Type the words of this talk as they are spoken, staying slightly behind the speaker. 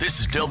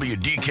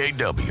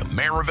WDKW,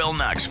 Maryville,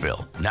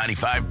 Knoxville,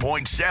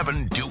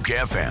 95.7 Duke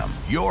FM.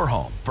 Your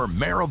home for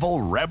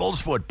Maryville Rebels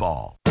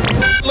football.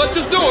 Let's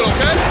just do it,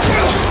 okay?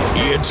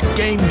 It's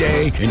game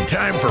day and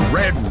time for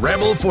Red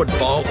Rebel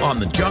football on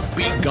the Junk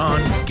Be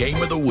Gone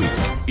Game of the Week.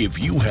 If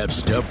you have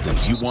stuff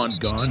that you want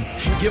gone,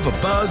 give a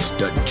buzz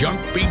to Junk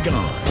Be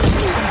Gone.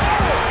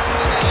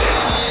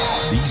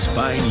 These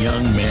fine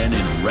young men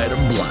in red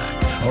and black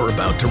are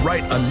about to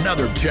write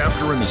another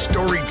chapter in the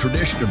storied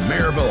tradition of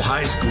Maryville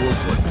High School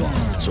football.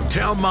 So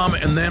tell Mama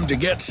and them to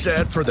get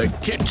set for the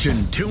Kitchen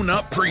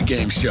Tune-Up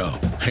pregame show.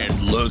 And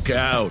look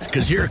out,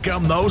 because here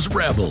come those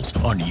Rebels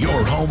on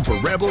your home for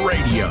Rebel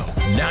Radio,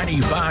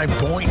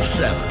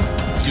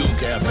 95.7 Duke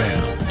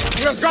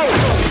FM. Let's go!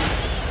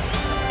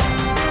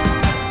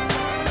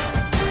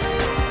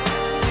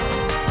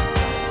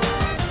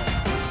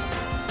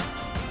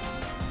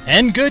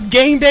 And good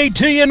game day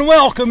to you, and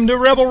welcome to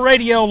Rebel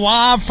Radio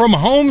live from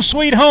home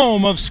sweet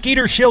home of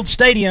Skeeter Shield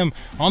Stadium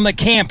on the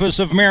campus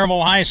of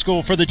Maryville High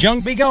School for the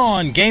Junk Be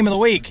Gone Game of the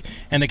Week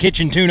and the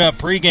Kitchen Tune-Up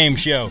pregame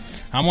show.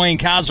 I'm Wayne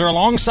Kaiser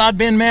alongside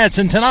Ben Metz,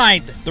 and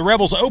tonight the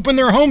Rebels open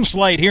their home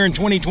slate here in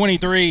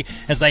 2023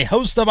 as they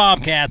host the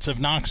Bobcats of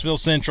Knoxville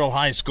Central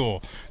High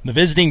School. The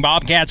visiting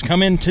Bobcats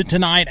come into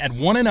tonight at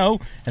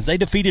 1-0 as they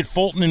defeated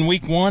Fulton in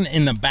Week 1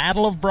 in the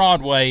Battle of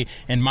Broadway,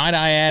 and might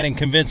I add, in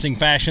convincing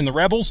fashion. The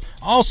Rebels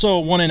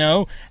also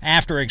 1-0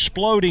 after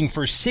exploding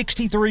for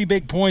 63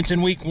 big points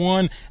in Week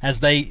 1 as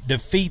they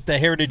defeat the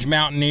Heritage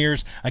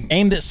Mountaineers, a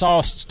game that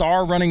saw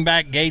star running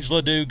back Gage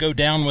Ledoux go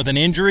down with an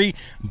injury,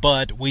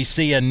 but we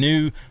see a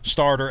new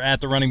starter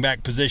at the running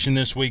back position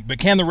this week. But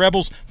can the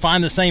Rebels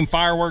find the same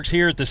fireworks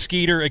here at the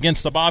Skeeter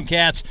against the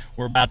Bobcats?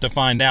 We're about to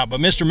find out.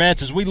 But Mr.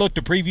 Metz, as we look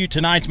to preview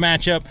tonight's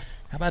matchup,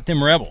 how about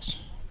them Rebels?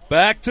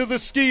 Back to the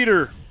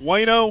Skeeter.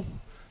 Wayno,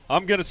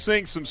 I'm going to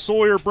sing some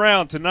Sawyer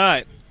Brown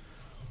tonight.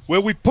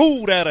 Well, we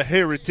pulled out of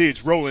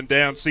Heritage rolling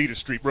down Cedar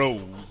Street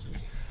Road.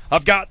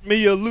 I've got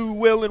me a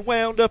Llewellyn and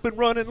wound up and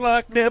running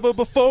like never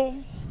before.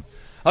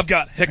 I've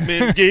got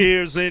Heckman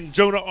gears and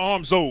Jonah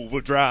Arms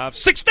overdrive.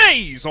 6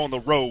 days on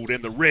the road,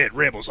 and the Red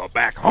Rebels are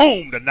back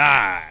home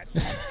tonight.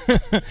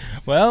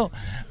 Well,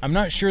 I'm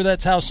not sure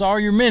that's how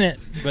Sawyer meant it,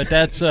 but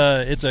that's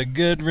it's a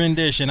good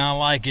rendition. I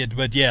like it.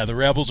 But, yeah, the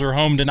Rebels are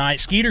home tonight.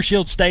 Skeeter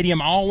Shield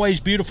Stadium, always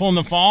beautiful in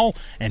the fall,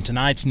 and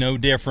tonight's no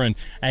different.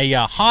 A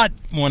hot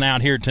one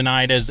out here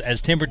tonight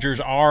as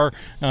temperatures are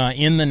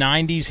in the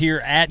 90s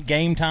here at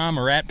game time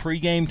or at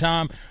pregame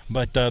time.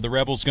 But the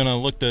Rebels going to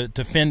look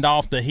to fend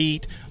off the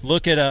heat,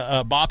 look at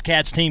a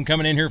Bobcats team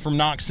coming in here from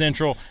Knox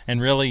Central,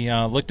 and really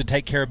look to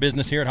take care of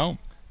business here at home.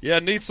 Yeah,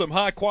 need some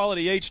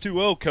high-quality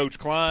H2O, Coach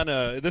Klein.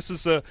 This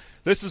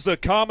is a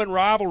common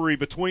rivalry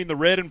between the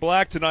red and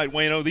black tonight,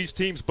 Wayno. These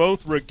teams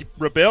both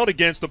rebelled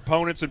against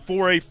opponents in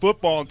 4A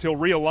football until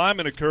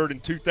realignment occurred in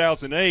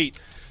 2008.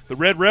 The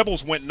Red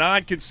Rebels went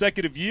 9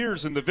 consecutive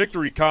years in the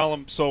victory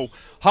column, so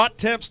hot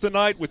temps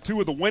tonight with two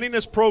of the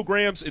winningest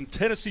programs in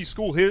Tennessee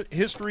school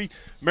history,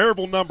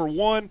 Maryville number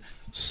 1,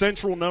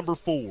 Central number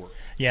 4.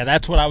 Yeah,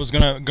 that's what I was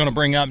gonna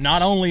bring up.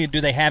 Not only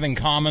do they have in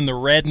common the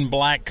red and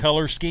black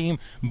color scheme,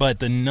 but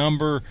the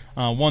number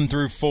 1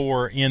 through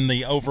 4 in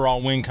the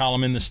overall win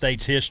column in the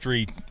state's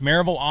history.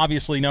 Maryville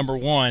obviously number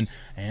 1,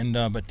 and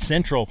but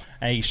Central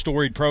a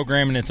storied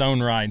program in its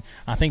own right.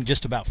 I think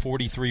just about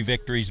 43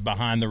 victories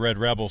behind the Red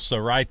Rebels. So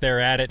right there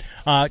at it.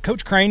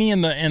 Coach Craney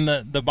and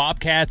the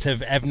Bobcats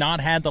have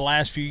not had the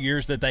last few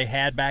years that they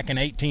had back in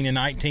 18 and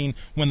 19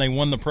 when they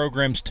won the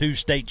program's 2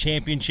 state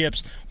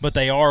championships, but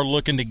they are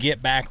looking to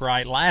get back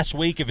right. Last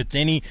week, if it's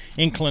any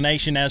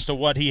inclination as to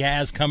what he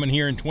has coming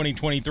here in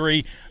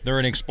 2023, they're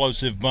an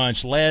explosive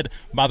bunch, led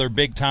by their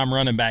big-time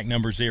running back,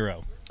 number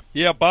 0.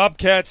 Yeah,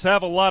 Bobcats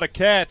have a lot of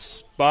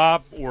cats,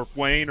 Bob or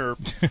Wayne,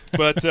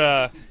 but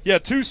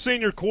 2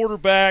 senior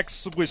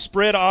quarterbacks with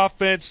spread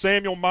offense,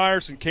 Samuel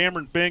Myers and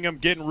Cameron Bingham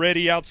getting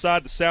ready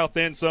outside the south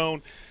end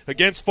zone.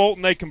 Against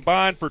Fulton, they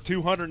combined for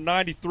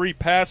 293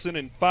 passing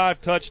and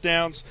 5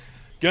 touchdowns.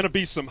 Going to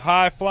be some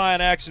high-flying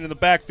action in the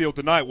backfield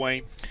tonight,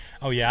 Wayne.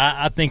 Oh, yeah,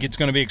 I think it's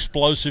going to be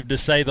explosive to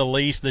say the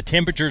least. The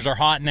temperatures are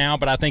hot now,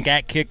 but I think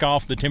at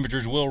kickoff the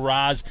temperatures will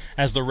rise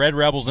as the Red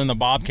Rebels and the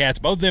Bobcats,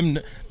 both of them,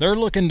 they're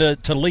looking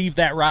to leave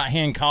that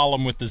right-hand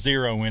column with the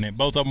 0 in it.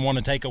 Both of them want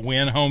to take a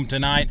win home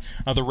tonight.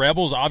 The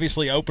Rebels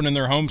obviously opening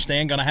their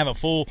homestand, going to have a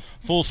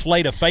full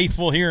slate of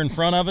faithful here in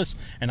front of us,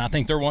 and I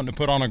think they're wanting to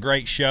put on a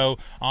great show,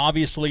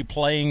 obviously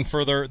playing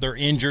for their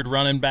injured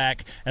running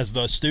back as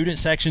the student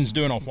section's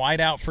doing a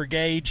whiteout for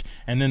Gage,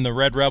 and then the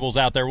Red Rebels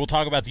out there. We'll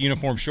talk about the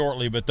uniform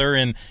shortly, but they're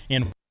in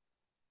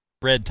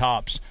red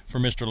tops for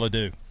Mr.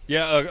 Ledoux.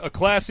 Yeah, a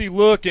classy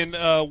look. And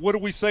what do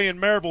we say in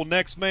Maryville?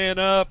 Next man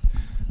up.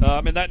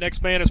 And that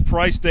next man is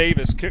Price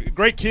Davis.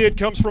 Great kid,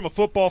 comes from a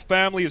football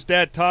family. His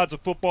dad, Todd's a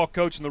football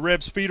coach in the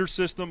Rebs feeder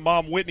system.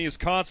 Mom, Whitney, is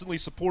constantly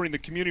supporting the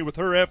community with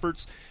her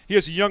efforts. He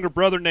has a younger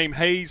brother named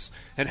Hayes,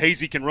 and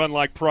Hazy can run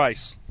like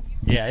Price.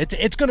 Yeah,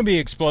 it's going to be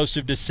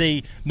explosive to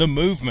see the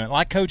movement.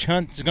 Like Coach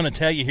Hunt is going to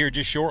tell you here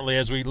just shortly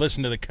as we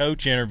listen to the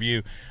coach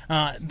interview,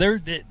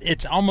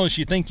 it's almost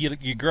you think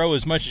you grow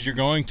as much as you're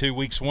going to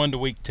weeks 1 to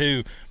week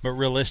 2, but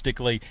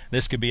realistically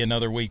this could be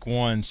another week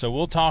 1. So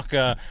we'll talk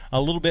a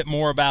little bit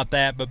more about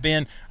that. But,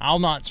 Ben, I'll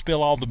not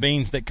spill all the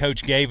beans that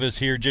Coach gave us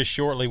here just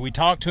shortly. We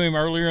talked to him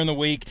earlier in the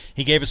week.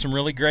 He gave us some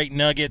really great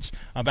nuggets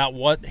about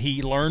what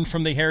he learned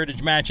from the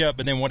Heritage matchup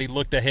and then what he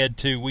looked ahead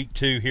to week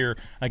 2 here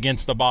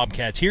against the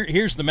Bobcats.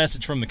 Here's the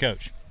message from the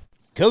coach.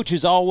 Coach,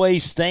 as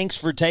always, thanks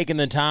for taking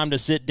the time to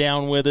sit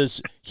down with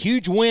us.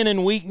 Huge win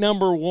in week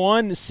number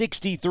 1,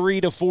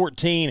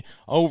 63-14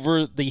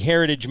 over the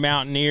Heritage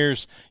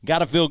Mountaineers. Got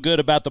to feel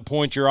good about the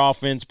points your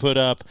offense put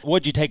up.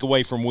 What'd you take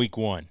away from week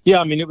 1?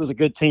 Yeah, I mean, it was a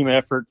good team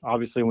effort.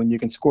 Obviously, when you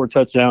can score a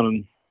touchdown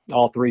in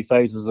all 3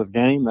 phases of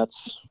game,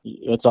 that's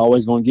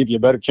always going to give you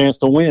a better chance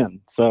to win.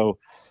 So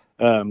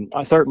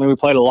we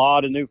played a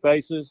lot of new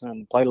faces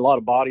and played a lot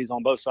of bodies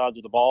on both sides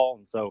of the ball.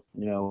 And so,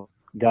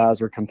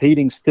 guys are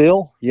competing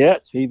still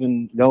yet,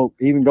 even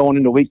going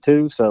into week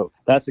 2. So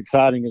that's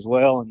exciting as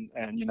well. And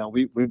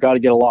we've got to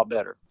get a lot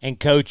better. And,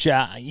 Coach,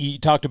 you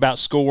talked about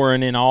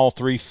scoring in all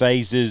 3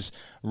 phases.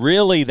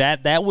 Really,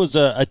 that was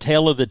a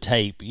tale of the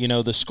tape.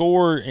 The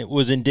score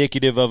was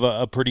indicative of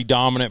a pretty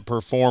dominant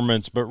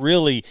performance, but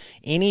really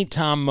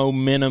anytime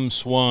momentum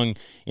swung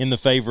in the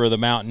favor of the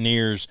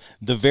Mountaineers,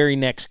 the very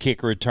next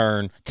kick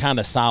return kind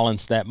of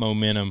silenced that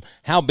momentum.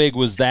 How big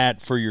was that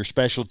for your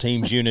special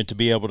teams unit to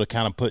be able to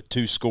kind of put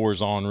 2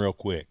 scores on real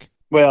quick?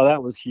 Well,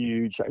 that was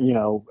huge.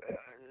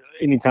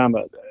 Anytime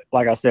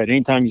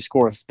you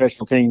score a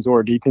special teams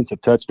or a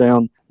defensive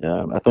touchdown,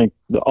 I think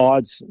the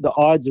odds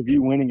of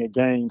you winning a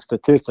game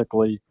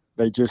statistically,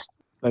 they just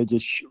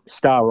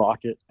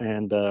skyrocket.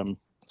 And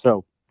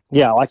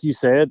like you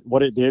said,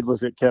 what it did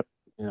was it kept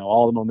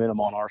all the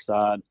momentum on our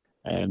side,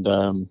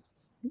 and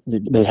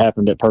they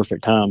happened at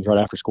perfect times right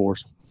after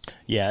scores.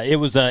 Yeah, it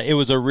was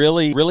a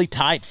really, really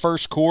tight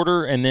first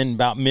quarter, and then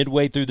about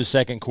midway through the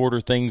second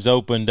quarter, things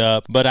opened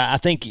up. But I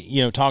think,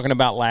 talking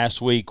about last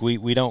week,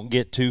 we don't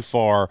get too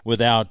far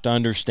without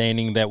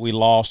understanding that we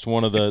lost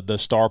one of the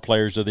star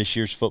players of this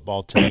year's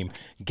football team.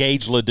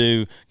 Gage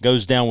Ledoux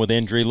goes down with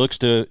injury, looks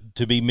to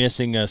be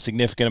missing a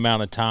significant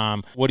amount of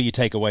time. What do you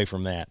take away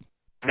from that?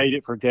 Hate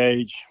it for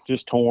Gage,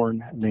 just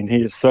torn. I mean, he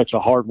is such a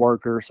hard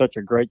worker, such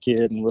a great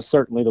kid, and was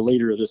certainly the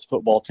leader of this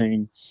football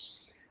team.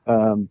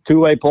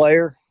 Two-way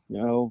player.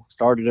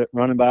 Started at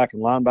running back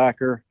and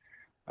linebacker.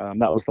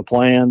 That was the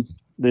plan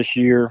this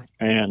year.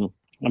 And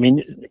I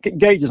mean,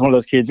 Gage is one of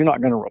those kids you're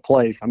not going to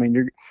replace. I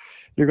mean,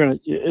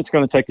 it's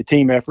going to take a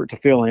team effort to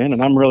fill in.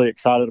 And I'm really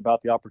excited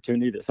about the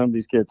opportunity that some of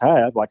these kids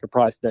have, like a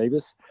Price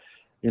Davis,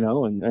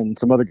 and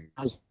some other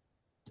guys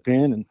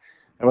in, and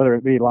whether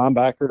it be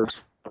linebacker or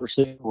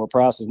receiver where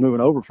Price is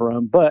moving over for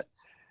him. But at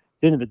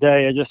the end of the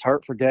day, it just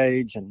hurt for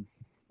Gage. And,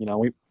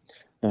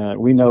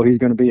 we know he's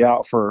going to be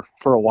out for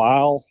a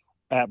while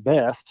at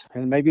best,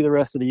 and maybe the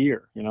rest of the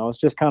year. It's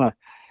just kind of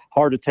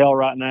hard to tell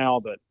right now,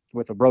 but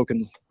with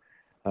broken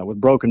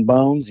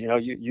bones,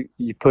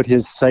 you put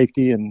his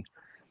safety and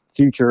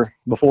future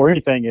before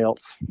anything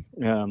else.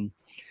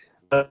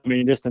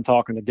 Just in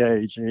talking to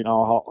Gage,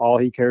 all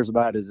he cares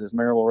about is his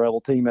Maryville Rebel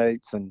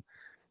teammates and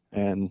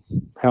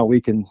how we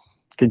can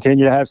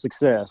continue to have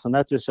success. And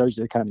that just shows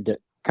you the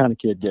kind of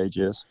kid Gage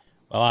is.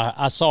 Well,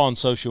 I saw on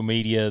social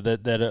media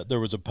that there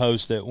was a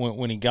post that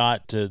when he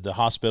got to the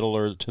hospital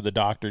or to the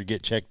doctor to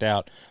get checked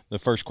out, the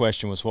first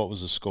question was, what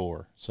was the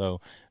score? So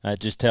it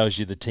just tells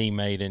you the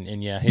teammate and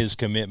his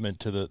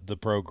commitment to the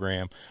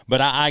program.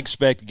 But I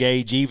expect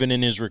Gage, even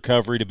in his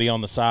recovery, to be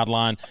on the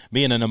sideline,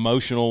 being an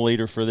emotional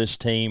leader for this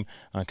team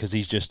because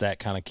he's just that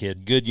kind of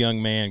kid. Good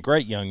young man,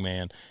 great young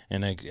man.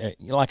 And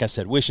like I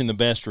said, wishing the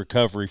best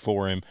recovery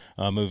for him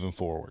moving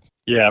forward.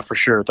 Yeah, for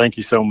sure. Thank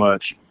you so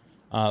much.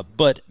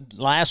 But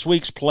last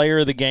week's player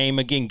of the game,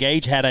 again,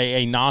 Gage had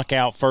a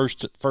knockout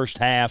first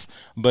half,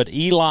 but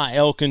Eli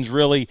Elkins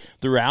really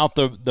throughout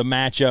the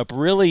matchup,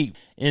 really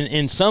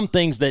in some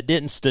things that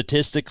didn't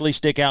statistically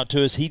stick out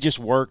to us, he just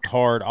worked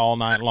hard all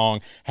night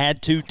long,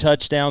 had 2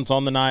 touchdowns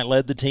on the night,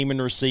 led the team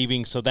in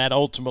receiving, so that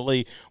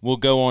ultimately will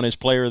go on his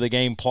player of the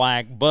game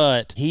plaque,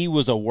 but he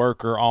was a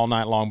worker all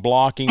night long,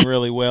 blocking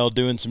really well,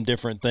 doing some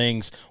different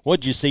things.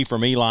 What did you see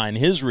from Eli in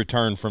his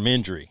return from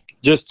injury?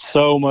 Just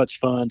so much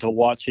fun to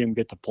watch him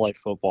get to play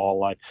football.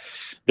 Like,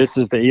 this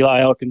is the Eli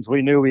Elkins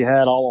we knew we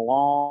had all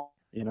along.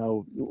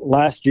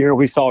 Last year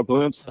we saw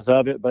glimpses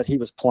of it, but he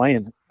was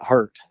playing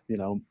hurt,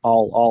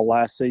 all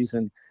last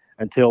season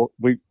until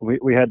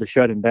we had to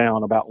shut him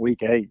down about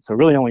week 8. So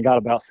really only got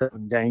about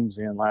 7 games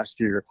in last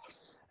year.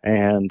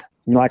 And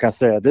like I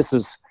said,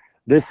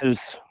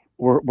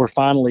 we're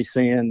finally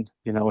seeing,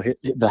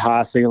 the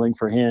high ceiling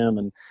for him.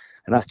 And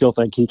I still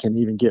think he can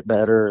even get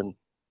better.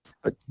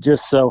 But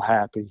just so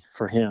happy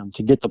for him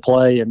to get to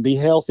play and be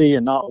healthy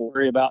and not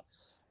worry about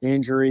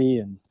injury.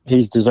 And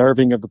he's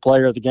deserving of the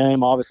player of the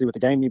game. Obviously, with the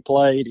game he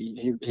played,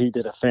 he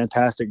did a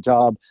fantastic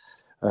job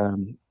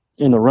in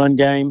the run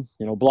game,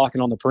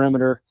 blocking on the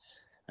perimeter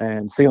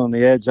and sealing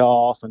the edge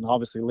off and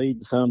obviously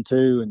leading some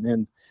too. And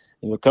then,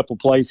 a couple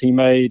plays he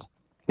made,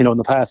 in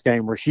the past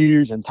game were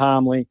huge and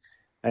timely.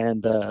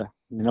 And,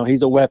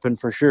 he's a weapon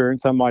for sure, and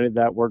somebody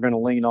that we're going to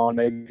lean on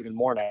maybe even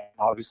more now,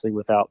 obviously,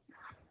 without,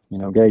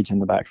 Gage in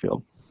the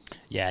backfield.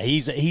 Yeah,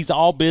 he's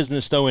all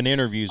business, though, in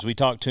interviews. We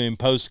talked to him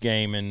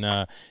post-game,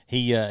 and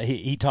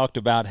he talked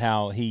about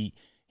how he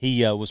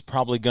was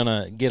probably going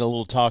to get a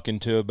little talking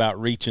to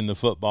about reaching the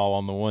football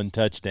on the one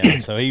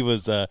touchdown. So he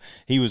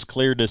was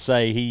clear to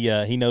say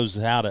he knows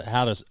how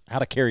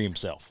to carry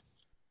himself.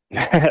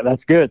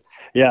 That's good.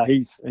 Yeah,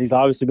 he's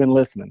obviously been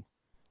listening.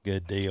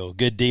 Good deal.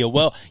 Good deal.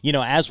 Well,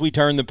 as we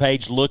turn the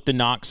page, look to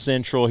Knox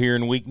Central here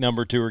in week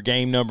number 2 or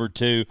game number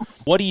 2.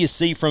 What do you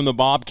see from the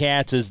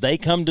Bobcats as they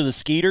come to the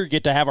Skeeter,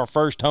 get to have our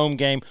first home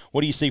game?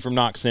 What do you see from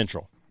Knox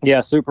Central?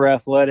 Yeah, super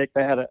athletic.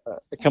 They had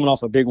coming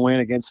off a big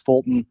win against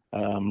Fulton,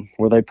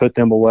 where they put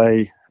them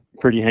away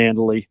pretty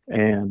handily,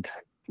 and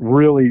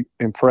really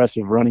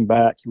impressive running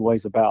back. He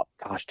weighs about,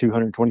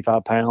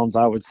 225 pounds,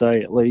 I would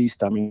say, at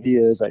least. I mean, he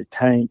is a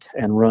tank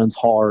and runs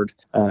hard.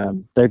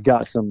 They've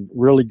got some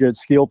really good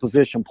skill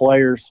position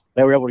players.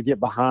 They were able to get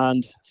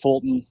behind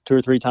Fulton 2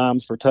 or 3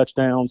 times for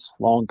touchdowns,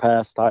 long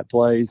pass type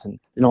plays. And,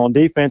 on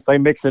defense, they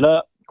mix it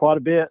up quite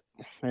a bit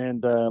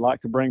and like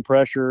to bring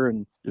pressure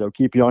and,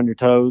 keep you on your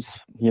toes,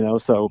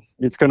 so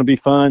it's going to be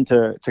fun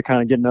to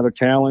kind of get another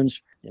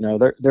challenge.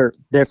 They're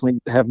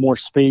definitely have more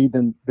speed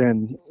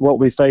than what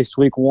we faced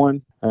week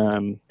 1,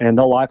 and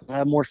they'll likely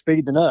have more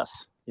speed than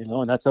us,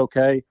 and that's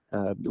okay.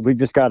 We've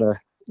just got to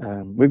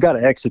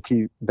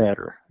execute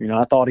better.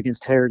 I thought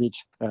against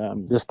Heritage,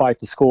 despite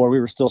the score, we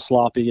were still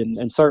sloppy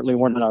and certainly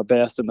weren't at our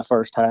best in the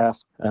first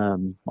half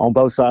on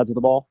both sides of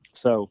the ball.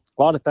 So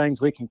a lot of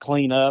things we can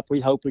clean up.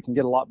 We hope we can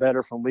get a lot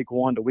better from week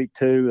 1 to week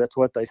 2. That's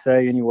what they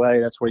say anyway.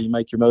 That's where you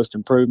make your most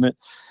improvement.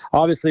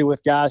 Obviously,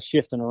 with guys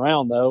shifting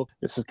around, though,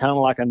 this is kind of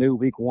like a new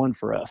week 1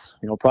 for us.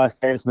 Price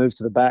Davis moves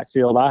to the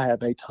backfield. I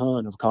have a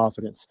ton of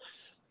confidence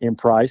in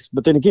Price.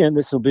 But then again,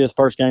 this will be his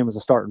first game as a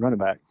starting running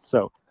back.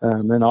 So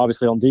then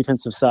obviously on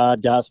defensive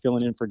side, guys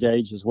filling in for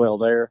Gage as well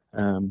there.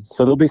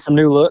 So there'll be some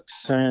new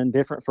looks and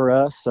different for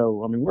us.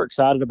 So, we're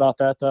excited about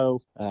that,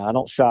 though. I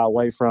don't shy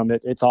away from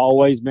it. It's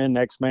always been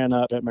next man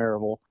up at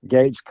Maryville.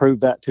 Gage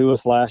proved that to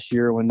us last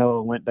year when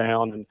Noah went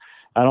down, and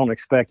I don't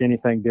expect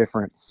anything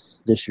different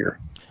this year.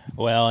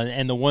 Well,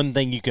 and the one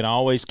thing you can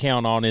always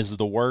count on is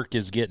the work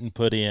is getting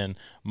put in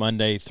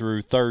Monday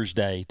through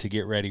Thursday to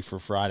get ready for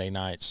Friday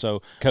night.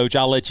 So, Coach,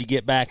 I'll let you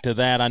get back to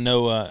that. I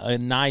know a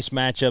nice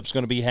matchup's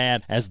going to be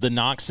had as the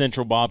Knox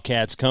Central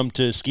Bobcats come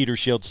to Skeeter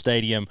Shield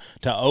Stadium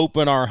to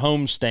open our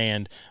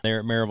homestand there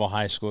at Maryville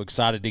High School.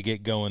 Excited to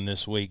get going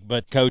this week.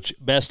 But, Coach,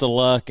 best of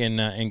luck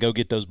and go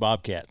get those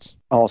Bobcats.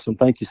 Awesome.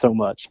 Thank you so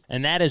much.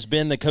 And that has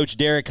been the Coach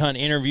Derek Hunt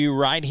interview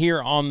right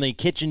here on the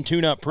Kitchen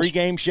Tune-Up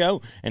pregame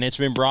show, and it's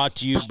been brought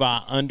to you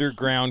by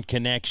Underground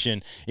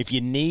Connection. If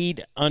you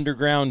need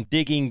underground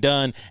digging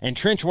done and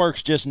trench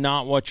work's just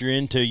not what you're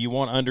into, you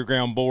want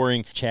underground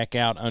boring, check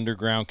out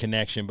Underground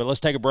Connection. But let's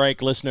take a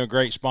break, listen to a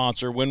great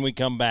sponsor. When we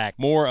come back,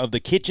 more of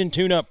the Kitchen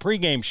Tune-Up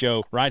pregame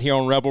show right here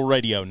on Rebel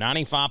Radio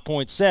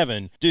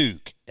 95.7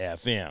 Duke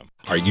FM.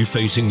 Are you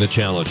facing the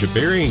challenge of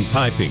burying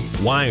piping,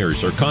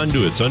 wires, or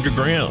conduits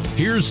underground?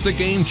 Here's the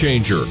game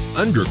changer,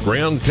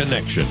 Underground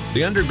Connection.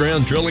 The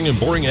underground drilling and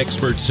boring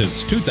experts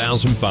since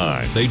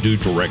 2005. They do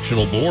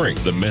directional boring,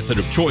 the method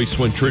of choice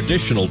when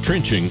traditional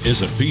trenching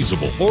isn't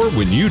feasible, or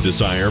when you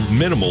desire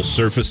minimal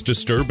surface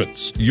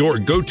disturbance. Your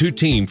go-to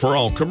team for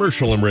all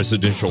commercial and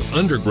residential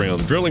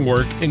underground drilling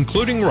work,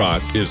 including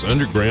rock, is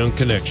Underground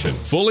Connection.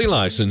 Fully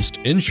licensed,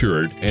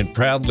 insured, and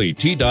proudly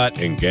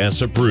TDOT and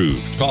gas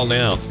approved. Call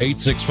now,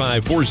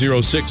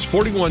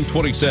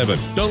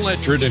 865-406-4127. Don't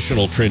let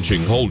traditional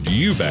trenching hold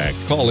you back.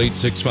 Call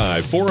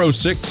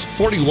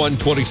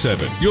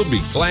 865-406-4127. You'll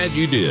be glad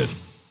you did.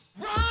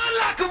 Run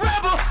like a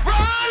rebel,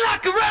 run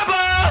like a rebel.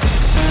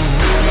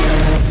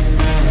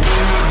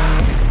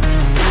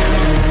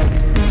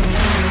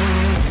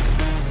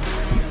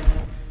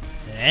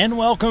 And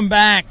welcome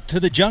back to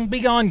the Junk Be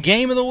Gone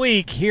Game of the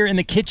Week here in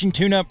the Kitchen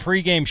Tune-Up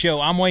pregame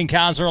show. I'm Wayne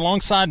Kaiser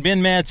alongside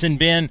Ben Metz. And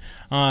Ben,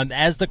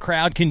 as the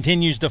crowd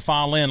continues to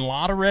file in, a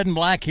lot of red and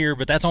black here,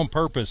 but that's on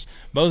purpose.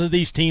 Both of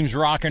these teams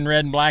rocking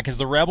red and black as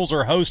the Rebels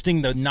are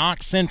hosting the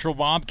Knox Central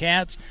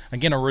Bobcats.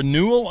 Again, a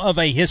renewal of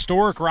a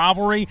historic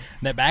rivalry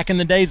that back in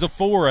the days of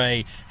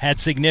 4A had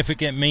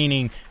significant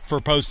meaning for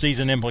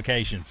postseason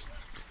implications.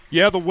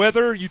 Yeah, the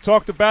weather, you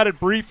talked about it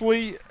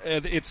briefly.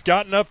 It's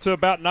gotten up to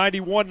about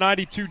 91,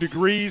 92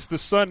 degrees. The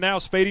sun now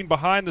is fading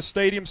behind the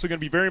stadium, so it's going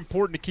to be very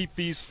important to keep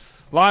these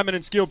linemen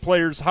and skilled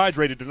players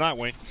hydrated tonight,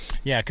 Wayne.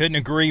 Yeah, couldn't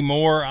agree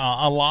more.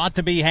 A lot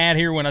to be had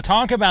here. When I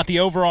talk about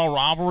the overall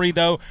rivalry,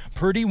 though,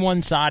 pretty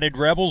one-sided.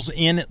 Rebels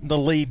in the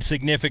lead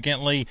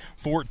significantly,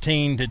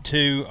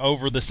 14-2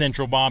 over the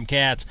Central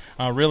Bobcats.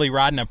 Really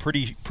riding a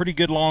pretty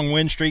good long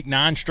win streak,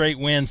 9 straight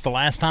wins. The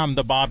last time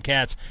the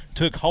Bobcats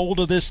took hold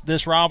of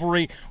this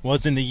rivalry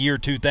was in the year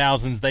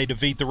 2000s. They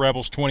defeat the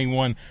Rebels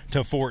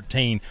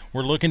 21-14.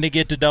 We're looking to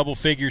get to double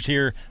figures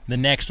here. The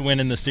next win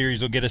in the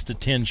series will get us to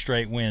 10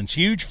 straight wins.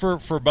 Huge for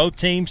for both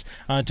teams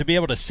to be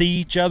able to see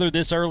each other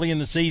this early in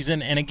the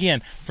season. And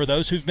again, for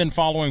those who've been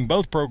following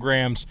both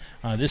programs,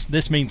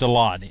 this means a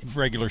lot in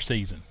regular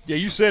season. Yeah,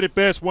 you said it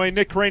best, Wayne.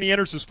 Nick Craney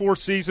enters his fourth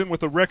season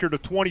with a record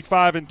of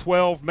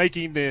 25-12,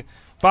 making the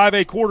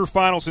 5A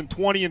quarterfinals in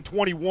 20 and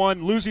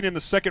 21, losing in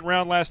the second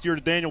round last year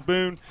to Daniel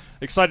Boone.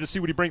 Excited to see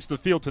what he brings to the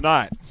field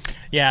tonight.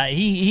 Yeah,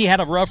 he had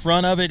a rough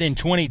run of it in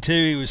 22.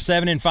 He was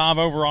 7-5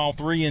 overall,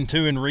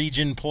 3-2 in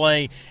region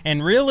play,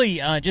 and really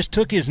just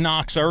took his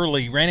knocks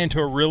early. Ran into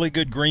a really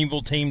good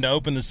Greenville team to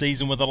open the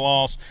season with a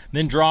loss,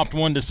 then dropped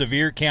one to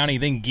Sevier County,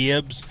 then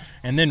Gibbs,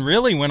 and then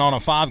really went on a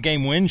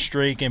 5-game win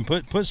streak and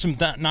put some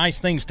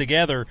nice things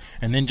together,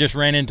 and then just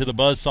ran into the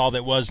buzzsaw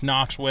that was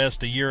Knox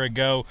West a year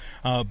ago.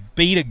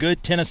 Beat a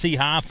good Tennessee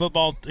High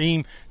football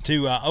team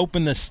to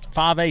open the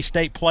 5A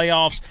state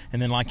playoffs,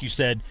 and then, like you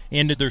said,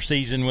 ended their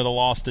season with a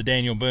loss to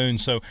Daniel Boone.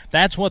 So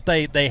that's what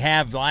they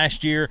have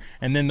last year,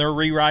 and then they're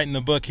rewriting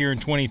the book here in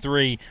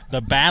 23.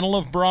 The Battle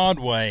of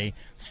Broadway,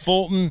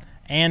 Fulton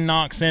and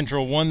Knox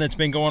Central, one that's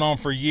been going on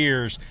for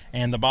years,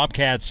 and the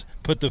Bobcats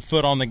put the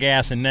foot on the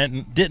gas and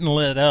didn't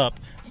let up.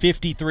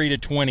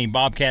 53-20,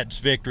 Bobcats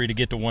victory to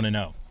get to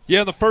 1-0.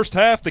 Yeah, in the first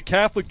half, the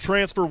Catholic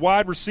transfer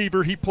wide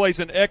receiver, he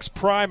plays an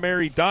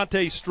ex-primary,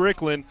 Dante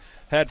Strickland,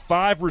 had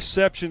 5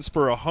 receptions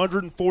for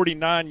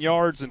 149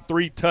 yards and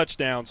 3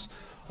 touchdowns.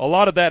 A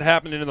lot of that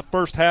happened in the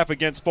first half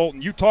against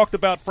Fulton. You talked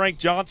about Frank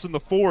Johnson, the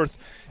fourth.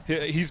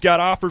 He's got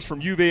offers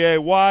from UVA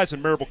Wise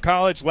and Maryville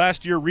College.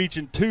 Last year,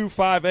 Region 2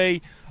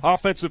 5A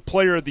Offensive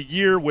Player of the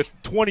Year with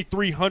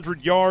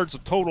 2,300 yards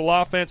of total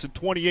offense and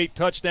 28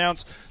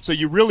 touchdowns. So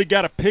you really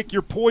got to pick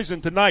your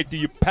poison tonight. Do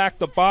you pack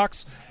the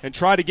box and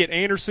try to get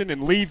Anderson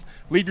and leave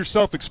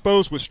yourself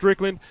exposed with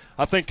Strickland?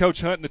 I think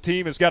Coach Hunt and the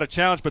team has got a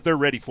challenge, but they're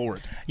ready for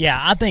it. Yeah,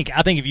 I think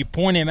if you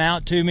point him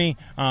out to me,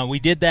 we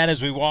did that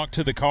as we walked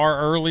to the car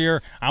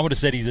earlier. I would have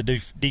said he's a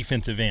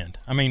defensive end.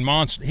 I mean,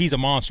 he's a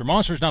monster.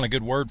 Monster's not a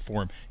good word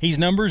for him. He's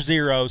number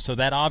 0, so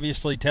that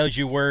obviously tells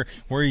you where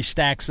he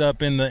stacks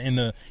up in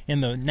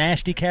the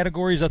nasty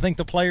categories, I think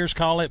the players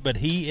call it, but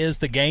he is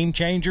the game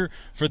changer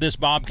for this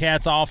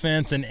Bobcats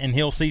offense, and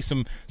he'll see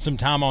some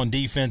time on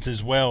defense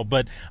as well.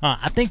 But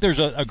I think there's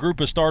a group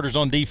of starters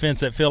on defense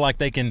that feel like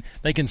they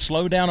can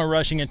slow down a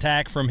rushing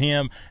attack from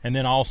him, and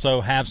then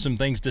also have some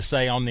things to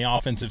say on the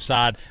offensive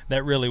side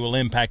that really will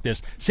impact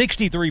this.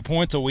 63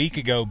 points a week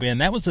ago, Ben.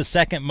 That was the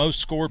second most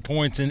scored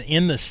points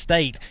in the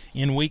state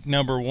in week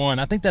number 1.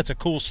 I think that's a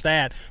cool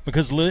stat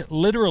because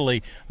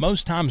literally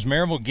most times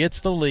Maryville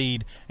gets the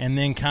lead and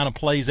then kind of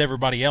plays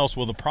everybody else.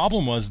 Well, the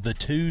problem was the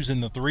 2s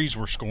and the 3s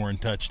were scoring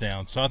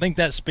touchdowns. So I think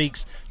that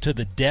speaks to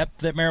the depth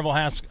that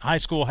Maryville High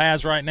School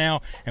has right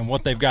now and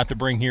what they've got to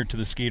bring here to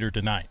the Skeeter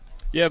tonight.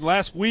 Yeah,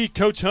 last week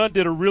Coach Hunt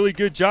did a really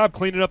good job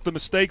cleaning up the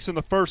mistakes in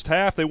the first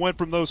half. They went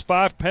from those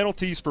 5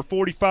 penalties for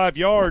 45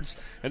 yards,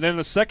 and then in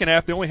the second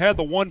half they only had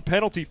the 1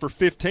 penalty for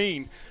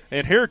 15,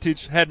 and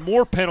Heritage had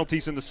more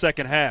penalties in the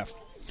second half.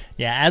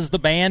 Yeah, as the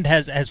band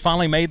has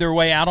finally made their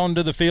way out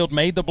onto the field,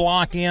 made the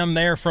block M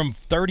there from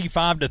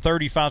 35 to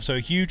 35, so a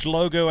huge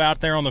logo out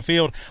there on the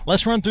field.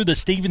 Let's run through the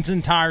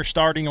Stevenson Tire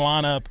starting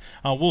lineup.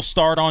 We'll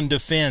start on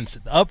defense.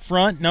 Up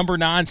front, number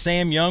 9,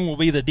 Sam Young, will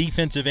be the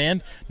defensive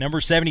end. Number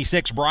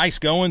 76, Bryce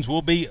Goins,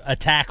 will be a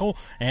tackle.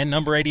 And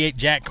number 88,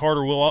 Jack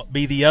Carter, will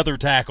be the other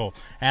tackle.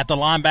 At the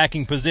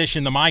linebacking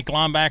position, the Mike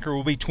linebacker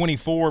will be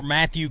 24,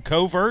 Matthew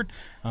Covert.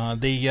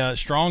 The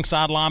strong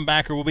side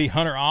linebacker will be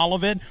Hunter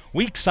Olivet.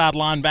 Weak side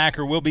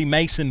linebacker will be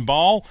Mason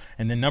Ball.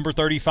 And then number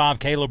 35,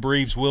 Caleb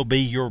Reeves, will be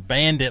your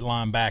bandit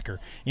linebacker.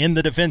 In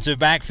the defensive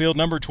backfield,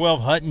 number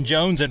 12, Hutton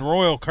Jones and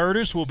Royal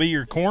Curtis will be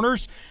your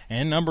corners.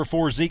 And number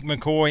 4, Zeke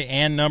McCoy,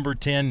 and number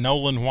 10,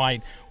 Nolan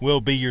White,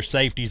 will be your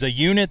safeties. A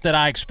unit that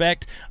I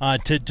expect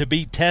to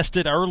be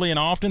tested early and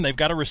often. They've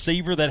got a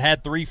receiver that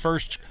had 3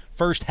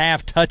 first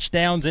half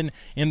touchdowns in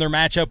their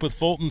matchup with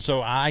Fulton,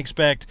 so I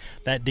expect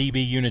that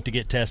DB unit to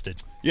get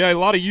tested. Yeah, a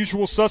lot of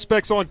usual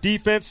suspects on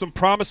defense, some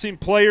promising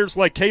players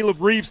like Caleb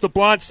Reeves, the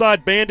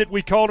blindside bandit,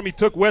 we called him. He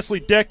took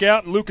Wesley Deck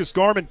out, and Lucas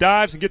Garman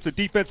dives and gets a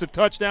defensive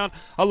touchdown.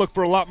 I look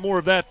for a lot more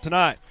of that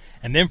tonight.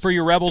 And then for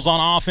your Rebels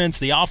on offense,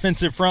 the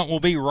offensive front will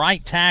be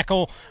right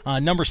tackle,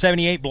 number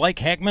 78, Blake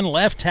Heckman,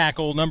 left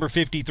tackle, number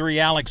 53,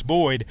 Alex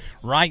Boyd,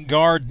 right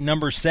guard,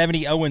 number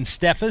 70, Owen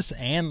Steffes,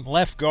 and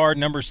left guard,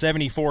 number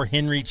 74,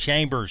 Henry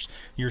Chambers.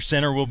 Your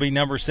center will be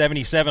number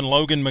 77,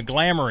 Logan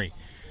McGlamory.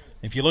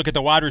 If you look at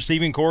the wide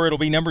receiving core, it'll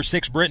be number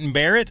 6, Britton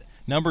Barrett,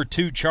 number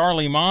 2,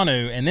 Charlie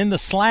Manu, and then the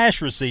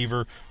slash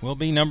receiver will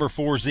be number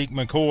 4, Zeke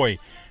McCoy.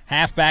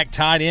 Halfback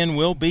tight end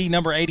will be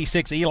number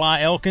 86,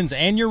 Eli Elkins,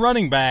 and your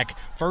running back,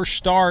 first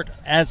start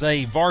as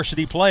a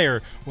varsity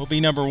player, will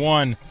be number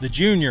 1, the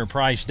junior,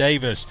 Price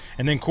Davis.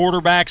 And then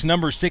quarterbacks,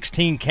 number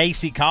 16,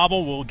 Casey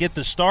Cobble, will get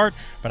the start,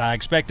 but I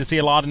expect to see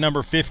a lot of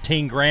number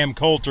 15, Graham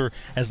Coulter,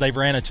 as they've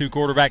ran a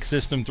 2-quarterback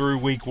system through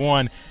week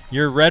 1.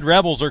 Your Red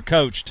Rebels are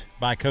coached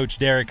by Coach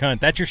Derek Hunt.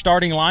 That's your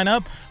starting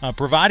lineup,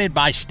 provided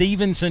by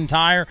Stevenson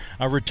Tire,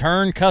 a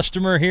return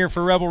customer here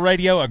for Rebel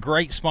Radio, a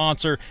great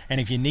sponsor.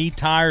 And if you need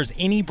tires,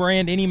 any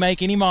brand, any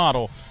make, any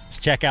model,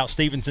 check out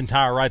Stevenson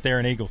Tire right there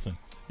in Eagleton.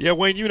 Yeah,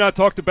 Wayne, you and I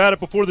talked about it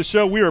before the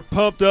show. We are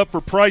pumped up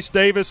for Price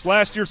Davis.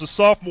 Last year's a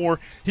sophomore.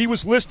 He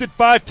was listed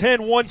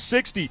 5'10",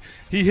 160.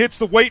 He hits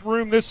the weight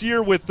room this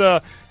year with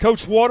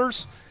Coach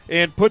Waters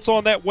and puts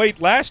on that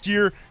weight. Last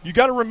year, you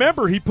got to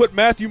remember, he put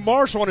Matthew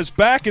Marsh on his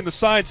back in the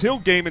Science Hill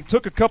game and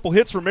took a couple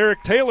hits from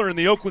Eric Taylor in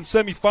the Oakland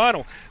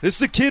semifinal. This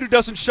is a kid who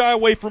doesn't shy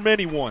away from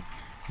anyone.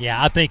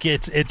 Yeah, I think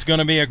it's going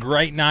to be a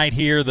great night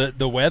here.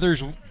 The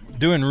weather's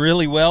doing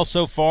really well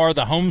so far.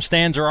 The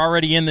homestands are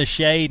already in the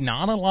shade.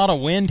 Not a lot of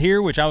wind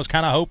here, which I was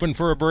kind of hoping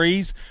for a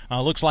breeze.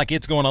 Looks like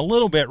it's going a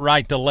little bit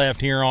right to left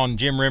here on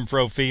Jim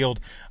Renfro Field,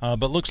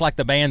 but looks like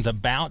the band's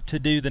about to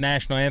do the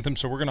national anthem,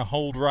 so we're going to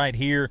hold right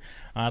here.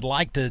 I'd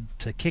like to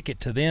kick it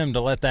to them to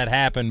let that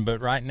happen,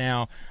 but right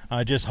now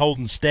just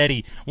holding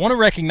steady. I want to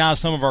recognize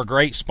some of our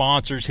great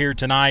sponsors here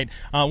tonight.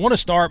 I want to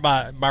start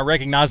by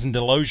recognizing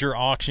Delosier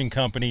Auction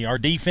Company, our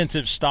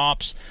defensive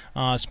stops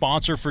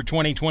sponsor for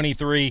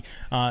 2023.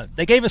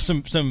 They gave us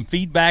some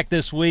feedback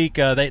this week.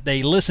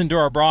 They listened to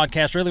our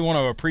broadcast. Really want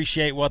to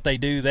appreciate what they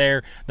do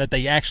there, that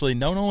they actually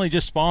not only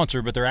just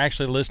sponsor, but they're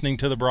actually listening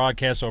to the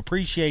broadcast. So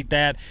appreciate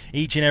that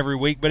each and every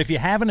week. But if you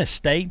have an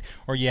estate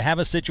or you have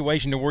a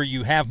situation to where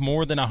you have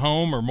more than a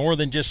home or more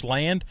than just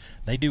land,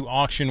 they do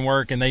auction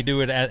work, and they do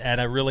it at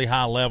a really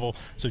high level.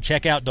 So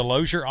check out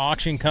Delosier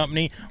Auction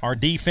Company, our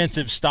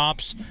defensive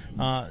stops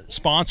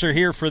sponsor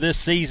here for this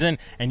season,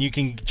 and you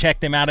can check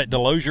them out at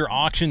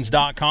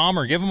DelosierAuctions.com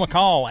or give them a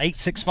call,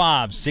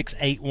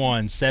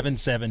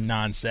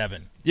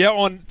 865-681-7797. Yeah,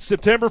 on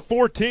September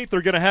 14th,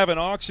 they're going to have an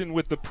auction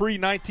with the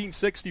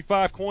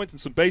pre-1965 coins and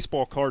some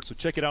baseball cards, so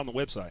check it out on the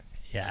website.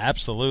 Yeah,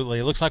 absolutely.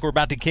 It looks like we're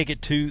about to kick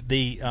it to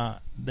the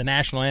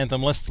national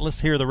anthem.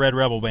 Let's hear the Red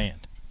Rebel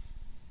Band.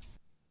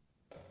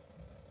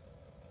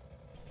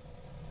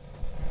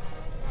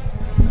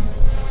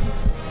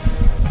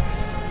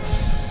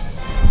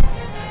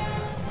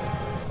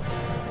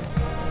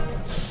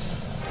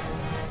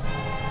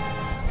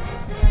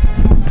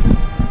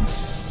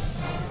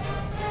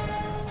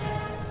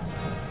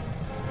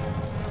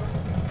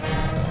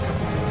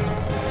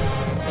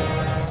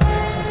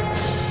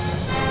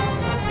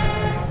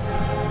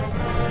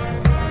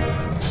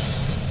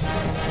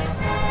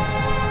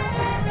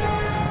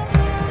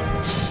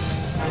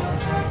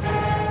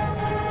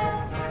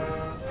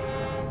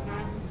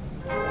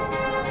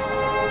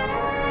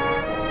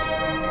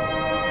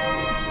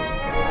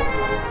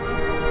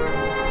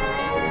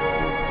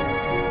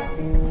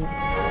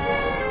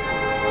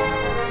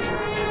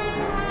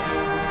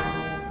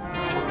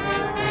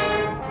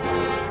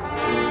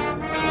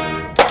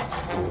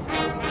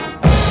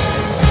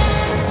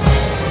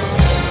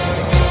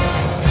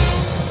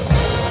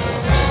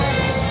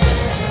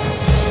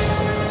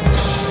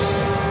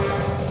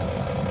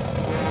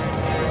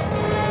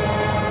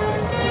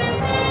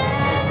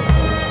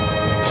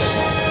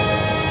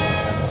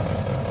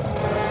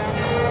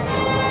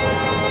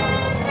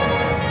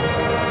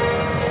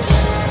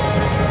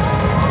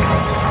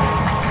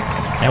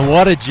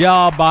 What a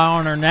job by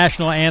our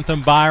national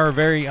anthem by our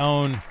very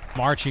own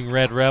marching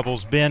Red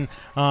Rebels. Ben,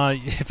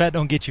 if that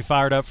don't get you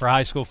fired up for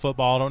high school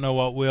football, I don't know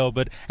what will.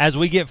 But as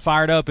we get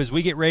fired up, as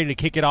we get ready to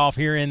kick it off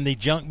here in the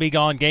Junk Be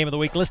Gone Game of the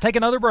Week, let's take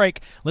another break,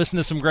 listen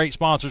to some great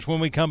sponsors.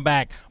 When we come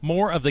back,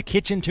 more of the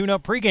Kitchen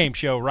Tune-Up pregame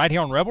show right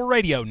here on Rebel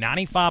Radio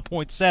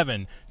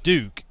 95.7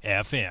 Duke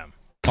FM.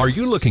 Are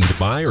you looking to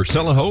buy or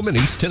sell a home in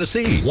East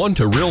Tennessee? Want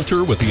a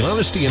realtor with the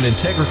honesty and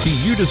integrity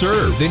you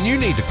deserve? Then you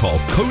need to call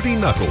Cody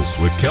Knuckles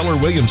with Keller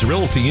Williams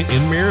Realty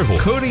in Maryville.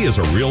 Cody is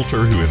a realtor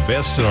who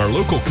invests in our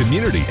local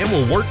community and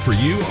will work for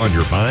you on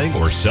your buying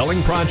or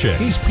selling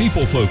project. He's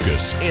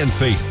people-focused and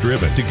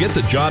faith-driven to get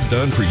the job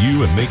done for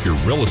you and make your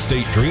real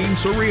estate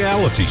dreams a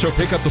reality. So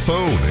pick up the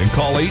phone and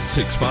call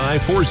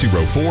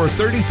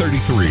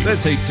 865-404-3033.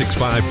 That's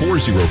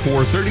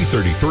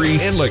 865-404-3033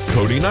 and let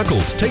Cody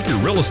Knuckles take your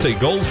real estate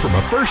goals from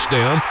a first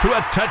down to a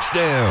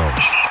touchdown.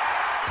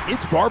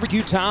 It's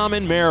barbecue time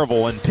in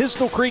Maryville, and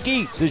Pistol Creek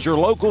Eats is your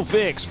local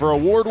fix for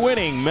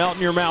award-winning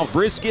melt-in-your-mouth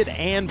brisket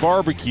and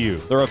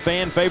barbecue. They're a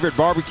fan-favorite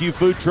barbecue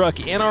food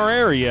truck in our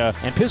area,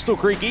 and Pistol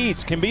Creek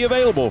Eats can be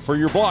available for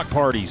your block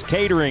parties,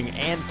 catering,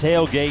 and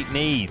tailgate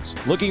needs.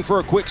 Looking for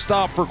a quick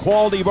stop for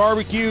quality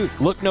barbecue?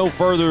 Look no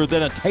further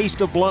than a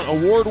Taste of Blunt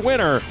Award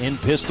winner in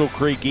Pistol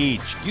Creek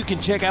Eats. You can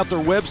check out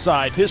their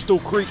website,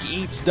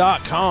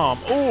 pistolcreekeats.com,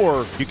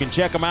 or you can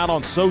check them out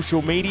on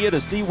social media to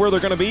see where they're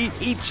going to be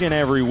each and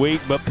every week.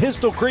 But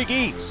Pistol Creek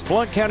Eats,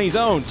 Blount County's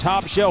own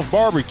top shelf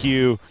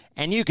barbecue,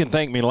 and you can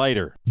thank me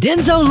later.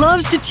 Denso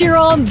loves to cheer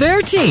on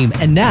their team,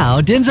 and now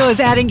Denso is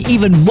adding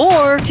even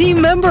more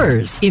team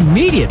members.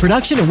 Immediate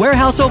production and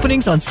warehouse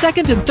openings on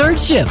second and third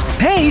shifts.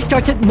 Pay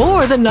starts at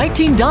more than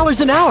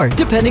 $19 an hour,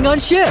 depending on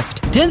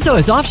shift. Denso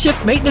has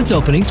off-shift maintenance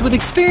openings with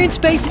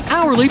experience-based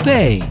hourly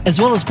pay,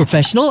 as well as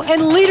professional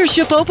and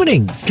leadership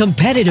openings.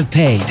 Competitive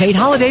pay, paid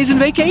holidays and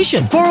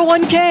vacation,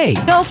 401k,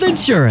 health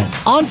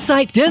insurance,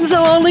 on-site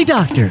Denso-only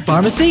doctor,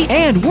 pharmacy,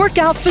 and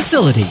workout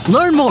facility.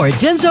 Learn more at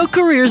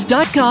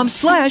densocareers.com/Denso.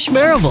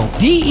 densocareers.com/Maryville.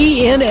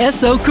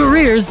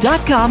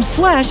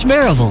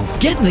 densocareers.com/Maryville.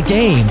 Get in the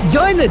game.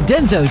 Join the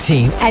Denso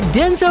team at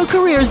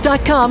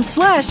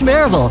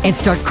densocareers.com/Maryville and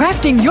start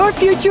crafting your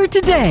future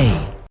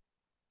today.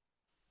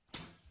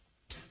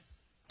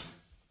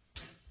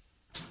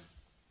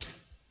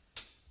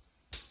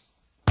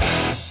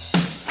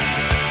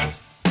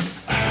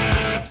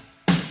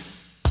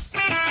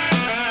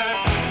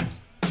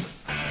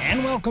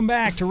 Welcome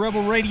back to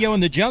Rebel Radio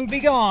and the Junk Be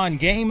Gone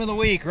Game of the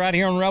Week right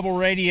here on Rebel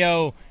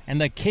Radio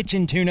and the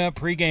Kitchen Tune-Up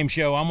pregame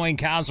show. I'm Wayne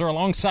Kaiser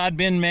alongside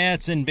Ben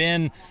Metz. And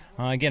Ben,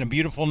 again, a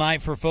beautiful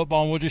night for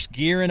football, and we're just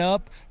gearing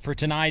up for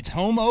tonight's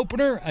home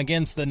opener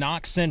against the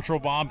Knox Central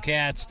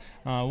Bobcats.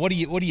 What do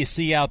you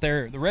see out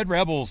there? The Red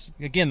Rebels,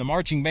 again, the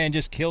marching band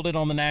just killed it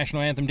on the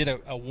national anthem, did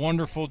a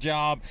wonderful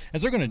job,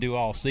 as they're going to do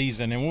all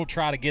season, and we'll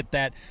try to get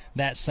that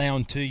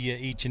sound to you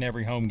each and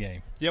every home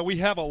game. Yeah, we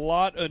have a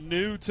lot of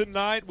new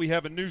tonight. We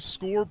have a new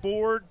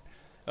scoreboard.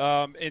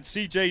 And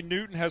C.J.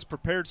 Newton has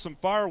prepared some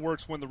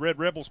fireworks when the Red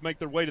Rebels make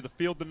their way to the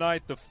field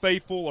tonight. The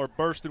faithful are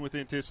bursting with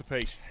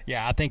anticipation.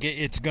 Yeah, I think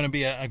it's going to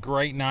be a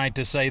great night,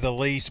 to say the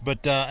least.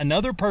 But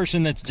another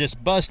person that's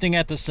just busting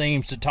at the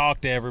seams to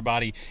talk to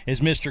everybody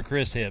is Mr.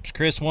 Chris Hips.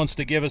 Chris wants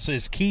to give us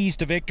his keys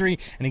to victory.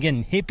 And,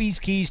 again, Hippie's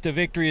Keys to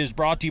Victory is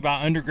brought to you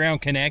by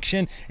Underground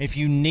Connection. If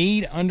you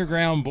need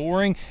underground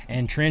boring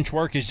and trench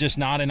work is just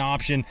not an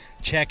option,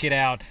 check it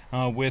out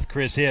with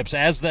Chris Hips.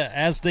 As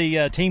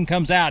the team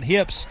comes out,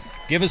 Hips,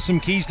 give us some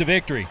keys to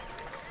victory.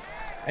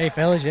 Hey,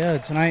 fellas, yeah,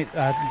 tonight,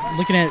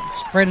 looking at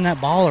spreading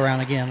that ball around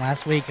again.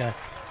 Last week,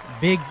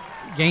 big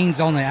gains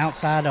on the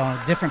outside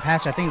on different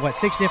passes. I think,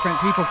 6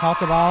 different people caught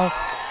the ball.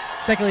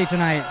 Secondly,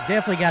 tonight,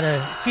 definitely got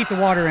to keep the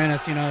water in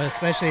us,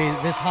 especially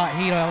this hot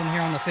heat on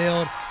here on the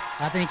field.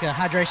 I think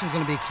hydration is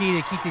going to be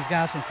key to keep these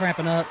guys from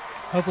cramping up,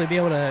 hopefully be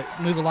able to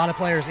move a lot of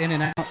players in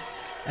and out.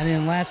 And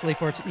then lastly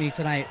for me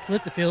tonight,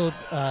 flip the field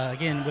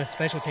again with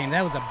special team.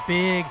 That was a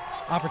big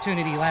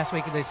opportunity last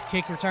week of these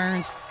kick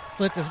returns,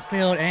 flipped the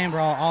field and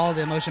brought all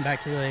the emotion back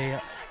to the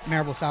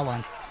Maryville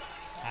sideline.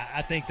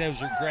 I think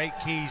those are great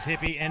keys,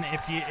 Hippie. And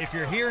if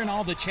you're hearing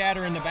all the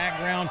chatter in the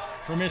background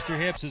for Mr.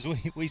 Hips as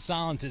we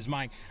silence his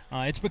mic,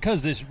 it's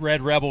because this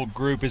Red Rebel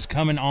group is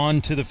coming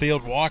on to the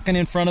field, walking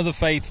in front of the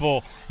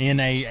faithful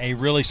in a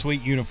really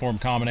sweet uniform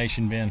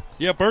combination, Ben.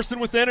 Yeah, bursting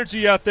with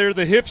energy out there.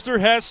 The hipster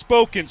has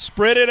spoken.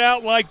 Spread it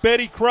out like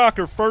Betty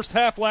Crocker. First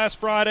half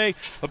last Friday,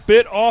 a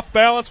bit off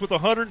balance with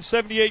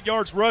 178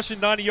 yards rushing,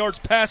 90 yards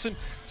passing.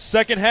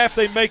 Second half,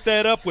 they make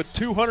that up with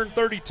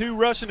 232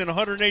 rushing and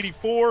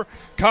 184.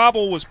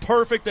 Cobble was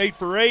perfect, 8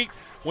 for 8.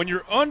 When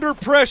you're under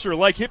pressure,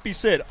 like Hippie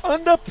said,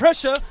 under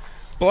pressure,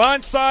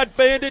 blindside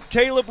bandit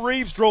Caleb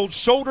Reeves drove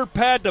shoulder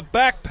pad to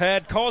back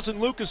pad, causing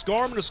Lucas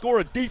Garman to score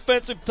a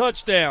defensive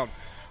touchdown.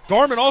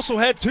 Garman also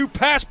had 2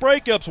 pass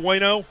breakups,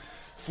 Wayno.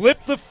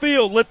 Flipped the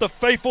field, let the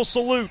faithful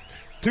salute.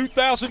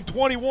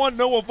 2021,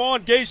 Noah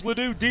Vaughn, Gage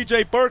Ledoux,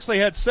 DJ Burks, they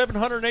had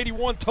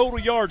 781 total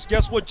yards.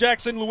 Guess what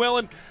Jackson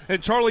Llewellyn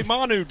and Charlie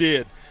Manu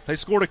did? They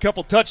scored a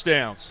couple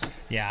touchdowns.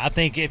 Yeah, I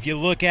think if you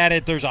look at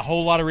it, there's a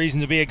whole lot of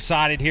reason to be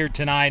excited here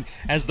tonight.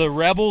 As the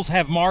Rebels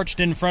have marched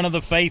in front of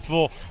the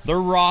faithful, they're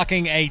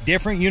rocking a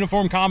different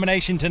uniform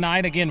combination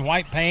tonight. Again,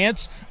 white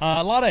pants.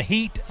 A lot of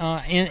heat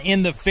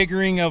in the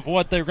figuring of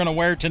what they're going to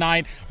wear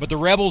tonight. But the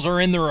Rebels are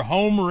in their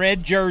home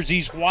red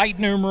jerseys, white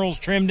numerals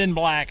trimmed in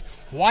black,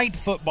 white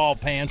football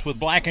pants with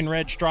black and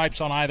red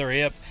stripes on either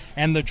hip,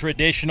 and the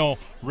traditional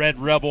Red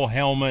Rebel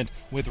helmet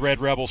with Red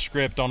Rebel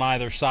script on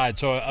either side.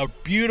 So a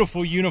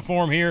beautiful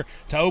uniform here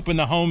to open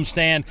the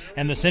homestand,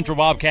 and the Central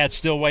Bobcats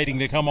still waiting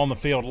to come on the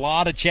field. A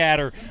lot of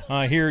chatter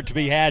here to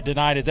be had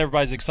tonight as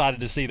everybody's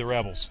excited to see the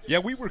Rebels. Yeah,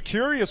 we were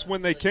curious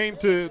when we came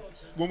to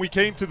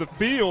the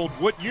field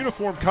what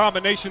uniform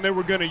combination they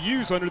were going to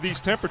use under these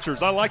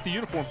temperatures. I like the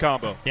uniform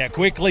combo. Yeah,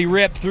 quickly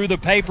ripped through the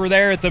paper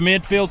there at the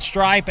midfield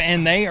stripe,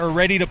 and they are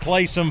ready to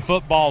play some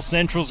football.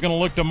 Central's going to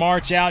look to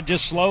march out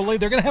just slowly.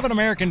 They're going to have an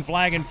American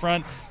flag in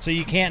front, so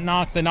you can't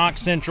knock the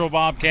Knox Central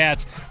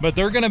Bobcats, but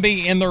they're going to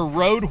be in their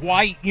road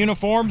white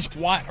uniforms,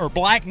 white or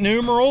black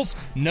numerals,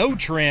 no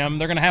trim.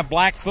 They're going to have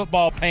black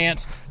football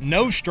pants,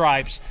 no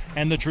stripes,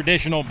 and the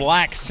traditional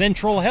black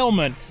Central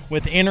helmet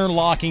with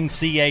interlocking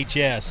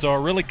CHS. So a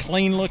really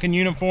clean-looking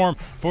uniform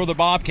for the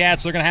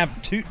Bobcats. They're going to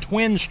have 2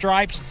 twin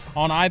stripes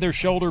on either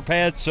shoulder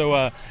pad.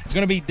 So it's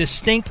going to be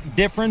distinct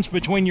difference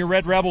between your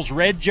Red Rebels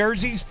red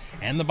jerseys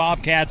and the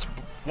Bobcats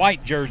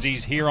white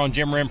jerseys here on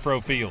Jim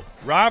Renfro Field.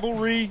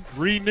 Rivalry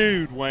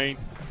renewed, Wayne.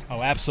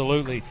 Oh,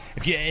 absolutely.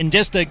 And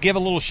just to give a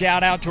little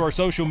shout out to our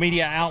social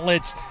media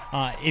outlets,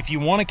 if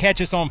you want to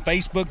catch us on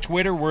Facebook,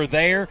 Twitter, we're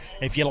there.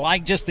 If you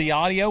like just the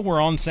audio,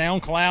 we're on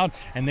SoundCloud.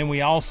 And then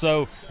we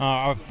also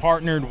are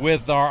partnered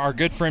with our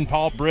good friend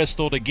Paul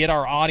Bristol to get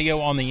our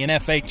audio on the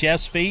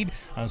NFHS feed.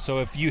 So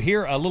if you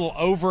hear a little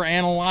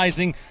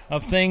over-analyzing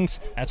of things,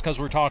 that's because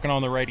we're talking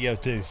on the radio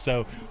too.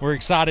 So we're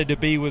excited to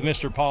be with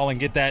Mr. Paul and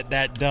get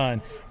that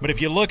done. But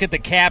if you look at the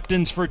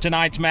captains for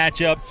tonight's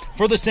matchup,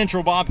 for the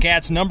Central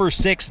Bobcats, number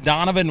 6,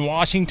 Donovan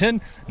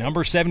Washington.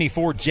 Number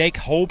 74, Jake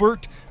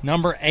Holbert.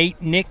 Number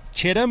 8, Nick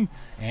Chittum.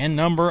 And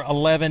number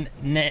 11,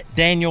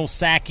 Daniel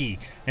Sackey.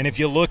 And if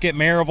you look at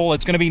Maryville,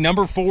 it's going to be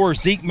number 4,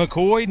 Zeke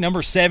McCoy.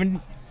 Number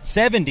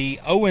 70,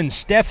 Owen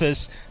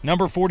Steffes.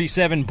 Number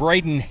 47,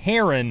 Braden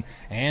Heron.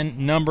 And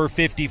number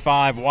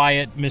 55,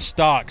 Wyatt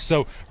Mistock.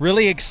 So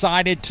really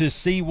excited to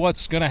see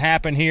what's going to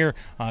happen here.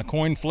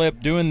 Coin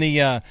flip, doing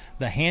the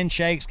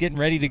handshakes, getting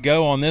ready to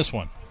go on this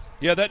one.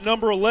 Yeah, that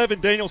number 11,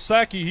 Daniel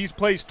Sackey, he's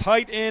plays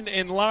tight end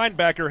and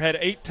linebacker, had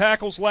 8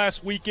 tackles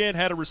last weekend,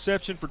 had a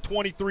reception for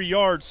 23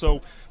 yards,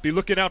 so be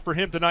looking out for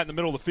him tonight in the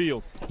middle of the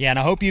field. Yeah, and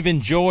I hope you've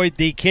enjoyed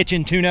the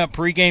Kitchen Tune-Up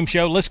pregame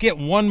show. Let's get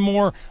one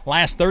more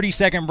last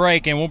 30-second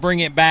break, and we'll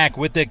bring it back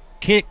with the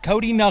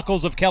Cody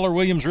Knuckles of Keller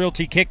Williams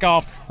Realty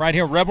kickoff right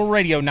here, Rebel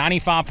Radio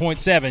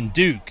 95.7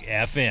 Duke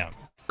FM.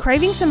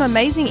 Craving some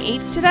amazing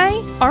eats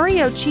today?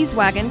 REO Cheese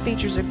Wagon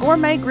features a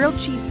gourmet grilled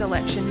cheese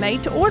selection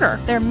made to order.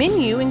 Their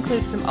menu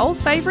includes some old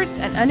favorites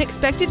and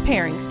unexpected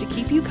pairings to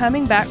keep you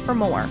coming back for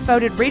more.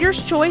 Voted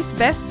Reader's Choice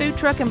Best Food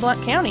Truck in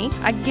Blount County,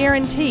 I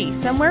guarantee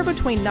somewhere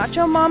between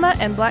Nacho Mama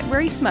and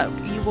Blackberry Smoke,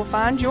 you will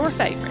find your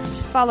favorite.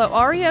 Follow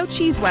REO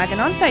Cheese Wagon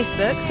on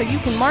Facebook so you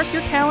can mark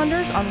your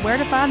calendars on where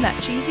to find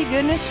that cheesy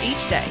goodness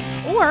each day.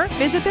 Or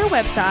visit their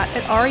website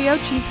at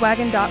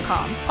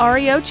reocheesewagon.com.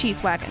 REO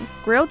Cheese Wagon,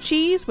 grilled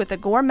cheese with a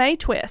gourmet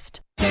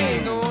twist.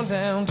 Ain't going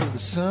down till the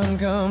sun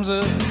comes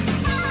up.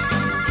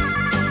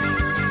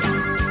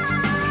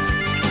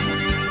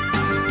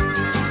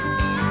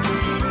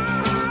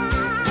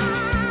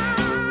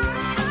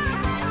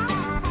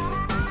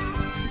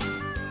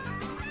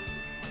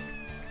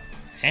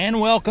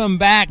 And welcome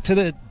back to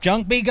the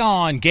Junk Be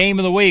Gone Game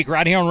of the Week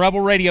right here on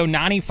Rebel Radio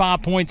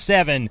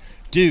 95.7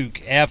 Duke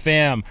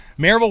FM.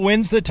 Maryville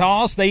wins the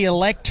toss. They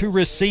elect to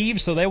receive,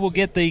 so they will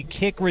get the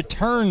kick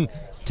return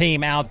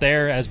team out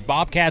there as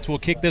Bobcats will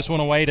kick this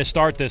one away to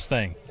start this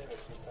thing.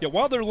 Yeah,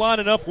 while they're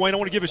lining up, Wayne, I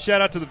want to give a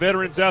shout-out to the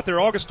veterans out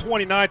there. August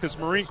 29th is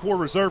Marine Corps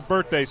Reserve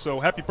birthday, so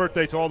happy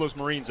birthday to all those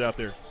Marines out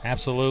there.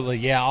 Absolutely,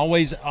 yeah.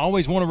 Always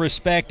want to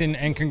respect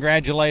and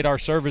congratulate our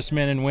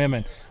servicemen and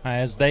women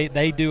as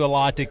they do a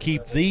lot to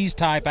keep these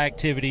type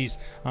activities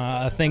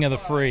a thing of the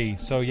free.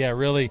 So, yeah,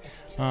 really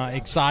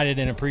excited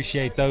and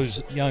appreciate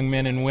those young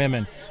men and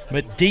women.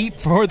 But deep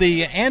for and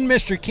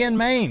Mr. Ken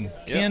Main.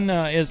 Yep. Ken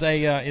is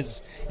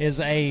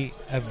a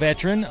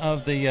veteran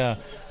of the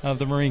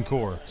Marine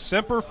Corps.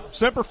 Semper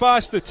Fi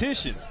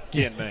statistician,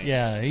 Ken Main.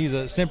 Yeah, he's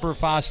a Semper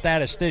Fi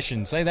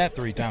statistician. Say that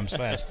 3 times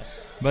fast.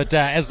 But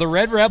as the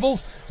Red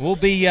Rebels will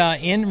be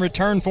in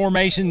return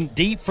formation,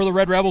 deep for the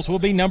Red Rebels will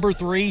be number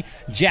 3,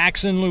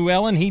 Jackson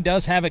Llewellyn. He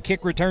does have a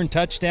kick return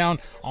touchdown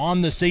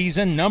on the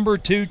season. Number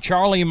 2,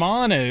 Charlie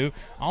Manu,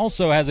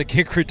 also has a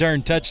kick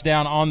return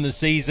touchdown on the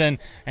season.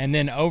 And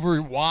then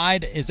over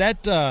wide, is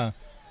that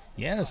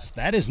yes,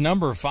 that is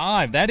number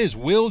 5. That is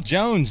Will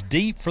Jones,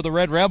 deep for the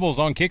Red Rebels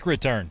on kick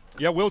return.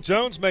 Yeah, Will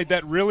Jones made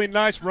that really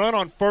nice run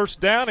on first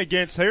down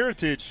against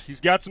Heritage.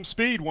 He's got some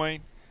speed,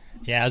 Wayne.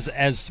 Yeah,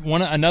 as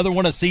another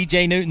one of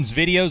C.J. Newton's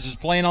videos is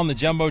playing on the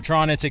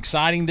Jumbotron, it's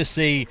exciting to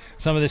see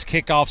some of this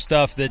kickoff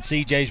stuff that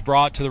C.J.'s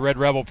brought to the Red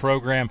Rebel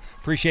program.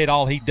 Appreciate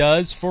all he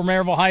does for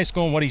Maryville High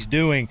School and what he's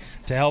doing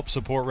to help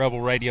support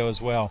Rebel Radio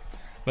as well.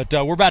 But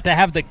we're about to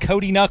have the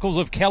Cody Knuckles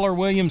of Keller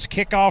Williams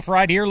kickoff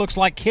right here. Looks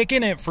like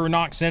kicking it for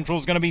Knox Central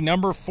is going to be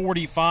number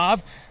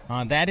 45.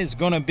 That is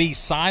going to be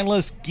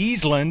Silas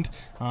Giesland.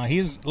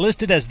 He's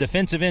listed as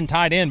defensive end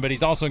tight end, but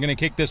he's also going to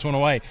kick this one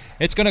away.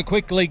 It's going to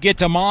quickly get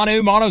to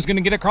Manu. Manu's going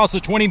to get across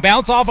the 20,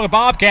 bounce off a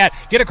Bobcat,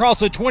 get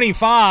across the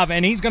 25,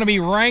 and he's going to be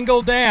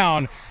wrangled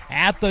down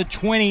at the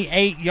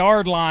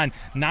 28-yard line.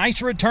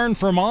 Nice return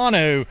for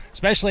Manu,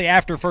 especially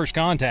after first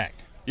contact.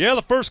 Yeah,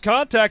 the first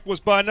contact was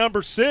by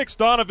number 6,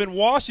 Donovan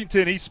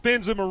Washington. He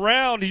spins him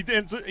around. He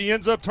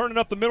ends up turning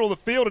up the middle of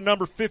the field, and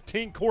number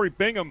 15, Corey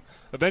Bingham,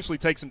 eventually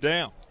takes him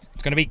down.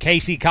 It's going to be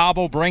Casey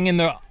Cobble bringing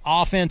the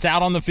offense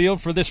out on the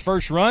field for this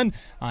first run.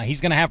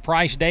 He's going to have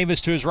Price Davis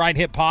to his right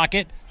hip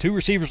pocket, 2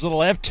 receivers to the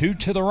left, 2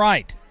 to the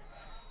right.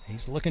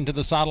 He's looking to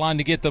the sideline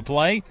to get the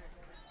play.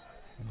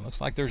 It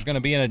looks like there's going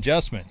to be an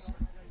adjustment.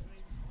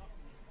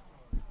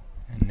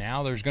 And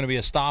now there's going to be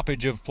a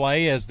stoppage of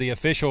play as the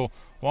official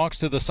walks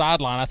to the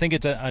sideline. I think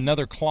it's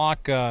another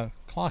clock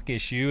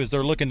issue as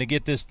they're looking to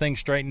get this thing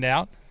straightened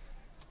out.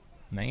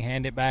 And they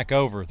hand it back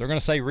over. They're going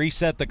to say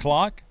reset the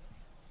clock.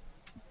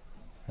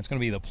 That's going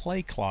to be the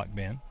play clock,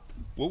 Ben.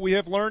 What we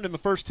have learned in the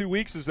first 2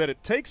 weeks is that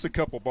it takes a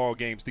couple ball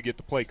games to get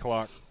the play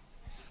clock.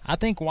 I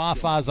think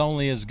Wi-Fi is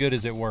only as good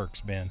as it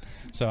works, Ben.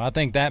 So I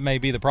think that may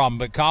be the problem.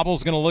 But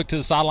Cobble's going to look to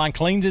the sideline,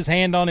 cleans his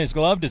hand on his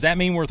glove. Does that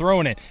mean we're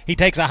throwing it? He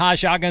takes a high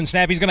shotgun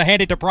snap. He's going to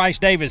hand it to Price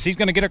Davis. He's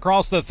going to get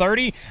across the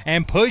 30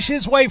 and push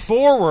his way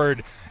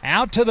forward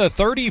out to the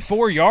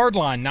 34-yard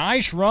line.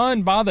 Nice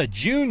run by the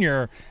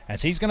junior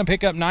as he's going to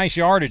pick up nice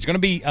yardage. Going to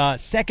be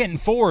 2nd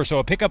and 4, so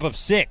a pickup of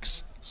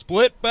 6.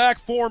 Split back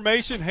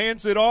formation,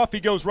 hands it off.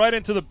 He goes right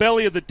into the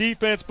belly of the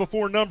defense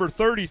before number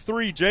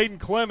 33, Jaden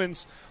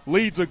Clemens,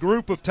 leads a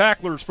group of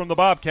tacklers from the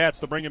Bobcats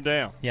to bring him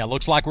down. Yeah,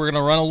 looks like we're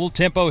going to run a little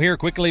tempo here.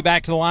 Quickly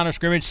back to the line of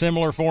scrimmage,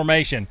 similar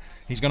formation.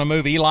 He's going to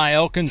move Eli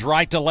Elkins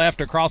right to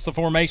left across the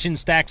formation,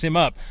 stacks him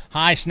up.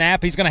 High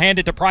snap, he's going to hand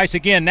it to Price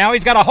again. Now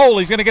he's got a hole.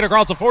 He's going to get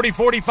across the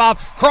 40-45,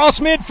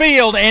 cross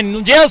midfield,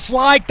 and just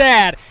like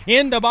that,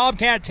 into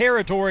Bobcat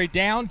territory,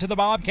 down to the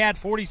Bobcat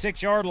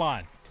 46-yard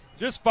line.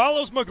 Just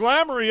follows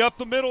McGlamory up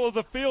the middle of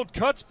the field,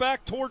 cuts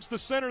back towards the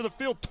center of the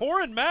field.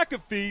 Torrin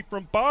McAfee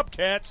from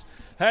Bobcats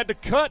had to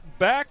cut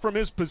back from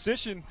his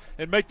position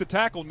and make the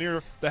tackle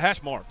near the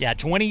hash mark. Yeah,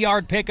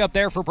 20-yard pickup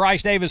there for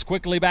Bryce Davis.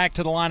 Quickly back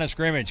to the line of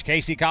scrimmage.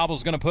 Casey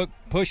Cobble's going to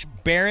push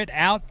Barrett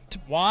out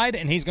wide,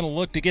 and he's going to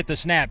look to get the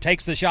snap.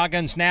 Takes the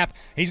shotgun snap.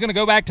 He's going to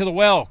go back to the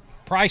well.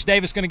 Bryce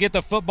Davis going to get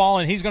the football,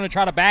 and he's going to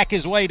try to back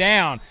his way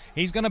down.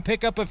 He's going to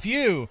pick up a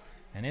few.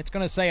 And it's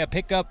going to say a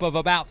pickup of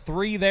about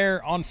 3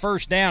 there on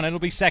first down. It'll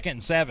be 2nd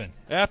and 7.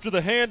 After the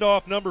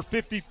handoff, number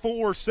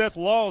 54, Seth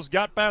Laws,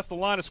 got past the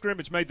line of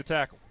scrimmage, made the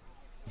tackle.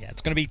 Yeah,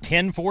 it's going to be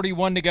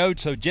 10:41 to go,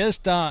 so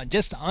just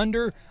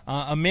under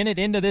a minute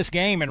into this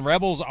game, and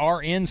Rebels are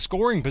in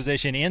scoring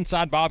position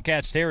inside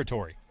Bobcats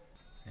territory.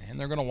 And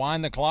they're going to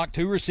wind the clock.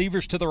 2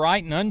 receivers to the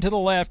right, none to the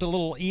left. A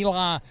little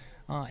Eli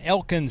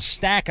Elkins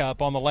stack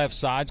up on the left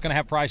side. It's going to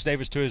have Price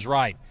Davis to his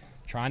right.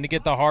 Trying to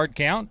get the hard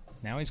count.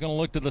 Now he's going to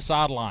look to the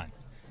sideline.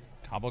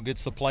 Cobble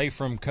gets the play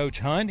from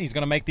Coach Hunt. He's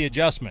going to make the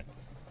adjustment.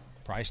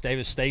 Price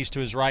Davis stays to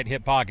his right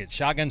hip pocket.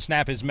 Shotgun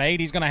snap is made.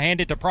 He's going to hand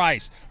it to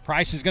Price.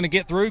 Price is going to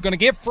get through, going to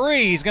get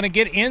free. He's going to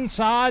get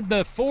inside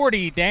the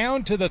 40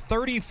 down to the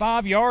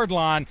 35-yard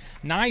line.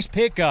 Nice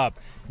pickup.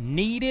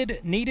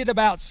 Needed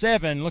about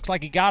 7. Looks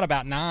like he got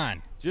about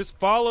 9. Just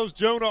follows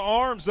Jonah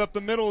Arms up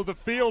the middle of the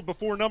field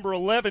before number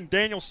 11,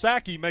 Daniel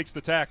Sackey, makes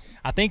the tackle.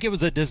 I think it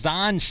was a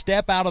design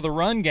step out of the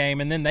run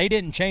game, and then they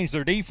didn't change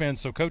their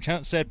defense, so Coach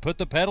Hunt said put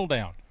the pedal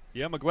down.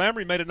 Yeah,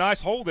 McGlamory made a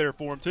nice hole there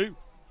for him, too.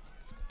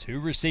 2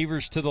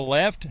 receivers to the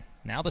left.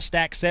 Now the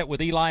stack set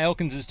with Eli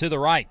Elkins is to the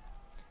right.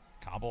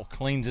 Cobble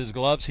cleans his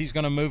gloves. He's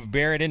going to move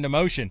Barrett into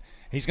motion.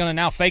 He's going to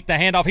now fake the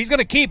handoff. He's going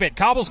to keep it.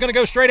 Cobble's going to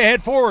go straight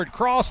ahead forward,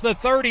 cross the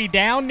 30,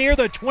 down near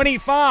the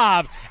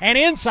 25, and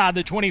inside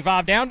the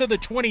 25, down to the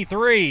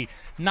 23.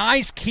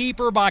 Nice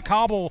keeper by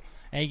Cobble.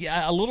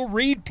 A little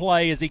read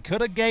play as he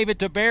could have gave it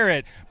to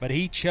Barrett, but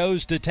he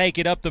chose to take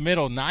it up the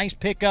middle. Nice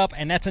pickup,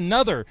 and that's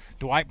another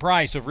Dwight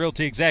Price of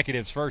Realty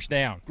Executives first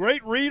down.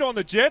 Great read on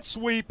the jet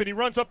sweep, and he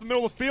runs up the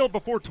middle of the field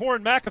before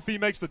Torrin McAfee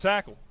makes the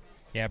tackle.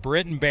 Yeah,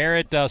 Britt and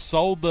Barrett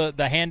sold the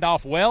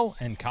handoff well,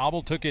 and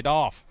Cobble took it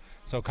off.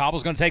 So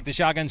Cobble's going to take the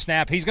shotgun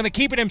snap. He's going to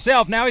keep it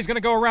himself. Now he's going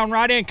to go around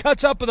right in,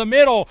 cuts up the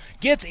middle,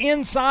 gets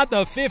inside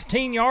the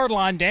 15-yard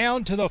line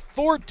down to the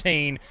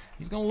 14.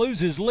 He's going to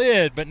lose his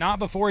lid, but not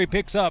before he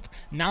picks up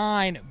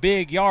 9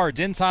 big yards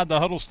inside the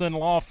Huddleston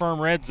Law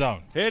Firm red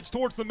zone. Heads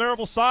towards the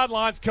Maryville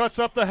sidelines, cuts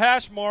up the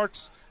hash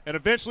marks, and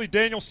eventually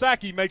Daniel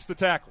Sackey makes the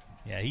tackle.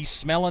 Yeah, he's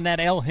smelling that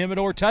El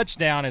Jimador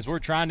touchdown as we're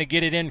trying to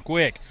get it in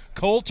quick.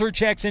 Coulter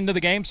checks into the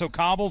game, so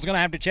Cobble's going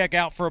to have to check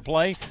out for a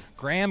play.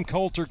 Graham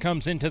Coulter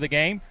comes into the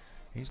game.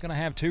 He's going to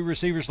have 2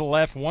 receivers to the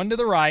left, 1 to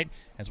the right,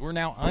 as we're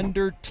now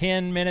under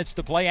 10 minutes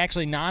to play.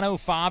 Actually,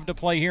 9:05 to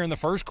play here in the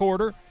first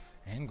quarter.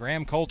 And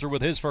Graham Coulter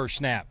with his first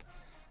snap.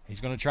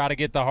 He's going to try to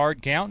get the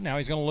hard count. Now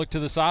he's going to look to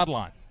the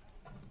sideline.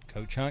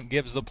 Coach Hunt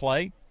gives the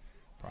play.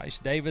 Price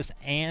Davis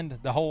and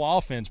the whole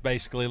offense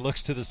basically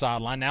looks to the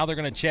sideline. Now they're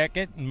going to check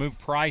it and move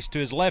Price to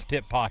his left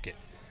hip pocket.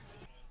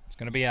 It's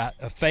going to be a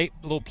fake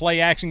little play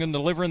action, going to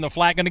deliver in the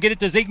flat. Going to get it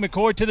to Zeke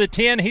McCoy to the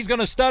 10. He's going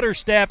to stutter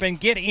step and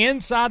get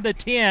inside the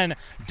 10,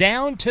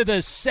 down to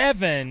the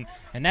 7,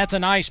 and that's a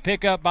nice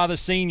pickup by the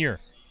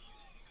senior.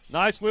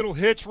 Nice little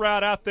hitch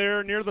route out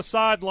there near the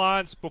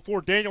sidelines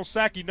before Daniel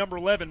Sackey, number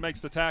 11,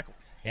 makes the tackle.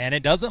 And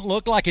it doesn't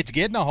look like it's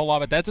getting a whole lot,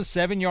 but that's a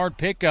 7-yard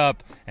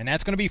pickup, and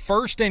that's going to be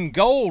 1st and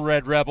goal,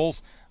 Red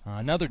Rebels.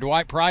 Another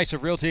Dwight Price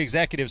of Realty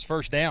Executives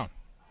first down.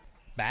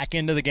 Back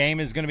into the game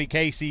is going to be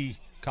Casey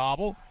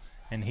Cobble.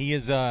 And he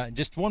is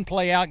just one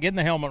play out, getting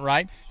the helmet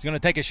right. He's going to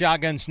take a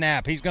shotgun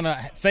snap. He's going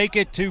to fake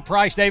it to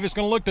Price Davis,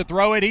 going to look to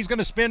throw it. He's going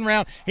to spin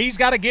around. He's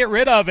got to get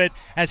rid of it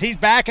as he's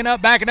backing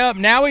up.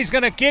 Now he's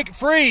going to kick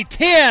free.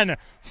 10,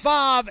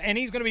 5, and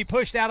he's going to be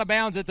pushed out of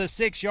bounds at the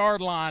 6-yard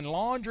line.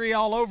 Laundry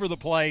all over the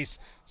place.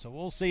 So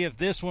we'll see if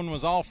this one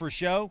was all for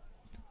show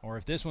or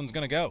if this one's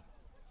going to go.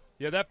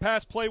 Yeah, that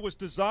pass play was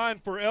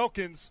designed for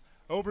Elkins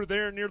over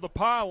there near the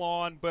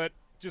pylon, but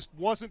just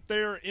wasn't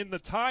there in the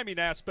timing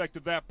aspect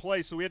of that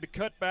play, so we had to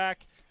cut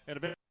back and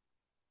eventually.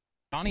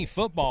 Johnny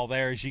football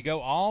there as you go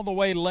all the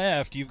way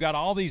left. You've got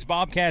all these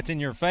Bobcats in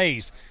your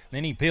face.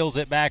 Then he peels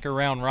it back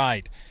around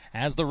right.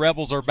 As the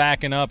Rebels are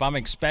backing up, I'm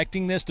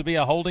expecting this to be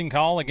a holding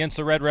call against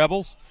the Red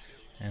Rebels,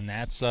 and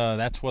that's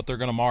what they're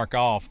going to mark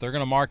off. They're going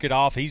to mark it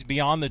off. He's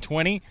beyond the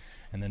 20,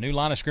 and the new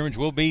line of scrimmage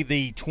will be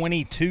the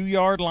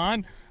 22-yard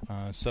line.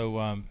 It's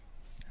going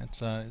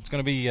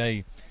to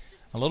be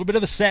A little bit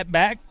of a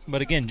setback,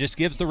 but again, just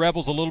gives the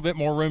Rebels a little bit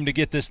more room to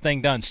get this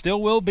thing done.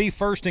 Still will be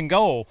first and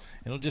goal.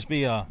 It'll just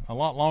be a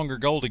lot longer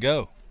goal to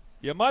go.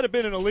 Yeah, it might have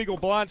been an illegal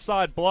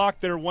blindside block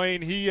there,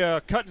 Wayne. He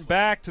cutting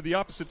back to the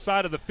opposite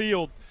side of the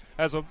field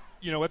as a,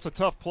 it's a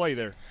tough play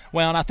there.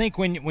 Well, and I think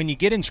when you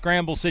get in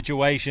scramble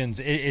situations,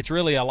 it's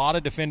really a lot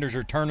of defenders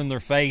are turning their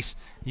face.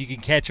 You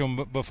can catch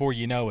them before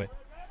you know it.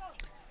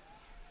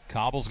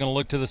 Cobble's going to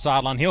look to the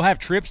sideline. He'll have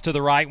trips to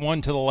the right, one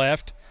to the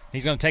left.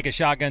 He's going to take a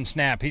shotgun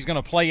snap. He's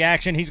going to play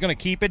action. He's going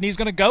to keep it, and he's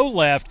going to go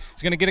left.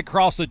 He's going to get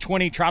across the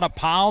 20, try to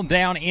pile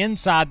down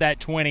inside that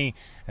 20.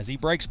 As he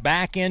breaks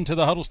back into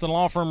the Huddleston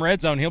Law Firm red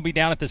zone, he'll be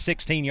down at the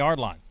 16-yard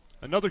line.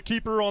 Another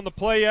keeper on the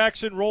play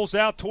action, rolls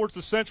out towards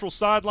the central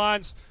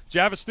sidelines.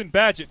 Javiston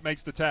Badgett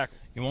makes the tackle.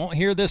 You won't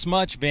hear this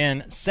much,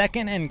 Ben.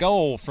 Second and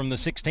goal from the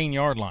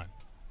 16-yard line.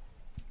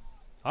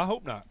 I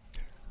hope not.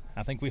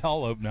 I think we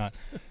all hope not.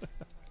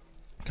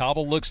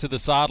 Cobble looks to the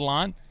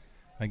sideline.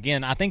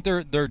 Again, I think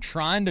they're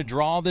trying to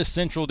draw this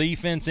Central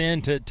defense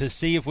in to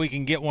see if we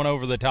can get one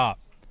over the top.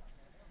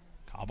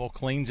 Cobble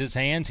cleans his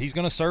hands. He's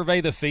going to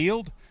survey the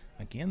field.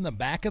 Again, the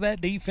back of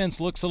that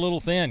defense looks a little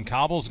thin.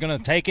 Cobble's going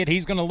to take it.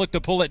 He's going to look to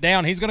pull it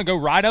down. He's going to go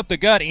right up the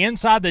gut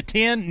inside the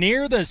 10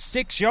 near the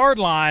 6-yard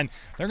line.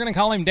 They're going to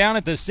call him down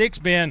at the 6,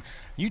 Ben.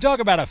 You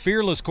talk about a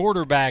fearless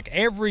quarterback.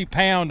 Every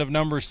pound of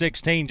number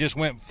 16 just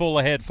went full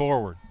ahead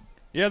forward.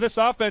 Yeah, this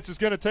offense is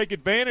going to take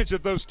advantage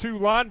of those two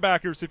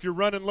linebackers. If you're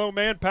running low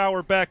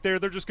manpower back there,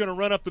 they're just going to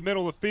run up the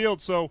middle of the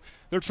field. So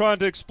they're trying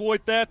to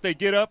exploit that. They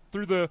get up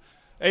through the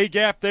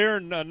A-gap there,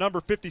 and number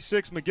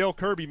 56, Miguel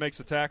Kirby, makes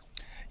the tackle.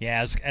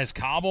 Yeah, as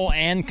Cobble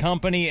and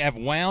company have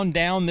wound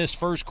down this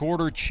first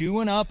quarter,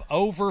 chewing up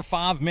over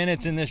 5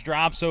 minutes in this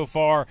drive so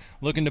far,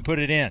 looking to put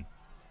it in.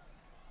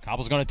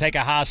 Cobble's going to take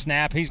a high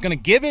snap. He's going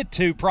to give it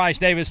to Price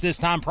Davis this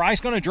time. Price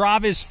going to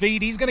drive his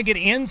feet. He's going to get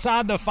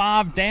inside the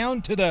 5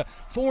 down to the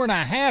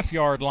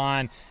 4.5-yard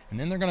line, and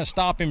then they're going to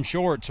stop him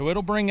short. So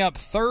it'll bring up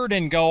third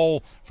and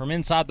goal from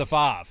inside the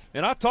 5.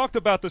 And I talked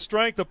about the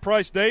strength of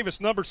Price Davis.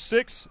 Number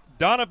 6,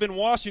 Donovan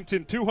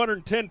Washington,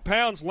 210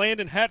 pounds.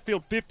 Landon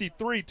Hatfield,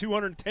 53,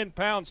 210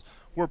 pounds.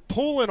 We're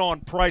pulling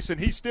on Price,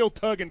 and he's still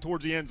tugging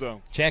towards the end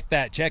zone. Check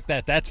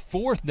that. That's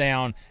fourth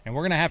down, and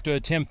we're going to have to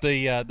attempt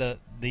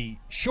the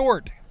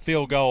short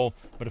field goal,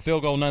 but a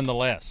field goal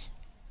nonetheless.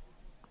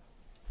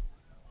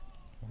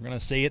 We're going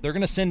to see it. They're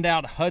going to send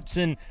out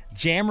Hudson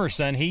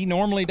Jamerson. He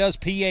normally does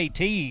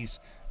PATs,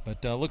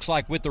 but looks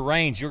like with the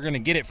range, you're going to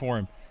get it for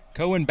him.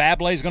 Cohen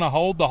Bablé is going to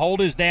hold. The hold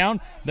is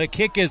down. The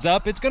kick is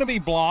up. It's going to be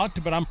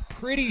blocked, but I'm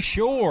pretty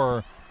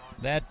sure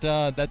that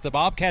the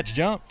Bobcats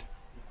jumped.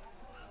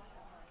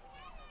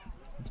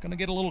 It's going to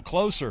get a little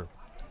closer.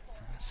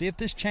 See if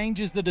this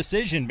changes the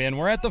decision, Ben.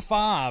 We're at the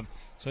 5,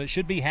 so it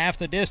should be half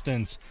the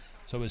distance.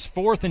 So is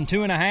 4th and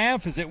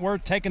 2.5? Is it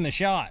worth taking the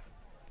shot?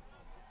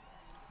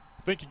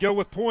 I think you go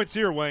with points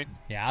here, Wayne.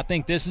 Yeah, I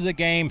think this is a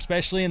game,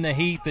 especially in the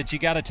heat, that you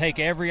got to take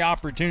every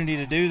opportunity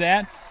to do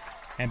that.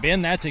 And,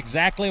 Ben, that's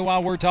exactly why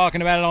we're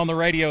talking about it on the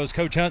radio as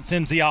Coach Hunt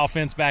sends the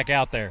offense back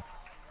out there.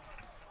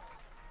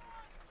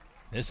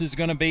 This is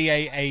going to be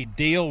a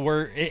deal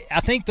where I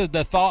think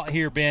the thought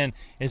here, Ben,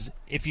 is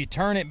if you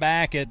turn it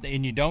back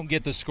and you don't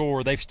get the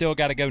score, they've still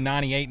got to go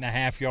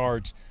 98.5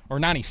 yards or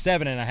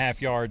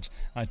 97.5 yards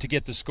to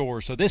get the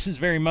score. So this is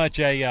very much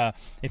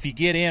if you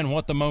get in,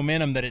 what the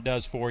momentum that it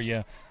does for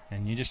you,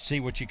 and you just see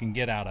what you can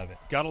get out of it.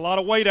 Got a lot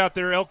of weight out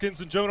there, Elkins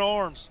and Jonah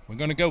Arms. We're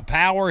going to go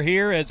power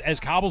here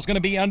as Cobble's going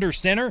to be under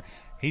center.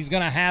 He's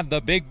going to have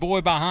the big boy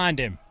behind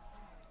him.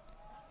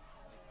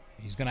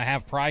 He's going to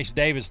have Price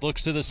Davis,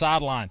 looks to the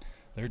sideline.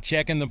 They're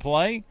checking the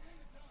play.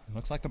 It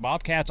looks like the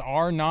Bobcats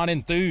are not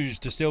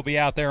enthused to still be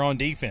out there on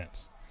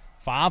defense.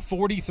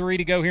 5:43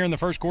 to go here in the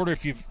first quarter.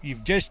 If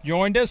you've just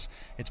joined us,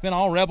 it's been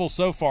all Rebels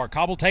so far.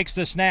 Cobble takes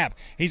the snap.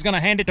 He's going to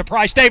hand it to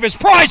Price Davis.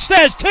 Price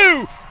says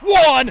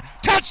 2-1,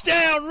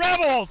 touchdown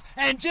Rebels!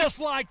 And just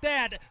like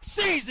that,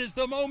 seizes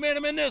the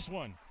momentum in this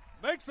one.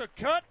 Makes a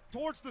cut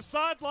towards the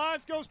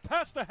sidelines, goes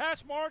past the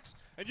hash marks,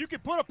 and you can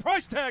put a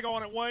price tag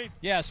on it, Wayne.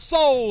 Yeah,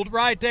 sold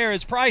right there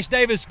as Price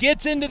Davis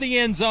gets into the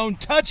end zone.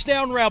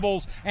 Touchdown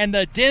Rebels, and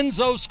the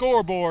Denso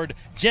scoreboard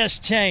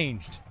just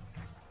changed.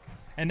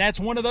 And that's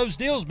one of those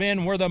deals,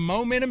 Ben, where the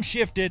momentum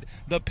shifted,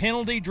 the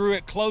penalty drew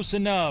it close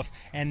enough,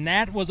 and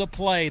that was a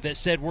play that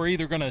said we're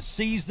either going to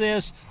seize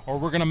this or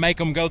we're going to make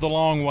them go the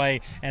long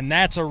way, and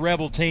that's a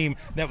Rebel team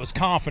that was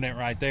confident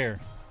right there.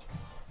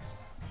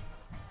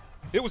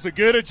 It was a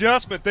good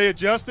adjustment. They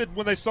adjusted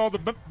when they saw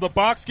the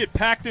box get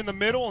packed in the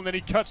middle, and then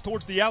he cuts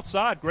towards the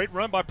outside. Great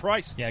run by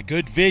Price. Yeah,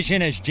 good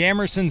vision as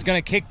Jamerson's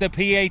going to kick the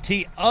PAT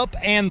up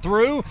and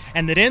through,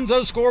 and the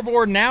Denso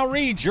scoreboard now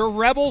reads your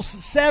Rebels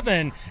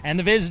 7 and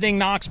the visiting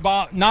Knox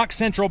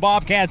Central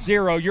Bobcats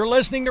 0. You're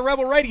listening to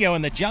Rebel Radio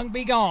in the Junk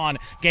Be Gone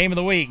Game of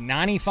the Week,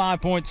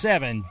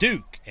 95.7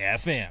 Duke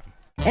FM.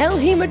 El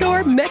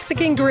Jimador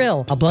Mexican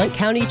Grill, a Blount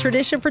County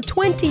tradition for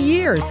 20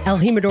 years. El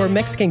Jimador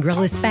Mexican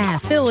Grill is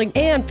fast, filling,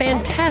 and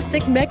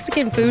fantastic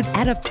Mexican food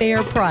at a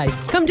fair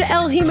price. Come to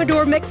El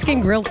Jimador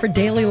Mexican Grill for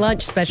daily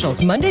lunch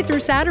specials Monday through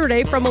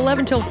Saturday from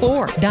 11 till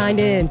 4. Dine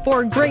in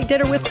for a great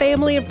dinner with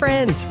family and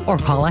friends, or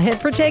call ahead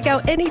for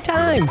takeout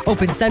anytime.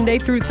 Open Sunday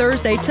through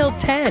Thursday till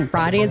 10,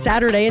 Friday and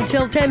Saturday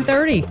until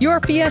 10:30. Your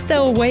fiesta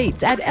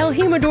awaits at El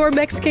Jimador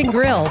Mexican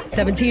Grill,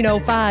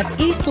 1705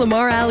 East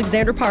Lamar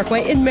Alexander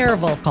Parkway in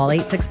Maryville. Call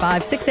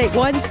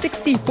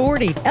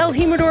 865-681-6040. El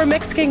Jimador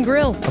Mexican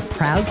Grill, a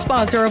proud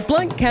sponsor of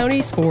Blount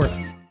County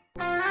sports.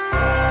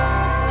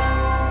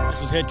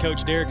 This is head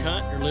coach Derek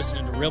Hunt. You're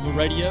listening to Rebel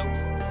Radio,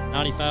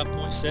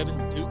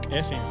 95.7 Duke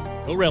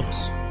FM. Go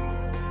Rebels.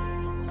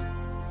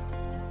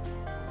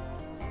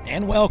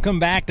 And welcome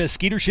back to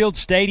Skeeter Shield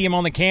Stadium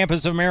on the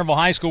campus of Maryville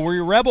High School, where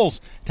your Rebels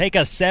take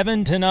a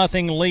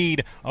 7-0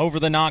 lead over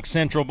the Knox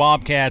Central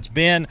Bobcats.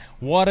 Ben,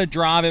 what a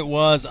drive it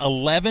was.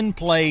 11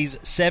 plays,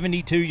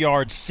 72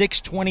 yards,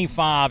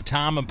 6:25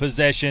 time of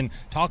possession.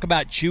 Talk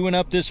about chewing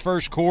up this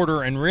first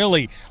quarter and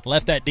really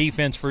left that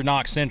defense for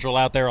Knox Central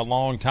out there a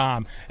long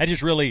time. That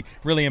just really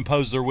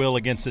imposed their will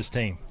against this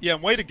team. Yeah,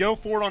 way to go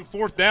for it on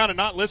fourth down and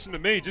not listen to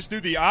me. Just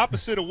do the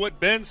opposite of what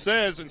Ben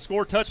says and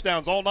score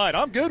touchdowns all night.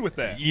 I'm good with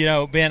that. You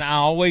know, Ben, I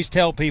always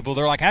tell people,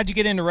 they're like, how'd you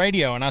get into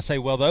radio? And I say,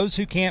 well, those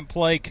who can't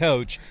play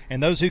coach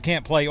and those who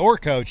can't play or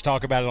coach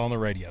talk about it on the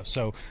radio.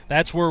 So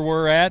that's where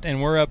we're at,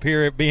 and we're up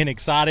here being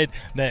excited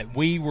that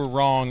we were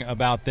wrong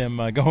about them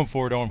going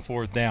for it on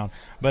fourth down.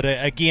 But,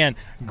 again,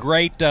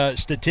 great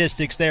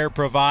statistics there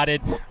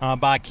provided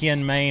by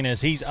Ken Main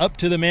as he's up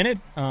to the minute,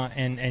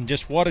 and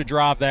just what a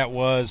drive that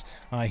was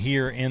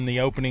here in the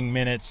opening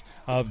minutes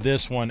of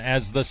this one.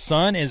 As the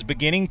sun is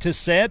beginning to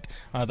set,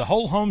 the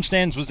whole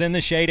homestands was in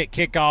the shade at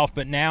kickoff,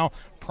 but now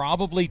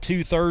probably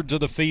 2/3 of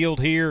the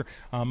field here,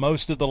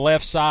 most of the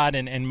left side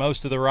and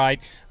most of the right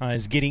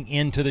is getting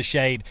into the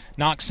shade.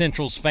 Knox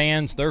Central's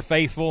fans, they're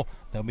faithful.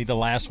 They'll be the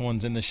last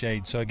ones in the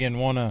shade. So, again,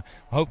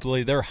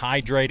 hopefully they're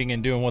hydrating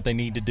and doing what they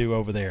need to do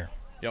over there.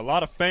 Yeah, a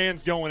lot of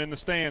fans going in the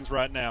stands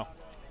right now.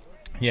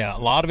 Yeah, a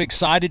lot of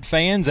excited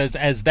fans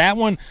as that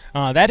one,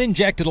 that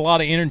injected a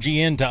lot of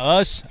energy into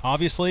us,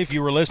 obviously, if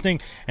you were listening,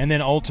 and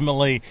then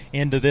ultimately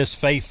into this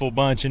faithful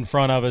bunch in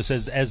front of us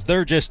as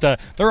they're just,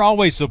 they're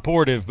always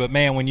supportive, but,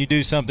 man, when you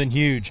do something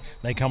huge,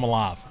 they come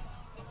alive.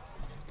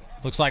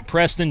 Looks like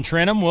Preston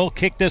Trenum will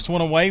kick this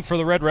one away for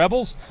the Red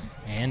Rebels,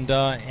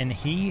 and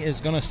he is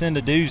going to send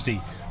a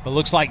doozy. But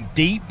looks like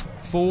deep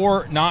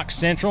for Knox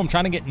Central. I'm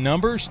trying to get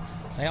numbers.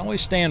 They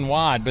always stand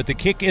wide, but the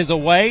kick is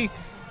away.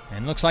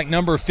 And looks like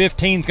number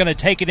 15 is going to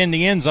take it in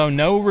the end zone.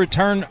 No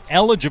return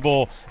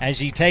eligible as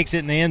he takes it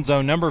in the end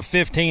zone. Number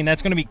 15,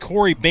 that's going to be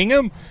Corey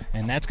Bingham,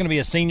 and that's going to be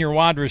a senior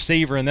wide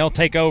receiver, and they'll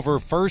take over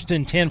 1st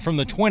and 10 from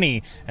the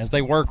 20 as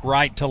they work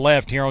right to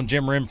left here on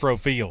Jim Renfro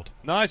Field.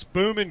 Nice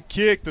booming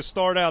kick to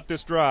start out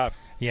this drive.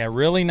 Yeah,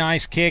 really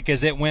nice kick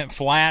as it went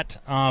flat,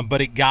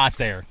 but it got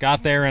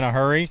there in a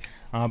hurry.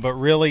 But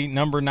really,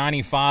 number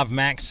 95,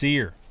 Max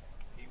Sear.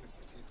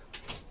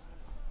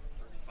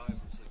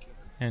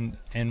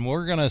 And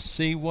we're going to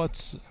see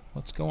what's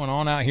going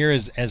on out here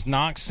as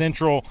Knox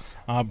Central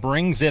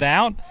brings it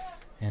out.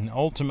 And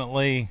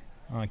ultimately,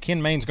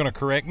 Ken Main's going to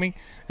correct me.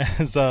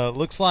 As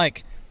looks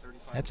like,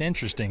 that's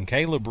interesting,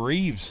 Caleb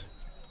Reeves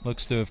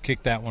looks to have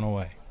kicked that one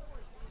away.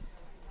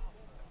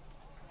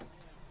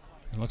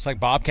 It looks like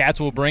Bobcats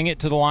will bring it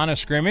to the line of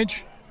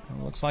scrimmage.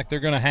 It looks like they're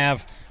going to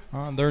have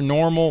their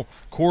normal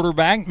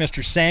quarterback,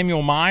 Mr.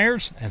 Samuel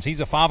Myers, as he's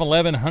a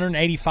 5'11",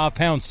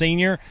 185-pound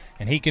senior,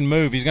 and he can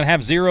move. He's going to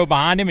have Zero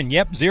behind him,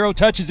 and, Zero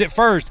touches it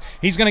first.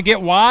 He's going to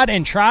get wide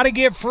and try to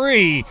get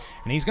free,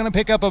 and he's going to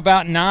pick up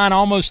about 9,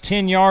 almost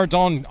 10 yards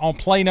on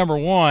play number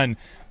 1.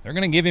 They're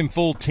going to give him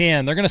full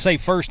 10. They're going to say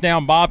first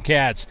down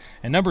Bobcats.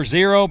 And number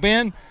 0,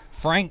 Ben,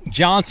 Frank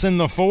Johnson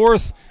the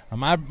 4th.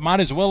 Might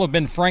as well have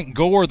been Frank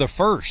Gore the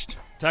 1st.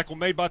 Tackle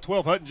made by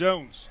 12, Hutton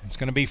Jones. It's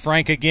going to be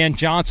Frank again.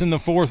 Johnson the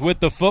 4th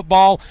with the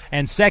football.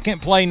 And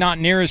second play not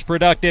near as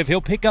productive.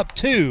 He'll pick up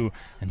 2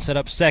 and set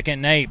up 2nd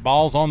and 8.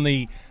 Ball's on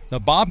the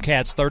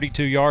Bobcats'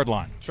 32-yard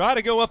line. Try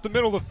to go up the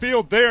middle of the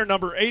field there.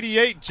 Number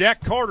 88,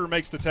 Jack Carter,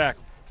 makes the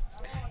tackle.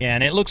 Yeah,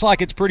 and it looks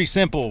like it's pretty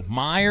simple.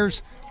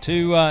 Myers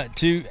to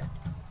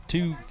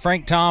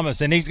Frank Thomas,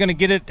 and he's going to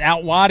get it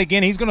out wide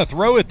again. He's going to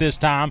throw it this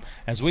time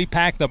as we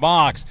pack the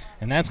box,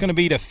 and that's going to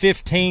be to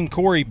 15,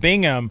 Corey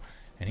Bingham.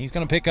 And he's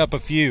going to pick up a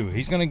few.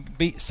 He's going to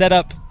be set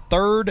up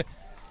 3rd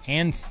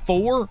and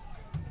 4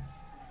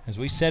 as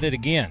we set it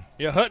again.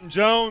 Yeah, Hutton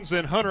Jones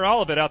and Hunter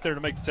Olivet out there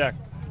to make the tackle.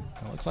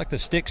 It looks like the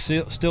sticks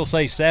still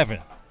say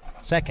 2nd.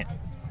 It's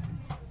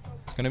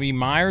going to be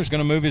Myers, going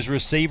to move his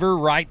receiver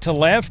right to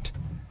left,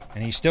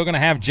 and he's still going to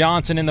have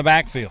Johnson in the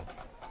backfield.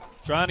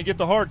 Trying to get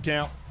the hard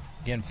count.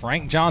 Again,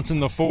 Frank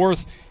Johnson the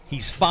 4th.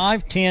 He's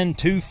 5'10",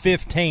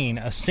 215,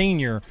 a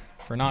senior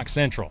for Knox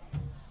Central.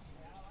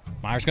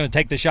 Myers going to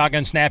take the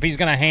shotgun snap. He's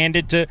going to hand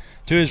it to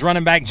his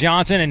running back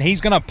Johnson, and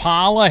he's going to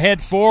pile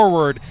ahead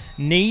forward.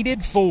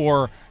 Needed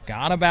 4,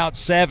 got about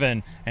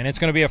 7, and it's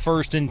going to be a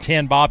 1st and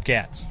 10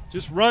 Bobcats.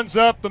 Just runs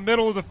up the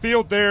middle of the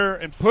field there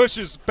and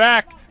pushes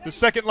back the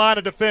second line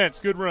of defense.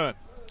 Good run.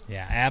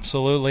 Yeah,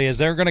 absolutely. As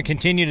they're going to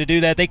continue to do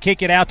that, they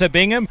kick it out to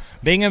Bingham.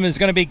 Bingham is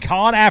going to be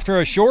caught after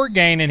a short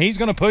gain, and he's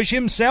going to push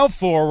himself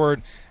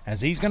forward as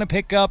he's going to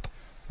pick up,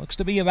 looks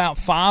to be about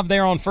 5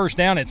 there on first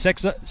down. It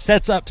sets up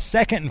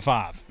 2nd and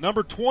 5.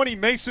 Number 20,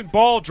 Mason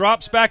Ball,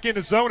 drops back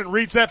into zone and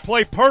reads that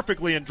play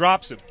perfectly and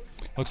drops him.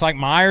 Looks like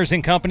Myers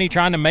and company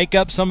trying to make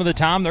up some of the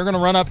time. They're going to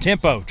run up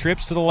tempo.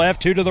 Trips to the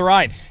left, 2 to the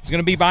right. He's going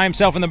to be by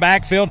himself in the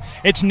backfield.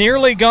 It's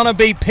nearly going to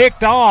be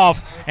picked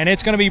off, and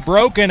it's going to be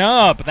broken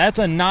up. That's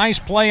a nice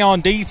play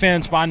on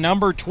defense by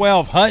number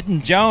 12,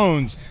 Hutton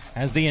Jones,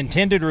 as the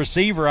intended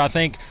receiver, I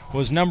think,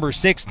 was number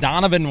 6,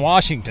 Donovan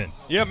Washington.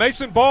 Yeah,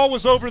 Mason Ball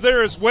was over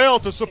there as well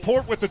to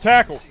support with the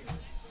tackle.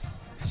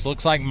 This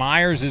looks like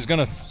Myers is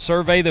going to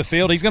survey the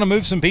field. He's going to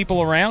move some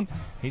people around.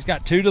 He's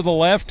got 2 to the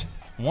left,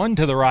 1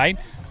 to the right.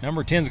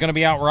 Number 10 is going to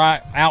be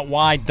out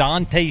wide,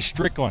 Dante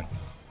Strickland.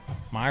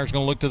 Myers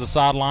going to look to the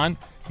sideline.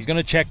 He's going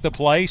to check the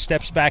play,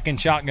 steps back in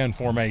shotgun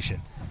formation.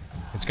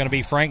 It's going to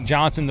be Frank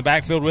Johnson in the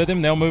backfield with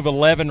him. They'll move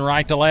 11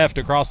 right to left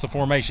across the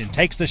formation.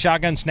 Takes the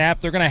shotgun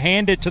snap. They're going to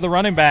hand it to the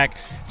running back.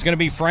 It's going to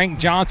be Frank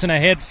Johnson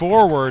ahead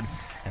forward,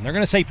 and they're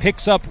going to say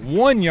picks up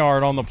 1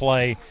 yard on the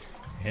play.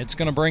 It's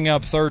going to bring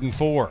up 3rd and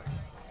 4.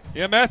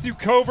 Yeah, Matthew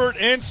Covert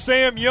and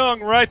Sam Young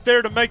right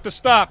there to make the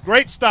stop.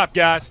 Great stop,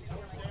 guys.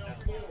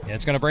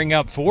 It's going to bring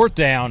up 4th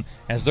down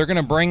as they're going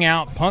to bring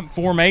out punt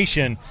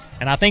formation.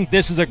 And I think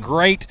this is a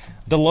great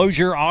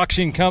Delosier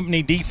Auction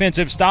Company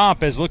defensive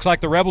stop, as looks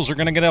like the Rebels are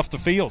going to get off the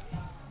field.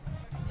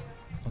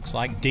 Looks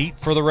like deep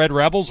for the Red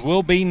Rebels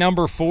will be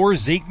number 4,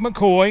 Zeke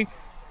McCoy,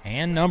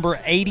 and number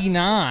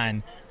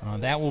 89,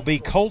 that will be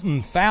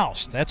Colton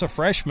Faust. That's a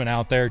freshman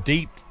out there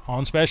deep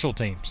on special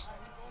teams.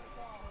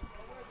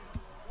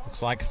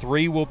 Looks like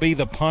 3 will be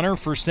the punter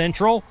for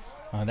Central.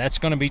 That's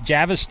going to be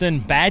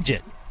Javiston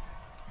Badgett.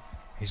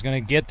 He's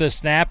going to get the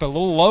snap, a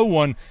little low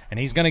one, and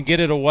he's going to get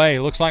it away.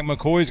 Looks like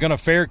McCoy's going to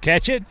fair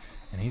catch it,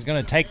 and he's going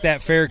to take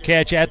that fair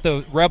catch at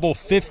the Rebel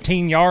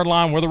 15-yard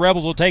line where the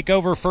Rebels will take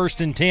over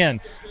 1st and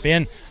 10.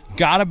 Ben,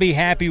 got to be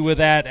happy with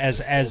that.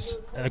 As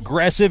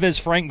aggressive as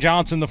Frank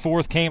Johnson, the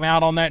 4th, came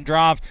out on that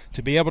drive,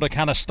 to be able to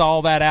kind of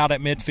stall that out at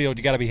midfield,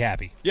 you got to be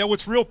happy. Yeah,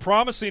 what's real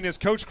promising is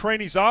Coach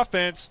Craney's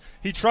offense.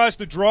 He tries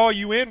to draw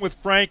you in with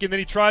Frank, and then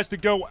he tries to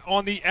go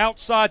on the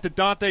outside to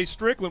Dante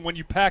Strickland when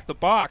you pack the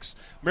box.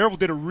 Maryville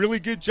did a really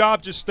good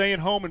job just staying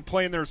home and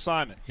playing their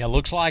assignment. Yeah,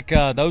 looks like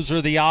those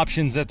are the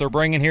options that they're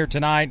bringing here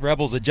tonight.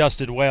 Rebels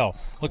adjusted well.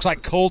 Looks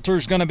like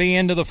Coulter's going to be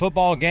into the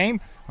football game.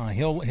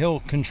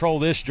 He'll control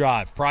this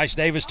drive. Price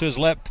Davis to his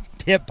left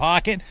hip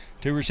pocket.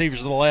 2 receivers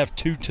to the left,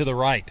 2 to the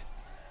right.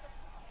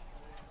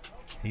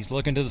 He's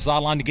looking to the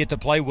sideline to get the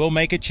play. Will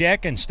make a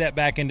check and step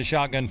back into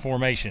shotgun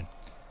formation.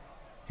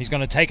 He's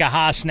going to take a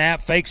high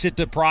snap, fakes it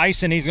to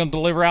Price, and he's going to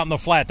deliver out in the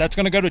flat. That's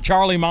going to go to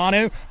Charlie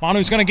Manu.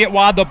 Manu's going to get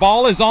wide. The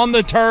ball is on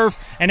the turf,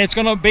 and it's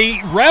going to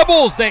be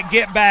Rebels that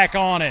get back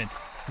on it.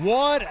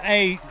 What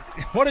a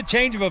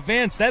change of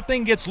events. That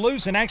thing gets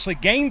loose and actually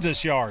gains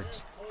us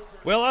yards.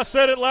 Well, I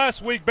said it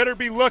last week, better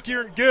be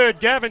luckier and good.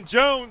 Gavin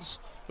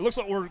Jones, it looks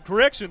like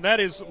that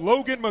is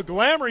Logan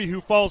McGlamory who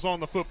falls on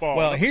the football.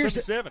 Well, here's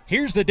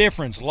the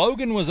difference.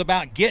 Logan was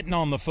about getting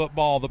on the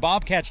football. The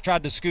Bobcats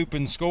tried to scoop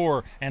and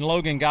score, and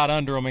Logan got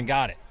under him and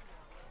got it.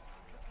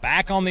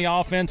 Back on the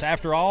offense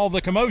after all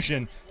the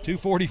commotion,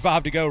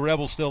 2:45 to go.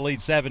 Rebels still lead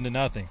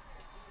 7-0.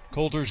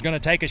 Coulter's going to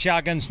take a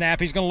shotgun snap.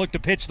 He's going to look to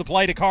pitch the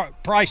play to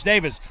Price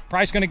Davis.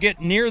 Price going to get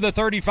near the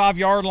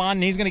 35-yard line,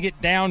 and he's going to get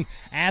down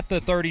at the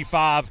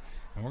 35.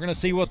 And we're going to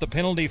see what the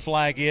penalty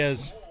flag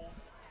is.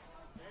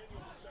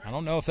 I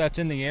don't know if that's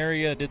in the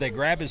area. Did they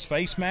grab his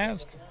face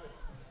mask?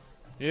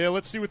 Yeah,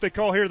 let's see what they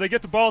call here. They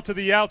get the ball to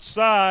the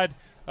outside.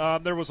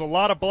 There was a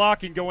lot of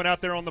blocking going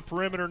out there on the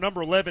perimeter.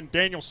 Number 11,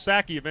 Daniel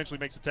Sackey, eventually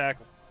makes the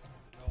tackle.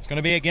 It's going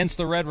to be against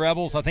the Red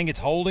Rebels. I think it's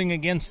holding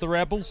against the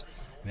Rebels,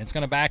 and it's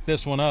going to back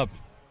this one up.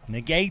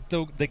 Negate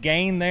the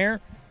gain there,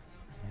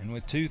 and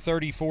with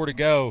 2:34 to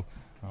go,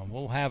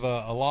 we'll have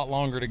a lot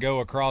longer to go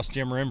across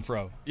Jim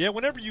Renfro. Yeah,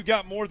 whenever you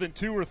got more than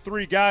 2 or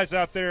 3 guys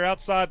out there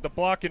outside the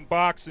blocking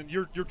box and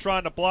you're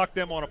trying to block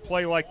them on a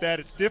play like that,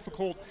 it's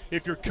difficult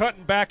if you're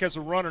cutting back as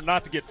a runner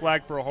not to get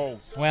flagged for a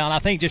hold. Well, and I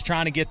think just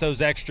trying to get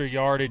those extra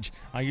yardage,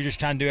 you're just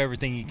trying to do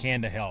everything you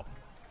can to help.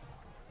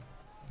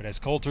 But as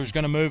Coulter's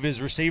going to move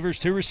his receivers,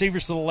 2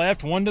 receivers to the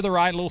left, 1 to the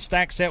right, little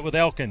stack set with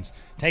Elkins.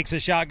 Takes a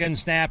shotgun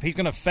snap. He's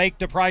going to fake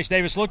to Price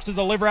Davis, looks to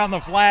deliver out in the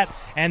flat,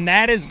 and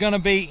that is going to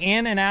be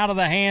in and out of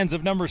the hands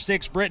of number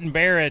 6, Britton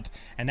Barrett,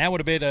 and that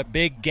would have been a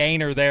big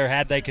gainer there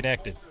had they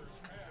connected.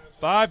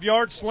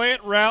 5-yard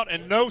slant route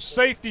and no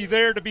safety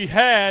there to be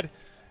had.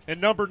 And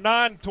number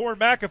 9, Torrin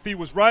McAfee,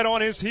 was right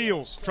on his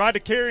heels. Tried to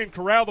carry and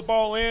corral the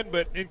ball in,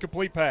 but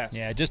incomplete pass.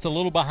 Yeah, just a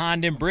little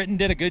behind him. Britton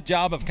did a good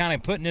job of kind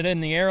of putting it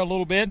in the air a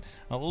little bit.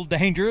 A little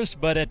dangerous,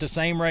 but at the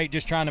same rate,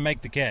 just trying to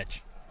make the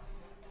catch.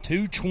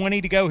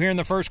 2:20 to go here in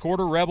the first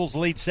quarter. Rebels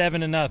lead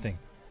 7-0.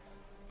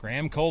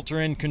 Graham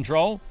Coulter in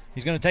control.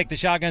 He's going to take the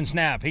shotgun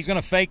snap. He's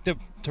going to fake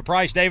to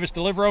Price Davis,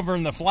 deliver over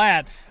in the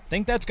flat. I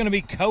think that's going to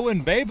be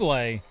Cohen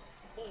Babley.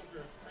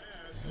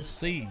 Let's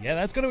see. Yeah,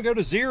 that's going to go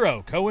to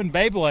 0. Cohen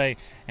Babley,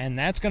 and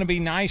that's going to be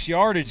nice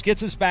yardage.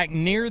 Gets us back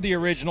near the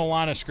original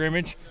line of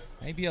scrimmage.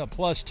 Maybe a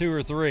 +2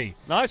 or 3.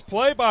 Nice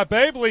play by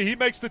Babley. He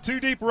makes the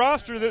 2-deep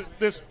roster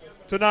this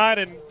tonight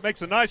and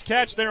makes a nice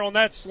catch there on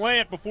that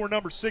slant before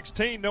number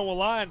 16, Noah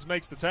Lyons,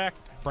 makes the tackle.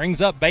 Brings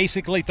up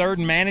basically 3rd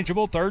and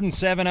manageable, 3rd and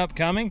 7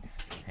 upcoming,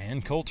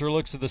 and Coulter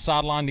looks to the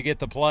sideline to get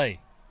the play.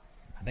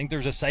 I think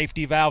there's a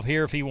safety valve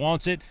here if he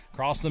wants it.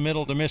 Cross the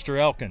middle to Mr.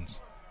 Elkins.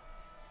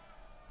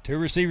 2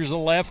 receivers to the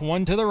left,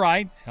 1 to the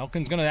right.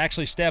 Elkins going to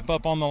actually step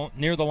up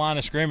near the line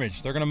of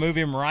scrimmage. They're going to move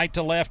him right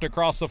to left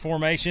across the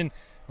formation.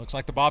 Looks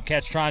like the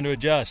Bobcats trying to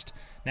adjust.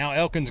 Now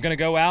Elkins going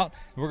to go out.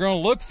 We're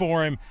going to look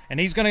for him, and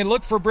he's going to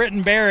look for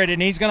Britton Barrett,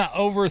 and he's going to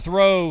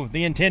overthrow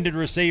the intended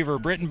receiver.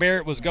 Britton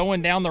Barrett was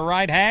going down the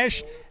right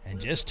hash and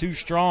just too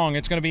strong.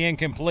 It's going to be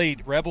incomplete.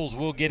 Rebels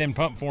will get in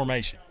pump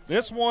formation.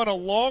 This one a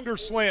longer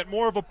slant,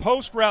 more of a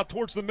post route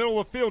towards the middle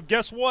of the field.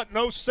 Guess what?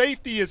 No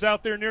safety is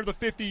out there near the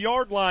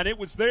 50-yard line. It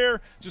was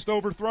there, just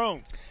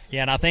overthrown.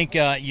 Yeah, and I think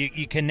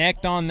you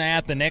connect on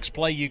that. The next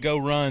play you go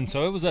run.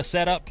 So it was a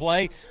setup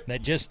play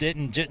that just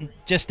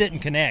didn't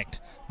connect.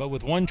 But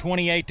with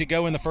 1:28 to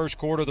go in the first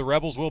quarter, the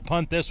Rebels will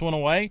punt this one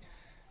away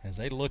as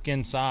they look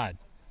inside.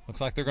 Looks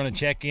like they're going to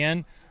check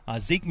in.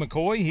 Zeke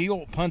McCoy,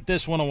 he'll punt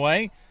this one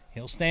away.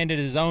 He'll stand at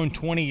his own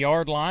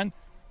 20-yard line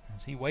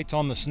as he waits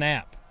on the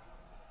snap.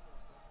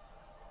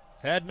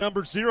 Had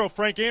number 0,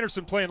 Frank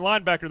Anderson, playing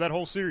linebacker that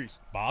whole series.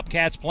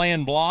 Bobcats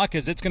playing block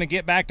as it's going to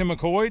get back to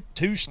McCoy.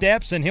 2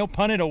 steps, and he'll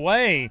punt it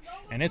away.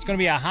 And it's going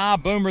to be a high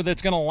boomer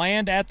that's going to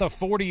land at the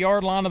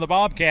 40-yard line of the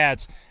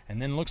Bobcats.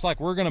 And then looks like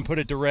we're going to put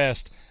it to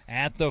rest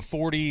at the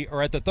 40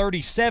 or at the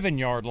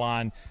 37-yard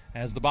line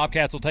as the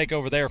Bobcats will take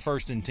over there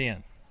 1st and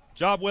 10.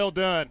 Job well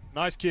done.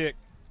 Nice kick.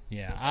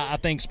 Yeah, I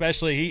think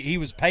especially he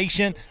was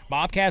patient.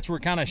 Bobcats were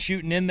kind of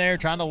shooting in there,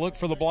 trying to look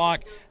for the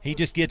block. He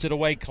just gets it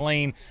away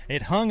clean.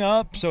 It hung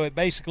up, so it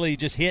basically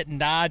just hit and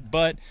died,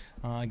 but,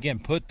 again,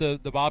 put the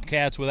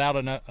Bobcats without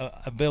an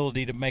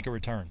ability to make a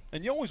return.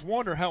 And you always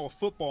wonder how a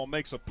football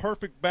makes a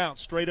perfect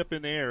bounce straight up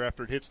in the air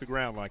after it hits the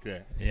ground like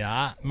that.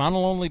 Yeah, mine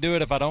will only do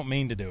it if I don't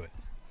mean to do it.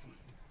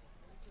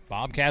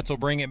 Bobcats will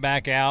bring it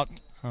back out.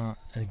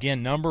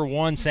 Again, number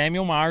 1,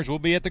 Samuel Myers, will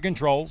be at the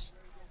controls.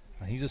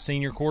 He's a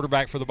senior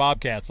quarterback for the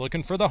Bobcats.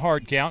 Looking for the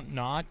hard count.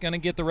 Not going to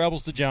get the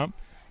Rebels to jump.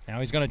 Now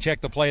he's going to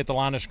check the play at the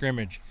line of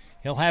scrimmage.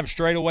 He'll have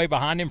straight away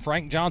behind him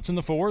Frank Johnson,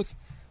 the 4th.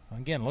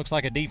 Again, looks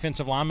like a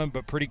defensive lineman,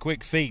 but pretty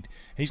quick feet.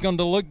 He's going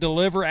to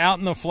deliver out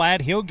in the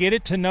flat. He'll get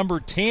it to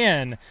number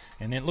 10,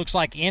 and it looks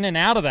like in and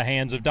out of the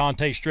hands of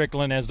Dante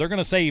Strickland, as they're going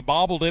to say he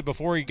bobbled it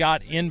before he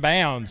got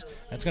inbounds.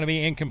 That's going to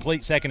be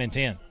incomplete, 2nd and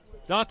 10.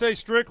 Dante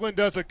Strickland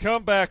does a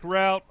comeback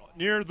route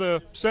near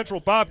the Central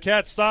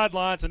Bobcats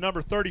sidelines, and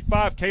number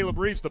 35, Caleb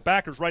Reeves, the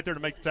backer's right there to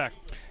make the tackle.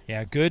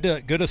 Yeah, good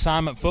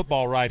assignment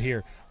football right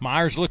here.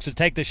 Myers looks to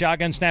take the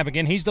shotgun snap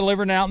again. He's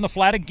delivering out in the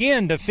flat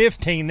again to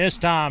 15 this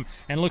time,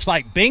 and looks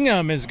like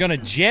Bingham is going to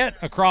jet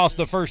across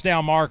the first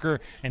down marker,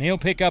 and he'll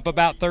pick up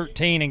about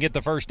 13 and get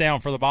the first down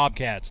for the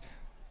Bobcats.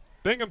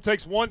 Bingham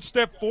takes 1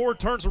 step forward,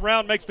 turns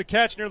around, makes the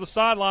catch near the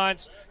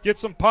sidelines,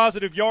 gets some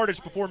positive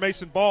yardage before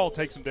Mason Ball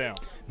takes him down.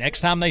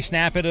 Next time they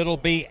snap it, it'll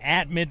be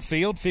at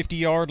midfield,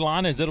 50-yard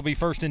line, as it'll be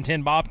 1st and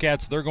 10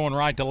 Bobcats. They're going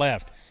right to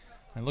left.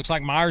 It looks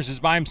like Myers is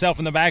by himself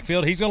in the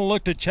backfield. He's going to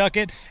look to chuck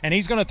it, and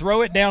he's going to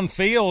throw it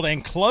downfield,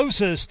 and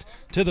closest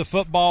to the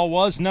football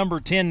was number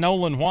 10,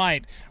 Nolan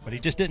White, but he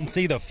just didn't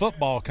see the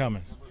football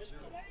coming.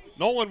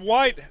 Nolan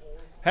White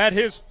had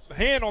his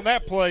hand on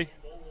that play.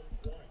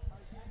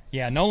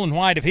 Yeah, Nolan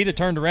White, if he'd have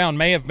turned around,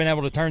 may have been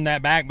able to turn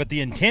that back, but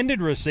the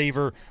intended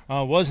receiver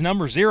was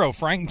number 0,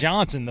 Frank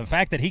Johnson. The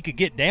fact that he could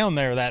get down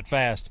there that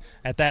fast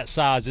at that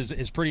size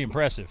is pretty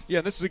impressive.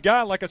 Yeah, this is a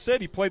guy, like I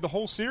said, he played the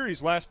whole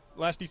series, last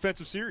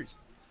defensive series.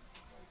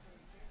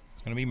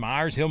 It's going to be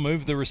Myers. He'll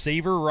move the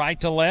receiver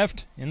right to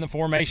left. In the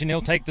formation,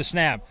 he'll take the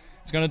snap.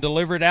 He's going to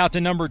deliver it out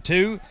to number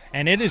 2,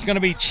 and it is going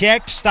to be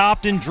checked,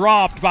 stopped, and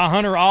dropped by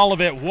Hunter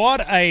Olivet.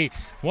 What a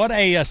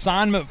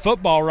assignment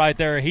football right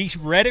there. He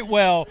read it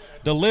well,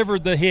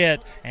 delivered the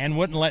hit, and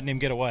wouldn't let him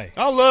get away.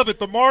 I love it.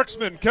 The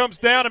marksman comes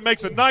down and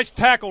makes a nice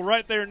tackle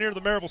right there near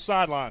the Maryville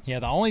sidelines. Yeah,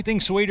 the only thing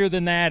sweeter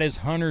than that is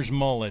Hunter's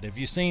mullet. If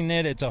you've seen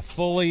it, it's a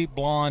fully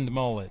blonde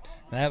mullet.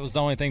 That was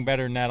the only thing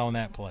better than that on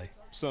that play.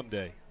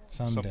 Someday.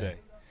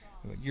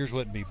 Yours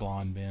wouldn't be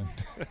blonde, Ben.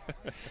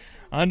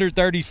 Under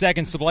 30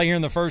 seconds to play here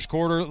in the first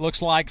quarter. It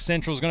looks like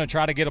Central's going to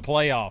try to get a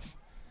playoff,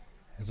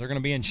 as they're going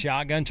to be in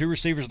shotgun. 2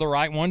 receivers to the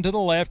right, 1 to the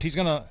left. He's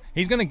going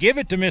to give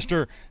it to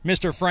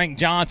Mr. Frank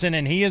Johnson,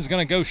 and he is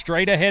going to go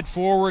straight ahead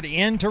forward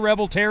into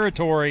Rebel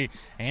territory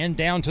and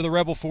down to the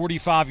Rebel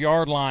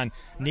 45-yard line.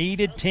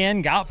 Needed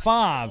 10, got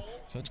 5,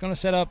 so it's going to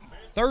set up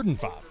 3rd and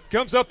 5.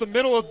 Comes up the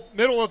middle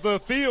of the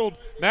field.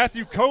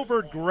 Matthew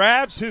Covert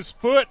grabs his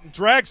foot and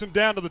drags him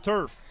down to the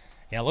turf.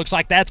 Yeah, looks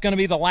like that's going to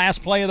be the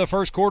last play of the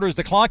first quarter as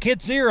the clock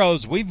hits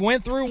zeros. We've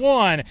went through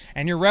one,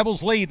 and your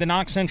Rebels lead the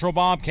Knox Central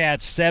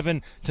Bobcats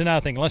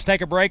 7-0. Let's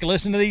take a break.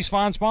 Listen to these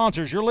fine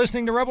sponsors. You're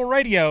listening to Rebel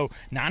Radio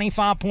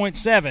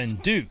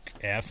 95.7 Duke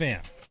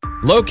FM.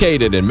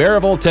 Located in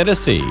Maryville,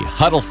 Tennessee,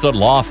 Huddleston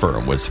Law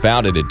Firm was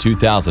founded in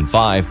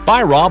 2005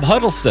 by Rob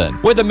Huddleston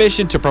with a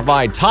mission to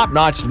provide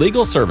top-notch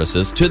legal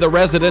services to the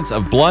residents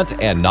of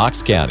Blount and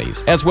Knox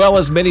counties, as well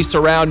as many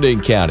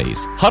surrounding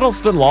counties.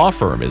 Huddleston Law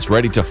Firm is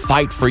ready to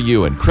fight for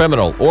you in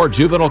criminal or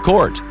juvenile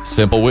court,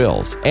 simple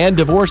wills and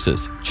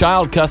divorces,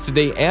 child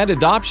custody and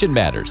adoption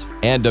matters,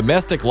 and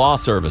domestic law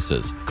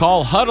services.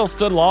 Call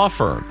Huddleston Law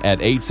Firm at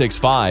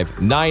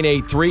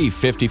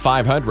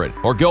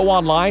 865-983-5500 or go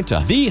online to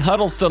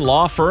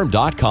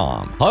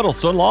thehuddlestonlawfirm.com.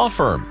 Huddleston Law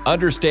Firm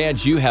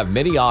understands you have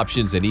many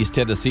options in East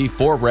Tennessee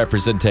for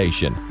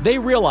representation. They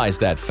realize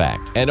that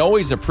fact and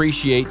always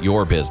appreciate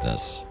your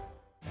business.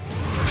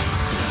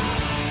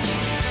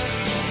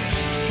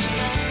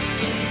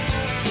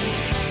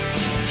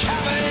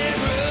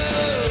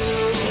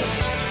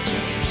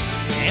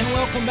 And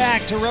welcome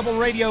back to Rebel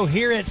Radio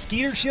here at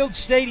Skeeter Shield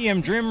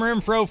Stadium, Jim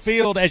Renfro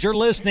Field, as you're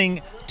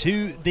listening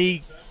to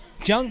the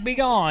Junk Be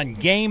Gone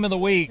Game of the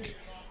Week.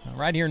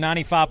 Right here,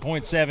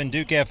 95.7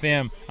 Duke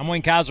FM. I'm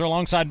Wayne Kaiser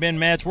alongside Ben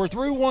Metz. We're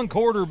through one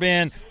quarter,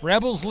 Ben.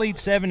 Rebels lead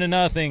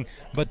 7-0,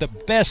 but the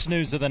best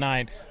news of the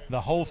night,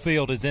 the whole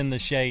field is in the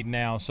shade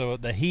now. So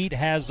the heat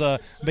has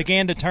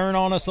began to turn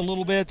on us a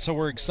little bit, so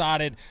we're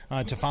excited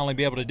to finally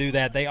be able to do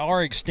that. They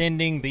are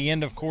extending the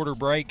end of quarter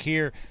break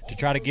here to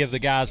try to give the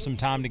guys some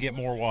time to get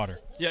more water.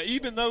 Yeah,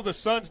 even though the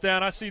sun's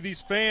down, I see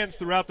these fans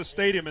throughout the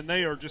stadium, and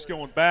they are just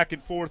going back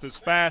and forth as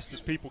fast as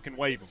people can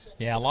wave them.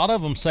 Yeah, a lot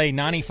of them say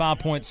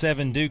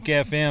 95.7 Duke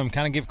FM.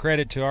 Kind of give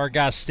credit to our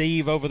guy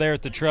Steve over there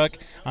at the truck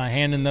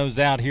handing those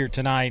out here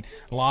tonight.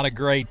 A lot of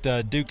great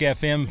Duke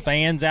FM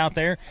fans out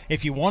there.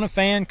 If you want a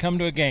fan, come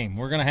to a game.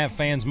 We're going to have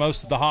fans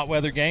most of the hot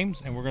weather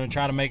games, and we're going to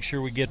try to make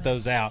sure we get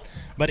those out.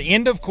 But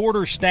end of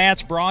quarter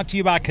stats brought to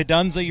you by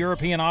Cadunza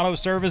European Auto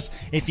Service.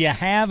 If you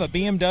have a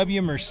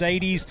BMW,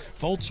 Mercedes,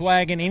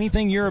 Volkswagen,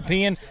 anything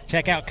European,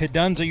 check out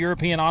Cadunza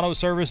European Auto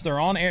Service. They're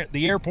on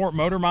the Airport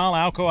Motor Mile,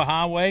 Alcoa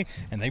Highway,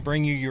 and they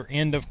bring you your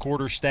end of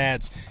quarter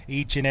stats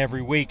each and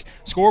every week.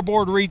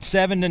 Scoreboard reads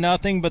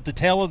 7-0, but the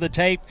tail of the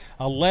tape,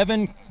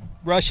 11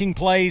 rushing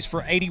plays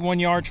for 81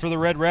 yards for the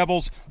Red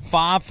Rebels,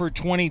 5 for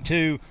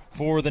 22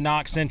 for the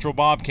Knox Central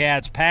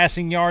Bobcats.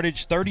 Passing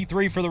yardage,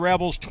 33 for the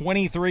Rebels,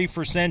 23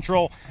 for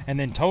Central. And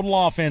then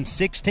total offense,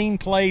 16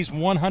 plays,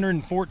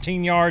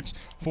 114 yards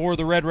for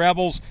the Red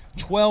Rebels,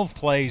 12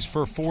 plays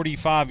for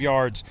 45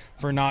 yards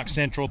for Knox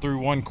Central through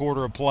one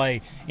quarter of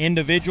play.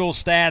 Individual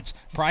stats,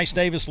 Price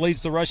Davis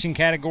leads the rushing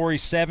category,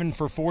 7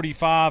 for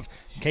 45.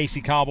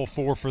 Casey Cobble,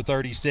 4 for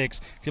 36.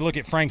 If you look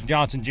at Frank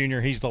Johnson Jr.,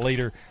 he's the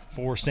leader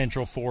for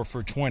Central, 4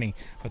 for 20.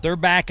 But they're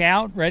back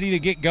out, ready to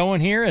get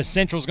going here as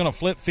Central's going to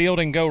flip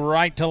field and go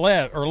right to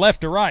left, or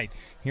left to right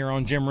here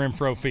on Jim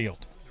Renfro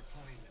Field.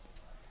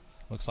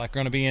 Looks like they're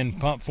going to be in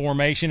pump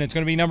formation. It's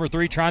going to be number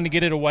 3 trying to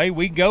get it away.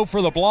 We go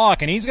for the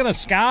block, and he's going to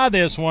sky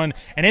this one,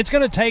 and it's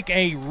going to take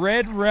a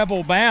Red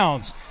Rebel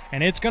bounce,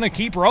 and it's going to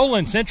keep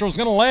rolling. Central's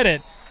going to let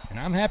it, and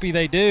I'm happy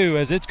they do,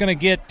 as it's going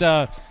to get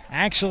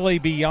actually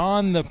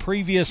beyond the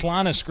previous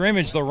line of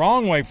scrimmage the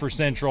wrong way for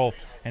Central,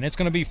 and it's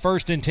going to be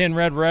 1st and 10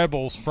 Red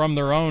Rebels from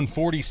their own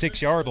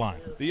 46-yard line.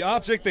 The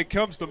object that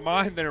comes to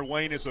mind there,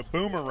 Wayne, is a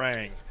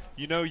boomerang.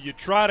 You know, you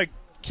try to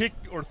kick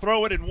or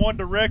throw it in one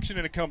direction,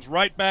 and it comes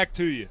right back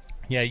to you.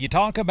 Yeah, you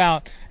talk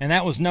about, and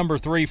that was number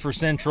 3 for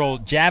Central,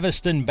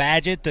 Javiston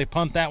Badgett to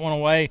punt that one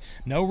away.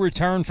 No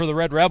return for the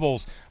Red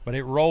Rebels, but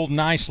it rolled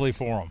nicely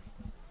for them.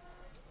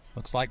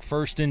 Looks like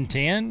 1st and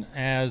 10,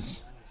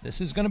 as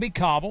this is going to be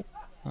Cobble.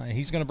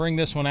 He's going to bring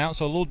this one out.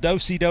 So a little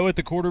do-si-do at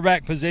the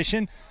quarterback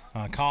position.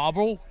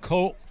 Cobble,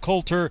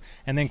 Coulter,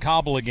 and then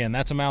Cobble again.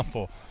 That's a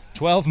mouthful.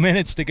 12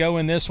 minutes to go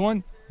in this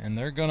one, and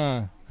they're going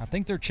to – I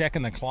think they're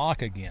checking the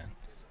clock again.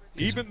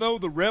 Even though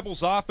the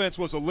Rebels' offense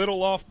was a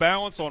little off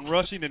balance on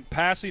rushing and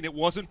passing, it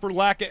wasn't for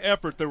lack of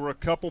effort. There were a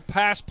couple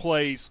pass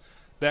plays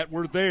that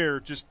were there,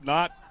 just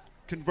not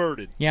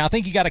converted. Yeah, I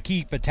think you got to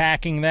keep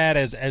attacking that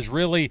as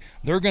really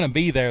they're going to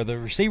be there. The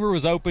receiver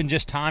was open,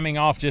 just timing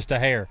off just a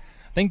hair.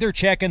 I think they're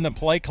checking the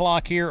play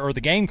clock here, or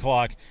the game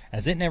clock,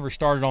 as it never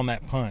started on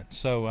that punt.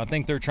 So I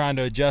think they're trying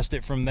to adjust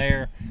it from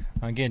there.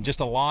 Again, just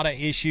a lot of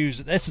issues.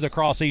 This is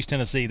across East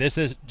Tennessee. This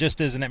just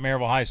isn't at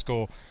Maryville High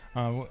School.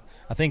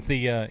 I think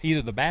the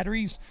either the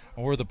batteries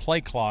or the play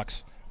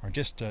clocks are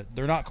just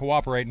they're not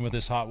cooperating with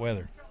this hot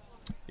weather.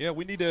 Yeah,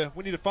 we need to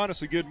find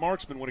us a good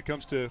marksman when it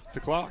comes to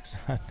clocks.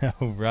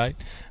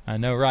 I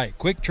know, right?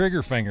 Quick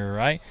trigger finger,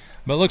 right?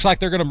 But it looks like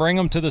they're going to bring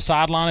them to the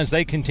sideline as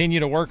they continue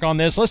to work on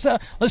this. Let's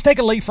take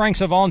a Lee Franks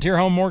of Volunteer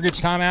Home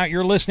Mortgage timeout.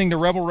 You're listening to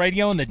Rebel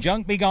Radio and the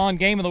Junk Be Gone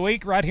Game of the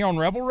Week right here on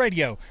Rebel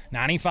Radio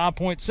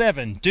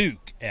 95.7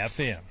 Duke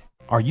FM.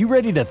 Are you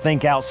ready to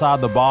think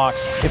outside the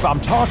box? If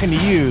I'm talking to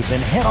you, then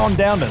head on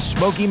down to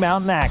Smoky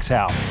Mountain Axe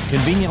House.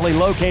 Conveniently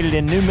located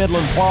in New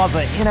Midland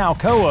Plaza in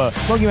Alcoa,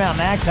 Smoky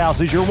Mountain Axe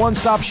House is your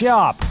one-stop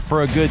shop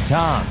for a good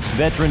time.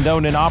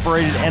 Veteran-owned and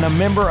operated and a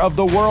member of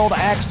the World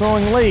Axe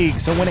Throwing League,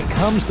 so when it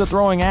comes to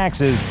throwing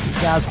axes, these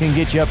guys can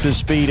get you up to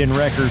speed in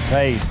record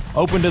pace.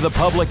 Open to the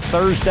public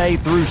Thursday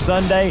through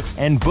Sunday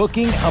and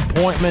booking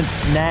appointments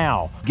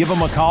now. Give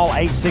them a call,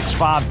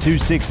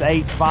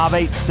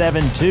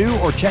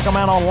 865-268-5872, or check them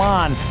out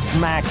online,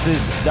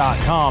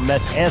 smaxes.com.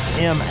 That's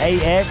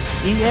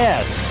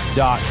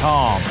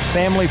SMAXES.com.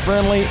 Family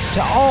friendly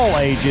to all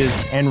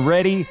ages and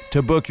ready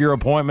to book your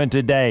appointment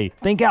today.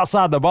 Think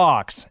outside the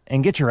box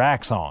and get your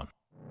axe on.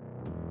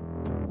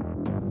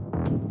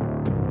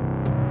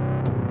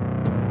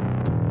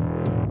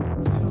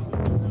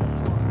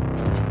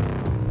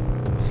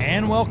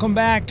 And welcome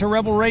back to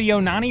Rebel Radio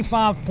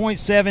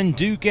 95.7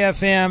 Duke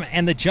FM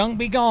and the Junk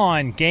Be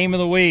Gone Game of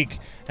the Week.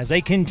 As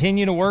they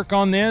continue to work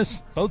on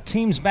this, both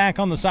teams back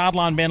on the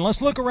sideline, Ben.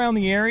 Let's look around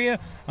the area.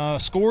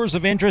 Scores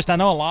of interest. I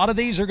know a lot of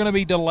these are going to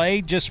be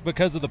delayed just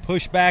because of the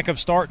pushback of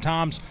start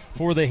times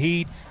for the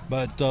Heat,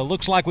 but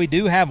looks like we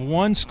do have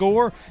one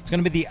score. It's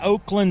going to be the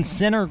Oakland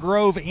Center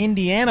Grove,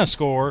 Indiana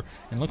score,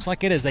 and looks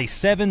like it is a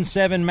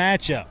 7-7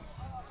 matchup.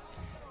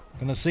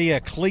 Going to see a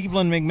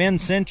Cleveland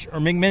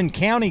McMinn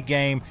County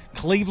game.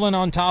 Cleveland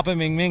on top of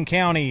McMinn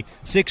County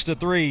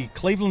 6-3.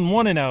 Cleveland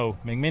 1-0.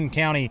 McMinn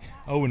County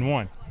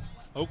 0-1.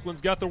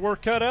 Oakland's got their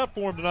work cut out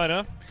for them tonight,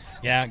 huh?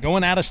 Yeah,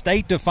 going out of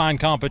state to find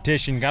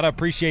competition. Got to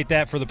appreciate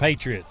that for the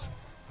Patriots.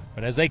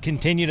 But as they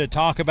continue to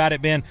talk about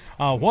it, Ben,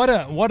 what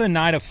a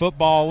night of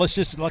football. Let's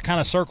just kind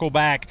of circle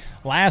back.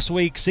 Last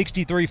week,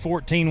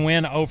 63-14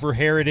 win over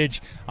Heritage.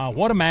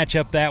 What a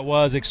matchup that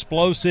was.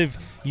 Explosive.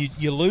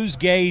 You lose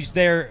Gage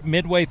there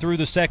midway through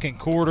the second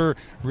quarter.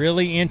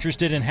 Really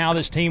interested in how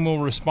this team will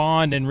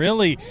respond. And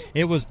really,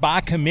 it was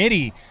by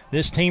committee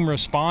this team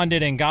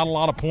responded and got a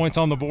lot of points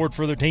on the board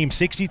for their team.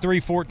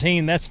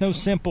 63-14, that's no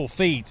simple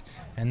feat.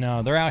 And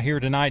they're out here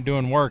tonight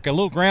doing work. A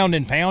little ground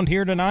and pound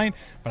here tonight,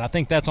 but I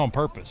think that's on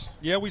purpose.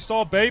 Yeah, we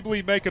saw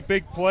Babley make a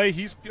big play.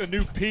 He's a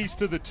new piece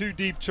to the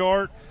two-deep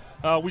chart.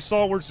 We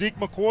saw where Zeke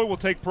McCoy will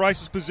take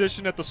Price's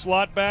position at the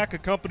slot back,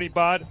 accompanied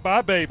by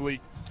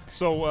Babley.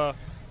 So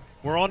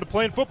we're on to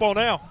playing football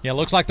now. Yeah,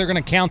 looks like they're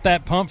going to count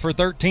that pump for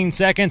 13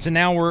 seconds, and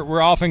now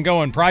we're off and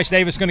going. Price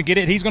Davis going to get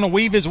it. He's going to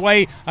weave his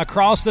way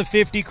across the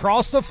 50,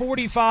 cross the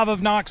 45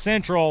 of Knox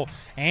Central,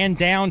 and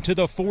down to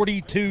the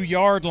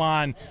 42-yard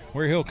line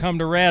where he'll come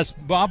to rest.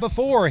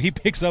 Before he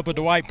picks up a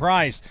Dwight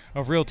Price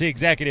of Realty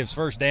Executives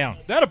first down.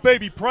 That a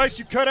baby Price.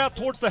 You cut out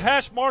towards the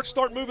hash mark,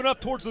 start moving up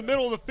towards the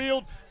middle of the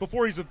field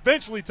before he's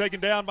eventually taken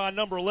down by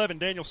number 11,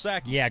 Daniel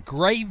Sackey. Yeah,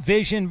 great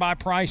vision by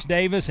Price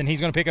Davis, and he's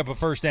going to pick up a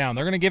first down.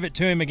 They're going to give it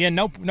to him again.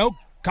 No,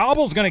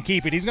 Cobble's going to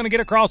keep it. He's going to get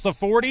across the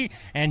 40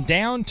 and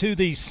down to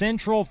the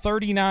central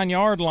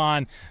 39-yard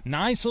line.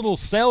 Nice little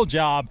sell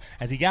job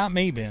as he got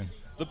me, Ben.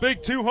 The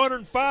big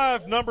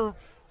 205, number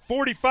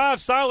 45,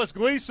 Silas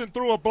Gleason,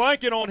 threw a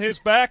blanket on his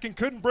back and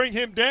couldn't bring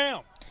him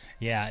down.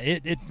 Yeah,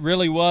 it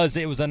really was.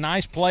 It was a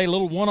nice play, a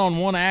little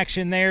one-on-one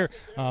action there,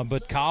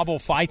 but Cobble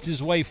fights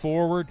his way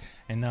forward,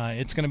 and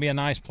it's going to be a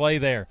nice play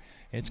there.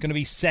 It's going to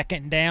be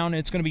second down.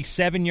 It's going to be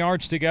 7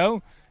 yards to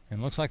go.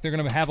 And looks like they're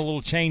going to have a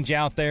little change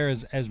out there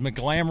as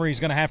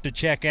McGlamory's going to have to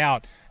check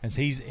out as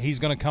he's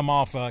going to come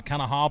off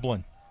kind of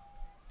hobbling.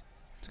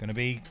 It's going to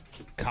be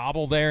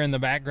Cobble there in the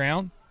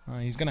background.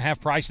 He's going to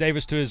have Price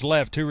Davis to his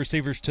left, two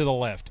receivers to the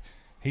left.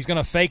 He's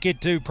going to fake it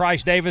to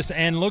Price Davis,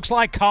 and looks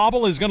like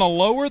Cobble is going to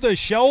lower the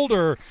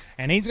shoulder,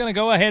 and he's going to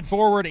go ahead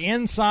forward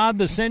inside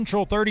the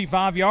central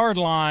 35-yard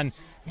line,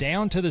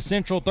 down to the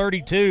central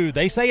 32.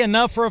 They say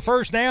enough for a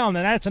first down,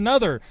 and that's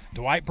another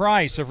Dwight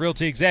Price of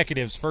Realty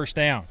Executives first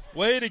down.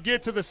 Way to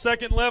get to the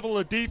second level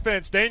of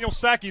defense. Daniel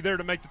Sackey there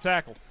to make the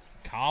tackle.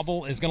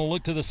 Cobble is going to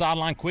look to the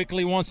sideline,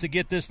 quickly wants to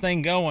get this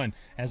thing going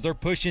as they're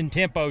pushing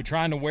tempo,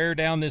 trying to wear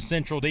down this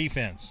central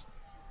defense.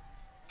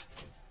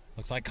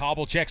 Looks like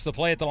Cobble checks the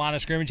play at the line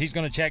of scrimmage. He's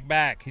going to check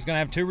back. He's going to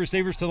have two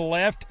receivers to the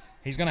left.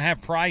 He's going to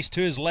have Price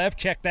to his left.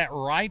 Check that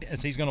right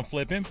as he's going to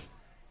flip him.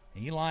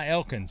 Eli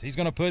Elkins. He's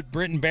going to put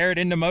Britton Barrett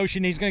into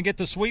motion. He's going to get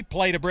the sweep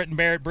play to Britton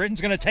Barrett.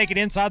 Britton's going to take it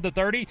inside the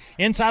 30,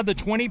 inside the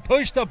 20,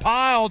 push the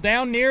pile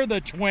down near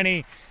the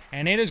 20,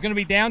 and it is going to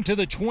be down to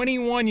the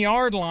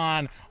 21-yard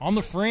line on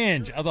the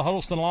fringe of the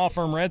Huddleston Law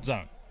Firm red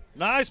zone.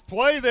 Nice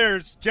play there.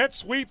 Jet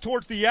sweep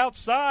towards the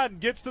outside and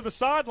gets to the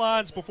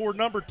sidelines before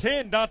number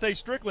 10, Dante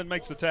Strickland,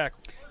 makes the tackle.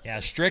 Yeah,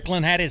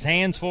 Strickland had his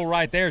hands full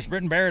right there. It's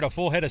Britton Barrett, a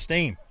full head of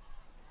steam.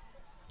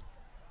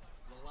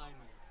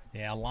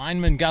 Yeah,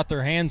 linemen got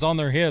their hands on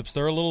their hips.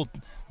 They're a little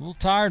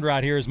tired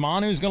right here as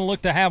Manu's going to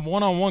look to have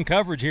one-on-one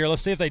coverage here.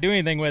 Let's see if they do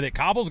anything with it.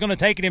 Cobble's going to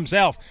take it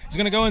himself. He's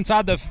going to go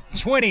inside the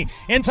 20,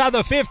 inside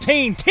the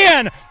 15,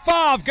 10,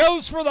 5,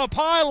 goes for the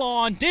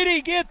pylon. Did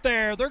he get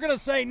there? They're going to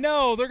say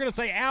no. They're going to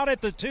say out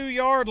at the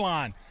 2-yard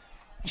line.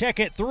 Check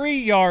it,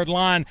 3-yard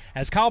line.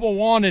 As Cobble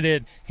wanted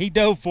it, he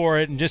dove for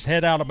it and just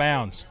head out of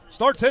bounds.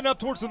 Starts heading up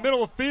towards the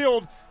middle of the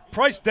field.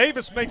 Price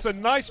Davis makes a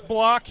nice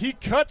block. He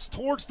cuts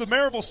towards the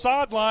Maryville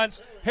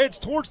sidelines, heads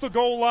towards the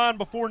goal line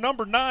before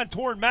number 9,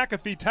 Torrin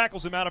McAfee,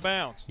 tackles him out of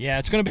bounds. Yeah,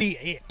 it's going to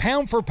be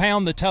pound for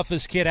pound the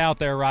toughest kid out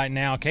there right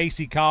now,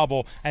 Casey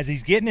Cobble, as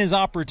he's getting his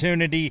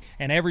opportunity,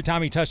 and every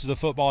time he touches the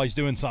football, he's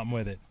doing something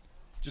with it.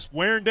 Just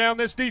wearing down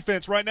this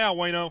defense right now,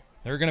 Wayno.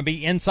 They're going to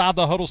be inside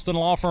the Huddleston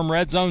Law Firm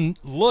red zone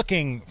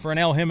looking for an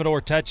El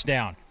Jimador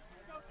touchdown.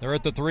 They're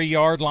at the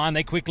 3-yard line.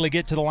 They quickly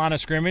get to the line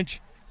of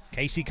scrimmage.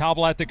 Casey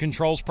Cobble at the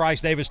controls,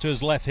 Price Davis to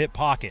his left hip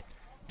pocket.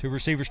 2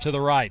 receivers to the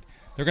right.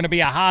 They're going to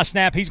be a high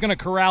snap. He's going to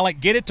corral it,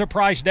 get it to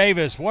Price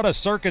Davis. What a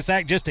circus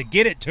act just to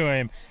get it to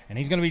him. And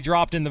he's going to be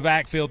dropped in the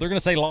backfield. They're going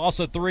to say loss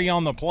of 3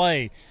 on the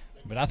play.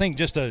 But I think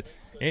just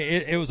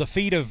it was a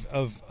feat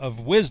of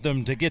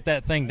wisdom to get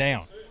that thing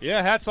down.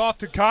 Yeah, hats off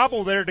to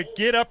Cobble there to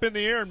get up in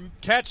the air and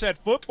catch that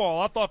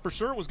football. I thought for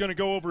sure it was going to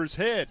go over his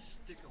head.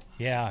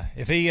 Yeah,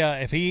 if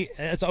he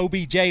that's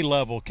OBJ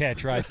level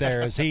catch right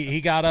there as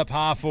he got up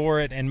high for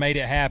it and made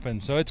it happen.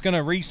 So it's going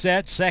to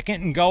reset, 2nd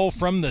and goal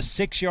from the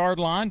 6-yard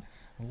line.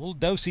 A little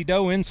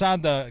do-si-do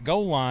inside the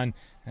goal line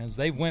as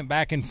they went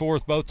back and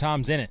forth both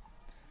times in it.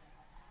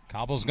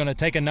 Cobble's going to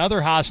take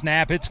another high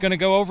snap. It's going to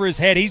go over his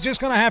head. He's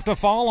just going to have to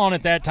fall on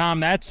it that time.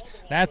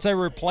 That's a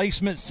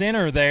replacement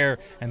center there,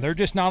 and they're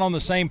just not on the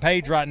same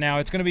page right now.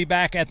 It's going to be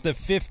back at the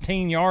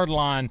 15-yard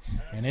line,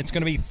 and it's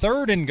going to be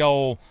 3rd and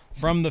goal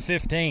from the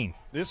 15.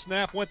 This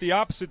snap went the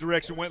opposite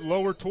direction, went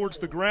lower towards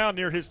the ground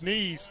near his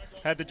knees,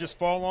 had to just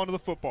fall onto the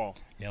football.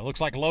 Yeah, it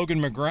looks like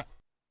Logan McGrath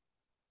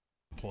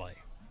play.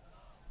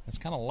 That's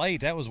kind of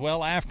late. That was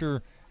well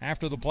after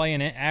the play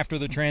and after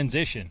the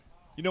transition.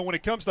 You know, when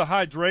it comes to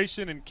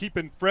hydration and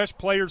keeping fresh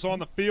players on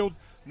the field,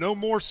 no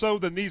more so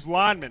than these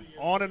linemen,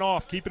 on and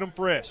off, keeping them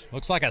fresh.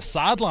 Looks like a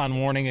sideline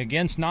warning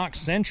against Knox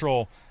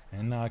Central,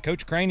 and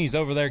Coach Craney's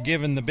over there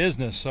giving the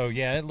business. So,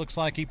 yeah, it looks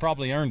like he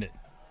probably earned it.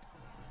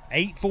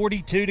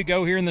 8:42 to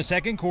go here in the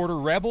second quarter.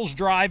 Rebels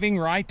driving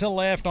right to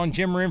left on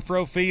Jim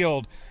Renfro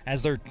Field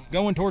as they're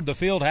going toward the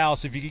field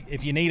house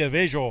if you need a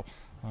visual.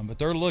 But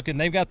they're looking.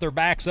 They've got their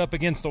backs up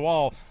against the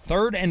wall.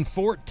 3rd and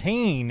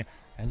 14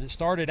 as it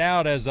started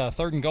out as a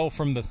 3rd and goal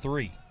from the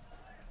 3.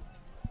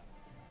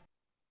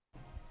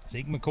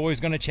 Zeke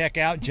McCoy's going to check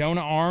out. Zeke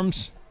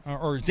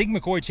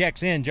McCoy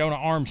checks in. Jonah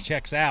Arms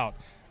checks out.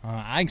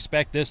 I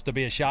expect this to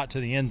be a shot to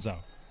the end zone.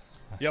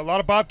 Yeah, a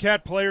lot of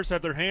Bobcat players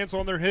have their hands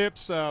on their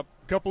hips. A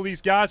couple of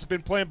these guys have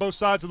been playing both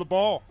sides of the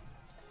ball.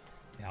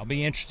 Yeah, I'll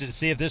be interested to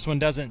see if this one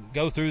doesn't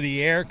go through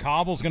the air.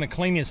 Cobble's going to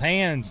clean his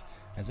hands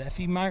as if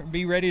he might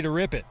be ready to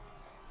rip it.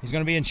 He's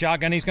going to be in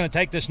shotgun. He's going to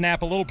take the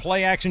snap, a little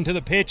play action to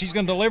the pitch. He's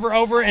going to deliver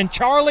over, and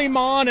Charlie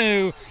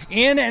Manu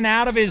in and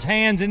out of his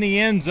hands in the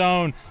end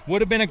zone.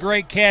 Would have been a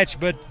great catch,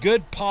 but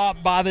good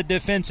pop by the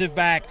defensive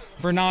back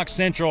for Knox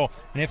Central,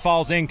 and it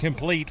falls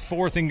incomplete.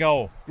 4th and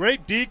goal.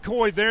 Great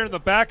decoy there in the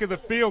back of the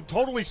field.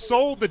 Totally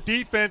sold the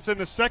defense in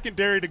the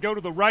secondary to go to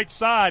the right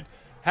side.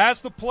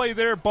 Has the play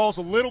there. Ball's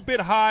a little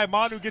bit high.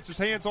 Manu gets his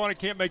hands on it,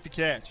 can't make the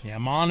catch. Yeah,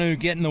 Manu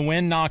getting the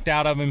wind knocked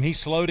out of him. He's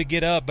slow to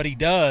get up, but he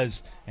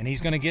does, and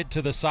he's going to get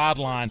to the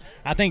sideline.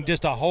 I think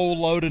just a whole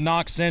load of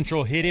Knox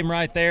Central hit him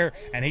right there,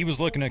 and he was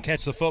looking to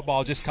catch the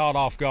football, just caught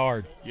off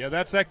guard. Yeah,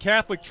 that's that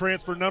Catholic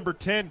transfer, number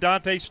 10,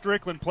 Dante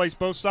Strickland, plays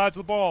both sides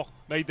of the ball,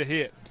 made the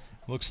hit.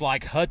 Looks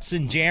like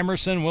Hudson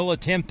Jamerson will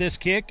attempt this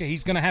kick.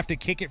 He's going to have to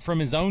kick it from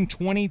his own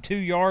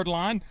 22-yard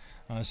line,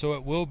 so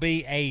it will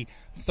be a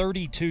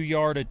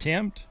 32-yard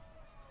attempt.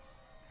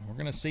 We're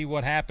going to see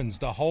what happens.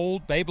 The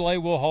hold,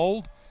 Beyblade will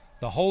hold.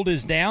 The hold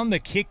is down. The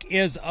kick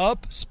is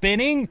up,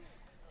 spinning.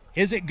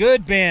 Is it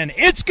good, Ben?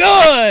 It's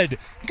good!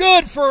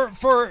 Good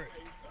for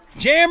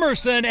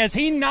Jamerson as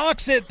he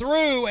knocks it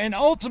through and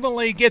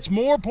ultimately gets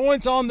more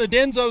points on the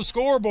Denso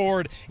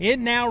scoreboard. It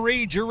now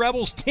reads your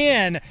Rebels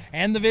 10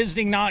 and the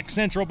visiting Knox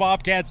Central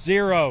Bobcats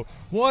 0.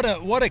 What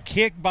a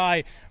kick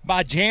by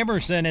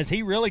Jamerson as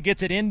he really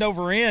gets it end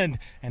over end,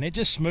 and it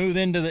just smooth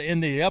into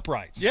the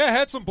uprights. Yeah,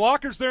 had some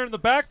blockers there in the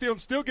backfield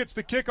and still gets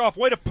the kickoff.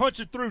 Way to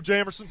punch it through,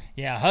 Jamerson.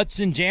 Yeah,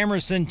 Hudson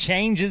Jamerson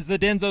changes the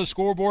Denso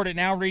scoreboard. It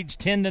now reads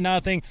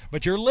 10-0,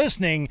 but you're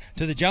listening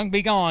to the Junk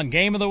Be Gone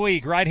Game of the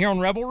Week right here on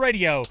Rebel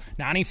Radio,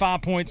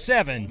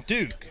 95.7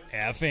 Duke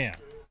FM.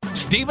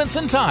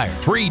 Stevenson Tire,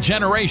 3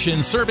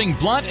 generations serving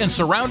Blount and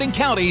surrounding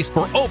counties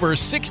for over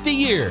 60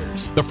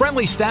 years. The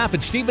friendly staff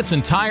at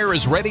Stevenson Tire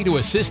is ready to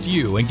assist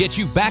you and get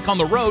you back on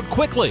the road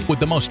quickly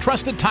with the most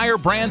trusted tire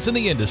brands in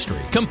the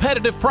industry.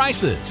 Competitive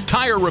prices,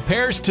 tire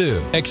repairs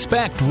too.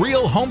 Expect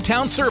real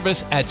hometown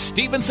service at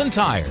Stevenson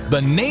Tire.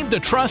 The name to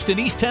trust in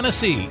East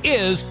Tennessee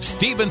is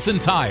Stevenson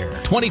Tire,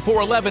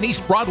 2411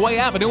 East Broadway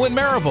Avenue in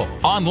Maryville.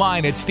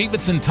 Online at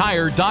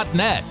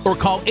StevensonTire.net or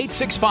call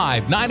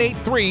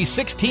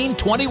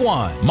 865-983-1621.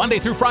 Monday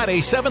through Friday,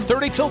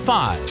 7:30 till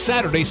 5.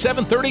 Saturday,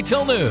 7:30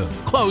 till noon.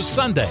 Closed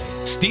Sunday.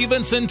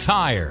 Stevenson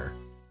Tire.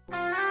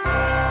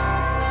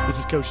 This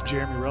is Coach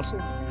Jeremy Russell.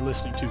 You're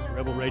listening to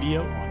Rebel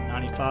Radio on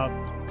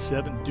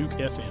 95.7 Duke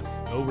FM.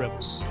 Go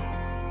Rebels.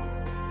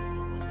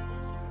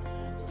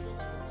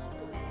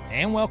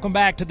 And welcome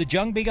back to the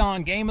Junk Be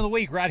Gone Game of the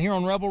Week right here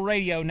on Rebel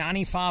Radio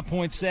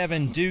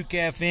 95.7 Duke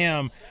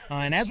FM.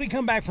 And as we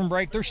come back from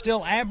break, they're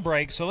still at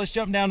break, so let's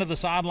jump down to the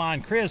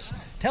sideline. Chris,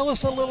 tell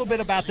us a little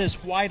bit about this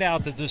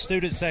whiteout that the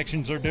student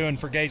sections are doing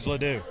for Gage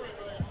Ladue.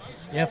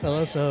 Yeah,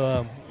 fellas,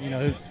 so,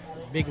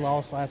 big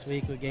loss last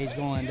week with Gage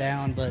going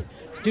down, but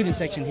student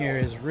section here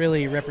is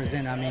really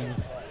represented. I mean,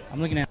 I'm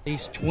looking at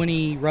least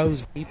 20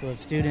 rows deep of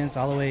students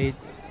all the way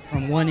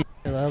from one end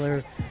to the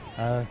other.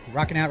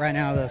 Rocking out right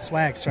now the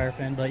swag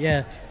surfing, but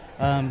yeah,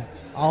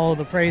 all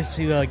the praise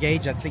to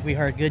Gage. I think we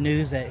heard good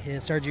news that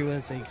his surgery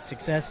was a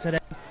success today.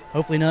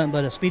 Hopefully nothing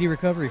but a speedy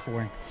recovery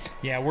for him.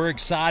 Yeah, we're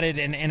excited,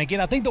 and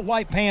again, I think the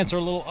white pants are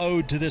a little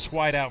ode to this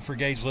whiteout for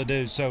Gage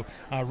Ladue. So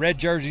red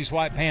jerseys,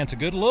 white pants, a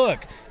good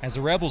look as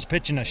the Rebels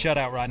pitching a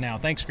shutout right now.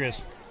 Thanks,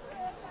 Chris.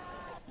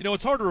 You know,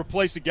 it's hard to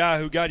replace a guy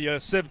who got you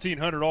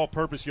 1,700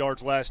 all-purpose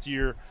yards last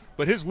year,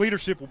 but his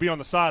leadership will be on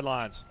the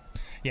sidelines.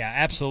 Yeah,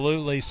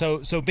 absolutely.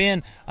 So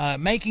Ben,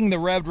 making the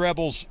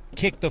Rebels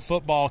kick the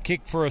football,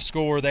 kick for a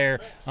score there,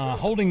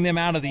 holding them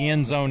out of the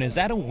end zone, is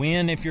that a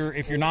win if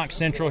you're Knox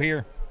Central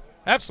here?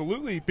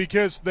 Absolutely,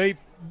 because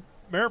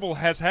Maryville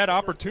has had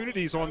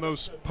opportunities on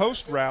those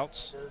post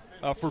routes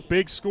for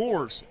big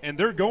scores, and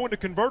they're going to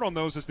convert on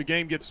those as the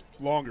game gets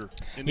longer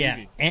in the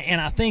evening.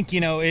 And I think,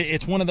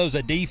 it's one of those,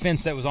 a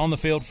defense that was on the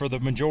field for the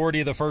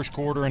majority of the first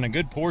quarter and a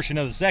good portion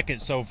of the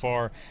second so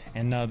far,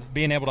 and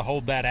being able to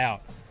hold that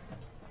out.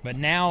 But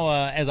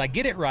now, as I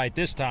get it right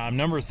this time,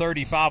 number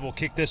 35 will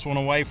kick this one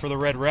away for the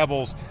Red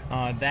Rebels.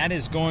 That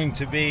is going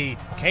to be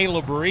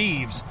Caleb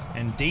Reeves,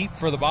 and deep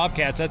for the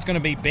Bobcats, that's going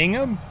to be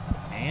Bingham.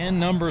 And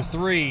number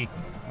 3,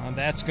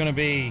 that's going to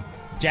be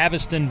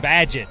Javiston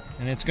Badgett.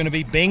 And it's going to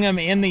be Bingham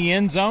in the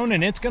end zone,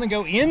 and it's going to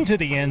go into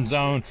the end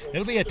zone.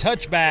 It'll be a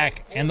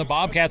touchback, and the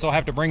Bobcats will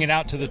have to bring it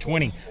out to the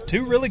 20.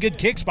 2 really good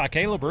kicks by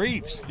Caleb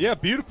Reeves. Yeah,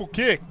 beautiful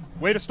kick.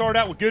 Way to start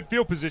out with good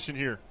field position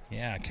here.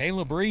 Yeah,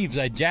 Caleb Reeves,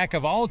 a jack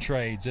of all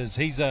trades, as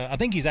he's I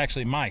think he's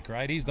actually Mike,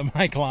 right? He's the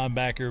Mike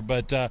linebacker,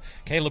 but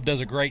Caleb does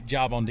a great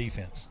job on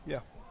defense. Yeah,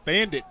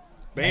 Bandit.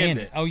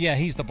 Oh, yeah,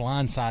 he's the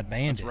blindside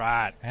bandit.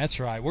 That's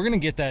right. We're going to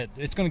get that.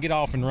 It's going to get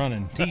off and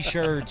running.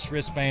 T-shirts,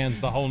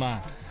 wristbands, the whole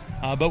nine.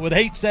 But with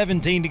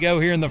 8:17 to go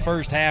here in the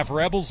first half,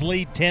 Rebels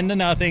lead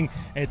 10-0.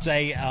 It's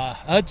a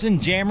Hudson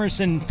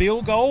Jamerson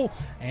field goal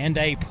and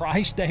a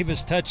Price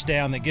Davis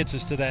touchdown that gets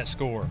us to that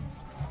score.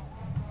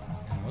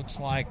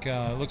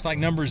 Looks like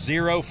number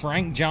 0,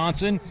 Frank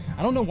Johnson.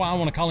 I don't know why I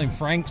want to call him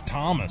Frank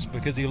Thomas,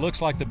 because he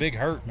looks like the Big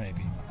Hurt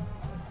maybe.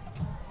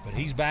 But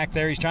he's back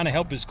there. He's trying to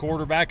help his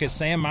quarterback as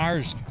Sam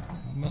Myers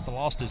must have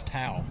lost his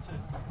towel.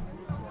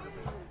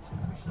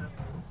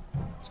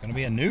 It's going to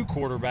be a new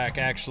quarterback,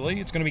 actually.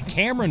 It's going to be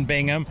Cameron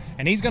Bingham,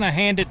 and he's going to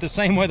hand it the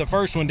same way the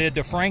first one did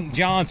to Frank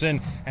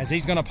Johnson, as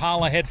he's going to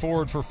pile ahead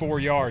forward for 4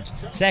 yards.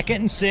 2nd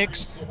and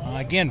 6.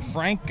 Again,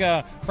 Frank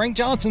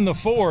Johnson, the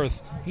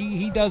 4th.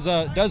 He does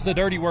the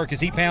dirty work as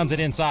he pounds it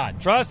inside.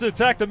 Tries to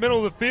attack the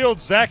middle of the field.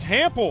 Zach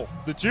Hampel,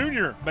 the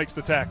junior, makes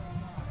the tackle.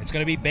 It's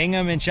going to be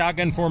Bingham in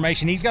shotgun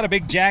formation. He's got a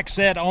big jack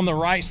set on the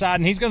right side,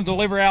 and he's going to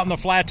deliver out in the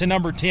flat to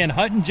number 10.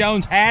 Hutton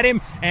Jones had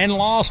him and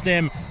lost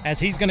him, as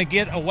he's going to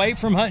get away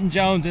from Hutton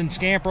Jones and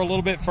scamper a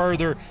little bit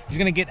further. He's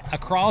going to get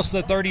across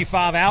the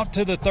 35 out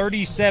to the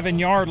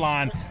 37-yard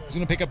line. He's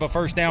going to pick up a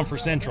first down for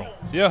Central.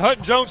 Yeah,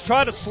 Hutton Jones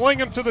tried to sling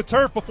him to the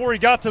turf before he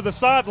got to the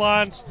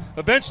sidelines.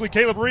 Eventually,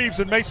 Caleb Reeves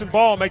and Mason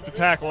Ball make the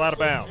tackle out of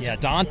bounds. Yeah,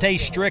 Dante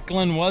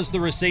Strickland was the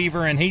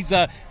receiver, and he's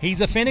a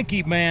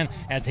finicky man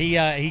as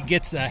he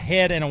gets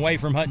ahead and away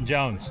from Hutton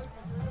Jones.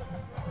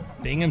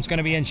 Bingham's going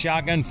to be in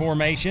shotgun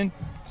formation.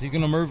 So he's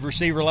going to move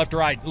receiver left to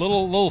right.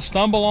 Little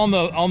stumble on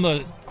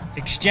the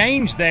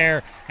exchange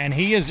there, and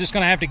he is just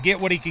going to have to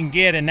get what he can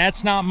get, and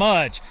that's not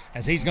much,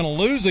 as he's going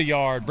to lose a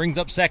yard. Brings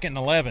up 2nd and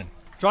 11.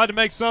 Tried to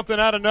make something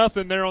out of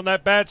nothing there on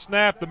that bad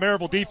snap. The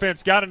Maryville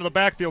defense got into the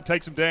backfield,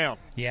 takes him down.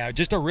 Yeah,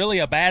 just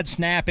a bad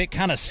snap. It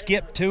kind of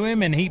skipped to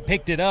him, and he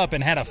picked it up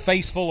and had a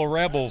face full of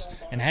Rebels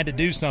and had to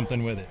do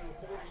something with it.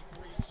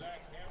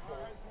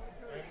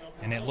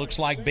 And it looks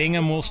like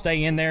Bingham will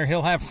stay in there.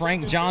 He'll have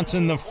Frank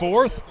Johnson, the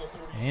 4th,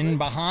 in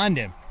behind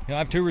him. He'll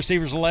have 2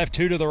 receivers left,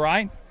 2 to the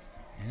right.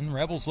 And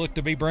Rebels look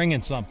to be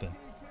bringing something.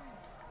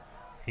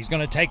 He's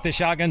going to take the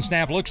shotgun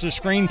snap, looks the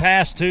screen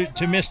pass to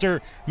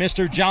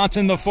Mr.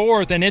 Johnson, the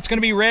 4th, and it's going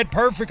to be read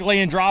perfectly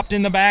and dropped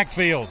in the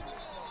backfield.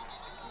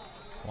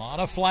 A lot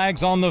of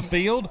flags on the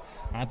field.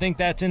 I think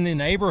that's in the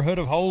neighborhood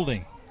of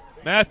holding.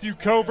 Matthew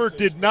Covert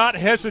did not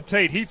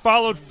hesitate. He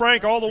followed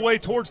Frank all the way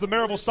towards the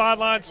Maryville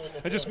sidelines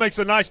and just makes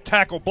a nice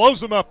tackle,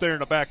 blows him up there in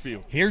the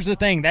backfield. Here's the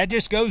thing. That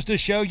just goes to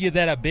show you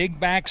that a big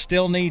back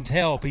still needs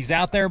help. He's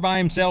out there by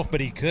himself, but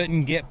he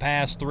couldn't get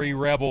past 3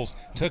 Rebels.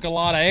 Took a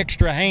lot of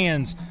extra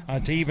hands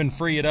to even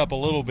free it up a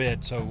little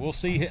bit. So we'll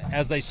see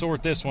as they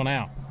sort this one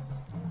out.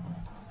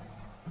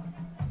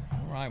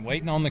 All right,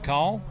 waiting on the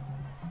call.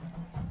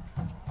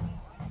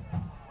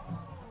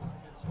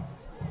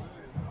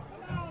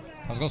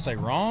 I was going to say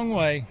wrong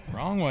way.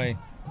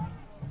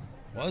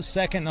 Was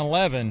 2nd and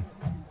 11.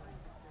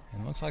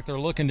 And looks like they're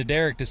looking to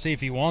Derek to see if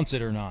he wants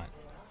it or not.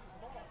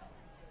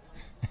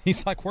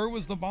 He's like, where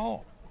was the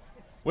ball?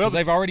 Well,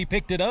 they've already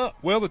picked it up.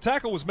 Well, the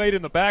tackle was made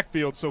in the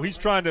backfield, so he's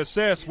trying to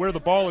assess where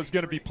the ball is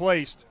going to be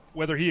placed,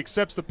 whether he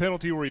accepts the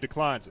penalty or he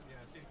declines it.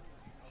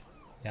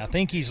 Yeah, I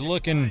think he's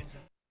looking –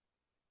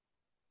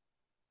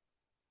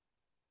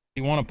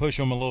 you want to push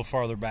him a little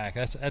farther back.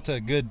 That's a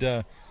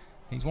good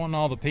he's wanting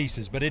all the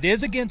pieces. But it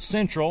is against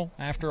Central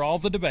after all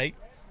the debate,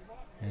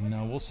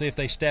 and we'll see if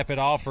they step it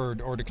off or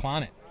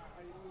decline it.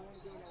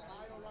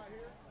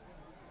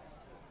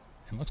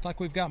 It looks like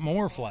we've got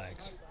more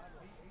flags.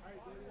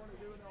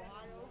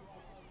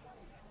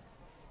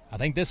 I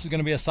think this is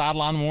going to be a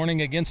sideline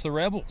warning against the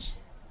Rebels.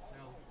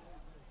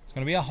 It's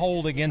going to be a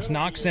hold against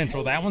Knox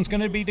Central. That one's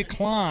going to be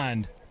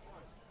declined.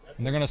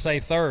 And they're going to say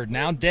third.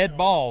 Now dead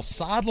ball,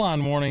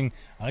 sideline warning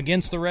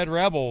against the Red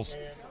Rebels.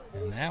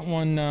 And that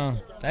one,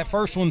 that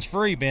first one's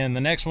free, Ben.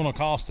 The next one will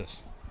cost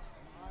us.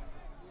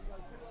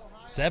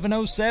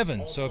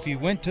 7:07. So if you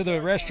went to the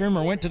restroom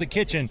or went to the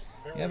kitchen,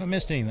 you haven't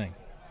missed anything.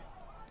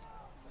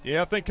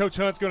 Yeah, I think Coach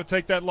Hunt's going to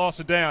take that loss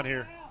of down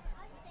here.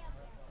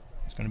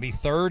 It's going to be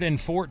 3rd and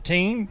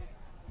 14.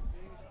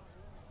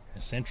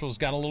 Central's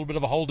got a little bit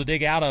of a hole to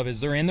dig out of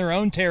as they're in their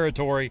own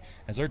territory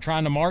as they're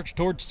trying to march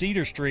towards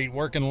Cedar Street,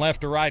 working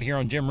left to right here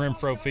on Jim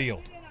Renfro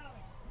Field.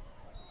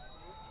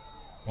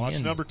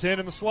 Watch number 10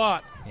 in the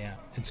slot. Yeah,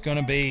 it's going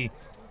to be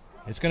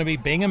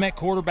Bingham at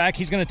quarterback.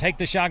 He's going to take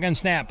the shotgun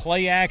snap,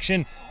 play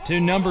action to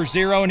number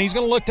 0, and he's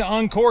going to look to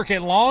uncork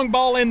it. Long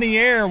ball in the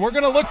air. We're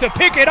going to look to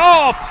pick it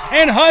off,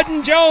 and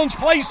Hutton Jones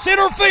plays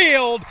center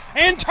field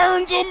and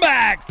turns them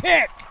back.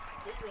 Pick.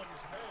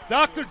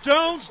 Dr.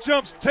 Jones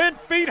jumps 10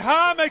 feet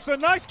high, makes a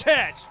nice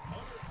catch.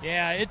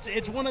 Yeah,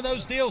 it's one of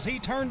those deals. He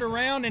turned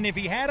around, and if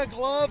he had a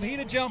glove, he'd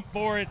have jumped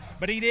for it,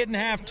 but he didn't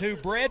have to.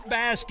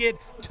 Breadbasket,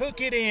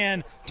 took it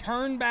in,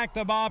 turned back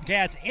the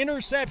Bobcats.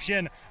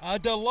 Interception, a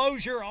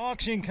Delosier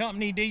Auction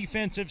Company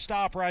defensive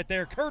stop right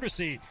there,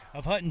 courtesy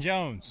of Hutton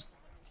Jones.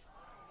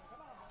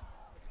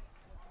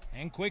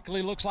 And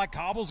quickly looks like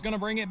Cobble's going to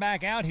bring it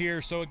back out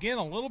here. So, again,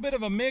 a little bit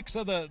of a mix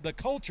of the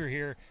culture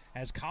here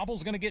as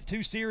Cobble's going to get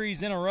 2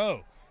 series in a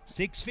row.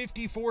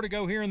 6:54 to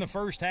go here in the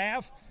first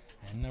half,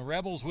 and the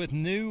Rebels with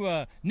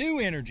new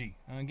energy.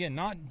 Again,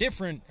 not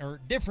different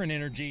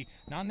energy,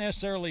 not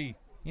necessarily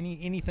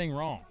anything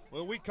wrong.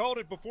 Well, we called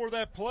it before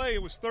that play.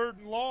 It was 3rd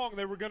and long.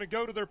 They were going to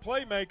go to their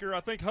playmaker.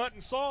 I think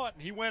Hutton saw it,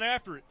 and he went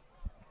after it.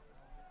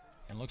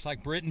 And looks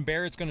like Britton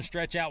Barrett's going to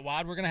stretch out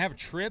wide. We're going to have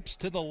trips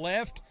to the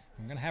left.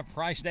 We're going to have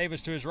Price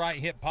Davis to his right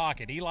hip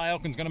pocket. Eli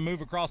Elkin's going to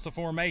move across the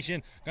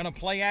formation, going to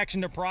play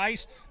action to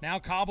Price. Now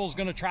Cobble's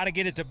going to try to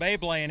get it to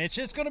Beyblay, and it's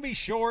just going to be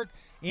short,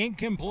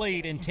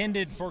 incomplete,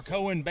 intended for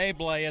Cohen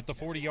Beyblay at the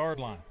 40-yard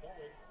line.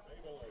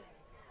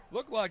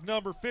 Looked like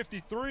number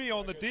 53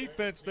 on the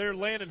defense there,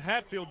 Landon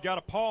Hatfield, got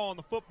a paw on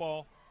the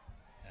football.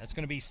 That's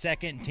going to be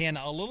 2nd and 10.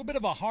 A little bit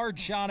of a hard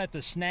shot at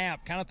the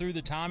snap, kind of threw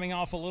the timing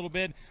off a little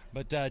bit,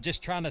 but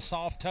just trying to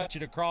soft touch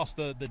it across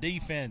the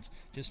defense,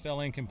 just fell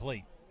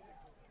incomplete.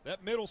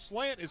 That middle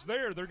slant is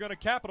there. They're going to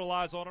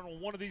capitalize on it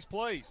on one of these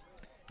plays.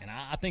 And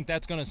I think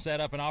that's going to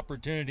set up an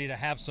opportunity to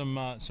have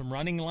some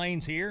running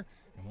lanes here,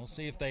 and we'll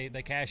see if they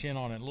cash in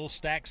on it. A little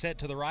stack set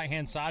to the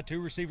right-hand side,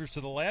 2 receivers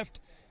to the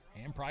left,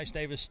 and Price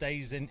Davis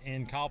stays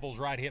in Cobble's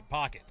right hip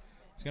pocket.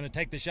 He's going to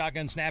take the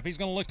shotgun snap. He's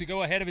going to look to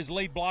go ahead of his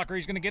lead blocker.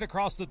 He's going to get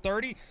across the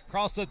 30,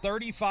 across the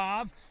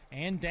 35,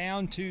 and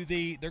down to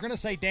they're going to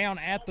say down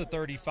at the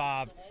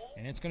 35,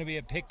 and it's going to be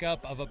a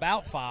pickup of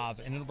about 5,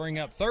 and it'll bring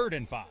up 3rd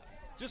and 5.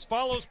 Just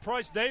follows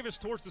Price Davis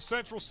towards the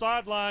central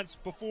sidelines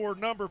before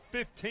number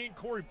 15,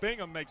 Corey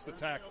Bingham, makes the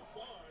tackle.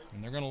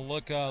 And they're going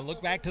to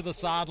look back to the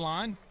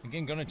sideline.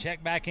 Again, going to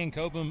check back in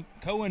Cohen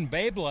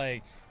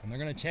Beyblay, and they're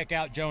going to check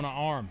out Jonah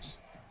Arms.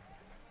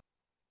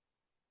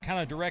 Kind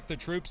of direct the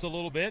troops a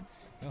little bit.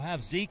 They'll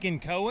have Zeke and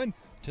Cohen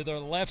to the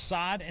left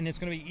side, and it's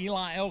going to be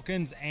Eli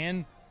Elkins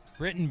and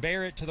Britton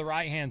Barrett to the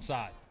right-hand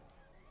side.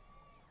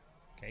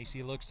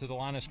 Casey looks to the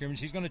line of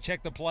scrimmage. He's going to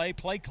check the play.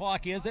 Play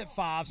clock is at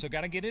 5, so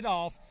got to get it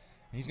off.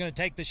 He's going to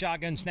take the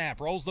shotgun snap,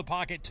 rolls the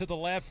pocket to the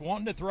left,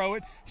 wanting to throw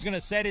it. He's going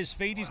to set his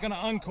feet. He's going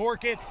to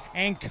uncork it.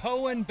 And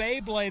Cohen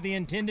Beyblay, the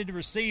intended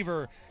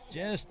receiver,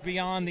 just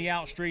beyond the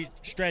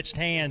outstretched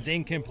hands,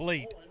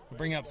 incomplete. We'll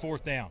bring up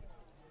 4th down.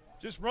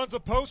 Just runs a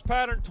post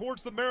pattern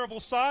towards the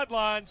Maryville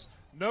sidelines.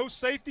 No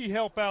safety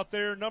help out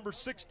there. Number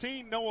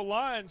 16, Noah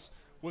Lyons,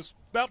 was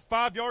about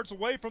 5 yards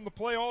away from the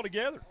play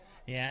altogether.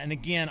 Yeah, and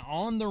again,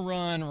 on the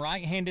run,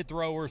 right-handed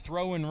thrower,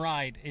 throwing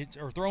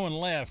throwing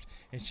left.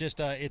 It's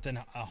just a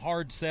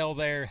hard sell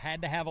there.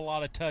 Had to have a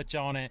lot of touch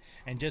on it,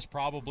 and just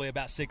probably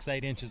about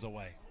 6-8 inches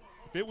away.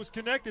 If it was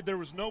connected, there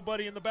was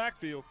nobody in the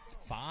backfield.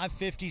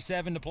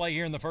 5:57 to play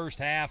here in the first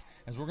half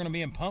as we're going to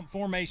be in punt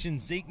formation.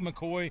 Zeke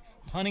McCoy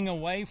punting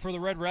away for the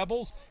Red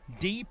Rebels.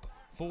 Deep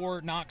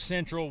for Knox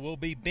Central will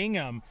be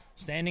Bingham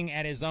standing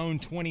at his own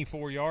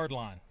 24-yard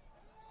line.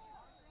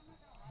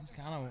 He's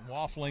kind of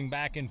waffling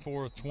back and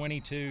forth,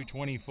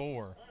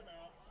 22-24.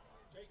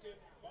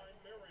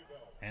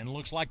 And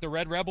looks like the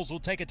Red Rebels will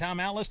take a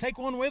timeout. Let's take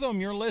one with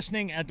them. You're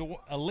listening at the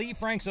Lee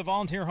Franks of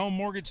Volunteer Home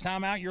Mortgage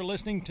timeout. You're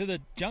listening to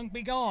the Junk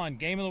Be Gone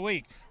Game of the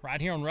Week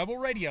right here on Rebel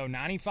Radio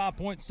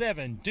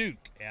 95.7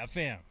 Duke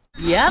FM.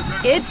 Yep,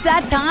 it's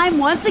that time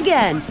once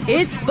again.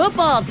 It's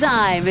football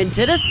time in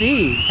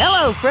Tennessee.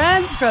 Hello,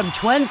 friends from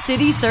Twin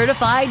City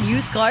Certified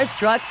Used Cars,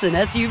 Trucks, and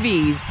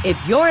SUVs.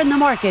 If you're in the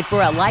market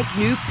for a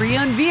like-new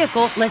pre-owned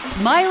vehicle, let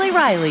Smiley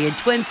Riley and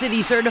Twin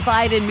City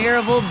Certified in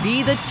Maryville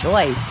be the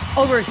choice.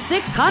 Over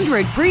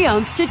 600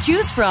 pre-owns to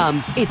choose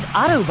from. It's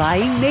auto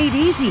buying made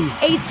easy.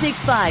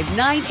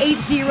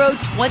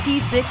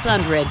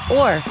 865-980-2600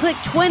 or click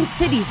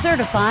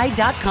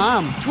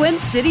TwinCityCertified.com. Twin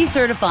City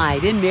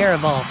Certified in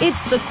Maryville.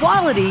 It's the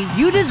quality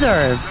you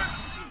deserve.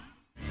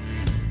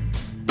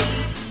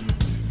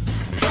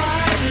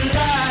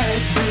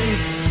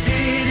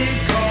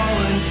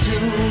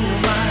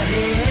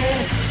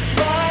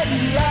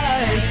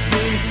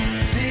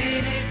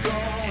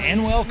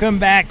 And welcome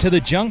back to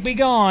the Junk Be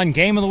Gone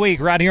Game of the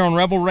Week right here on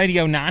Rebel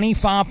Radio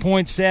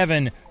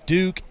 95.7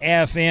 Duke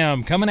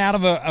FM. Coming out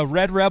of a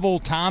Red Rebel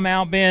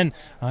timeout, Ben.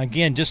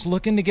 Again, just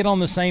looking to get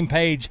on the same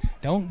page.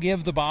 Don't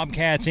give the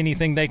Bobcats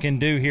anything they can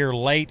do here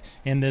late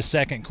in this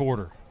second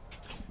quarter.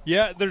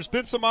 Yeah, there's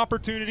been some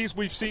opportunities.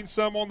 We've seen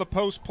some on the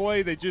post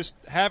play. They just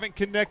haven't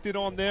connected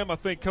on them. I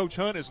think Coach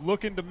Hunt is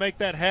looking to make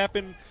that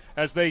happen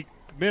as they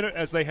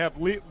have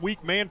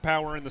weak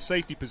manpower in the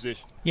safety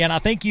position. Yeah, and I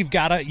think you've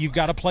got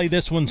to play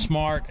this one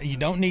smart. You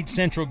don't need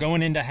Central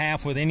going into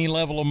half with any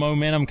level of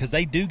momentum because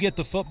they do get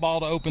the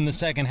football to open the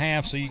second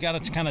half. So you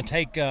got to kind of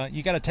take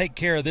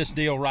care of this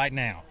deal right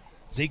now.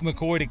 Zeke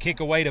McCoy to kick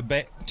away to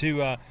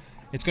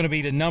it's going to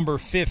be to number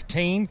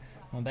 15.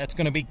 Well, that's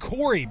going to be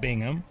Corey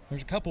Bingham.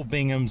 There's a couple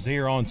Binghams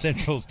here on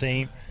Central's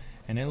team.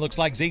 And it looks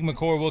like Zeke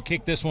McCoy will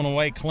kick this one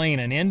away clean.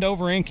 An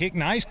end-over-end kick,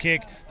 nice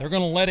kick. They're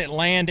going to let it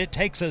land. It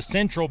takes a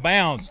Central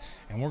bounce,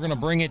 and we're going to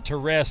bring it to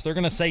rest. They're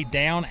going to say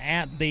down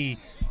at the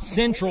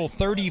Central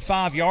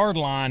 35-yard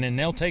line, and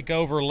they'll take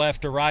over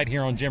left to right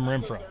here on Jim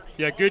Renfro.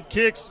 Yeah, good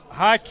kicks.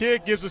 High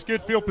kick gives us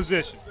good field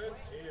position.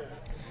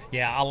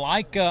 Yeah, I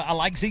like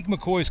Zeke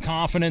McCoy's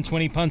confidence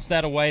when he punts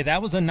that away.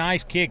 That was a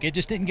nice kick. It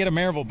just didn't get a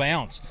Maryville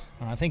bounce.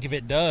 I think if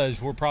it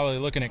does, we're probably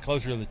looking at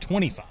closer to the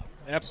 25.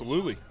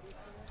 Absolutely.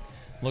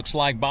 Looks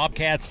like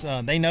Bobcats,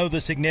 they know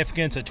the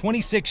significance. A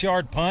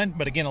 26-yard punt,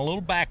 but again, a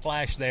little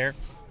backlash there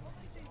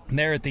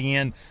at the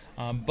end.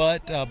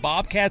 But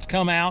Bobcats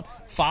come out,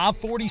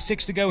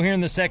 5:46 to go here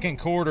in the second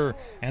quarter,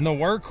 and the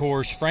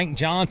workhorse, Frank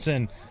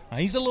Johnson,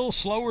 he's a little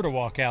slower to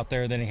walk out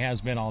there than he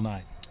has been all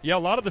night. Yeah, a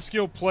lot of the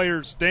skilled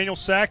players, Daniel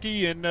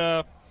Sackey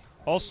and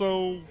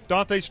also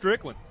Dante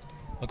Strickland.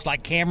 Looks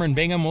like Cameron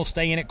Bingham will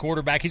stay in at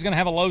quarterback. He's going to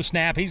have a low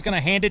snap. He's going to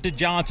hand it to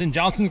Johnson.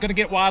 Johnson's going to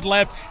get wide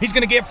left. He's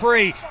going to get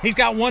free. He's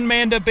got one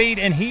man to beat,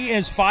 and he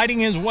is fighting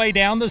his way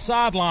down the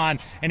sideline,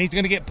 and he's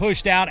going to get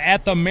pushed out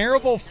at the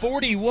Maryville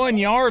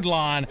 41-yard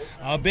line.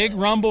 A big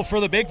rumble for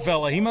the big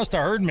fella. He must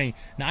have heard me.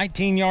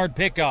 19-yard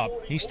pickup.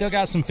 He's still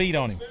got some feet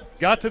on him.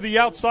 Got to the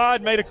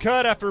outside, made a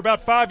cut after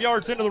about 5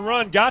 yards into the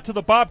run, got to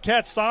the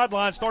Bobcats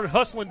sideline, started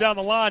hustling down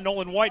the line.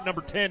 Nolan White, number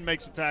 10,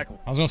 makes the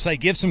tackle. I was going to say,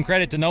 give some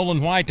credit to Nolan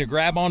White to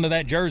grab onto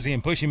that jersey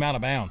and push him out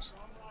of bounds.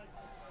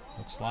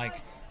 Looks like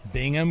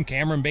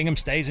Cameron Bingham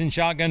stays in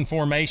shotgun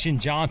formation.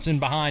 Johnson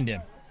behind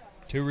him.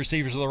 Two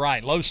receivers to the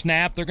right. Low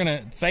snap. They're going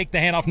to fake the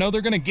handoff. No, they're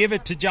going to give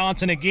it to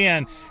Johnson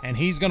again, and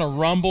he's going to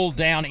rumble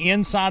down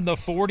inside the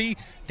 40,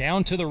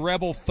 down to the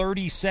Rebel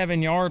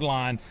 37-yard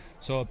line.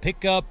 So a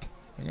pickup.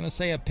 They're going to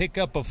say a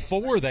pickup of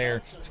 4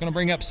 there. It's going to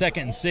bring up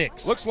 2nd and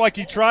 6. Looks like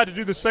he tried to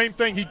do the same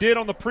thing he did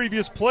on the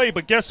previous play,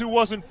 but guess who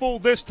wasn't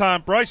fooled this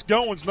time? Bryce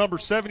Goins, number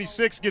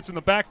 76, gets in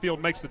the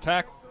backfield, makes the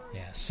tackle.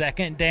 Yeah,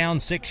 2nd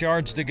down, 6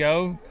 yards to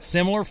go.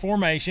 Similar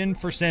formation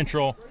for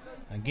Central.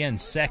 Again,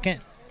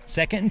 second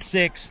and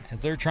 6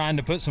 as they're trying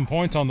to put some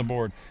points on the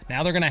board.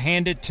 Now they're going to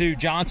hand it to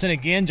Johnson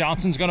again.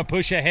 Johnson's going to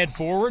push ahead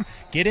forward,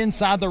 get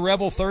inside the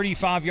Rebel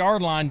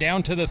 35-yard line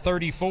down to the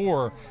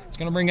 34. It's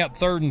going to bring up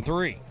 3rd and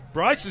 3.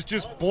 Bryce is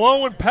just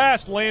blowing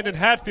past Landon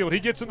Hatfield. He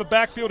gets in the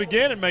backfield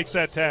again and makes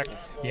that tackle.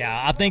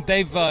 Yeah, I think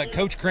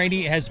Coach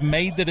Craney has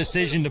made the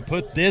decision to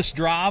put this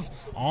drive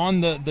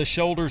on the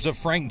shoulders of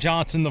Frank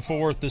Johnson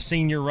IV, the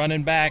senior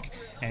running back,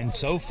 and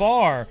so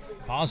far,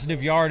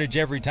 positive yardage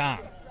every time.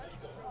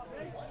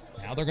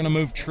 Now they're going to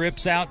move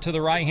trips out to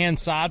the right-hand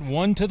side,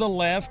 one to the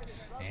left,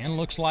 and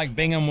looks like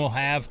Bingham will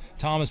have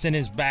Thomas in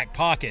his back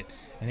pocket.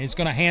 And he's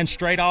going to hand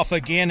straight off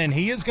again, and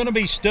he is going to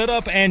be stood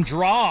up and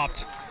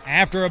dropped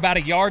after about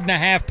a 1.5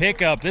 yard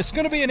pickup. This is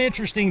going to be an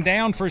interesting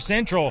down for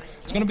Central.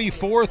 It's going to be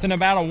 4th and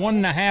about a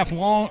 1.5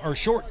 long or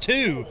short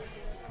 2.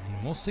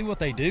 And we'll see what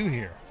they do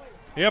here.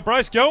 Yeah,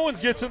 Bryce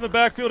Goins gets in the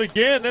backfield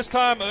again, this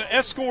time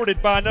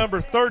escorted by number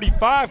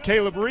 35,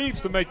 Caleb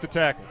Reeves, to make the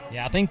tackle.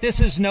 Yeah, I think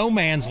this is no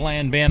man's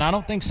land, Ben. I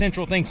don't think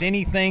Central thinks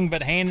anything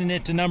but handing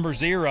it to number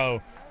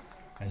 0.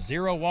 As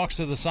 0 walks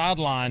to the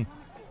sideline,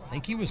 I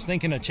think he was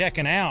thinking of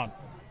checking out,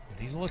 but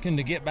he's looking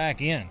to get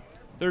back in.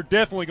 They're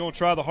definitely going to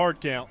try the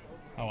hard count.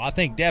 Oh, I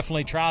think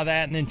definitely try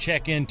that and then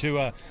check into,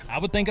 I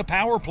would think, a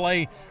power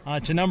play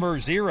to number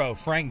 0,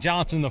 Frank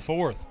Johnson, the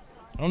 4th.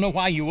 I don't know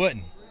why you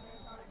wouldn't.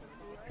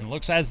 And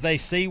looks as they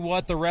see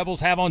what the Rebels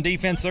have on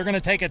defense, they're going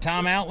to take a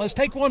timeout. Let's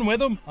take one with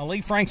them.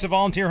 Lee Frank's a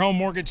Volunteer Home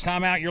Mortgage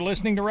timeout. You're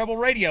listening to Rebel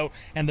Radio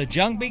and the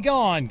Junk Be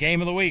Gone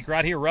Game of the Week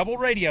right here, Rebel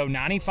Radio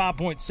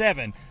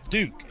 95.7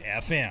 Duke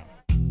FM.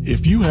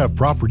 If you have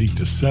property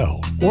to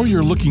sell or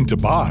you're looking to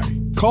buy,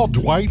 call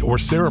Dwight or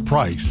Sarah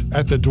Price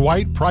at the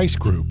Dwight Price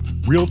Group,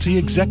 Realty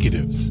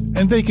Executives,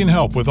 and they can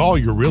help with all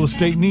your real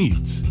estate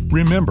needs.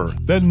 Remember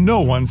that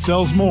no one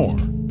sells more.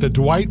 The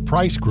Dwight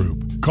Price Group.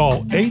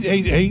 Call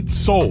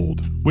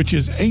 888-SOLD, which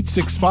is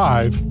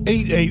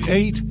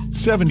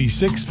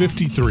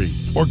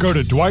 865-888-7653, or go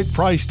to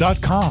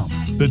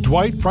dwightprice.com. The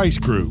Dwight Price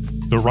Group.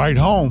 The right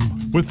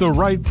home with the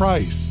right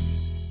price.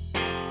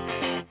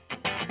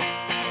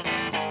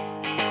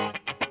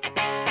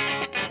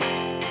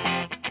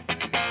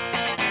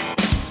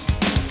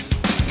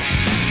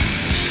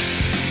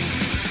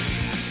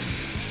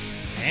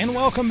 And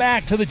welcome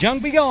back to the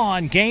Junk Be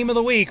Gone Game of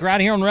the Week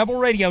right here on Rebel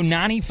Radio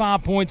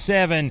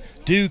 95.7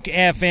 Duke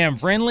FM.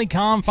 Friendly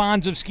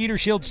confines of Skeeter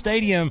Shield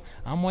Stadium.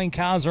 I'm Wayne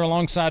Kaiser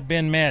alongside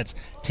Ben Metz.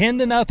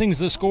 10-0's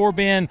the score,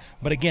 Ben.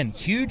 But again,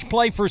 huge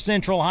play for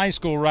Central High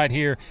School right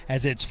here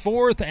as it's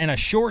 4th and a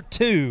short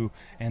 2.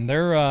 And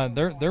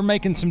they're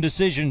making some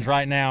decisions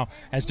right now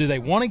as do they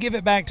want to give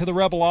it back to the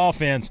Rebel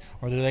offense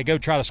or do they go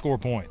try to score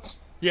points?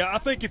 Yeah, I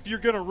think if you're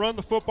going to run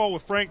the football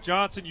with Frank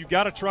Johnson, you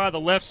got to try the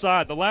left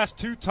side. The last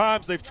 2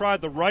 times they've tried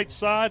the right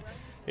side,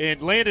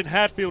 and Landon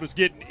Hatfield is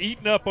getting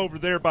eaten up over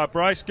there by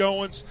Bryce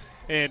Goins.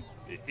 And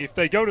if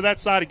they go to that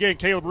side again,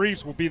 Caleb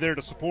Reeves will be there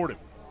to support him.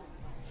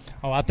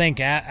 Oh, I think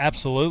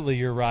absolutely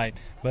you're right.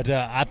 But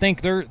I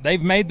think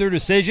they've made their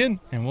decision,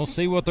 and we'll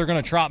see what they're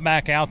going to trot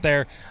back out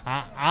there.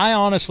 I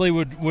honestly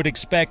would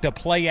expect a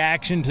play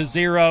action to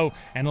 0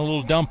 and a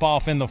little dump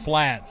off in the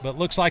flat. But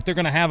looks like they're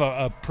going to have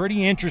a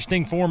pretty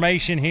interesting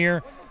formation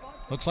here.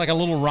 Looks like a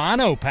little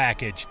rhino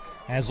package,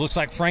 as looks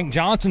like Frank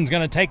Johnson's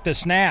going to take the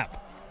snap.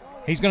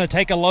 He's going to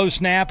take a low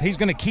snap. He's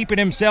going to keep it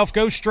himself,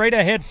 go straight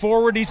ahead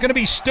forward. He's going to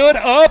be stood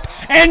up.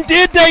 And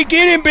did they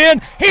get him,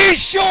 Ben? He's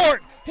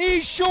short.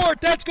 He's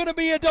short. That's going to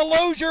be a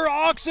Delosier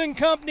Oxen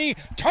Company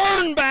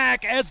turn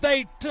back as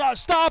they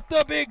stop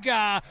the big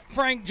guy,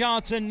 Frank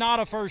Johnson, not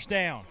a first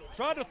down.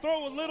 Tried to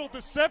throw a little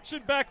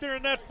deception back there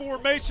in that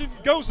formation,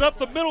 goes up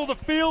the middle of the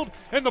field,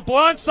 and the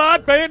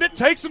blindside bandit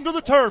takes him to the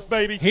turf,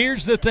 baby.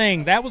 Here's the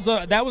thing. That was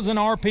an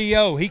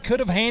RPO. He could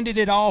have handed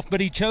it off,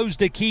 but he chose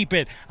to keep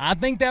it. I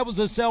think that was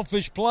a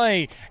selfish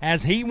play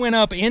as he went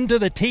up into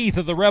the teeth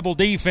of the Rebel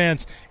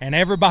defense, and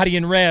everybody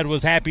in red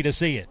was happy to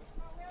see it.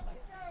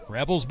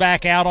 Rebels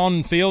back out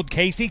on the field.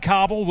 Casey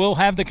Cobble will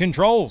have the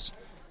controls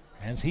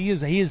as he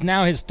is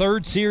now his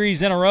 3rd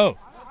series in a row.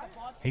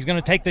 He's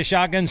going to take the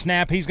shotgun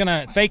snap. He's going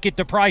to fake it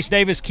to Price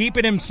Davis, keep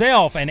it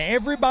himself, and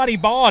everybody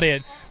bought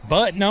it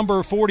but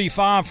number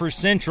 45 for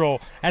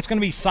Central. That's going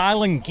to be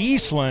Silen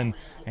Giesland,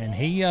 and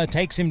he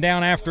takes him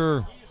down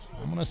after,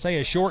 I'm going to say,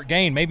 a short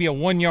gain, maybe a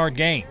 1-yard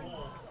gain.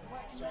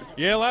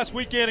 Yeah, last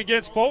weekend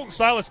against Fulton,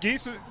 Silas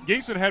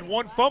Giesland had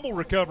 1 fumble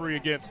recovery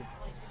against him.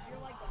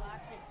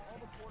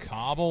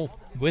 Cobble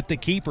with the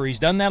keeper. He's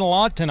done that a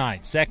lot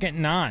tonight. 2nd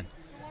and 9.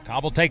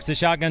 Cobble takes the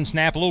shotgun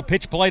snap. A little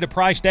pitch play to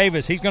Price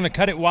Davis. He's going to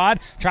cut it wide,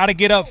 try to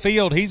get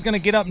upfield. He's going to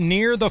get up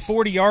near the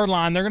 40-yard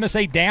line. They're going to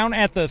say down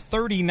at the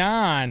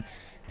 39,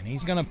 and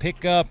he's going to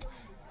pick up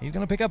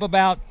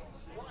about,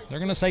 they're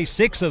going to say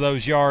 6 of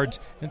those yards.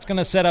 It's going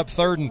to set up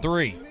 3rd and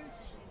 3.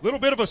 Little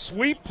bit of a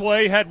sweep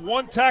play, had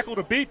 1 tackle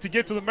to beat to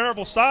get to the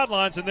Maryville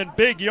sidelines, and then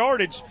big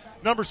yardage.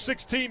 Number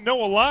 16,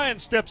 Noah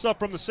Lyons, steps up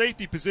from the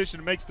safety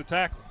position and makes the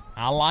tackle.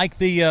 I like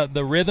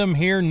the rhythm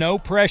here. No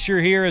pressure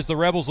here as the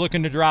Rebels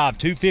looking to drive.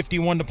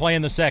 2:51 to play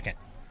in the second.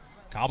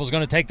 Cobble's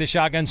going to take the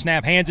shotgun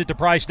snap, hands it to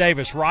Price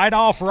Davis. Right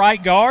off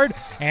right guard,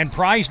 and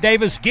Price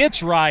Davis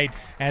gets right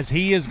as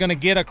he is going to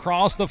get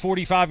across the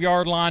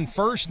 45-yard line.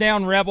 First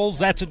down, Rebels.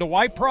 That's a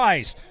Dwight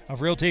Price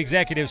of Realty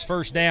Executives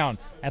first down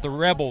at the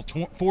Rebel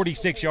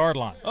 46-yard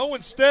line.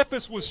 Owen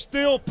Steffes was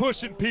still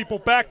pushing people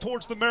back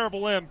towards the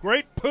Maryville M.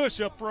 Great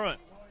push up front.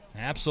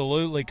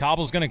 Absolutely.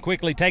 Cobble's going to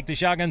quickly take the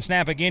shotgun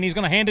snap again. He's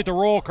going to hand it to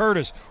Royal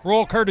Curtis.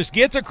 Royal Curtis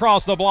gets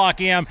across the block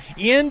M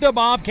into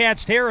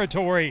Bobcats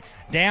territory,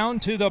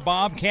 down to the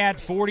Bobcat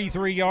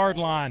 43-yard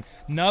line.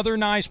 Another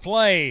nice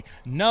play.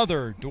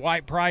 Another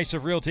Dwight Price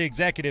of Realty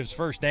Executives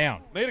first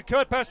down. Made a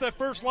cut past that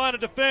first line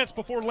of defense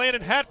before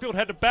Landon Hatfield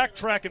had to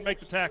backtrack and make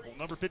the tackle.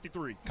 Number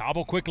 53.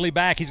 Cobble quickly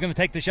back. He's going to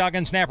take the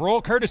shotgun snap.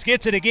 Royal Curtis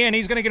gets it again.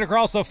 He's going to get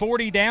across the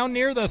 40 down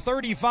near the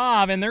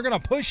 35, and they're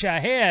going to push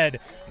ahead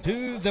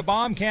to the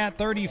Bobcat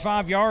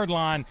 35-yard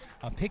line.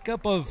 A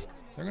pickup of,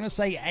 they're going to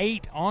say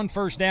 8 on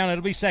first down.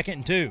 It'll be 2nd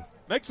and 2.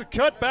 Makes a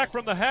cut back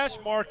from the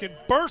hash mark and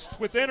bursts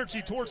with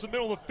energy towards the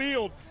middle of the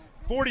field.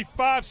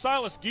 45,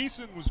 Silas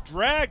Geeson was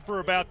dragged for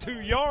about 2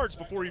 yards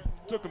before he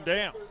took him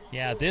down.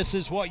 Yeah, this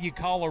is what you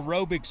call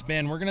aerobics,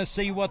 Ben. We're going to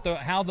see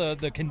how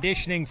the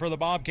conditioning for the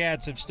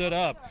Bobcats have stood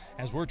up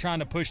as we're trying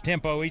to push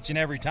tempo each and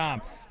every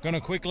time. Going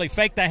to quickly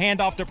fake the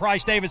handoff to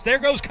Price Davis. There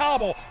goes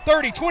Cobble,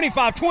 30,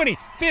 25, 20,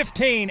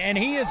 15, and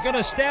he is going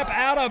to step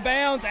out of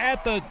bounds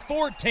at the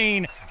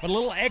 14, but a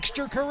little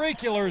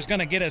extracurricular is going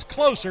to get us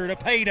closer to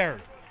pay dirt.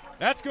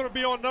 That's going to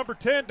be on number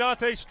 10,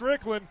 Dante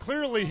Strickland.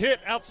 Clearly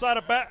hit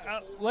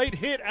late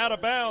hit out of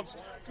bounds.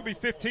 It's going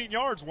to be 15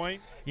 yards, Wayne.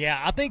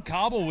 Yeah, I think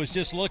Cobble was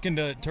just looking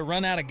to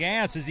run out of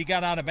gas as he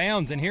got out of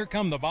bounds, and here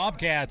come the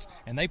Bobcats,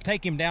 and they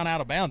take him down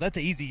out of bounds. That's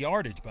easy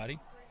yardage, buddy.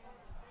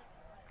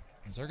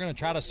 As they're going to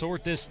try to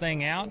sort this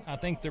thing out. I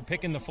think they're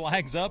picking the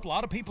flags up. A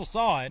lot of people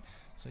saw it,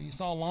 so you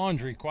saw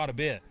laundry quite a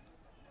bit.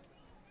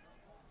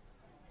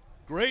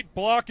 Great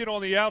blocking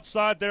on the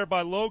outside there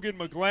by Logan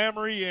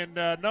McGlamory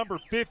and number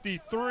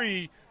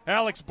 53,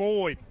 Alex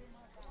Boyd.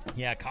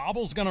 Yeah,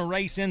 Cobble's going to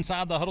race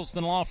inside the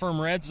Huddleston Law Firm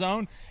red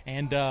zone,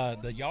 and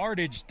the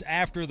yardage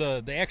after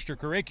the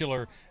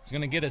extracurricular is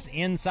going to get us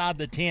inside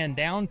the 10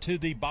 down to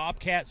the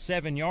Bobcat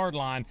 7-yard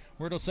line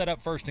where it'll set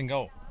up first and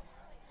goal.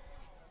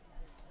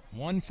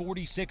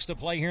 1:46 to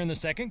play here in the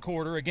second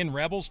quarter. Again,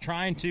 Rebels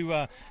trying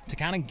to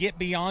kind of get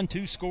beyond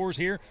 2 scores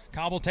here.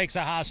 Cobble takes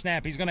a high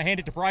snap. He's going to hand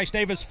it to Price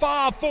Davis.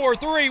 5, 4,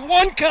 3,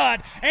 1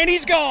 cut, and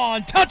he's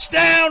gone.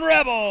 Touchdown,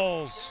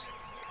 Rebels.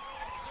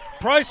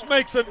 Price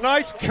makes a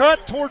nice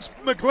cut towards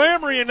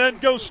McGlamory and then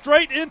goes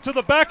straight into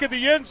the back of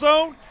the end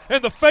zone,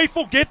 and the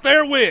faithful get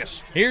their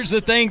wish. Here's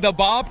the thing. The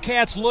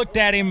Bobcats looked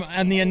at him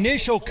on the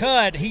initial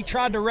cut. He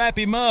tried to wrap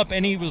him up,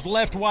 and he was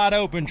left wide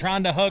open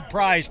trying to hug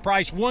Price.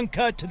 Price 1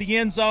 cut to the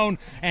end zone,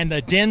 and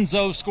the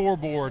Denzo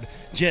scoreboard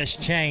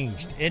just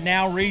changed. It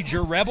now reads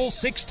your Rebels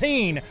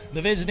 16,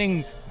 the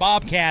visiting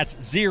Bobcats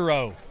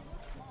 0.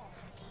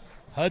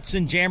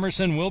 Hudson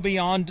Jamerson will be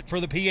on for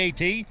the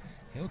PAT.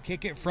 He'll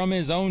kick it from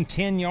his own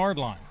 10-yard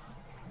line.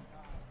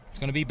 It's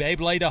going to be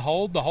Beyblade to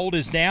hold. The hold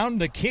is down.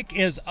 The kick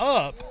is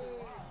up.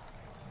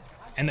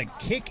 And the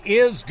kick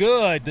is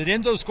good. The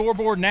Denzo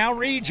scoreboard now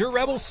reads your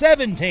Rebel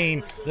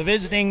 17, the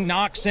visiting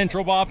Knox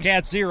Central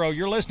Bobcats 0.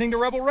 You're listening to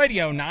Rebel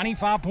Radio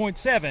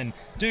 95.7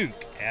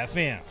 Duke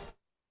FM.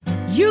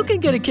 You can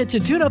get a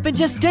kitchen tune-up in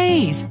just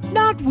days,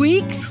 not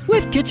weeks,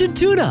 with Kitchen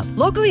Tune-Up.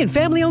 Locally and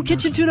family-owned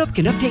Kitchen Tune-Up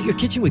can update your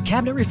kitchen with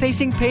cabinet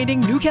refacing,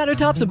 painting, new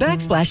countertops and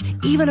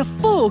backsplash, even a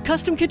full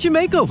custom kitchen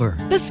makeover.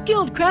 The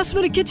skilled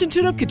craftsman at Kitchen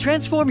Tune-Up can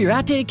transform your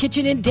outdated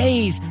kitchen in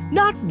days,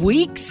 not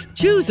weeks.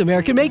 Choose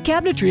American-made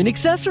cabinetry and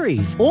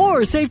accessories,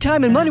 or save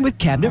time and money with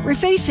cabinet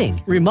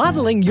refacing,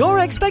 remodeling your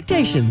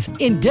expectations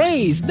in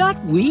days,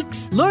 not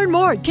weeks. Learn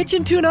more at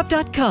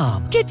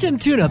kitchentuneup.com. Kitchen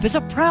Tune-Up is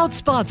a proud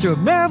sponsor of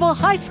Maryville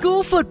High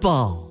School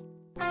football.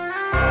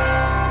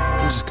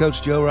 This is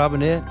Coach Joe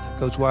Robinette,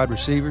 Coach Wide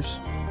Receivers.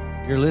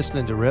 You're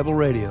listening to Rebel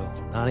Radio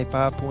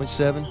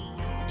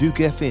 95.7 Duke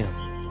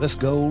FM. Let's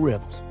go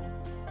Rebels.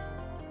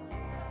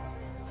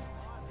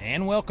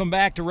 And welcome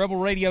back to Rebel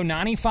Radio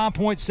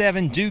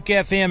 95.7 Duke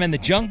FM and the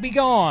Junk Be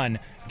Gone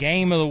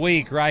game of the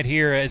week right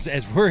here as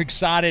we're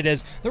excited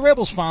as the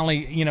Rebels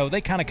finally,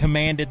 they kind of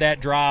commanded that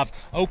drive,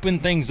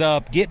 opened things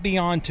up, get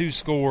beyond 2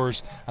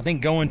 scores. I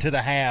think going to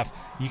the half,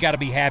 you got to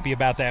be happy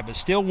about that. But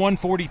still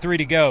 1:43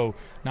 to go.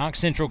 Knox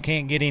Central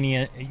can't get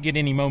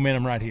any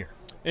momentum right here.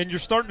 And you're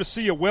starting to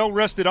see a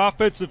well-rested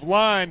offensive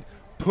line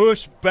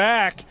push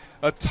back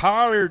a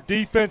tired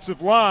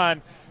defensive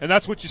line, and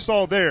that's what you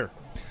saw there.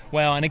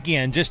 Well, and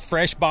again, just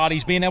fresh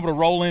bodies, being able to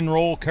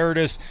roll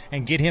Curtis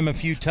and get him a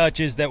few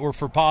touches that were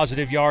for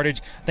positive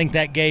yardage. I think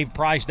that gave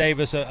Price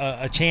Davis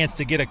a chance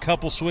to get a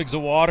couple swigs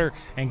of water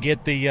and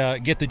get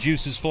the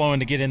juices flowing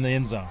to get in the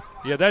end zone.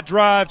 Yeah, that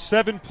drive,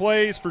 7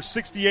 plays for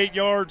 68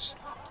 yards,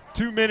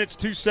 2 minutes,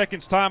 2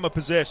 seconds time of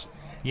possession.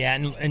 Yeah,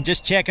 and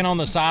just checking on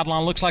the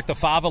sideline, looks like the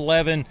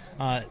 5'11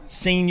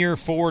 senior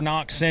for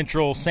Knox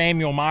Central,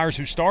 Samuel Myers,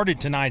 who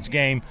started tonight's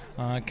game,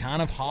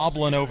 kind of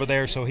hobbling over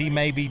there, so he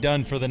may be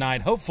done for the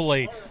night.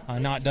 Hopefully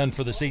not done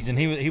for the season.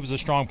 He was a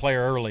strong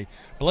player early.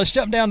 But let's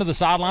jump down to the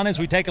sideline as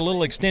we take a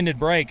little extended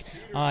break.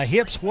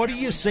 Hips, what are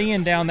you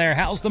seeing down there?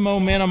 How's the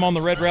momentum on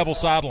the Red Rebel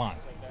sideline?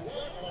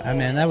 I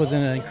mean, that was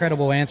an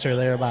incredible answer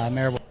there by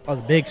Maryville. A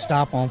big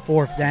stop on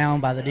 4th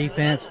down by the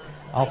defense.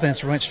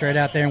 Offense went straight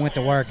out there and went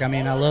to work. I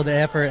mean, I love the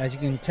effort. As you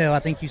can tell, I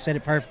think you said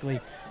it perfectly.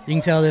 You can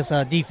tell this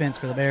defense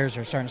for the Bears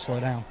are starting to slow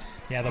down.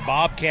 Yeah, the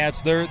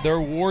Bobcats, they're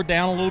wore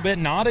down a little bit.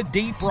 Not a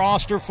deep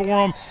roster for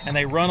them, and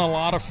they run a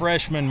lot of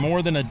freshmen,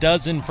 more than a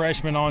dozen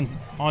freshmen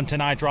on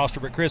tonight's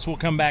roster. But, Chris, we'll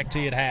come back to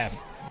you at half.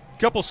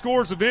 Couple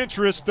scores of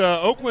interest.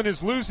 Oakland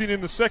is losing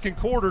in the second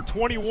quarter,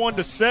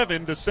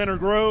 21-7 to Center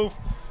Grove.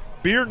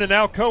 Bearden and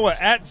Alcoa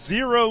at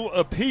 0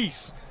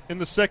 apiece in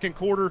the second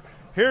quarter.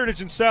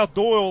 Heritage and South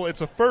Doyle,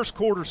 it's a first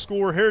quarter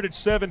score. Heritage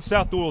 7,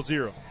 South Doyle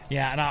 0.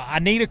 Yeah, and I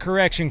need a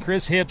correction.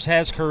 Chris Hips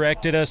has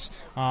corrected us.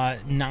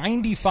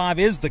 95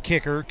 is the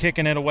kicker,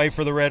 kicking it away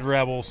for the Red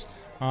Rebels.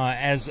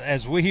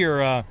 As we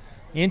are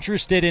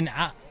interested in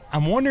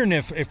I'm wondering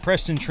if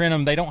Preston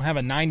Trentham, they don't have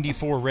a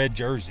 94 red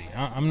jersey.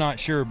 I'm not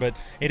sure, but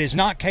it is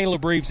not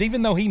Caleb Reeves.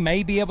 Even though he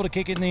may be able to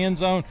kick it in the end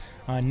zone,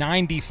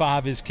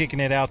 95 is kicking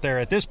it out there.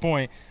 At this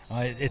point,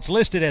 it's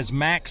listed as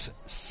Max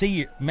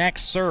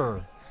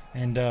Sir,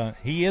 and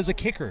he is a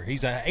kicker.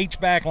 He's a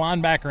H-back,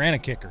 linebacker, and a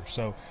kicker.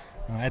 So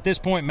at this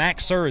point,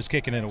 Max Sir is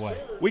kicking it away.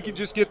 We can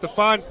just get the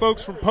fine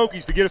folks from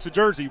Pokies to get us a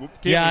jersey.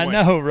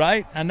 I know,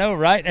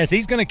 right? As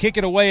he's going to kick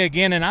it away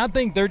again, and I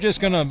think they're just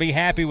going to be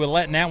happy with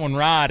letting that one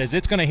ride, as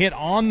it's going to hit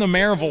on the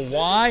Maryville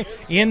Y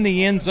in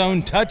the end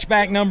zone,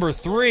 touchback number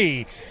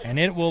 3, and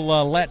it will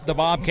let the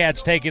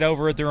Bobcats take it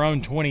over at their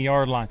own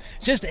 20-yard line.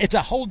 It's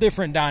a whole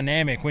different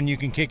dynamic when you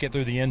can kick it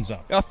through the end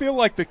zone. I feel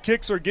like the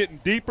kicks are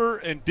getting deeper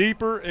and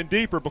deeper and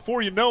deeper.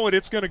 Before you know it,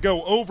 it's going to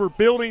go over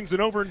buildings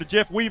and over into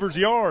Jeff Weaver's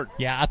yard.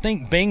 Yeah, I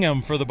think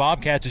Bingham for the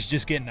Bobcats is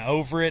just getting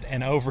over it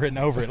and over it and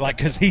over it,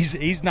 because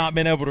he's not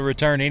been able to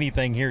return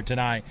anything here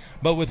tonight.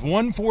 But with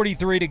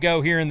 1:43 to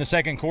go here in the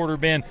second quarter,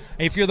 Ben,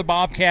 if you're the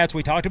Bobcats,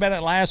 we talked about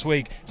it last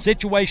week,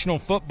 situational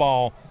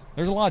football,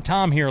 there's a lot of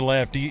time here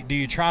left. Do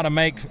you try to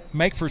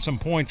make for some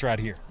points right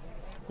here?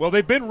 Well,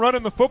 they've been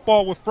running the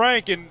football with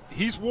Frank, and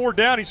he's wore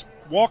down.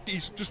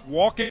 He's just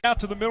walking out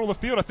to the middle of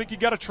the field. I think you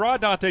got to try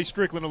Dante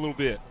Strickland a little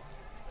bit.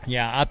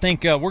 Yeah, I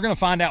think we're going to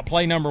find out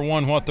play number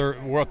 1 what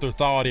their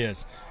thought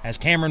is. As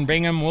Cameron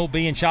Bingham will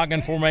be in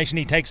shotgun formation,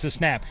 he takes the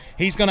snap.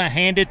 He's going to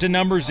hand it to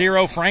number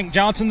 0, Frank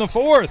Johnson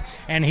IV,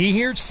 and he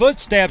hears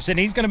footsteps, and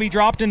he's going to be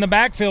dropped in the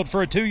backfield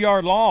for a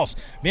 2-yard loss.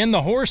 Ben,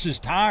 the horse is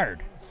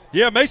tired.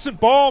 Yeah, Mason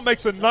Ball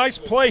makes a nice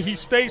play. He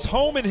stays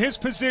home in his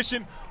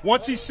position.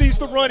 Once he sees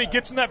the run, he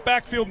gets in that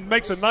backfield and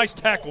makes a nice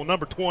tackle,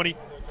 number 20.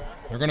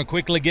 They're going to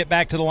quickly get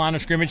back to the line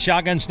of scrimmage.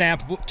 Shotgun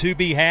snap to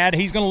be had.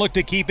 He's going to look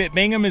to keep it.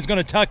 Bingham is going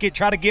to tuck it,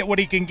 try to get what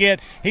he can get.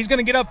 He's going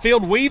to get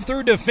upfield, weave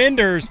through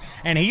defenders,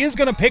 and he is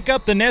going to pick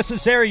up the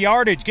necessary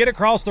yardage, get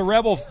across the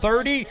Rebel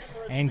 30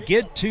 and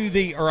get to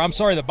the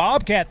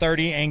Bobcat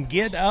 30 and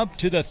get up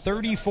to the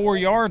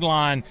 34-yard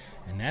line.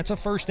 And that's a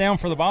first down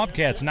for the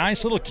Bobcats.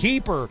 Nice little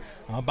keeper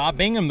by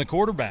Bingham, the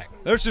quarterback.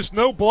 There's just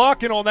no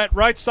blocking on that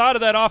right side of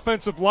that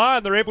offensive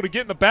line. They're able to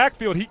get in the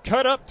backfield. He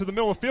cut up to the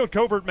middle of the field.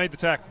 Covert made the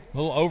tackle. A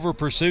little over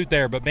pursuit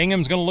there, but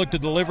Bingham's going to look to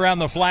deliver out in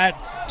the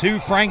flat to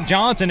Frank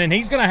Johnson, and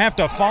he's going to have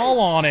to fall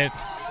on it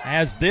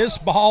as this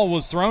ball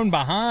was thrown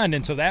behind,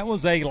 and so that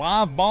was a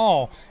live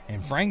ball,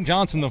 and Frank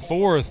Johnson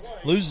IV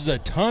loses a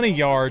ton of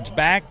yards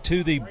back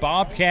to the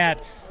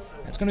Bobcat.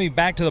 That's going to be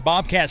back to the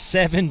Bobcat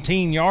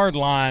 17-yard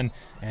line.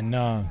 And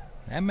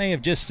that may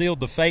have just sealed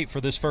the fate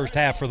for this first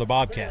half for the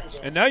Bobcats.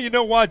 And now you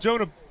know why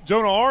Jonah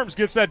Arms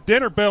gets that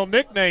dinner bell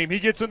nickname. He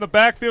gets in the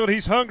backfield.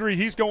 He's hungry.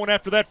 He's going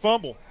after that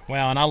fumble.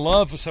 Well, and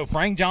so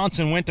Frank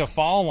Johnson went to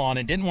fall on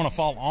it, didn't want to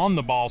fall on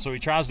the ball, so he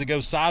tries to go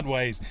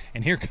sideways,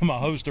 and here come a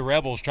host of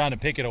Rebels trying to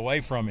pick it away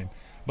from him.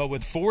 But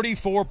with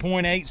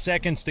 44.8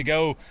 seconds to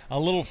go, a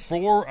little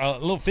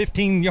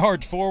 15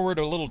 yards forward,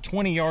 a little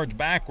 20 yards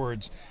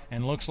backwards,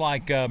 and looks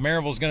like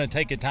Maryville's going to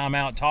take a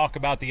timeout, talk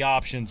about the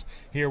options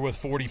here with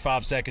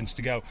 45 seconds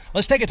to go.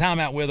 Let's take a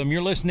timeout with them.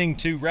 You're listening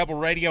to Rebel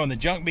Radio and the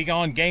Junk Be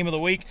Gone Game of the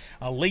Week.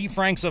 Lee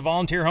Franks of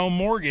Volunteer Home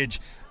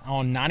Mortgage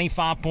on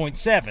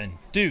 95.7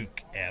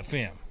 Duke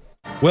FM.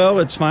 Well,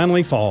 it's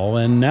finally fall,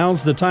 and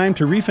now's the time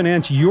to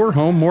refinance your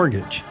home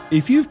mortgage.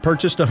 If you've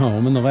purchased a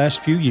home in the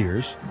last few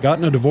years,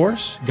 gotten a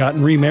divorce,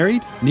 gotten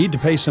remarried, need to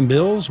pay some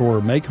bills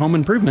or make home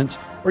improvements,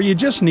 or you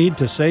just need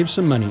to save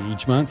some money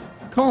each month,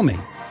 call me.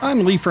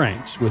 I'm Lee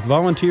Franks with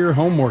Volunteer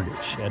Home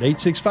Mortgage at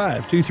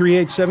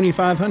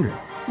 865-238-7500.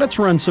 Let's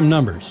run some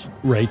numbers.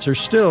 Rates are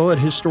still at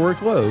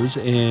historic lows,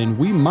 and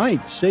we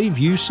might save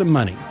you some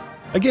money.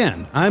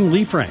 Again, I'm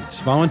Lee Franks,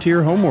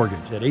 Volunteer Home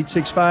Mortgage at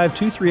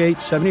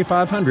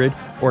 865-238-7500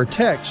 or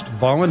text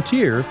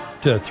VOLUNTEER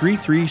to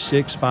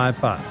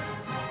 33655.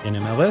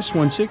 NMLS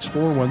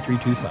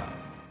 1641325.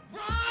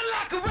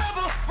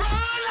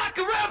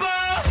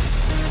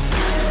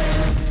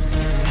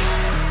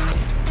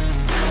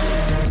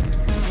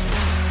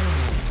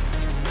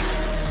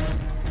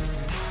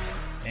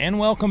 And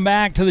welcome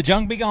back to the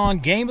Junk Be Gone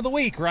Game of the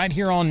Week right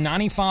here on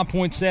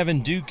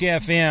 95.7 Duke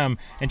FM.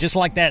 And just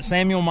like that,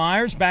 Samuel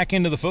Myers back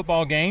into the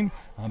football game.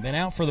 Been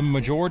out for the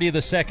majority of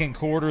the second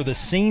quarter. The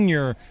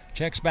senior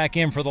checks back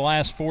in for the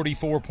last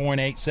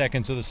 44.8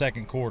 seconds of the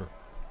second quarter.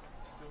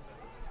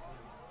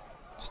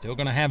 Still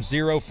going to have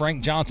 0,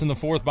 Frank Johnson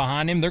IV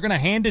behind him. They're going to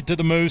hand it to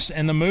the Moose,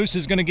 and the Moose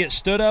is going to get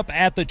stood up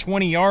at the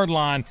 20-yard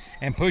line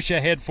and push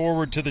ahead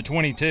forward to the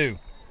 22.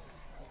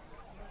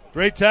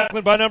 Great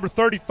tackling by number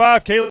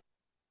 35, Caleb.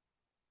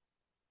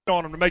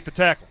 On him to make the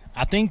tackle.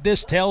 I think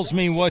this tells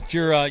me what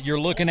you're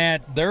looking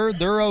at.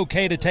 They're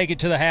okay to take it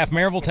to the half.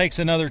 Maryville takes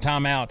another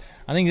timeout.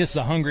 I think this is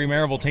a hungry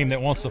Maryville team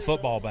that wants the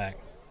football back.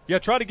 Yeah,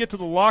 try to get to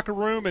the locker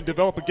room and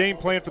develop a game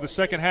plan for the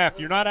second half.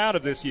 You're not out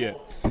of this yet.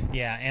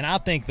 Yeah, and I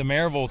think the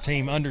Maryville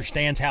team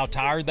understands how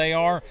tired they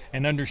are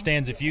and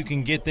understands if you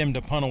can get them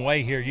to punt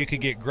away here, you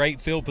could get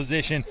great field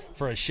position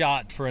for a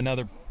shot for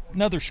another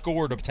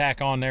score to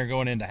tack on there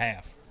going into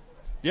half.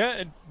 Yeah,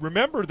 and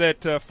remember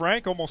that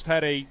Frank almost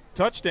had a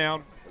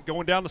touchdown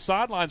going down the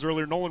sidelines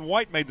earlier, Nolan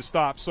White made the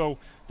stop. So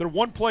they're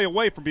one play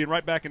away from being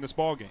right back in this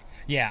ball game.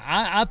 Yeah,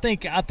 I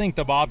think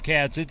the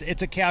Bobcats,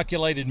 it's a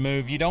calculated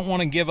move. You don't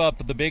want to give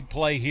up the big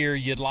play here.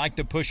 You'd like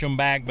to push them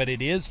back, but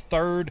it is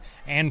third,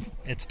 and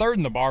it's third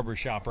in the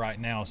barbershop right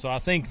now. So I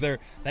think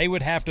they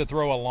would have to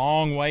throw a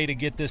long way to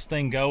get this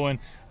thing going.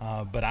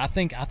 But I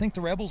think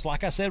the Rebels,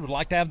 like I said, would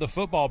like to have the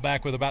football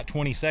back with about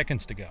 20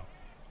 seconds to go.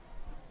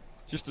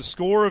 Just a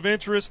score of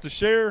interest to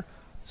share.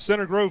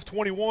 Center Grove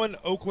 21,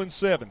 Oakland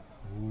 7.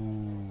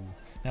 Ooh.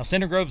 Now,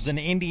 Center Grove's an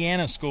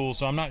Indiana school,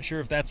 so I'm not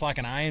sure if that's like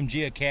an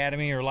IMG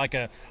academy or like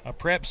a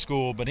prep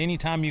school, but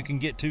anytime you can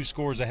get 2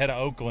 scores ahead of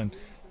Oakland,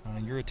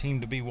 you're a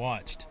team to be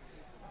watched.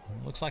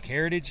 Looks like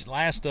Heritage,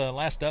 last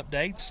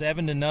update,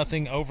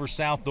 7-0 over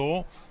South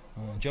Doyle.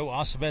 Joe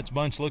Ossovet's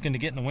bunch looking to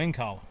get in the win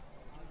column.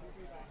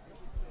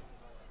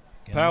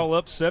 Powell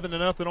up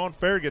 7-0 on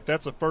Farragut.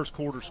 That's a first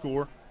quarter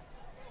score.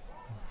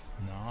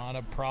 Not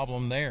a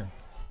problem there.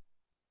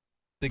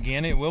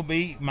 Again, it will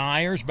be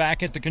Myers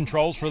back at the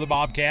controls for the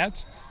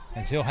Bobcats,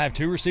 as he'll have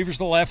 2 receivers to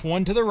the left,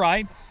 1 to the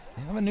right.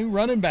 They have a new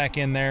running back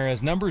in there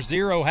as number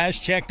 0 has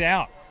checked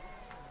out.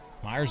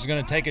 Myers is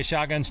going to take a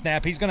shotgun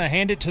snap. He's going to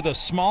hand it to the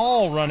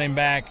small running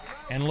back,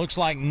 and looks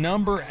like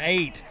number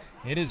 8.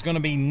 It is going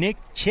to be Nick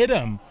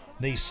Chittum,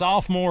 the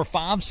sophomore,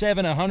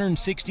 5'7",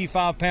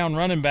 165-pound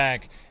running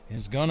back,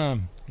 he's going to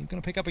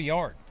pick up a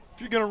yard.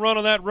 If you're going to run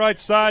on that right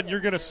side and you're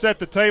going to set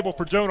the table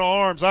for Jonah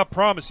Arms, I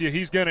promise you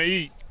he's going to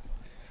eat.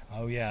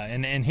 Oh, yeah,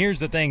 and here's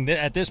the thing.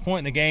 At this point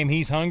in the game,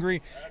 he's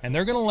hungry, and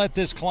they're going to let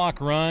this clock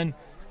run,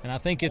 and I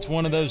think it's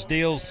one of those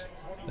deals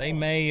they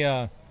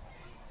may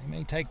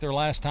take their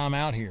last time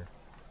out here.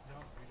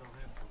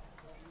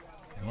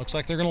 It looks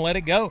like they're going to let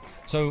it go.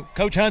 So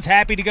Coach Hunt's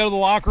happy to go to the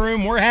locker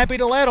room. We're happy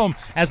to let them,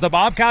 as the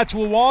Bobcats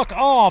will walk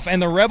off,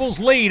 and the Rebels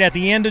lead at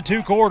the end of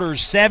 2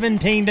 quarters,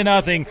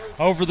 17-0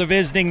 over the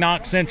visiting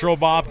Knox Central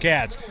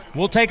Bobcats.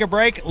 We'll take a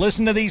break,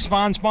 listen to these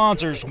fine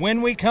sponsors.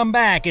 When we come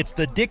back, it's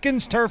the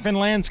Dickens Turf and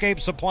Landscape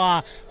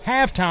Supply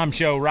halftime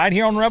show right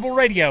here on Rebel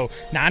Radio,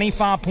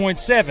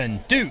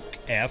 95.7 Duke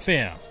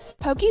FM.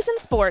 Pokies and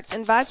Sports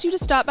invites you to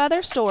stop by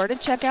their store to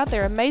check out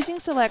their amazing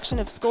selection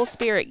of school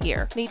spirit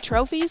gear. Need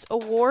trophies,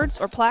 awards,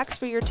 or plaques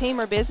for your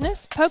team or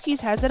business? Pokies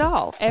has it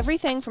all.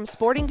 Everything from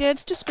sporting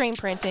goods to screen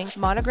printing,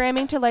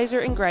 monogramming to laser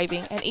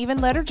engraving, and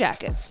even letter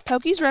jackets.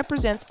 Pokies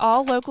represents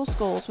all local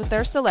schools with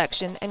their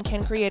selection and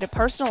can create a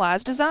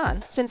personalized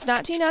design. Since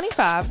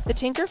 1995, the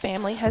Tinker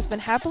family has been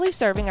happily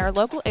serving our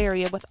local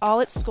area with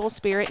all its school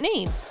spirit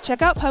needs.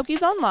 Check out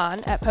Pokies online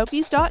at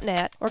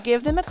pokies.net or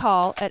give them a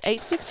call at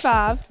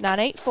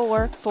 865-984-4355.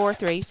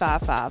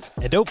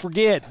 And don't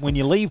forget, when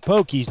you leave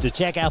Pokies, to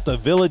check out the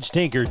Village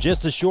Tinker,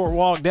 just a short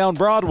walk down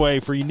Broadway,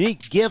 for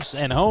unique gifts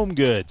and home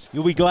goods.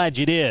 You'll be glad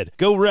you did.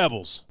 Go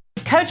Rebels!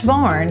 Coach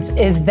Barnes,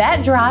 is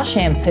that dry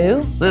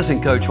shampoo?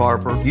 Listen, Coach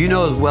Harper, you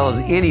know as well as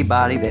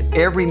anybody that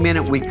every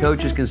minute we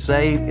coaches can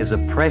save is a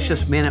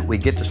precious minute we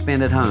get to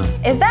spend at home.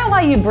 Is that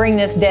why you bring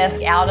this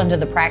desk out onto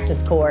the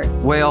practice court?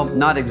 Well,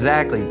 not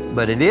exactly,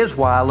 but it is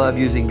why I love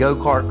using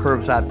Go-Kart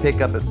curbside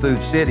pickup at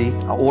Food City.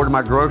 I order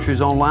my groceries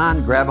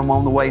online, grab them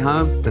on the way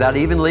home without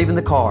even leaving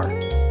the car.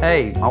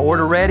 Hey, my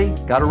order ready?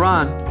 Gotta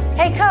run.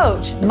 Hey,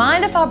 Coach,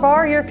 mind if I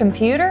borrow your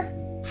computer?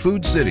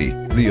 Food City,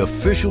 the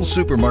official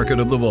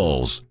supermarket of the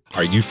Vols.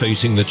 Are you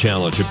facing the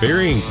challenge of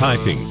burying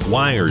piping,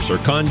 wires, or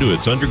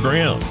conduits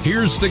underground?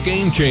 Here's the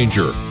game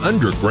changer,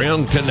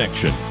 Underground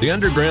Connection. The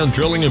underground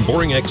drilling and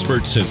boring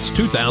experts since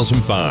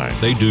 2005.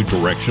 They do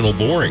directional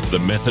boring, the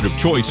method of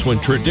choice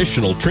when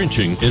traditional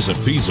trenching isn't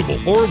feasible,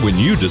 or when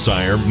you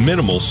desire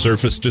minimal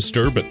surface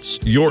disturbance.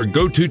 Your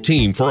go-to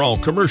team for all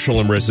commercial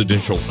and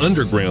residential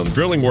underground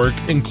drilling work,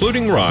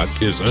 including rock,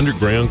 is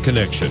Underground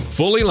Connection.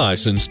 Fully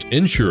licensed,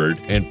 insured,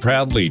 and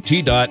proudly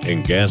TDOT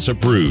and gas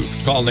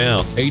approved. Call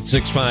now,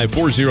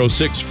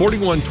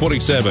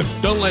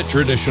 865-406-4127. Don't let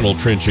traditional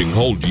trenching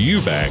hold you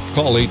back.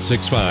 Call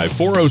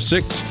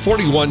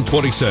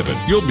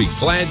 865-406-4127. You'll be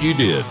glad you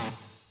did.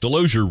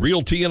 Delosier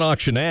Realty and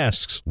Auction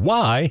asks,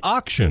 why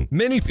auction?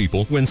 Many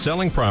people, when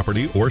selling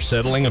property or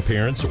settling a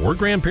parent's or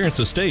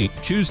grandparent's estate,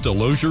 choose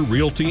Delosier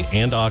Realty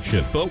and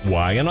Auction. But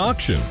why an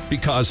auction?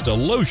 Because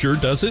Delosier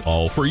does it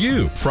all for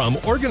you. From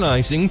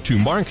organizing to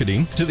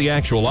marketing to the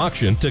actual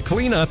auction to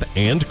cleanup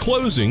and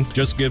closing,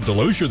 just give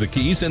Delosier the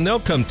keys and they'll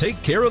come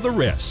take care of the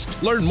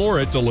rest. Learn more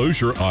at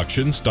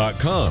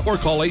DelosierAuctions.com or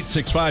call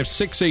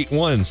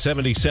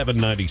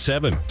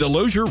 865-681-7797.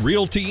 Delosier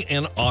Realty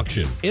and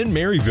Auction in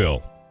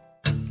Maryville.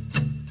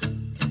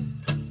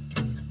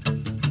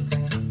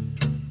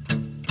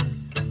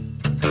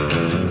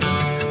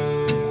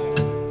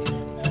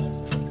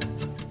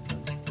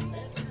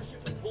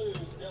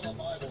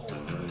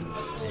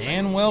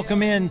 And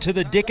welcome in to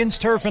the Dickens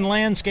Turf and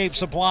Landscape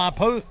Supply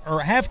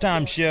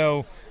halftime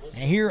show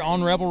here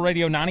on Rebel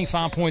Radio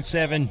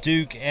 95.7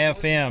 Duke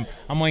FM.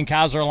 I'm Wayne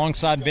Kaiser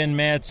alongside Ben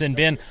Metz. And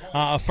Ben,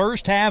 a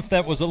first half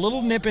that was a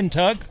little nip and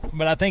tuck,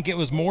 but I think it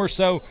was more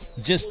so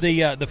just the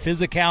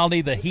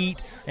physicality, the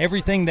heat,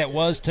 everything that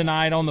was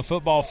tonight on the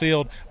football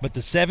field. But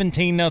the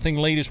 17-0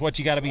 lead is what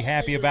you got to be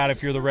happy about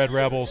if you're the Red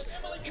Rebels.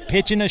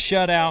 Pitching a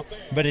shutout,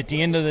 but at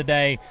the end of the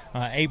day,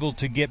 able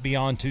to get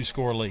beyond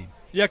 2-score lead.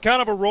 Yeah,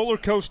 kind of a roller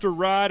coaster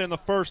ride in the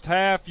first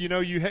half. You know,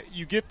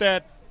 you get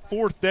that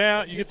fourth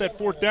down. You're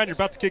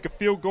about to kick a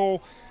field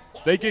goal.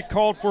 They get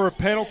called for a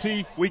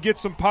penalty. We get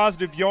some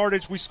positive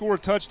yardage. We score a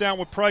touchdown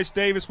with Price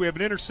Davis. We have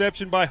an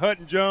interception by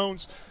Hutton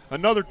Jones,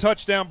 another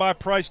touchdown by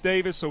Price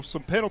Davis. So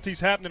some penalties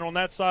happening on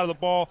that side of the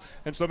ball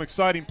and some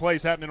exciting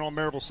plays happening on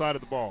Maryville's side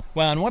of the ball.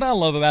 Well, and what I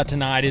love about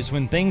tonight is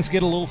when things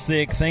get a little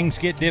thick, things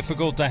get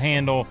difficult to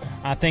handle,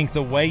 I think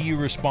the way you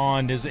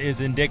respond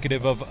is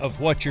indicative of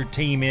what your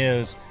team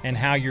is and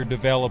how you're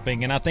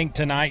developing. And I think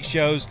tonight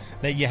shows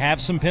that you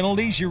have some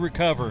penalties, you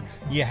recover.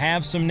 You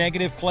have some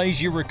negative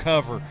plays, you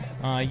recover.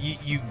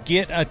 You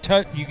get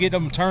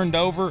them turned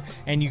over,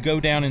 and you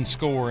go down and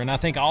score. And I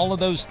think all of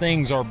those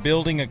things are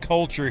building a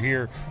culture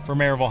here for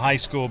Maryville High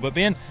School. But,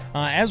 Ben,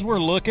 as we're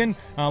looking,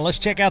 let's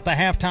check out the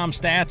halftime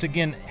stats.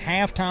 Again,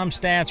 halftime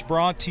stats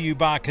brought to you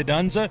by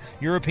Cadunza,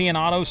 European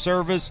Auto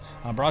Service,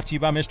 brought to you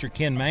by Mr.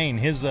 Ken Main.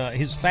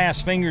 His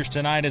fast fingers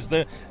tonight is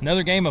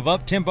another game of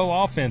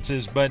up-tempo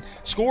offenses. But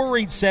score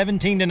reads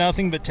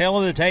 17-0, but tail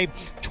of the tape,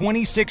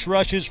 26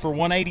 rushes for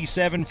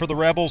 187 for the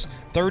Rebels,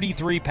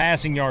 33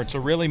 passing yards. So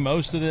really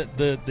most of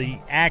the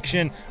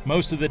action,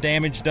 most of the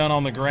damage done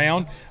on the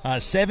ground.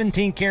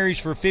 17 carries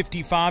for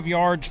 55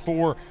 yards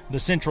for the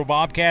Central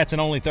Bobcats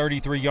and only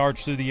 33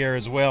 yards through the air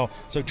as well.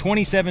 So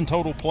 27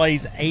 total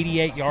plays,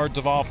 88 yards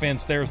of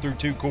offense there through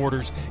 2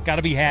 quarters. Got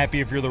to be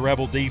happy if you're the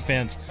Rebel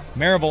defense.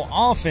 Maryville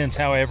offense,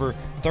 however,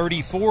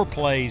 34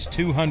 plays,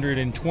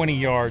 220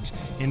 yards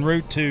en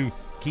route to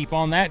keep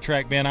on that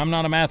track, Ben. I'm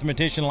not a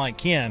mathematician like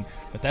Ken,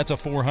 but that's a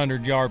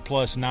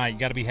 400-yard-plus night. You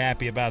got to be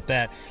happy about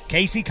that.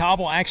 Casey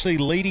Cobble actually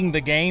leading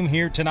the game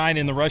here tonight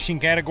in the rushing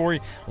category.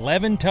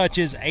 11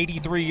 touches,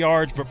 83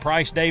 yards, but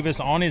Price Davis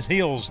on his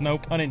heels, no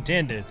pun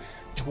intended.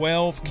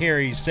 12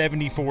 carries,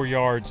 74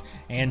 yards,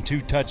 and 2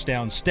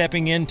 touchdowns.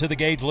 Stepping into the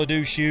Gage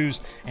Ledoux shoes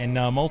and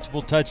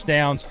multiple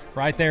touchdowns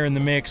right there in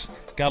the mix.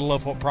 Gotta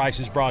love what Price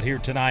has brought here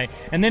tonight.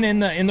 And then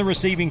in the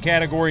receiving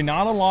category,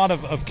 not a lot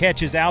of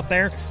catches out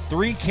there.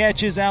 3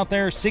 catches out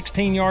there,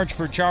 16 yards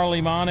for Charlie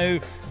Manu,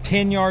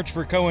 10 yards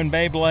for Cohen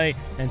Beyblade,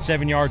 and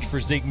 7 yards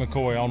for Zeke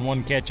McCoy on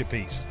 1 catch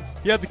apiece.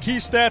 Yeah, the key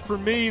stat for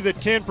me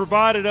that Ken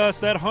provided us,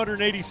 that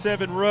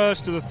 187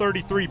 rush to the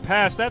 33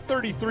 pass. That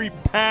 33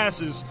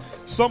 pass is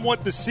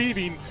somewhat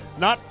deceiving.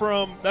 That's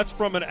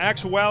from an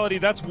actuality.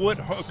 That's what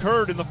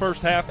occurred in the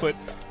first half, but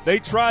they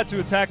tried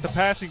to attack the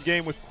passing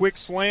game with quick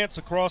slants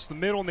across the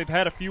middle, and they've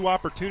had a few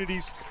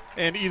opportunities,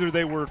 and either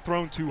they were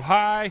thrown too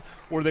high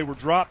or they were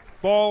dropped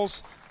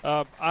balls.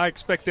 I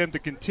expect them to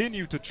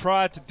continue to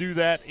try to do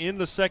that in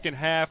the second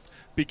half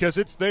because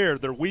it's there.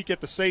 They're weak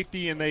at the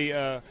safety, and they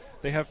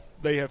have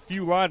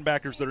few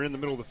linebackers that are in the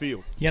middle of the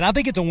field. Yeah, and I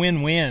think it's a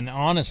win-win,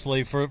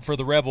 honestly, for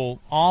the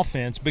Rebel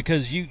offense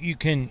because you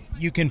can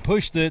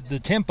push the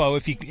tempo.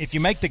 If you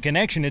make the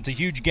connection, it's a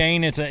huge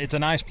gain. It's a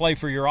nice play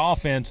for your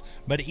offense.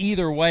 But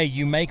either way,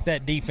 you make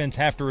that defense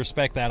have to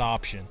respect that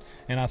option.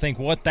 And I think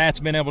what that's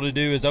been able to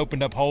do is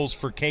opened up holes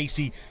for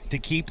Casey to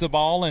keep the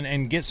ball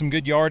and get some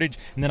good yardage,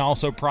 and then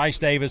also Price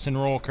Davis and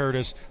Royal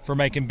Curtis for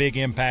making big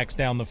impacts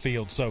down the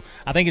field. So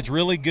I think it's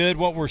really good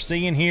what we're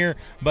seeing here,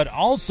 but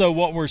also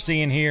what we're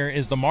seeing here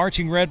is the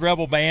marching Red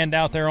Rebel Band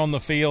out there on the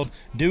field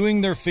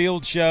doing their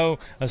field show.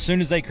 As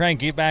soon as they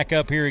crank it back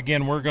up here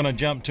again, we're going to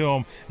jump to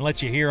them and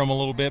let you hear them a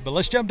little bit. But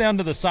let's jump down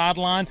to the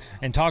sideline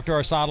and talk to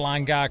our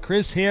sideline guy,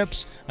 Chris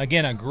Hips.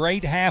 Again, a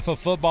great half of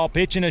football,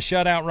 pitching a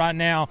shutout right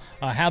now.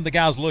 How'd the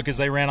guys look as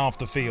they ran off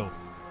the field?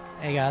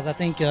 Hey, guys, I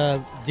think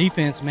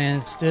defense,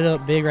 man, stood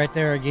up big right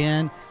there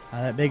again.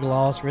 That big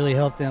loss really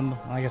helped them,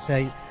 like I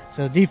say.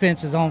 So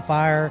defense is on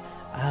fire.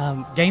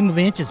 Game of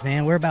inches,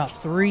 man. We're about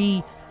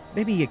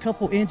maybe a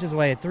couple inches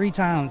away 3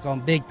 times on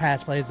big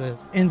pass plays. The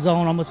end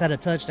zone almost had a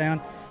touchdown.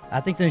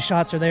 I think those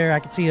shots are there. I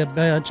could see a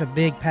bunch of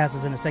big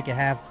passes in the second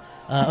half,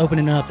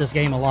 opening up this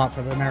game a lot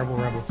for the Maryville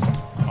Rebels.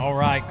 All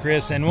right,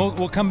 Chris, and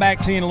we'll come back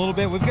to you in a little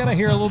bit. We've got to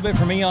hear a little bit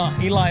from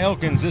Eli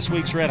Elkins this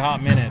week's Red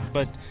Hot Minute.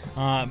 But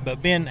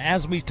Ben,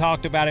 as we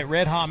talked about it,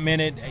 Red Hot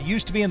Minute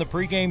used to be in the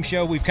pregame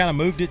show. We've kind of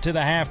moved it to the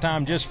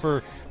halftime just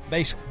for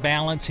basic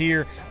balance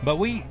here, but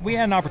we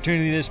had an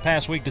opportunity this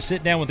past week to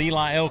sit down with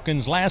Eli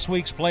Elkins, last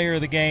week's player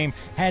of the game,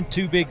 had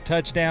 2 big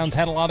touchdowns,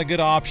 had a lot of good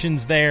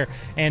options there,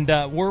 and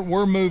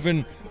we're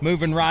moving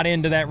right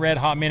into that Red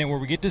Hot Minute where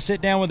we get to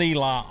sit down with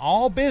Eli,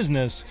 all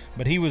business,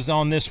 but he was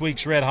on this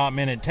week's Red Hot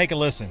Minute. Take a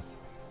listen.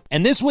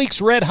 And this week's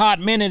Red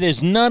Hot Minute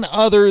is none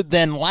other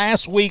than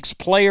last week's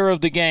player of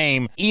the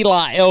game,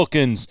 Eli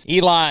Elkins.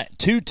 Eli,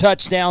 2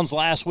 touchdowns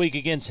last week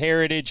against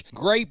Heritage.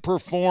 Great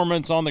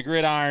performance on the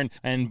gridiron.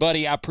 And,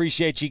 buddy, I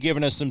appreciate you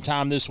giving us some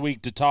time this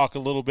week to talk a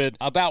little bit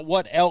about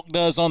what Elk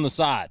does on the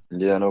side.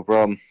 Yeah, no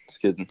problem.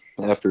 Just getting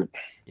after it.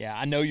 Yeah,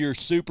 I know you're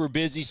super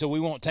busy, so we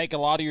won't take a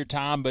lot of your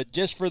time, but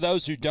just for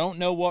those who don't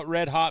know what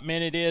Red Hot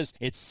Minute is,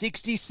 it's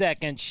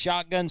 60-second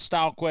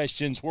shotgun-style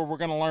questions where we're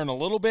going to learn a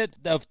little bit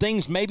of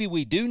things maybe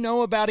we do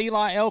know about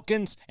Eli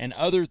Elkins and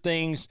other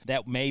things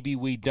that maybe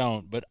we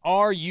don't. But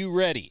are you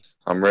ready?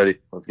 I'm ready.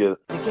 Let's get it.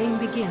 The game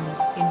begins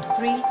in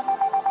 3,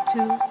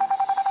 2,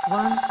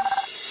 1.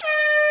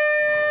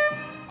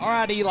 All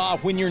right, Eli,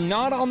 when you're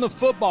not on the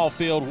football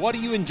field, what do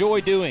you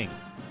enjoy doing?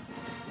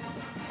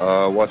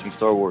 Watching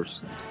Star Wars.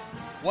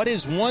 What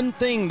is one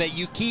thing that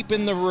you keep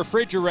in the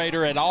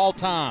refrigerator at all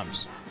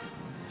times?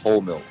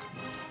 Whole milk.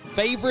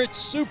 Favorite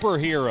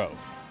superhero?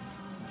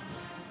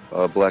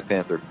 Black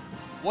Panther.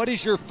 What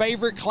is your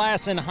favorite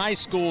class in high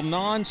school,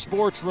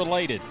 non-sports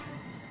related?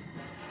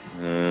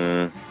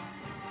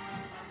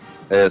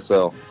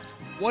 ASL.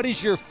 What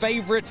is your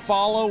favorite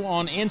follow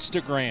on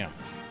Instagram?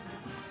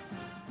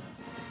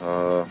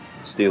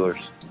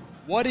 Steelers.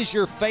 What is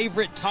your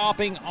favorite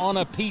topping on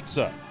a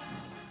pizza?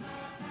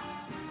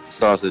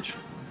 Sausage.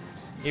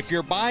 If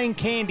you're buying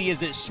candy,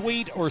 is it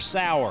sweet or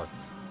sour?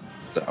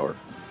 Sour.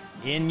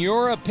 In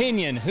your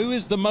opinion, who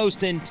is the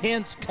most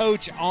intense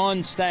coach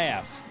on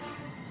staff?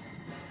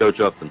 Coach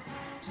Upton.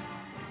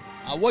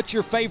 What's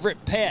your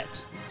favorite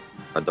pet?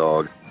 A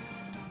dog.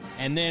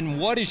 And then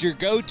what is your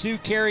go-to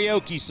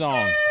karaoke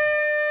song?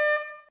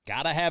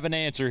 Gotta have an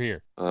answer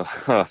here.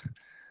 I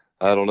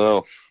don't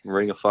know.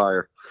 Ring of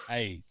Fire.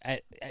 Hey,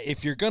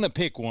 if you're going to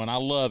pick one, I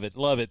love it.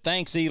 Love it.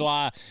 Thanks,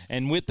 Eli.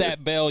 And with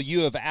that bell,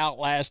 you have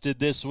outlasted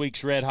this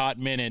week's Red Hot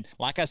Minute.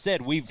 Like I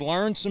said, we've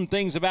learned some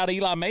things about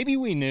Eli. Maybe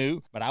we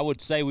knew, but I would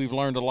say we've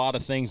learned a lot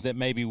of things that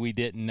maybe we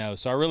didn't know.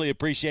 So I really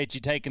appreciate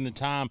you taking the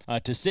time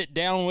to sit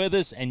down with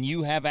us, and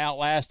you have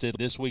outlasted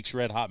this week's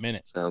Red Hot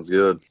Minute. Sounds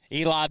good.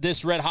 Eli,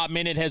 this Red Hot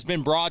Minute has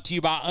been brought to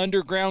you by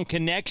Underground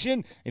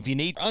Connection. If you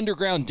need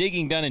underground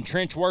digging done and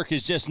trench work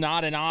is just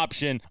not an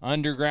option,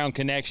 Underground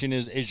Connection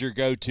is your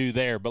go-to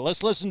there. But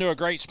let's listen to a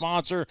great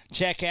sponsor.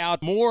 Check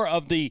out more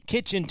of the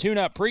Kitchen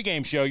Tune-Up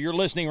pregame show. You're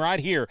listening right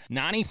here,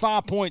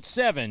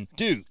 95.7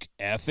 Duke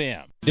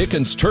FM.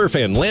 Dickens Turf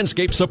and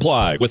Landscape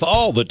Supply, with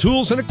all the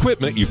tools and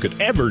equipment you could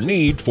ever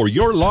need for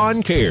your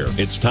lawn care.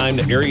 It's time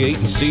to aerate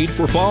and seed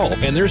for fall,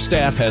 and their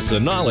staff has the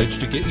knowledge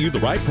to get you the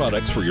right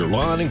products for your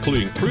lawn,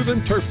 including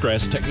proven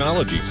turfgrass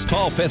technologies,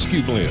 tall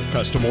fescue blend,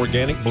 custom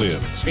organic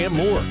blends, and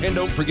more. And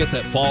don't forget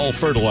that fall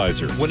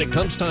fertilizer. When it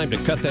comes time to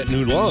cut that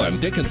new lawn,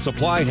 Dickens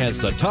Supply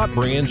has the top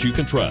brands you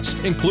can trust,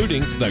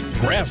 including the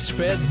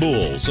grass-fed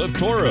bulls of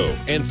Toro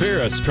and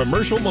Ferris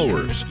commercial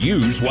mowers.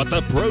 Use what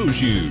the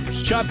pros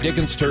use. Shop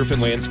Dickens Turf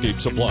and Landscape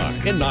Supply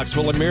in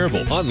Knoxville and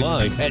Maryville.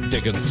 Online at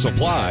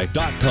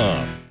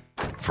DickensSupply.com.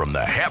 From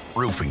the HEP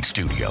Roofing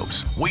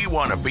Studios, we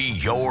want to be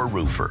your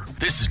roofer.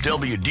 This is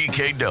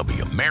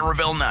WDKW,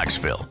 Maryville,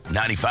 Knoxville,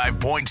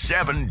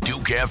 95.7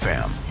 Duke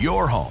FM,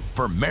 your home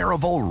for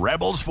Maryville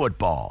Rebels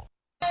football.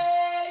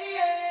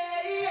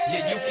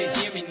 Yeah, you can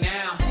hear me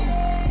now.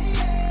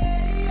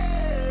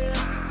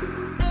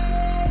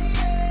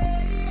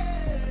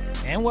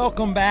 And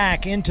welcome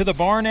back into the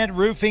Barnett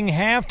Roofing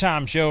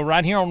Halftime Show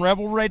right here on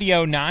Rebel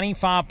Radio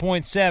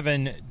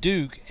 95.7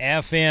 Duke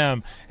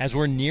FM. As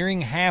we're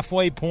nearing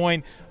halfway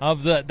point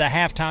of the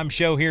halftime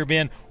show here,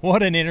 Ben,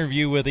 what an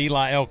interview with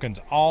Eli Elkins.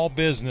 All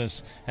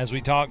business as we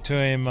talk to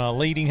him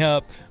leading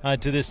up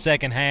to this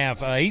second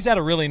half. He's had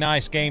a really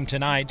nice game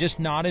tonight, just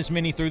not as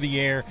many through the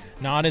air,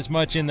 not as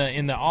much in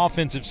the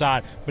offensive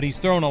side, but he's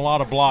thrown a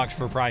lot of blocks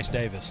for Price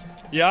Davis.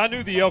 Yeah, I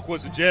knew the Elk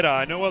was a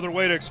Jedi. No other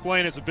way to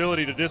explain his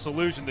ability to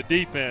disillusion the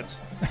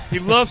defense. He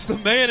loves the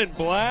man in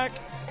black.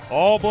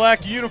 All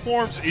black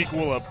uniforms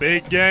equal a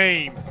big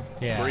game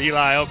for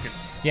Eli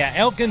Elkins. Yeah,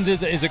 Elkins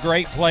is a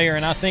great player,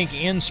 and I think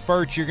in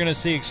spurts you're going to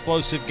see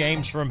explosive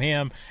games from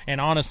him. And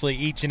honestly,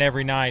 each and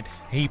every night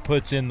he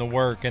puts in the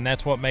work, and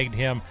that's what made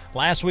him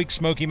last week's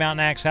Smoky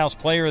Mountain Axe House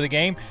Player of the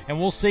Game. And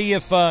we'll see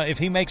if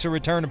he makes a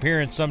return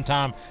appearance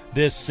sometime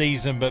this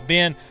season. But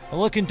Ben,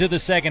 looking to the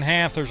second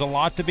half, there's a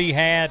lot to be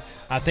had.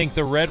 I think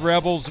the Red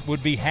Rebels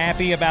would be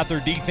happy about their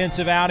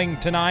defensive outing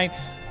tonight.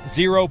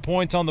 0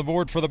 points on the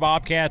board for the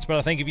Bobcats, but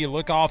I think if you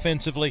look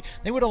offensively,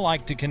 they would have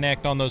liked to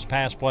connect on those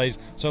pass plays.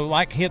 So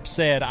like Hip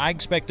said, I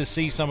expect to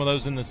see some of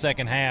those in the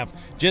second half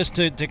just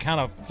to kind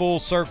of full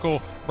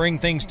circle, bring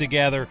things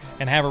together,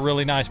 and have a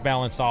really nice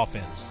balanced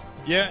offense.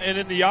 Yeah, and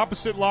in the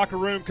opposite locker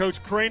room,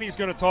 Coach Craney's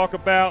going to talk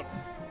about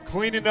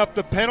cleaning up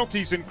the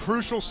penalties in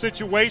crucial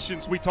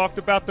situations. We talked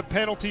about the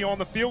penalty on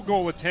the field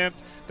goal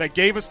attempt that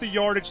gave us the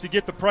yardage to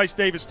get the Price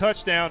Davis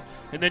touchdown,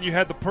 and then you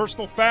had the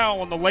personal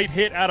foul on the late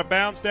hit out of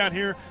bounds down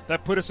here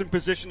that put us in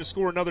position to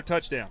score another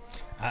touchdown.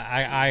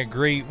 I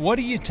agree. What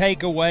do you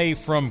take away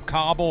from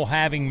Cobble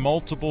having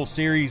multiple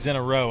series in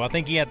a row? I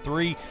think he had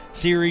 3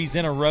 series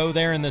in a row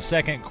there in the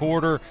second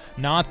quarter,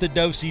 not the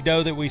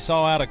do-si-do that we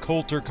saw out of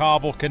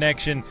Coulter-Cobble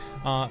connection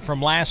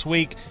from last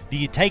week. Do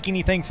you take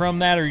anything from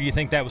that, or do you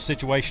think that was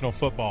situational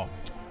football?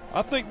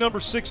 I think number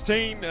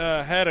 16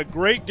 had a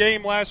great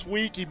game last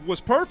week. He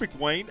was perfect,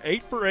 Wayne.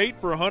 8 for 8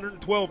 for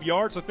 112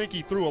 yards. I think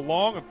he threw a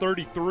long of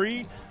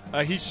 33.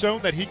 He's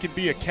shown that he can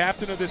be a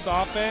captain of this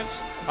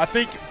offense. I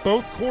think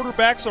both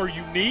quarterbacks are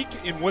unique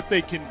in what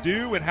they can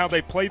do and how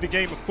they play the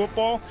game of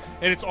football,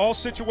 and it's all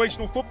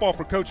situational football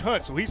for Coach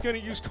Hunt. So he's going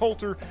to use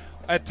Coulter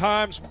at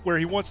times where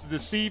he wants to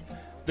deceive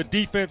the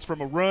defense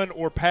from a run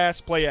or pass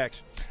play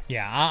action.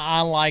 Yeah,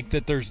 I like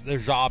that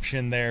there's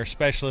option there,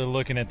 especially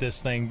looking at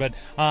this thing. But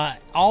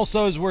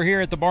also, as we're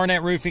here at the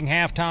Barnett Roofing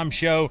Halftime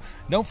Show,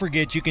 don't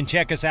forget you can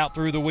check us out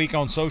through the week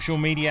on social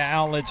media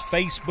outlets,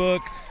 Facebook,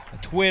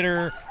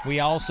 Twitter.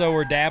 We also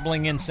are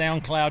dabbling in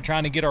SoundCloud,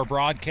 trying to get our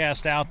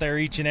broadcast out there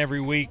each and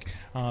every week.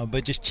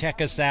 But just check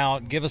us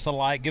out, give us a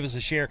like, give us a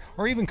share,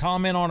 or even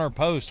comment on our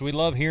post. We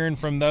love hearing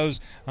from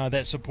those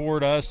that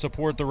support us,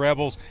 support the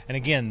Rebels. And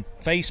again,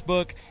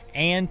 Facebook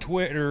and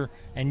Twitter,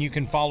 and you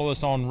can follow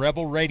us on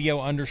Rebel Radio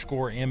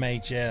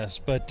 _MHS.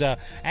 But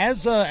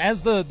as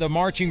the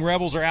marching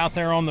Rebels are out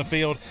there on the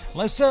field,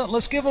 let's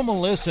give them a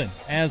listen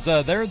as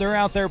they're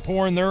out there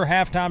pouring their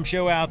halftime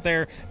show out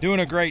there, doing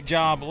a great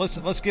job.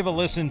 Let's give a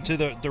listen to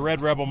the Red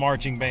Rebel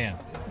Marching Band.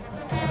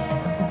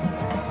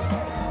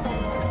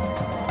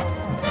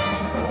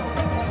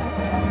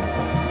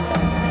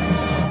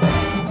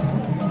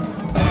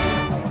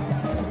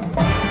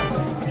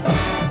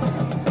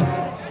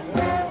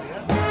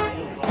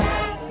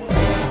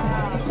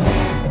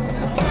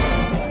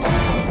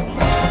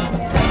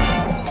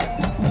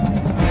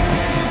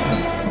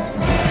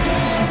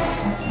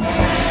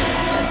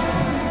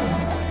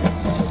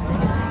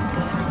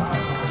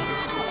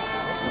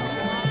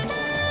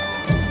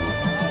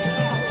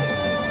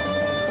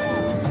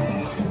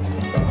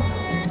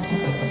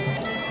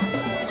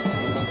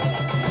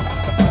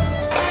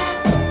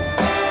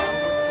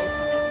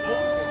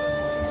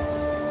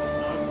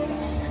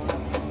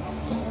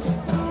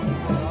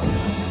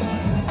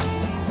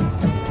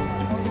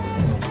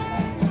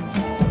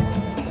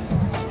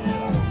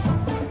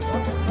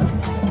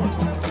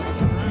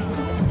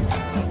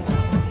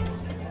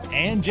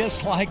 And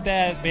just like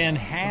that, Ben,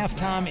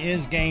 halftime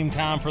is game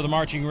time for the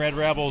Marching Red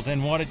Rebels,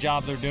 and what a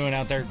job they're doing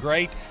out there.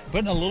 Great.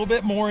 Putting a little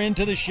bit more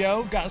into the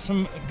show, got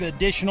some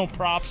additional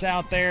props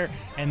out there,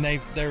 and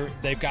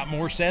they've got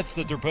more sets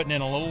that they're putting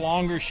in. A little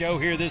longer show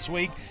here this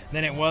week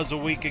than it was a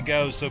week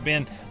ago. So,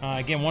 Ben,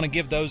 again, want to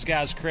give those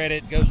guys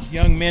credit, those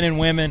young men and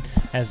women,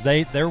 as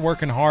they're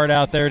working hard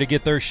out there to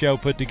get their show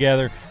put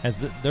together as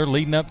they're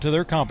leading up to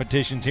their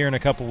competitions here in a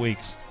couple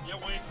weeks.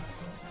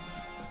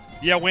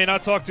 Yeah, Wayne, I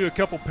talked to a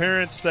couple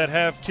parents that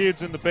have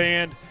kids in the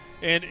band,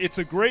 and it's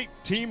a great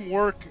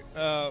teamwork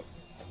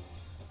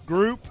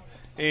group,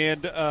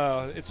 and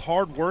it's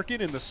hard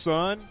working in the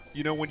sun.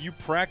 You know, when you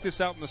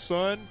practice out in the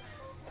sun,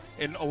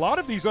 and a lot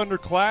of these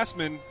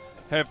underclassmen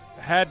have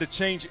had to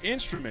change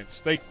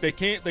instruments. They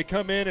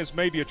come in as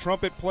maybe a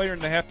trumpet player,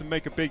 and they have to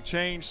make a big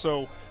change.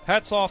 So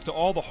hats off to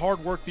all the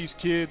hard work these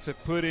kids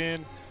have put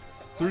in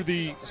through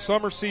the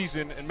summer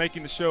season and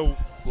making the show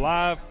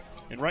live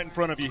and right in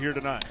front of you here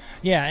tonight.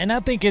 Yeah, and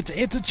I think it's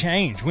a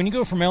change. When you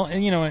go from,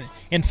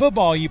 in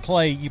football you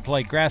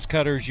play grass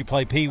cutters, you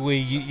play pee-wee,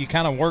 you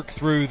kind of work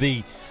through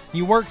the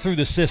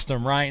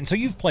system, right? And so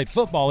you've played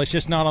football, it's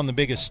just not on the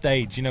biggest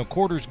stage. You know,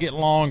 quarters get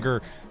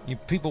longer,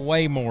 people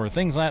weigh more,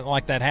 things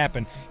like that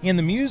happen. In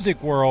the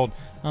music world,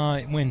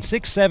 when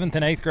 6th, 7th,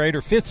 and 8th grade,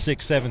 or 5th,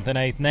 6th, 7th, and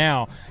 8th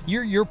now,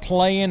 you're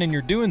playing and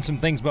you're doing some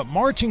things, but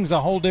marching's a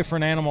whole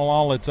different animal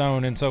all its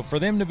own. And so for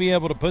them to be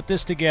able to put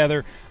this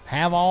together,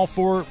 have all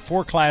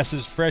four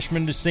classes,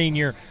 freshman to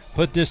senior,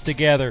 put this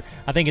together,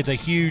 I think it's a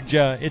huge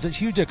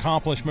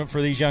accomplishment for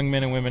these young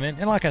men and women.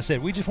 And like I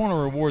said, we just want to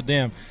reward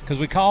them, because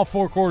we call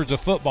 4 quarters of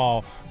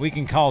football, we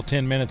can call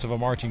 10 minutes of a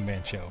marching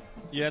band show.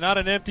 Yeah, not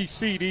an empty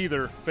seat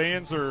either.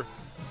 Fans are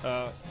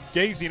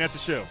gazing at the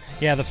show.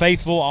 Yeah, the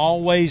faithful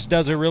always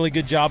does a really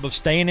good job of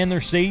staying in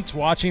their seats,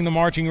 watching the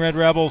Marching Red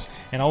Rebels,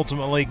 and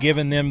ultimately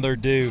giving them their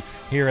due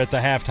here at the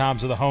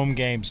halftimes of the home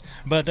games.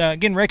 But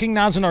again,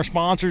 recognizing our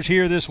sponsors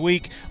here this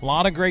week, a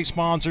lot of great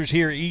sponsors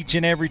here each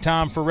and every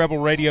time for Rebel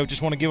Radio.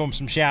 Just want to give them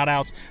some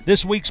shout-outs.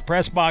 This week's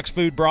Press Box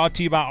Food brought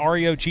to you by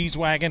REO Cheese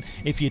Wagon.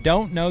 If you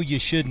don't know, you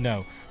should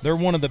know. They're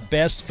one of the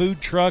best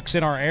food trucks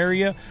in our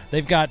area.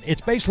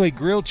 It's basically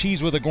grilled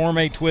cheese with a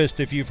gourmet twist,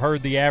 if you've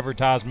heard the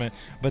advertisement.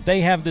 But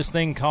they have this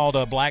thing called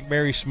a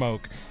blackberry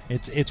smoke.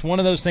 It's one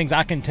of those things,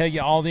 I can tell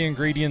you all the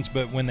ingredients,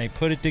 but when they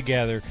put it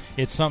together,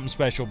 it's something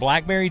special.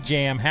 Blackberry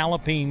jam,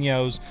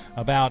 jalapenos,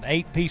 about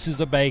 8 pieces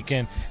of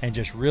bacon, and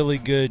just really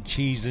good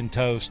cheese and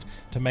toast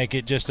to make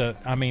it just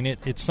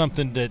it's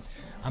something that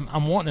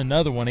I'm wanting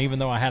another one, even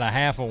though I had a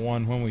half of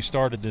one when we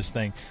started this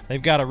thing.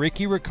 They've got a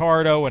Ricky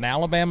Ricardo, an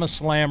Alabama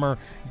Slammer.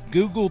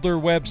 Google their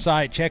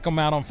website. Check them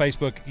out on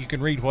Facebook. You can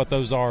read what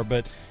those are,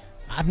 but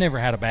I've never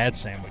had a bad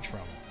sandwich from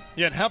them.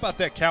 Yeah, and how about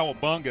that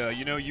cowabunga?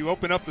 You know, you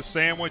open up the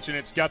sandwich and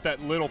it's got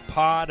that little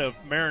pot of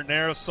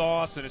marinara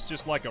sauce, and it's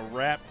just like a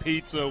wrapped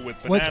pizza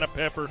with banana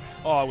pepper.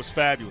 Oh, it was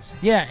fabulous.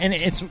 Yeah, and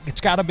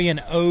it's got to be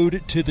an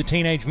ode to the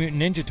Teenage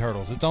Mutant Ninja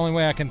Turtles. It's the only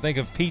way I can think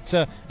of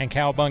pizza and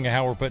cowabunga,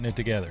 how we're putting it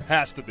together.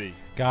 Has to be.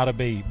 Got to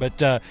be.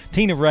 But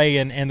Tina Ray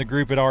and the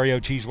group at REO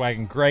Cheese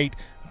Wagon, great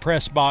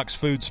press box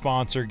food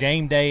sponsor.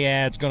 Game day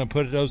ads, going to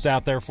put those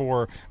out there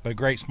for her, but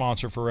great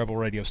sponsor for Rebel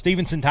Radio.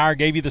 Stevenson Tire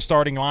gave you the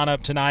starting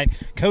lineup tonight.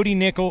 Cody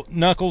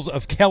Knuckles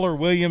of Keller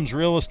Williams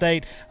Real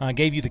Estate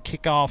gave you the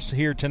kickoffs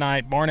here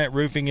tonight. Barnett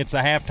Roofing, it's the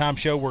halftime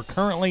show we're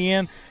currently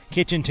in.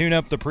 Kitchen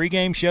Tune-Up, the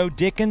pregame show.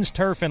 Dickens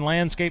Turf and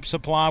Landscape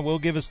Supply will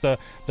give us the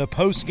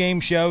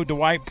postgame show.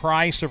 Dwight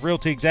Price of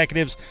Realty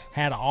Executives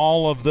had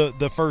all of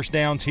the first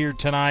downs here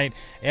tonight.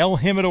 El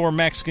Jimador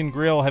Mexican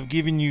Grill have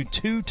given you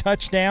 2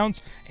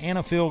 touchdowns and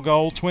a field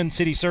goal. Twin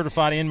City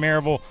Certified in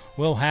Maryville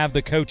will have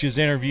the coach's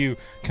interview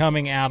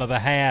coming out of the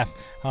half.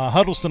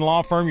 Huddleston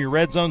Law Firm, your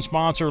Red Zone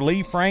sponsor.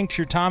 Lee Franks,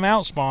 your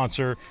timeout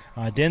sponsor.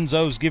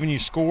 Denzo's giving you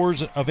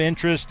scores of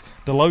interest.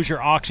 Delosier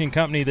Auction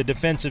Company, the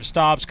defensive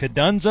stops.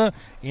 Cadunza,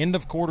 end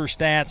of quarter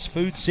stats.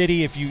 Food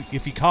City, if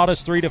you caught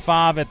us 3 to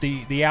 5 at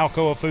the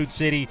Alcoa Food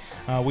City,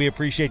 we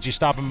appreciate you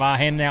stopping by,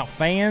 handing out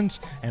fans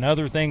and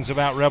other things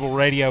about Rebel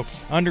Radio.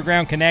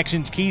 Underground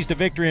Connections, Keys to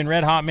Victory and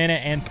Red Hot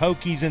Minute, and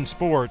Pokies in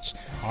Sports,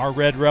 our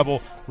Red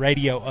Rebel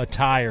Radio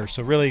attire.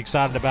 So really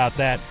excited about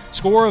that.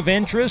 Score of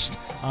interest,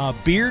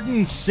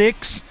 Bearden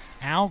 6,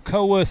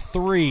 Alcoa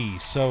 3.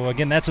 So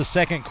again, that's a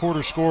second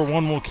quarter score,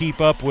 one we'll keep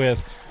up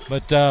with.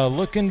 But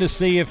looking to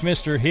see if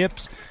Mr.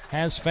 Hips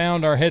has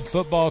found our head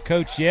football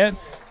coach yet.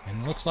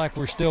 And looks like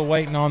we're still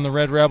waiting on the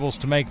Red Rebels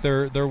to make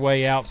their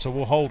way out, so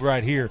we'll hold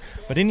right here.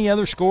 But any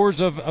other scores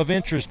of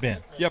interest, Ben?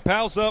 Yeah,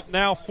 Powell's up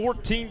now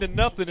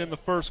 14-0 in the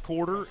first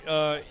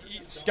quarter.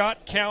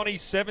 Scott County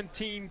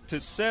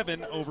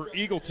 17-7 over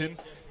Eagleton.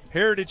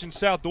 Heritage and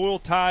South Doyle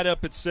tied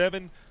up at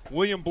 7.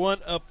 William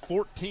Blount up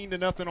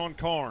 14-0 on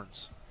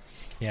Carnes.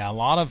 Yeah, a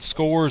lot of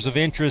scores of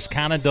interest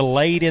kind of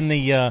delayed in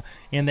the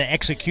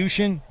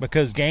execution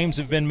because games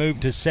have been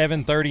moved to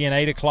 7:30 and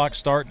 8 o'clock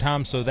start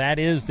time. So that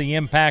is the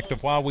impact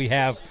of why we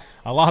have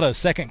a lot of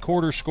second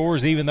quarter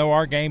scores, even though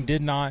our game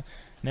did not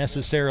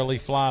necessarily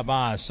fly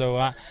by. So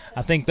I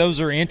think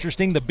those are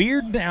interesting. The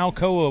Beard and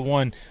Alcoa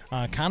one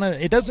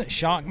it doesn't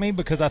shock me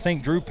because I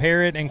think Drew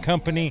Parrott and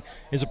company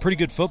is a pretty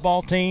good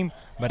football team.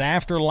 But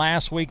after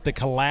last week, the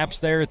collapse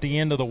there at the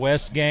end of the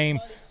West game,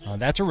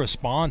 that's a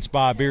response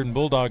by a Bearden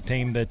Bulldog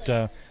team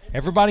that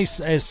everybody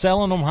is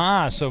selling them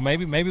high. So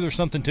maybe there's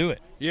something to it.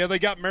 Yeah, they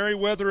got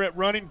Merriweather at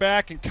running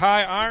back, and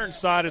Kai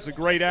Ironside is a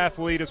great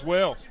athlete as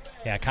well.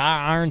 Yeah,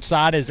 Kai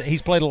Ironside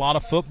he's played a lot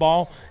of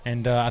football,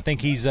 and I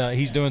think he's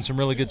doing some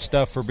really good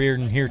stuff for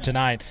Bearden here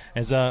tonight.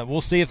 As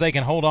we'll see if they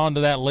can hold on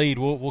to that lead.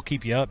 We'll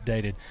keep you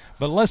updated.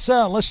 But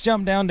let's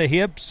jump down to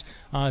Hips,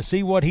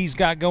 see what he's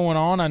got going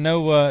on. I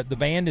know the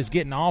band is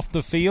getting off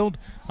the field.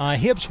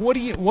 Hips, what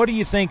do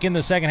you think in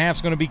the second half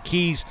is going to be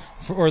keys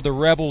for the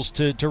Rebels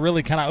to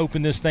really kind of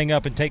open this thing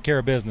up and take care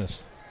of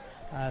business?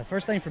 The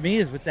first thing for me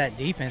is with that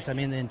defense. I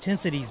mean, the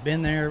intensity's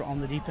been there on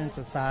the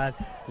defensive side.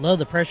 Love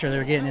the pressure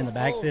they're getting in the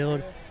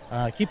backfield.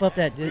 Keep up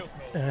that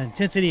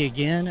intensity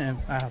again.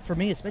 And for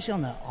me, especially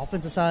on the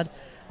offensive side,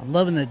 I'm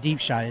loving the deep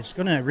shot. It's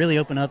going to really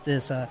open up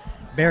this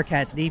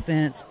Bearcats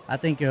defense. I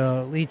think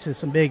it'll lead to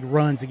some big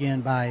runs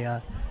again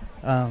by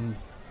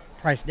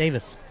Price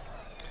Davis.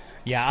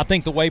 Yeah, I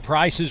think the way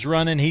Price is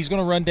running, he's going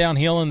to run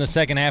downhill in the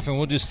second half, and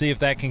we'll just see if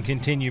that can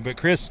continue. But,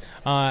 Chris,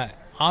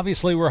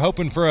 obviously we're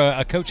hoping for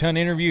a Coach Hunt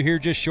interview here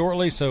just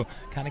shortly, so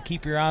kind of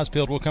keep your eyes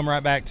peeled. We'll come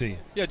right back to you.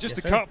 Yeah, just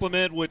to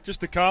compliment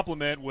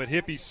what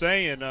Hippie's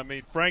saying. I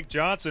mean, Frank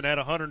Johnson had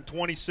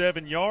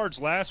 127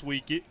 yards last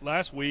week,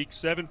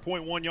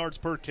 7.1 yards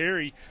per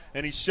carry,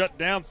 and he shut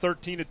down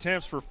 13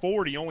 attempts for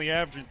 40, only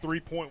averaging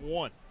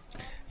 3.1.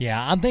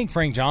 Yeah, I think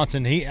Frank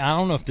Johnson, I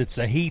don't know if it's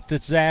the heat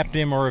that zapped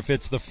him or if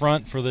it's the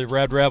front for the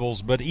Red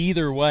Rebels, but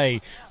either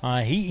way,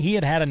 he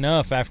had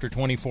enough after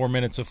 24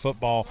 minutes of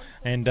football.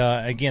 And,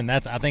 again,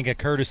 that's, I think, a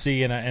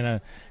courtesy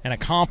and a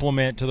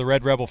compliment to the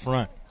Red Rebel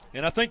front.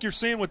 And I think you're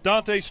seeing with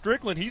Dante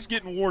Strickland, he's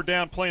getting wore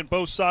down playing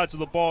both sides of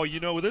the ball. You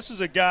know, this is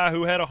a guy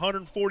who had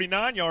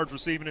 149 yards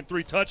receiving and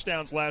 3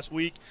 touchdowns last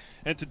week,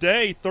 and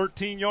today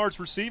 13 yards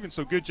receiving.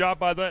 So good job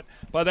by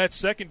that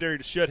secondary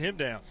to shut him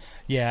down.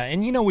 Yeah,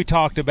 and you know we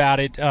talked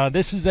about it.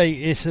 This is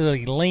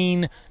a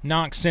lean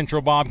Knox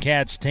Central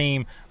Bobcats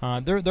team.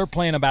 They're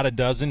playing about a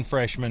dozen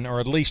freshmen, or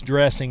at least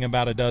dressing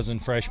about a dozen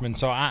freshmen.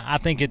 So I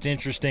think it's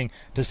interesting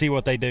to see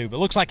what they do. But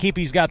looks like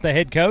Hippie's got the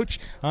head coach.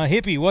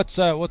 Hippie,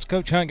 what's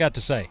Coach Hunt got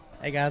to say?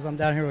 Hey, guys, I'm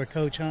down here with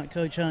Coach Hunt.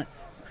 Coach Hunt,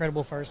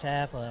 incredible first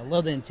half. I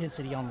love the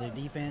intensity on the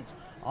defense.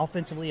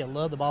 Offensively, I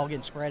love the ball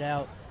getting spread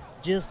out.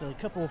 Just a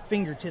couple of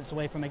fingertips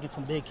away from making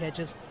some big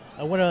catches.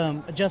 What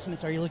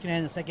adjustments are you looking at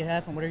in the second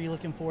half, and what are you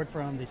looking forward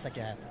from the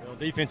second half? Well,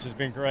 defense has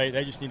been great.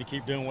 They just need to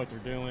keep doing what they're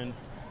doing.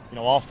 You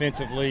know,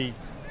 offensively,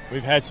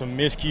 we've had some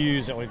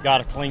miscues that we've got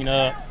to clean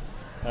up.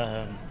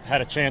 Had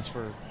a chance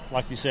for,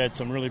 like you said,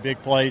 some really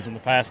big plays in the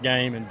past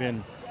game and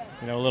been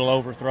a little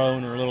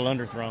overthrown or a little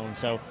underthrown.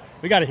 So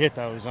we got to hit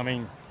those. I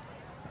mean,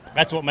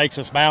 that's what makes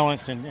us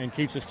balanced and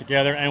keeps us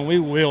together, and we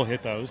will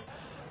hit those.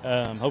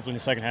 Hopefully in the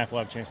second half we'll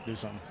have a chance to do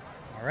something.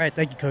 All right.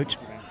 Thank you, Coach.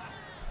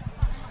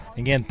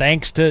 Again,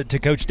 thanks to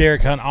Coach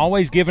Derek Hunt,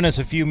 always giving us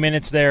a few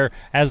minutes there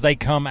as they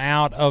come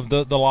out of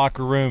the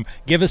locker room,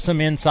 give us some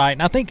insight.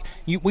 And I think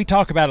we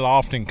talk about it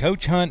often.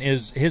 Coach Hunt,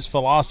 his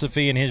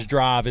philosophy and his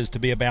drive is to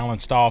be a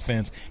balanced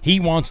offense.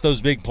 He wants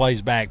those big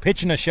plays back.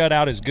 Pitching a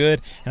shutout is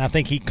good, and I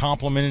think he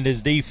complimented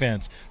his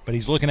defense. But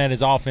he's looking at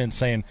his offense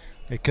saying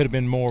it could have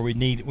been more. We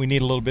need a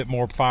little bit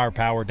more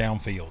firepower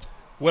downfield.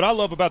 What I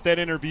love about that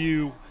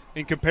interview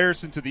in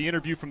comparison to the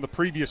interview from the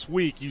previous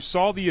week, you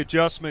saw the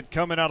adjustment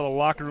coming out of the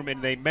locker room,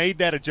 and they made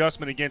that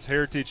adjustment against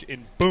Heritage,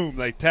 and boom,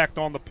 they tacked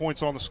on the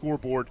points on the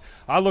scoreboard.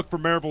 I look for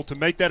Maryville to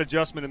make that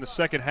adjustment in the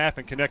second half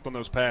and connect on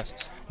those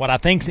passes. What I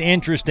think's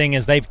interesting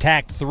is they've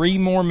tacked 3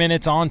 more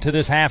minutes onto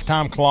this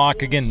halftime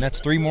clock. Again, that's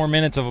 3 more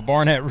minutes of a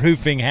Barnett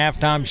Roofing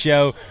halftime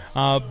show,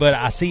 but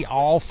I see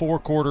all 4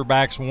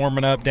 quarterbacks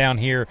warming up down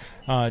here.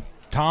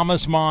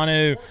 Thomas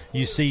Manu,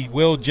 you see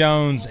Will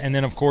Jones, and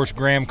then, of course,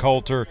 Graham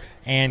Coulter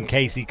and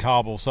Casey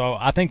Cobble. So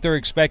I think they're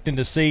expecting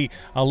to see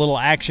a little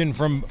action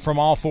from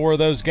all 4 of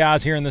those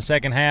guys here in the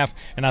second half,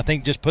 and I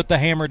think just put the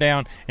hammer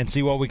down and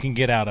see what we can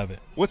get out of it.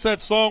 What's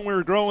that song we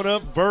were growing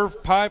up,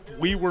 Verve Pipe,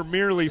 We Were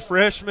Merely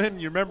Freshmen?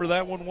 You remember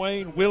that one,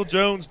 Wayne? Will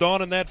Jones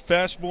donning that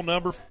fashionable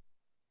number.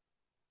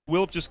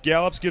 Will just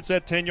gallops, gets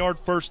that 10-yard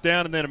first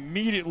down, and then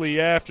immediately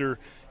after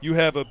 – you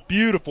have a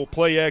beautiful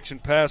play-action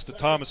pass to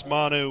Thomas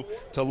Manu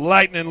to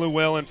Lightning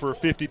Llewellyn for a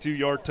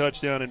 52-yard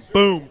touchdown, and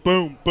boom,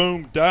 boom,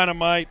 boom,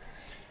 dynamite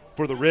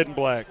for the red and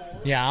black.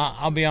 Yeah,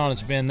 I'll be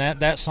honest, Ben,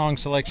 that song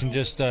selection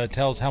just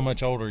tells how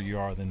much older you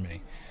are than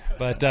me.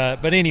 But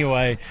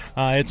anyway,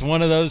 it's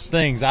one of those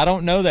things. I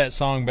don't know that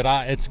song, but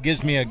it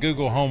gives me a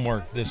Google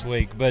homework this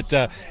week. But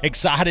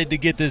excited to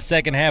get this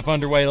second half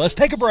underway. Let's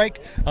take a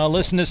break,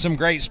 listen to some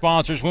great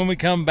sponsors. When we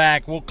come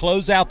back, we'll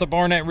close out the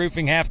Barnett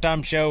Roofing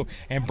halftime show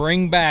and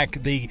bring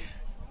back the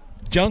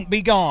Junk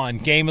Be Gone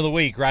Game of the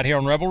Week right here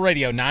on Rebel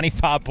Radio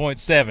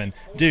 95.7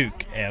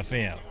 Duke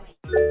FM.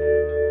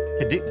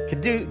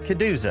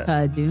 Caduza.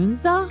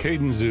 Cadunza?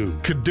 Cadenzu.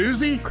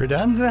 Cadoozy?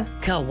 Credenza.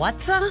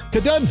 Kawatsa?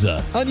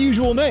 Cadunza.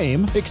 Unusual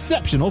name,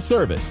 exceptional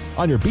service.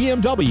 On your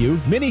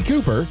BMW, Mini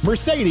Cooper,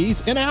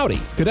 Mercedes, and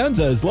Audi.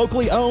 Cadunza is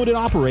locally owned and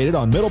operated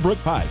on Middlebrook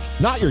Pike.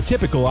 Not your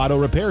typical auto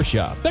repair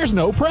shop. There's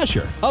no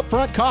pressure.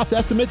 Upfront cost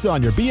estimates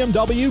on your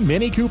BMW,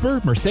 Mini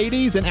Cooper,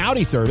 Mercedes, and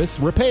Audi service,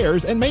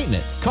 repairs, and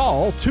maintenance.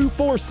 Call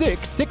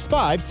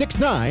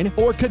 246-6569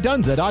 or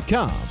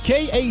cadunza.com.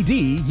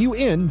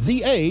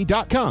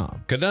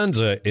 Kadunza.com.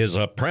 Cadunza is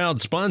a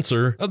proud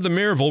sponsor of the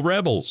Maryville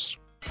Rebels.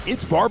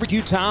 It's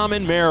barbecue time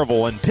in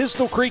Maryville, and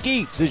Pistol Creek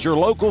Eats is your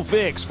local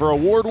fix for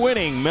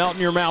award-winning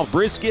melt-in-your-mouth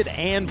brisket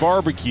and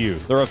barbecue.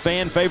 They're a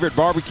fan-favorite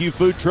barbecue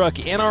food truck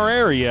in our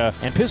area,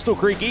 and Pistol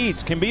Creek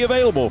Eats can be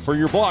available for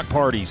your block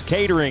parties,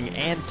 catering,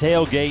 and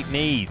tailgate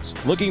needs.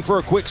 Looking for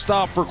a quick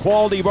stop for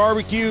quality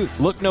barbecue?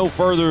 Look no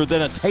further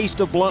than a Taste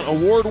of Blunt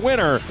Award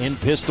winner in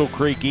Pistol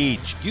Creek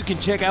Eats. You can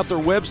check out their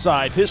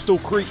website,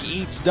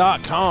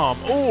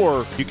 pistolcreekeats.com,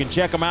 or you can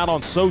check them out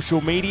on social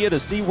media to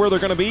see where they're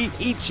going to be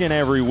each and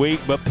every week.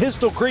 But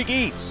Pistol Creek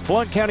Eats,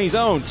 Blount County's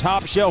own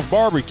top shelf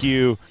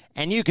barbecue,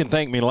 and you can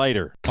thank me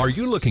later. Are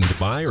you looking to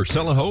buy or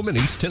sell a home in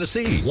East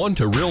Tennessee? Want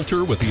a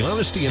realtor with the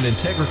honesty and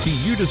integrity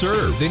you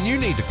deserve? Then you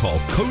need to call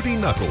Cody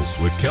Knuckles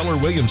with Keller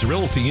Williams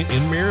Realty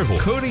in Maryville.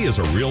 Cody is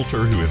a realtor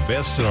who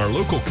invests in our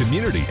local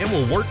community and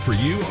will work for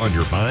you on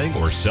your buying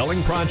or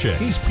selling project.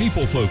 He's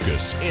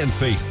people-focused and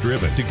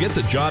faith-driven to get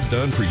the job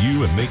done for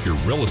you and make your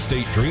real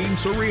estate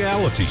dreams a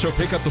reality. So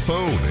pick up the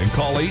phone and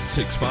call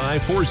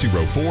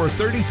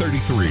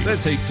 865-404-3033.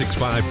 That's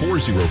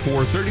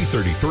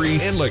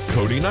 865-404-3033, and let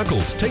Cody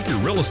Knuckles take your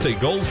real estate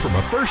goals from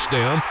a first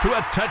down to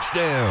a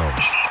touchdown.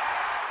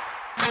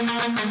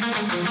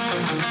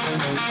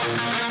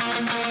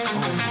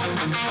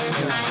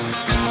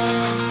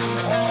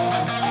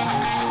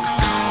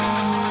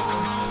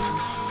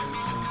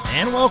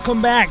 And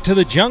welcome back to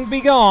the Junk Be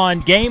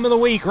Gone Game of the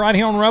Week right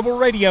here on Rebel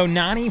Radio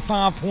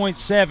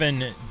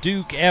 95.7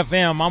 Duke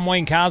FM. I'm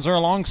Wayne Kaiser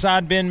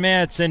alongside Ben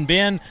Metz. And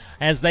Ben,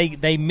 as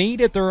they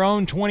meet at their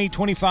own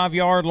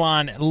 20-25-yard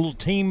line, a little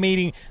team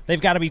meeting, they've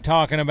got to be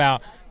talking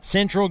about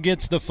Central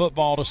gets the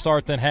football to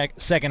start the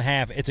second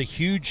half. It's a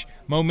huge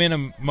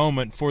momentum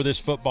moment for this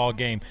football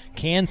game.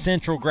 Can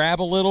Central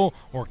grab a little,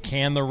 or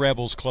can the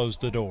Rebels close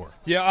the door?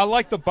 Yeah, I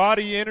like the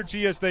body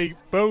energy as they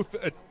both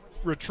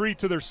retreat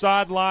to their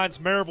sidelines.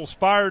 Maryville's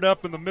fired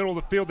up in the middle of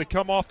the field. They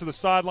come off to the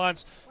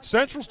sidelines.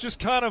 Central's just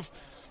kind of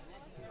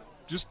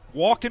just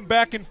walking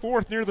back and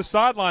forth near the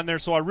sideline there,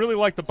 so I really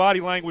like the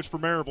body language for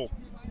Maryville.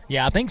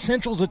 Yeah, I think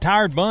Central's a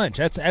tired bunch.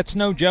 That's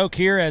no joke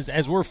here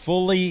as we're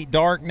fully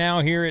dark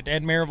now here at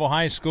Maryville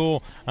High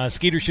School.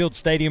 Skeeter Shield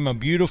Stadium, a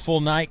beautiful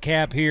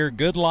nightcap here.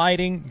 Good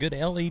lighting, good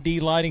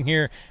LED lighting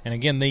here. And,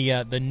 again,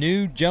 the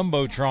new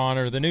Jumbotron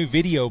or the new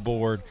video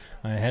board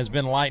has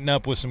been lighting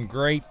up with some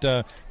great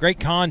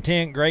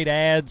content, great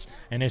ads,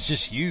 and it's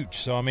just huge.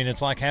 So, I mean,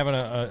 it's like having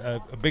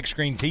a big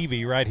screen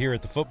TV right here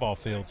at the football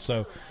field.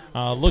 So,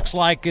 looks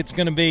like it's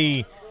going to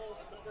be,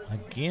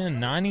 again,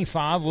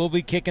 95 will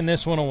be kicking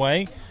this one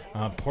away.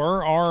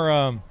 Per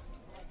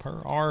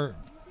our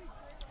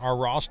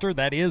roster,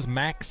 that is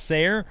Max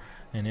Sayre,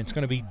 and it's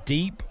going to be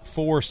deep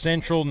for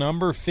Central,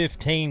 number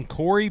 15,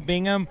 Corey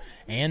Bingham,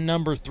 and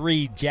number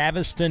 3,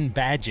 Javiston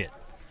Badgett.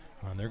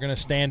 They're going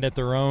to stand at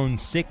their own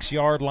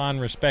 6-yard line,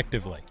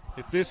 respectively.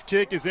 If this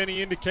kick is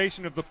any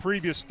indication of the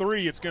previous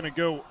 3, it's going to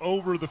go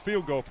over the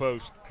field goal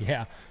post.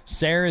 Yeah,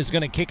 Sayre is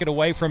going to kick it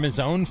away from his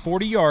own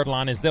 40-yard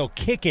line as they'll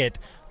kick it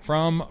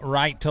from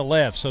right to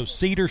left. So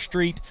Cedar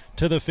Street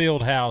to the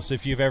field house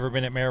if you've ever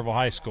been at Maryville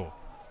High School.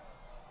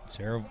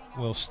 Sayre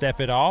will step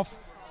it off.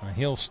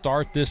 He'll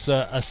start this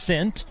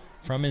ascent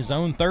from his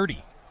own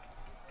 30.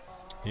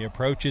 The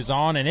approach is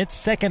on, and it's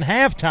second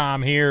half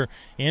time here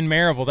in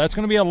Maryville. That's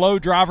going to be a low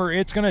driver.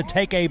 It's going to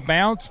take a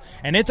bounce,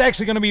 and it's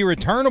actually going to be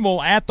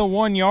returnable at the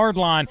 1-yard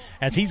line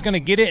as he's going to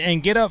get it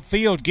and get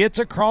upfield, gets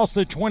across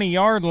the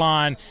 20-yard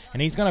line,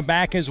 and he's going to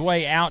back his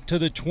way out to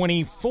the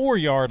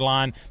 24-yard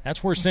line.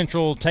 That's where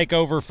Central will take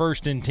over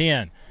 1st and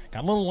 10.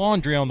 Got a little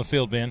laundry on the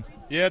field, Ben.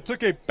 Yeah, it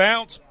took a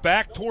bounce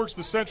back towards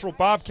the Central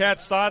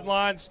Bobcats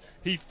sidelines.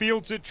 He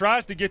fields it,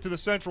 tries to get to the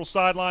Central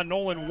sideline.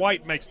 Nolan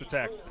White makes the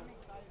tackle.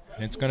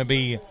 It's going to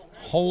be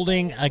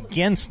holding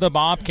against the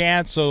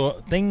Bobcats,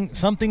 so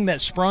something that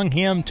sprung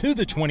him to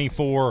the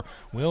 24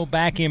 will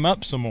back him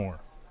up some more.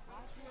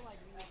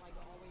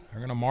 They're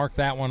going to mark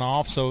that one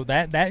off, so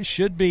that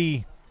should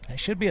be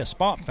a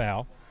spot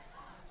foul.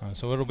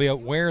 So it'll be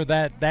where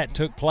that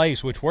took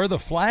place, where the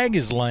flag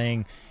is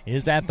laying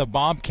is at the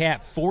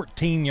Bobcat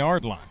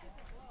 14-yard line.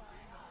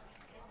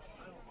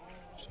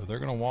 So they're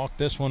going to walk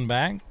this one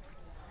back.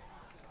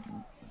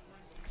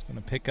 It's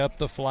going to pick up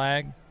the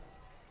flag.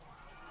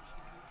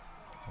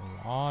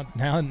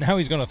 Now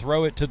he's going to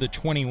throw it to the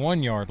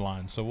 21-yard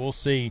line. So we'll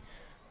see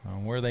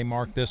where they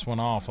mark this one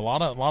off. A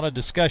lot of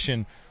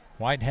discussion.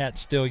 White Hat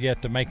still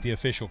yet to make the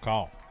official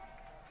call.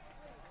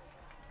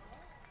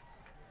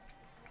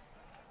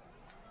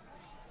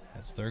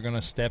 As they're going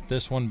to step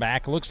this one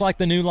back. Looks like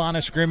the new line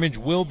of scrimmage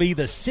will be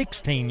the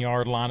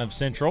 16-yard line of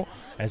Central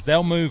as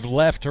they'll move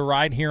left to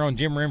right here on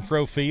Jim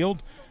Renfro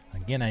Field.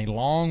 Again, a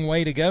long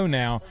way to go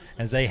now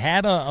as they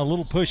had a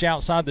little push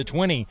outside the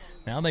 20.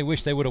 Now they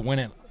wish they would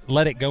have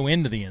let it go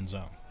into the end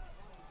zone.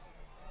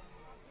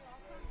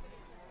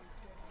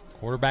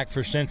 Quarterback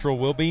for Central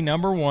will be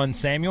number 1,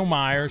 Samuel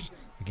Myers.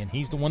 Again,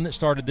 he's the one that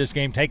started this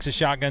game, takes a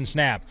shotgun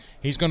snap.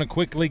 He's going to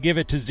quickly give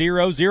it to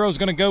Zero. Zero's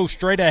going to go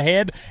straight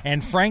ahead,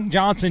 and Frank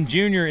Johnson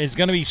Jr. is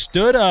going to be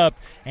stood up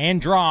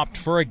and dropped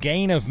for a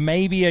gain of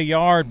maybe a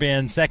yard,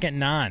 Ben, 2nd and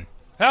 9.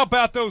 How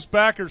about those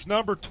backers?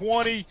 Number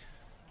 20,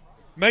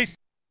 Mason.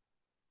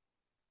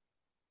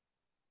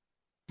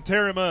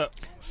 Tear him up.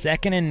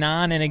 2nd and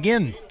 9, and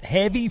again,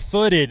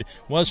 heavy-footed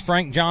was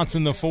Frank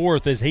Johnson the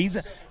 4th as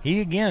he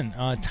again,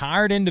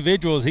 tired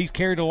individual as he's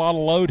carried a lot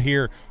of load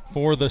here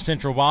for the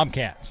Central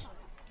Bobcats.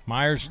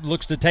 Myers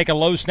looks to take a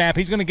low snap.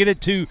 He's going to get it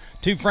to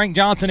Frank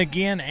Johnson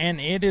again, and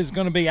it is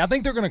going to be, I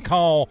think they're going to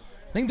call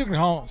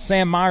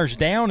Sam Myers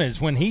down as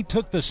when he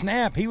took the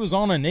snap, he was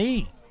on a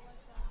knee.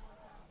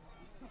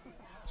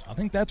 So I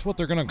think that's what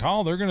they're going to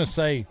call. They're going to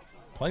say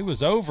play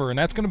was over, and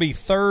that's going to be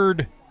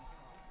third.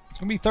 It's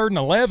going to be 3rd and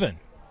 11.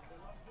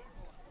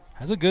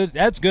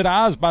 That's good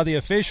eyes by the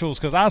officials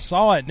because I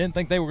saw it and didn't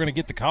think they were going to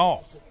get the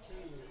call.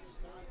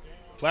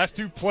 Last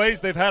 2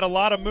 plays, they've had a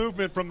lot of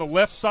movement from the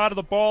left side of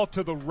the ball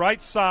to the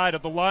right side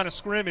of the line of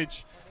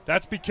scrimmage.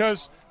 That's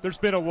because there's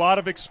been a lot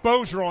of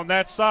exposure on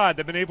that side.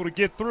 They've been able to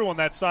get through on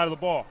that side of the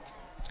ball.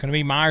 It's going to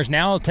be Myers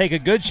now. He'll take a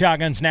good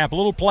shotgun snap, a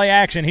little play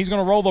action. He's going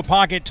to roll the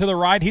pocket to the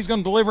right. He's going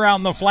to deliver out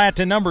in the flat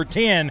to number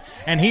 10,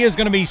 and he is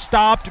going to be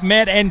stopped,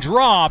 met, and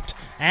dropped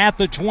at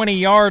the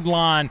 20-yard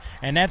line,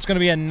 and that's going to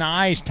be a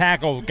nice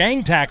tackle,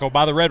 gang tackle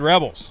by the Red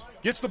Rebels.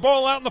 Gets the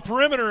ball out in the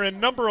perimeter,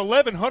 and number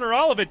 11, Hunter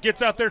Olivet,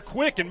 gets out there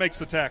quick and makes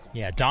the tackle.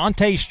 Yeah,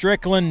 Dante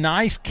Strickland,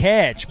 nice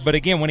catch, but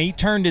again, when he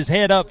turned his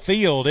head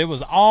upfield, it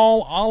was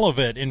all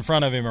Olivet in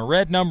front of him, a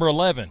red number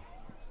 11.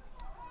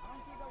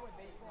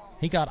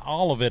 He got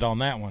all of it on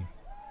that one.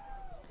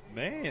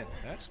 Man,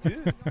 that's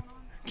good.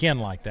 Ken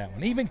liked that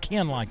one. Even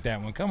Ken liked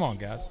that one. Come on,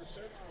 guys.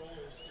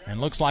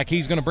 And looks like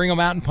he's going to bring them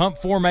out in pump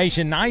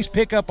formation. Nice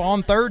pickup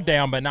on 3rd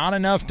down, but not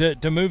enough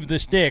to move the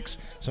sticks.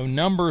 So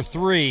number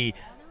 3,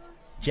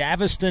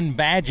 Javiston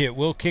Badgett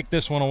will kick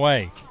this one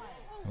away.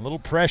 A little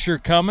pressure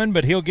coming,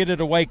 but he'll get it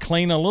away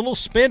clean. A little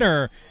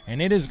spinner,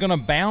 and it is going to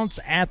bounce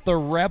at the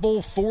Rebel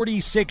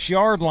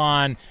 46-yard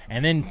line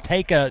and then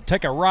take a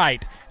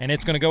right, and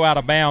it's going to go out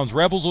of bounds.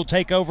 Rebels will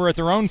take over at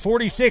their own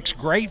 46.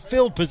 Great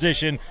field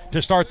position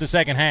to start the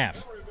second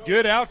half.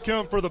 Good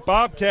outcome for the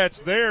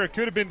Bobcats there. It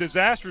could have been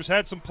disastrous.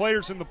 Had some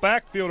players in the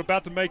backfield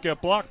about to make a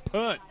block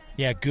punt.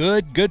 Yeah,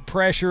 good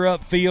pressure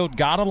upfield.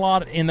 Got a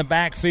lot in the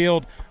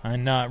backfield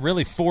and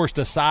really forced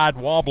a side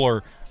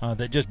wobbler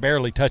that just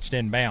barely touched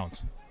in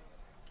bounds.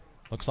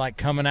 Looks like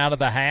coming out of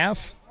the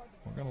half.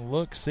 We're going to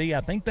look, see.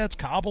 I think that's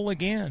Cobble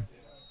again.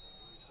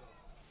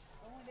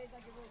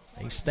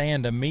 They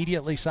stand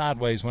immediately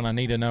sideways when I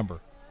need a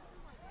number.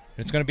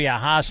 It's going to be a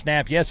high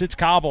snap. Yes, it's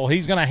Cobble.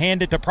 He's going to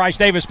hand it to Price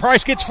Davis.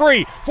 Price gets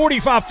free.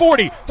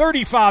 45-40,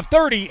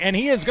 35-30, and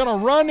he is going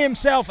to run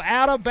himself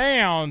out of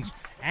bounds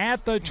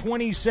at the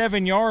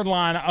 27-yard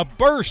line. A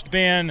burst,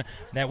 Ben,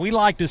 that we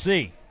like to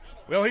see.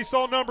 Well, he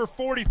saw number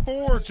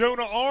 44,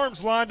 Jonah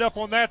Arms, lined up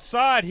on that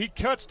side. He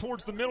cuts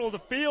towards the middle of the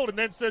field and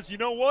then says, you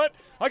know what?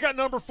 I got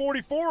number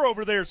 44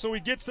 over there. So he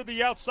gets to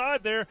the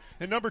outside there,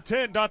 and number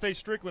 10, Dante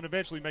Strickland,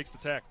 eventually makes the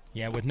tackle.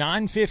 Yeah, with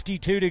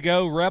 9:52 to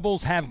go,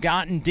 Rebels have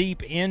gotten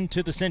deep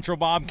into the Central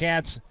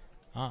Bobcats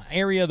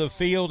area of the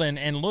field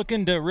and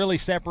looking to really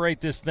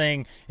separate this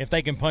thing if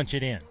they can punch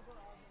it in.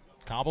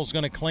 Cobble's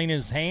going to clean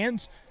his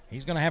hands.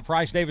 He's going to have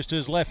Price Davis to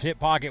his left hip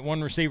pocket,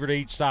 one receiver to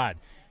each side.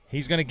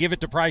 He's going to give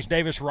it to Price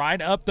Davis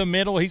right up the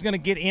middle. He's going to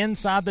get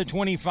inside the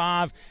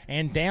 25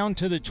 and down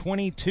to the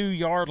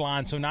 22-yard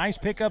line. So nice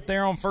pickup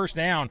there on first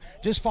down.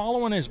 Just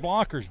following his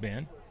blockers,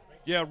 Ben.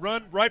 Yeah,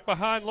 run right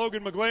behind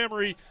Logan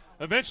McGlamory,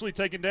 eventually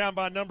taken down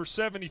by number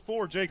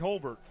 74, Jake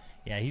Holbert.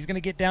 Yeah, he's going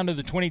to get down to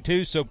the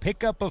 22, so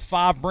pickup of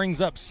 5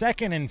 brings up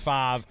 2nd and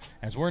 5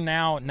 as we're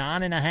now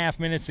 9.5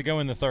 minutes to go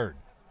in the third.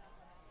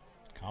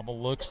 Cobble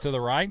looks to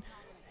the right.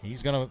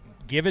 He's going to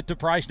give it to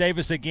Price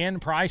Davis again.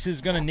 Price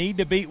is going to need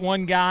to beat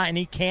one guy, and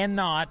he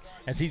cannot,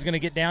 as he's going to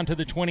get down to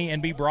the 20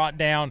 and be brought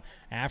down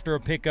after a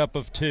pickup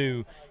of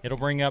 2. It'll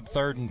bring up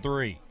 3rd and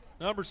 3.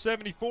 Number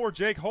 74,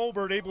 Jake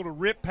Holbert, able to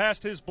rip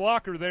past his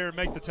blocker there and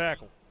make the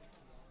tackle.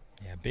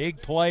 Yeah,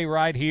 big play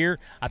right here.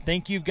 I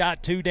think you've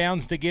got 2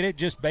 downs to get it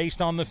just based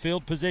on the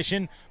field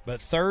position, but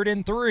 3rd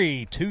and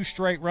 3, 2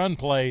 straight run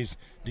plays.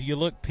 Do you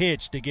look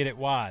pitch to get it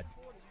wide?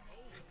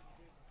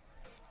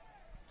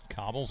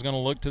 Cobble's going to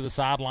look to the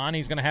sideline.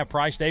 He's going to have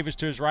Price Davis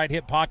to his right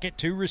hip pocket,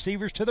 2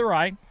 receivers to the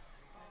right.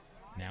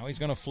 Now he's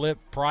going to flip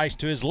Price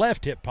to his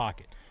left hip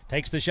pocket.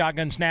 Takes the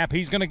shotgun snap.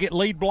 He's going to get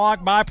lead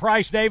blocked by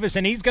Price Davis,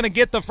 and he's going to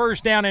get the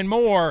first down and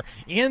more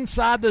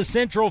inside the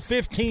Central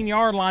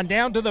 15-yard line,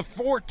 down to the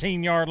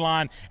 14-yard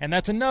line, and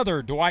that's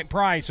another Dwight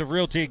Price of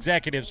Realty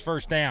Executives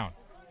first down.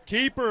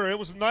 Keeper, it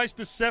was a nice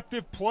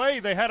deceptive play.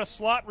 They had a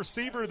slot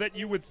receiver that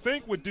you would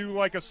think would do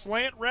like a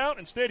slant route.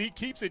 Instead, he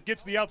keeps it,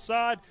 gets the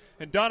outside,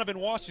 and Donovan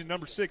Washington,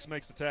 number 6,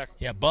 makes the tackle.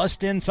 Yeah,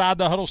 bust inside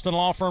the Huddleston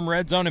Law Firm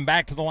red zone and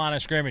back to the line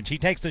of scrimmage. He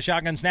takes the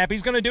shotgun snap.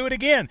 He's going to do it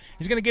again.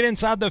 He's going to get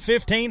inside the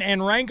 15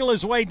 and wrangle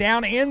his way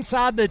down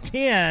inside the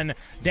 10,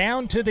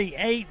 down to the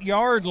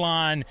 8-yard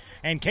line.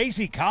 And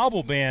Casey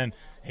Cobble, Ben,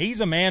 he's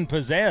a man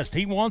possessed.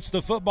 He wants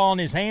the football in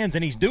his hands,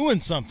 and he's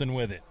doing something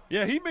with it.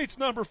 Yeah, he meets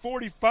number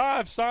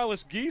 45,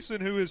 Silas Geeson,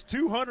 who is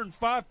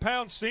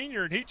 205-pound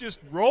senior, and he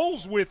just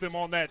rolls with him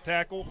on that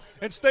tackle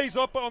and stays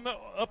up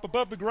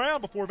above the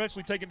ground before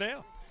eventually taken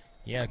down.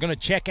 Yeah, going to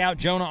check out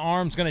Jonah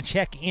Arms, going to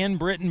check in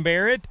Britton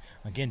Barrett.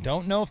 Again,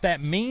 don't know if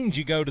that means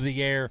you go to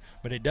the air,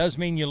 but it does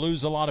mean you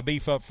lose a lot of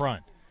beef up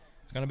front.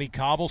 It's going to be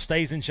Cobble,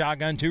 stays in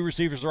shotgun, 2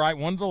 receivers to the right,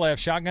 1 to the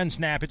left, shotgun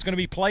snap. It's going to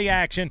be play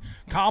action.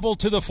 Cobble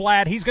to the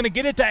flat. He's going to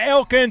get it to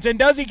Elkins, and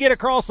does he get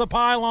across the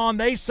pylon?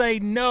 They say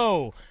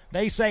no.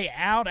 They say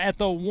out at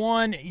the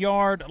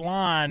 1-yard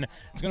line.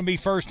 It's going to be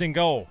 1st and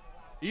goal.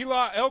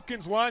 Eli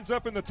Elkins lines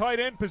up in the tight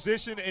end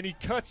position, and he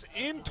cuts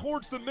in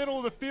towards the middle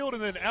of the field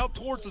and then out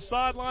towards the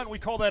sideline. We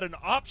call that an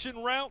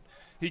option route.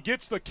 He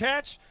gets the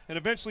catch and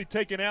eventually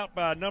taken out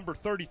by number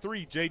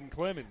 33, Jaden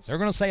Clemens. They're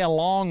going to say a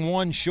long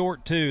 1,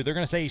 short 2. They're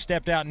going to say he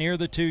stepped out near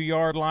the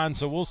 2-yard line,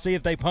 so we'll see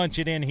if they punch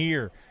it in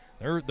here.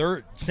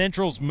 They're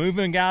Central's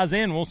moving guys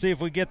in. We'll see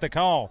if we get the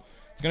call.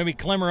 It's going to be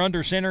Clemmer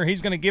under center.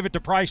 He's going to give it to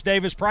Price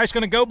Davis. Price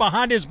going to go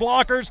behind his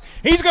blockers.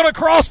 He's going to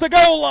cross the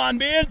goal line,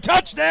 Ben.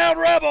 Touchdown,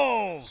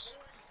 Rebels!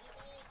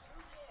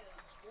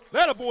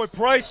 That a boy,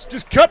 Price.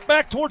 Just cut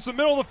back towards the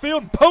middle of the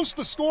field and post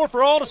the score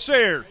for all to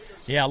share.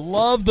 Yeah,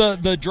 love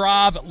the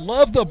drive,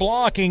 love the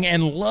blocking,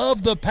 and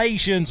love the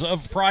patience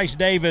of Price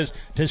Davis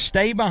to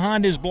stay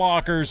behind his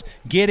blockers,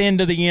 get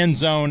into the end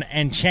zone,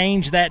 and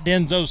change that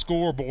Denso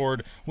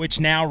scoreboard, which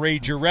now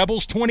reads your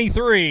Rebels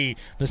 23,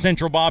 the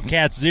Central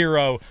Bobcats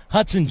 0.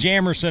 Hudson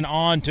Jamerson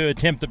on to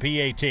attempt the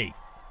PAT. I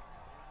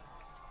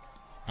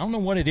don't know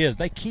what it is.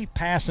 They keep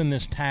passing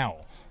this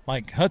towel.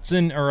 Like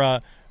Hudson or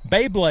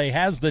Beyblade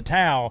has the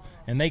towel,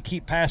 and they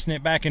keep passing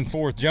it back and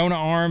forth. Jonah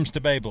Arms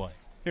to Beyblade.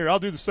 Here, I'll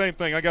do the same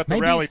thing. I got the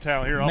rally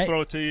towel here. I'll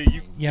throw it to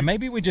you. Yeah,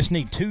 maybe we just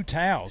need 2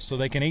 towels so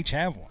they can each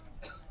have one.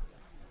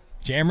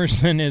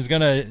 Jamerson is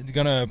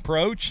gonna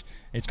approach.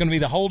 It's going to be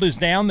the hold is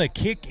down. The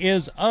kick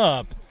is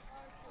up.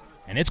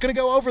 And it's going to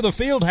go over the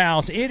field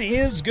house. It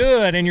is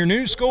good. And your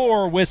new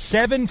score with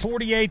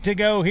 7:48 to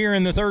go here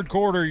in the third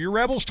quarter. Your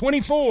Rebels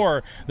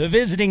 24, the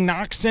visiting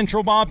Knox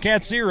Central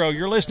Bobcats 0.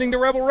 You're listening to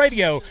Rebel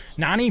Radio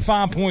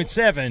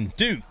 95.7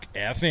 Duke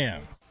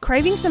FM.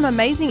 Craving some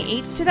amazing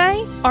eats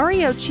today?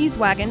 REO Cheese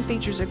Wagon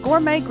features a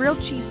gourmet grilled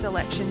cheese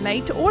selection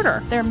made to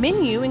order. Their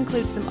menu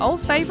includes some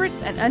old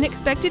favorites and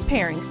unexpected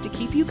pairings to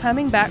keep you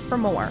coming back for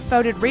more.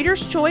 Voted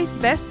Reader's Choice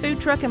Best Food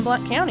Truck in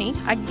Blount County,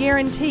 I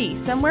guarantee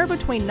somewhere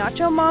between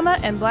Nacho Mama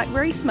and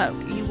Blackberry Smoke,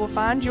 you will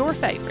find your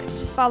favorite.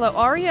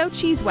 Follow REO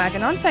Cheese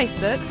Wagon on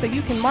Facebook so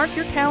you can mark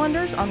your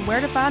calendars on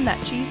where to find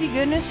that cheesy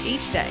goodness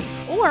each day.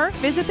 Or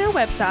visit their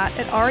website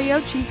at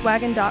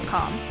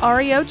reocheesewagon.com.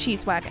 REO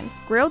Cheese Wagon,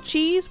 grilled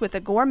cheese with a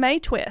gourmet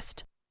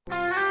twist.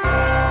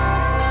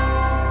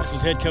 This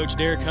is head coach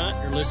Derek Hunt.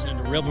 You're listening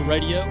to Rebel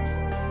Radio,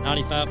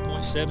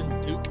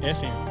 95.7 Duke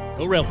FM.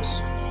 Go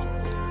Rebels.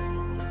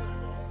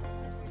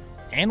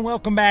 And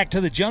welcome back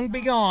to the Junk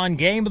Be Gone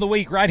Game of the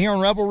Week right here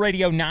on Rebel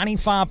Radio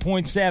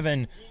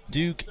 95.7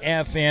 Duke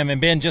FM. And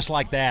Ben, just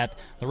like that,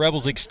 the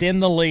Rebels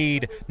extend the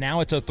lead.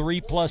 Now it's a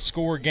 3+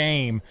 score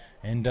game,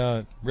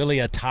 and really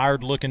a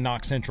tired-looking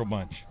Knox Central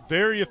bunch.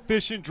 Very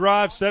efficient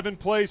drive, 7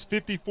 plays,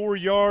 54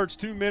 yards,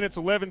 2 minutes,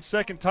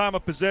 11-second time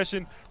of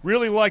possession.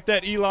 Really like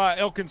that Eli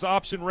Elkins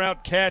option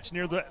route catch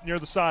near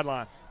the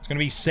sideline. It's going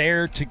to be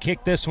Sayre to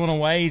kick this one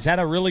away. He's had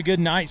a really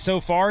good night so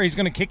far. He's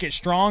going to kick it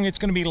strong. It's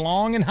going to be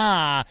long and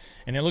high,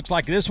 and it looks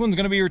like this one's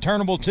going to be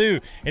returnable too.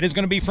 It is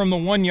going to be from the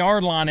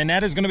 1-yard line, and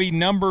that is going to be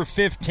number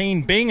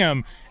 15,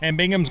 Bingham, and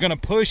Bingham's going to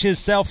push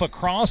himself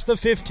across the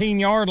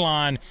 15-yard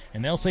line,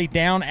 and they'll say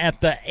down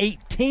at the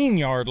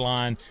 18-yard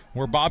line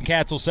where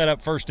Bobcats will set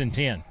up 1st and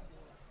 10.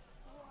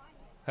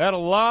 Had a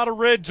lot of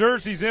red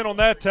jerseys in on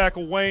that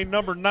tackle, Wayne.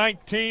 Number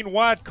 19,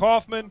 Wyatt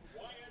Kaufman.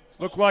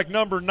 Looked like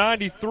number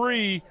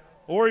 93,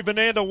 Ori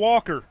Vananda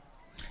Walker.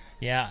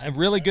 Yeah, a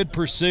really good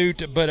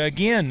pursuit. But,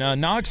 again,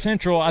 Knox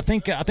Central, I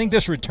think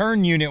this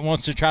return unit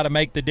wants to try to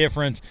make the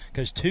difference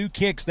because 2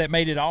 kicks that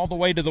made it all the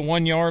way to the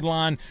 1-yard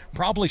line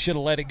probably should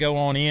have let it go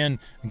on in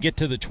and get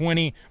to the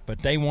 20, but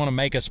they want to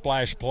make a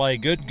splash play.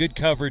 Good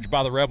coverage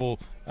by the Rebel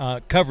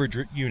coverage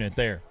unit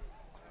there.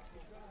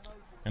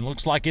 And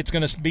looks like it's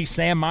going to be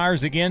Sam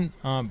Myers again.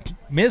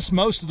 Missed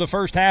most of the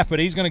first half, but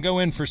he's going to go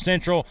in for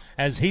Central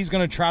as he's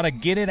going to try to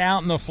get it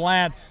out in the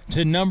flat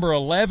to number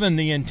 11,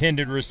 the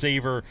intended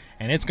receiver,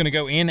 and it's going to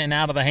go in and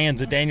out of the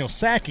hands of Daniel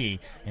Sackey,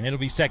 and it'll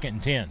be 2nd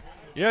and 10.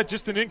 Yeah,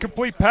 just an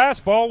incomplete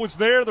pass. Ball was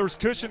there. There was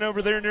cushion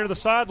over there near the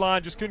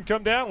sideline. Just couldn't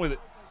come down with it.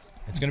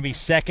 It's going to be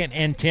 2nd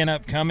and 10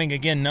 upcoming.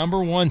 Again,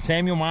 number 1,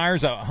 Samuel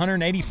Myers, a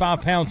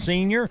 185-pound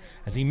senior,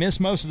 as he missed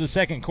most of the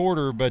second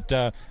quarter, but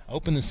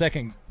opened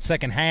the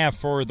second half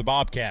for the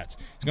Bobcats.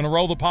 He's going to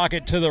roll the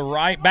pocket to the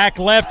right, back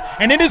left,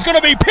 and it is going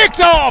to be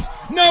picked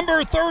off.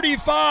 Number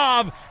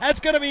 35, that's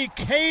going to be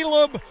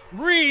Caleb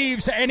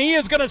Reeves, and he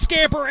is going to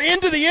scamper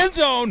into the end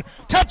zone.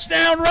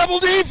 Touchdown, Rebel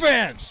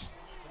defense.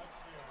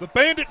 The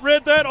Bandit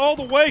read that all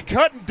the way,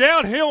 cutting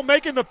downhill,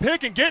 making the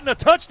pick, and getting a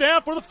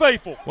touchdown for the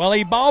faithful. Well,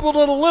 he bobbled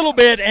it a little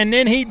bit, and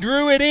then he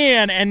drew it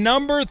in, and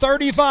number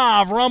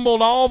 35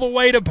 rumbled all the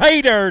way to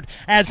pay dirt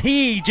as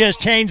he just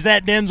changed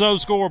that Denso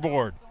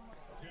scoreboard.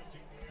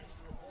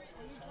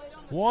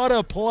 What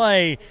a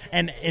play.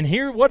 And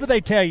here, what do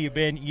they tell you,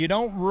 Ben? You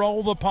don't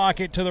roll the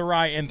pocket to the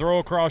right and throw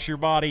across your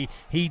body.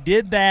 He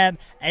did that,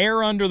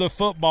 air under the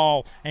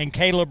football, and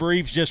Caleb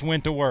Reeves just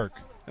went to work.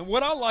 And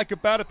what I like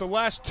about it, the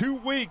last 2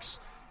 weeks,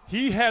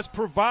 he has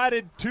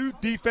provided 2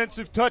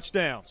 defensive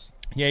touchdowns.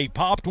 Yeah, he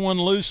popped one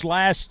loose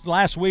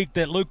last week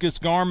that Lucas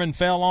Garman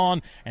fell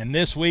on, and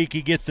this week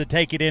he gets to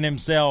take it in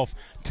himself.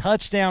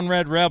 Touchdown,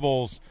 Red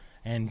Rebels,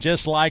 and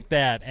just like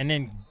that. And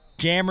then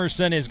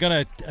Jamerson is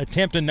going to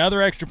attempt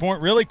another extra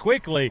point really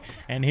quickly,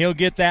 and he'll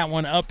get that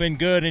one up and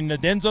good. And the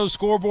Denso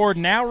scoreboard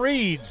now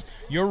reads,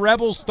 your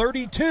Rebels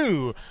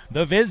 32,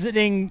 the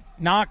visiting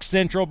Knox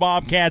Central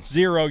Bobcats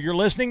 0. You're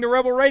listening to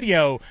Rebel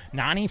Radio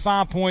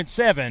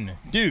 95.7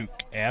 Duke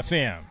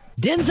FM.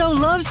 Denso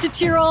loves to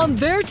cheer on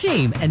their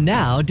team, and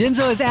now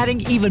Denso is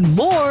adding even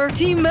more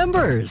team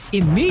members.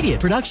 Immediate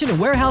production and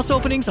warehouse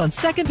openings on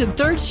 2nd and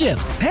 3rd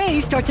shifts. Pay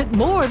starts at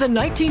more than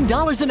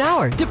 $19 an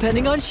hour,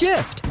 depending on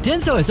shift.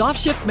 Denso has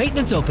off-shift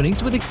maintenance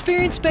openings with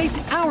experience-based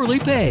hourly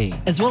pay,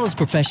 as well as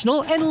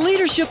professional and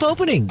leadership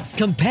openings.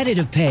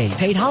 Competitive pay,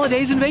 paid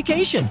holidays and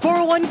vacation,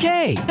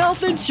 401k,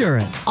 health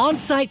insurance,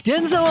 on-site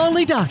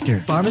Denso-only doctor,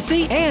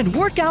 pharmacy, and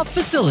workout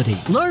facility.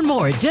 Learn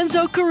more at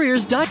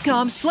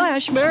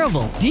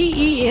densocareers.com/Maryville.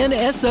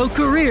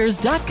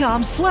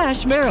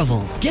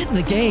 DENSOcareers.com/Maryville. Get in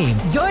the game.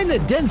 Join the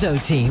Denso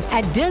team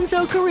at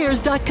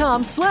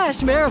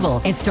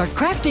densocareers.com/Maryville and start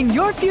crafting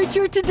your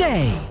future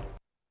today.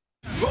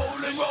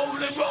 Rolling,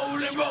 rolling,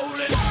 rolling,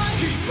 rolling.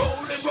 Keep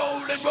rolling,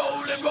 rolling,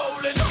 rolling,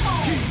 rolling.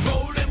 Keep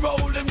rolling,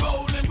 rolling,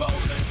 rolling, rolling.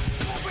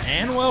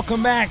 And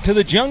welcome back to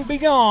the Junk Be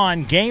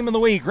Gone Game of the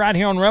Week right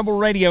here on Rebel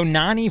Radio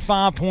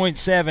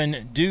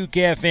 95.7 Duke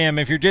FM.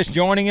 If you're just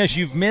joining us,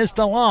 you've missed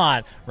a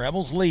lot.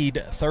 Rebels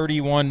lead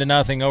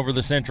 31-0 over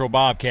the Central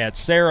Bobcats.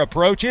 Sayre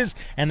approaches,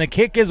 and the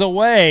kick is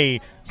away.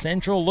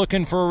 Central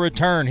looking for a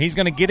return. He's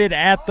going to get it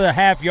at the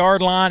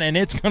half-yard line, and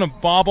it's going to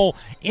bobble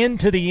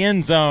into the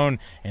end zone,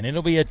 and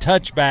it'll be a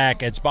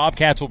touchback as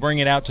Bobcats will bring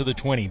it out to the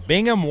 20.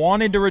 Bingham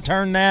wanted to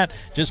return that,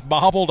 just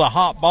bobbled a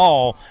hot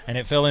ball, and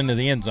it fell into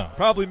the end zone.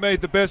 Probably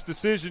made the best best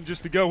decision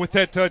just to go with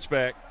that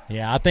touchback.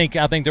 Yeah, I think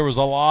there was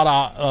a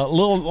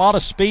lot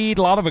of speed,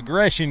 a lot of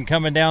aggression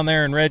coming down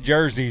there in red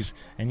jerseys,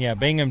 and yeah,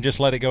 Bingham just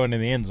let it go into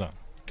the end zone.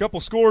 Couple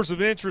scores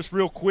of interest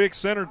real quick.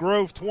 Center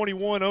Grove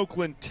 21,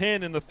 Oakland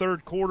 10 in the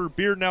third quarter.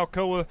 Bearden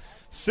Alcoa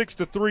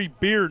 6-3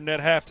 Bearden at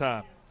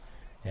halftime.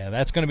 Yeah,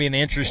 that's going to be an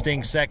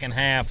interesting second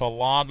half. A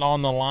lot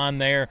on the line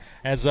there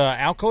as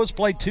Alcoa's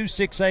played 2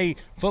 6A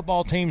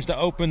football teams to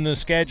open the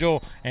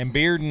schedule, and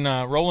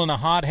Bearden rolling a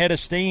hot head of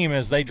steam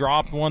as they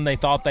dropped one they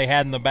thought they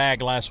had in the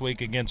bag last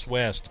week against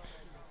West.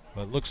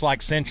 But looks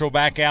like Central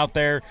back out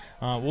there.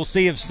 We'll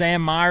see if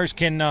Sam Myers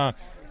can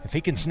if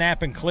he can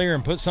snap and clear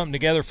and put something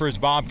together for his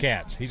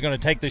Bobcats. He's going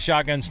to take the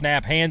shotgun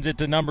snap, hands it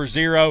to number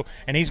 0,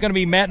 and he's going to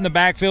be met in the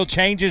backfield,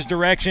 changes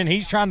direction.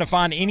 He's trying to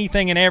find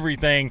anything and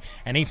everything,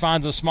 and he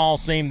finds a small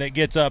seam that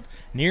gets up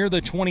near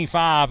the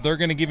 25. They're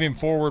going to give him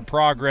forward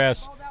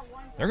progress.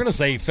 They're going to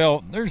say he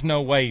fell. There's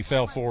no way he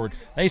fell forward.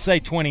 They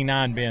say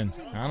 29, Ben.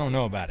 I don't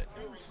know about it.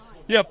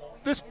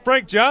 Yep. This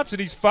Frank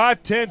Johnson, he's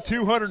 5'10",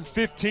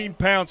 215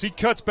 pounds. He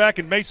cuts back,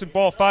 and Mason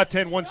Ball, 5'10",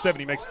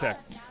 170, makes the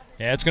tackle.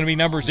 Yeah, it's going to be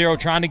number 0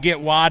 trying to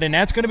get wide, and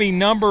that's going to be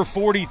number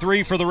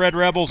 43 for the Red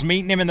Rebels,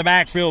 meeting him in the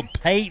backfield.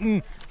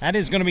 Peyton, that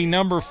is going to be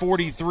number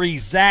 43.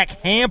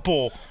 Zach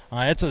Hampel,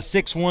 that's a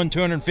 6'1",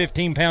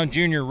 215-pound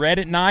junior, read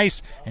it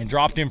nice and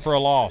dropped him for a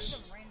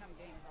loss.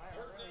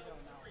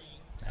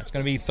 That's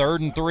going to be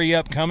 3rd and 3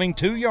 upcoming,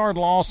 2-yard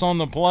loss on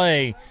the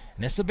play,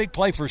 and this is a big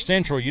play for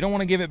Central. You don't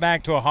want to give it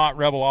back to a hot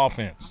Rebel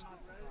offense.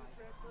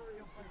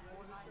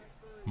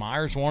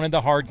 Myers wanted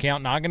the hard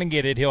count, not going to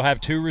get it. He'll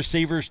have 2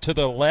 receivers to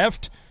the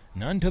left,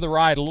 none to the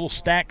right. A little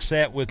stack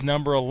set with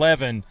number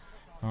 11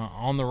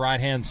 on the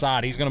right-hand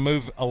side. He's going to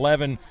move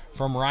 11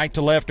 from right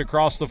to left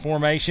across the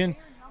formation.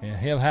 And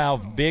he'll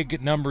have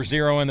big number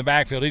 0 in the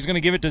backfield. He's going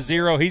to give it to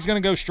 0. He's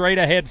going to go straight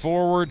ahead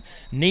forward.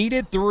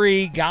 Needed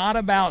 3, got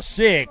about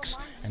 6,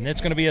 and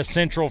that's going to be a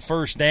Central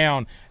first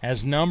down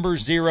as number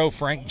 0,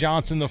 Frank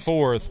Johnson, the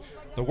 4th.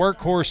 The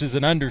workhorse is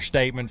an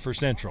understatement for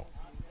Central.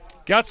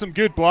 Got some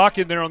good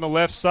blocking there on the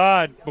left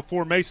side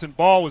before Mason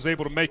Ball was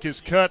able to make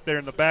his cut there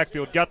in the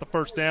backfield. Got the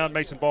first down.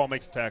 Mason Ball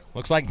makes the tackle.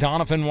 Looks like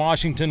Donovan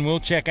Washington will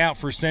check out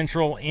for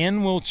Central.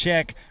 In will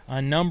check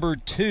number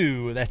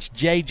 2. That's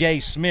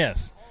J.J.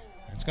 Smith.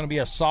 That's going to be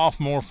a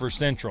sophomore for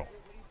Central.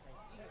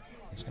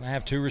 He's going to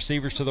have 2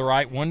 receivers to the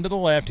right, 1 to the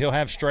left. He'll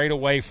have straight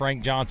away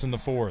Frank Johnson, the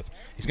 4th.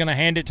 He's going to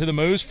hand it to the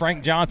Moose.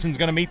 Frank Johnson's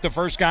going to meet the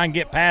first guy and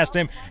get past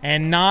him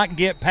and not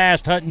get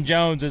past Hutton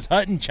Jones as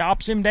Hutton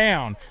chops him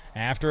down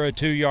after a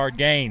 2-yard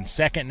gain.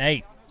 2nd and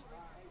 8.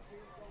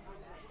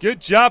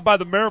 Good job by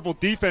the Maryville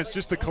defense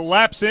just to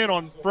collapse in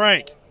on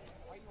Frank.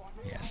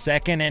 Yeah,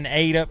 2nd and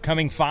 8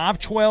 upcoming.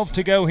 5:12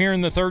 to go here in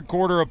the third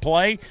quarter of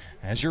play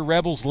as your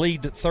Rebels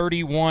lead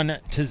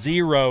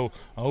 31-0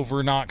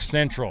 over Knox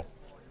Central.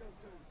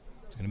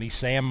 Going to be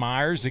Sam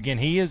Myers. Again,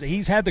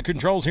 he's had the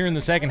controls here in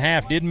the second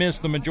half, did miss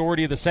the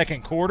majority of the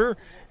second quarter,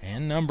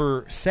 and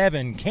number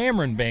 7,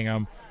 Cameron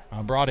Bingham,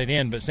 brought it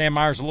in. But Sam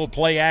Myers, a little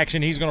play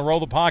action. He's going to roll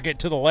the pocket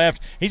to the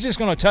left. He's just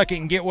going to tuck it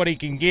and get what he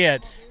can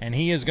get, and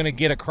he is going to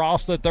get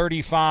across the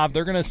 35.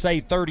 They're going to say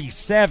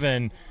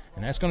 37,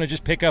 and that's going to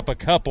just pick up a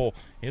couple.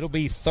 It'll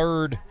be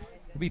third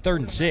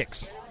and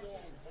 6.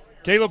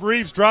 Caleb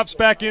Reeves drops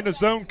back into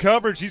zone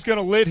coverage. He's going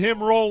to let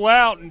him roll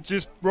out and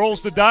just rolls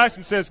the dice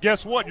and says,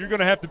 guess what? You're going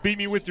to have to beat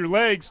me with your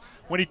legs.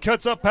 When he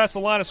cuts up past the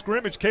line of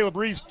scrimmage, Caleb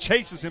Reeves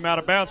chases him out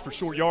of bounds for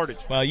short yardage.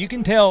 Well, you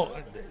can tell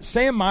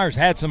Sam Myers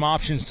had some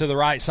options to the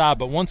right side,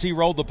 but once he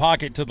rolled the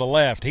pocket to the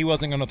left, he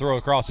wasn't going to throw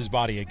across his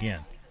body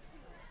again.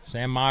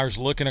 Sam Myers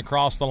looking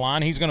across the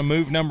line. He's going to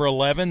move number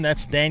 11.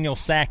 That's Daniel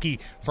Sackey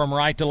from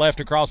right to left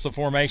across the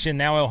formation.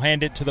 Now he'll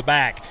hand it to the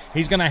back.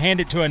 He's going to hand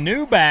it to a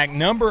new back,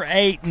 number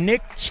 8,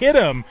 Nick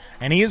Chittum,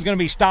 and he is going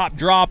to be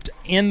dropped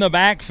in the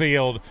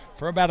backfield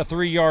for about a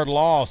 3-yard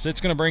loss. It's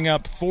going to bring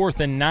up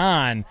 4th and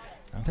 9.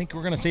 I think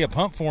we're going to see a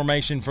punt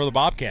formation for the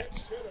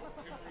Bobcats.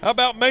 How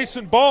about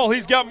Mason Ball?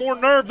 He's got more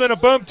nerve than a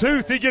bum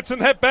tooth. He gets in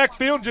that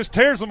backfield and just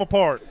tears them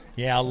apart.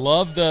 Yeah, I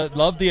love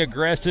the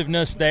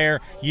aggressiveness there.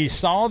 You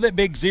saw that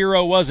Big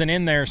 0 wasn't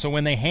in there, so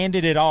when they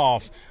handed it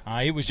off,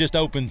 it was just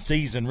open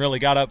season, really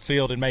got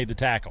upfield and made the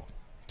tackle.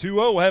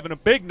 2-0 having a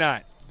big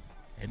night.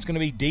 It's going to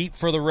be deep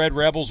for the Red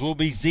Rebels will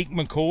be Zeke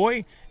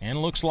McCoy,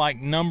 and looks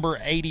like number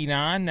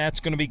 89,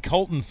 that's going to be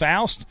Colton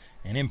Faust.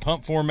 And in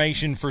punt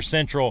formation for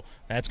Central,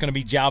 that's going to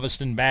be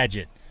Galveston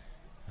Badgett.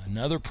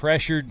 Another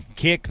pressured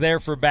kick there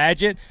for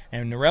Badgett,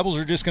 and the Rebels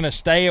are just going to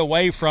stay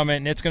away from it,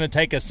 and it's going to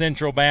take a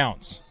Central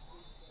bounce.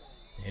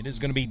 It is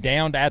going to be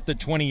downed at the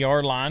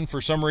 20-yard line.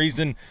 For some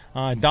reason,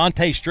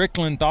 Dante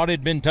Strickland thought it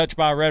had been touched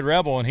by a Red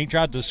Rebel, and he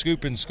tried to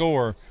scoop and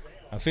score.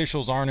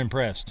 Officials aren't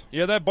impressed.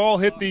 Yeah, that ball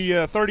hit the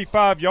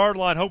 35-yard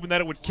line, hoping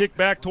that it would kick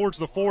back towards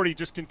the 40,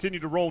 just continue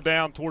to roll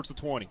down towards the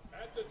 20.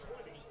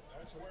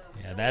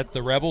 Yeah,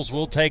 the Rebels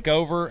will take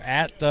over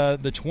at the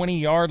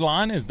 20-yard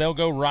line as they'll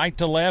go right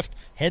to left,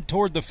 head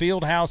toward the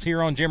field house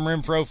here on Jim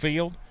Renfro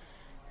Field.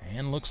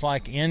 And looks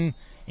like in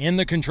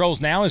the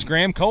controls now is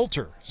Graham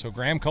Coulter. So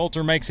Graham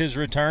Coulter makes his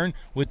return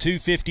with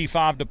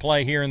 2:55 to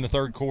play here in the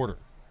third quarter.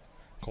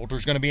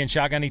 Coulter's going to be in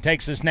shotgun. He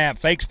takes the snap,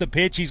 fakes the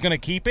pitch. He's going to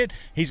keep it.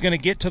 He's going to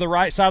get to the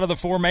right side of the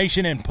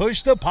formation and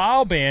push the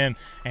pile bin,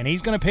 and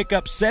he's going to pick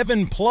up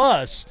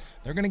 7+.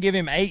 They're going to give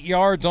him 8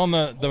 yards on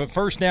the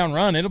first down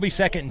run. It'll be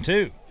 2nd and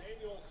 2.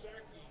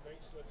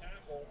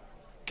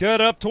 Cut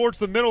up towards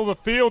the middle of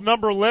the field.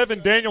 Number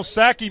 11, Daniel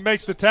Sackey,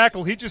 makes the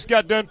tackle. He just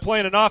got done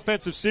playing an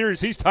offensive series.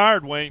 He's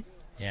tired, Wayne.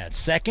 Yeah,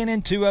 2nd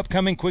and 2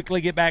 upcoming.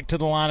 Quickly get back to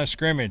the line of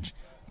scrimmage.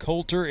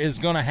 Coulter is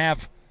going to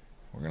have,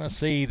 we're going to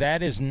see,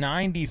 that is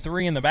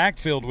 93 in the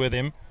backfield with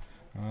him.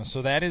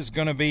 So that is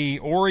going to be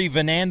Ori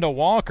Vananda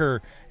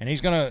Walker, and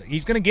he's going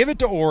to give it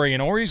to Ori,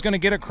 and Ori's going to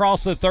get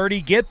across the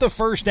 30, get the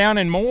first down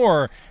and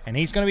more, and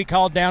he's going to be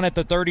called down at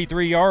the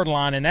 33-yard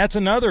line, and that's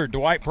another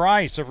Dwight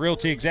Price of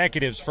Realty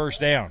Executives first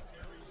down.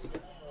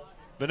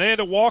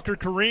 Vananda Walker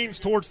careens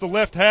towards the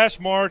left hash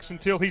marks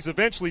until he's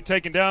eventually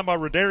taken down by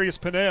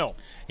Rodarius Pennell.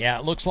 Yeah,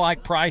 it looks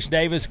like Price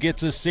Davis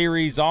gets a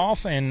series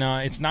off, and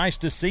it's nice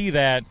to see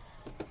that.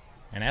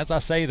 And as I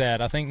say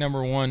that, I think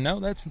number 1,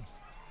 I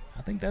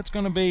think that's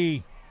going to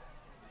be,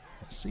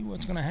 let's see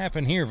what's going to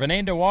happen here.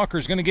 Vananda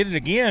Walker's going to get it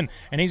again,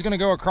 and he's going to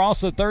go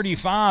across the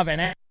 35,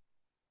 and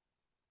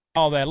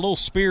all that little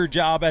spear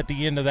job at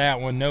the end of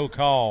that one, no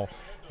call,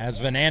 as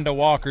Vananda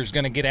Walker's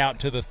going to get out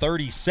to the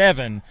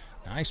 37.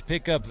 Nice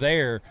pickup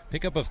there.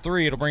 Pickup of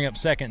 3. It'll bring up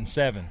 2nd and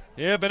 7.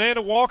 Yeah,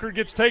 Vananda Walker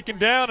gets taken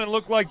down and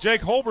looked like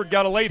Jake Holbert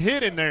got a late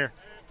hit in there.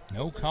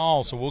 No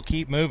call, so we'll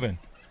keep moving.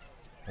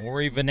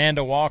 Ori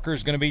Vananda Walker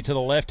is going to be to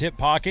the left hip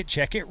pocket.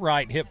 Check it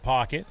right hip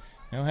pocket.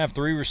 They'll have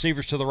 3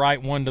 receivers to the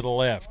right, 1 to the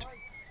left.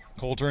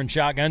 Coulter in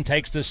shotgun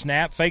takes the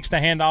snap, fakes the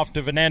handoff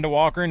to Vananda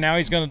Walker, and now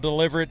he's going to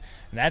deliver it.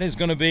 And that is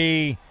going to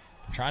be,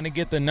 trying to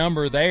get the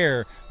number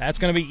there, that's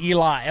going to be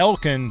Eli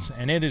Elkins,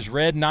 and it is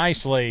read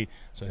nicely.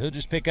 So he'll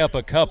just pick up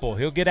a couple.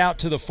 He'll get out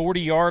to the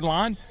 40-yard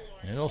line,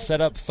 and it'll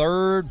set up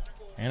 3rd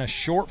and a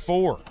short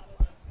 4.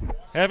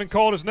 Haven't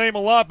called his name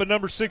a lot, but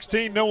number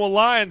 16, Noah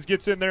Lyons,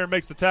 gets in there and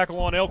makes the tackle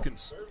on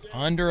Elkins.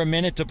 Under a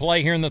minute to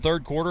play here in the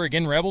third quarter.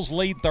 Again, Rebels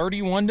lead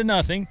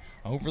 31-0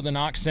 over the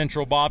Knox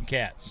Central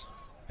Bobcats.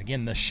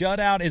 Again, the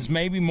shutout is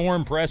maybe more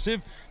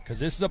impressive because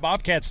this is a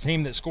Bobcats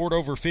team that scored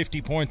over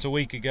 50 points a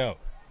week ago.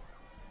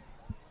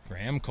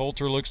 Graham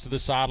Coulter looks to the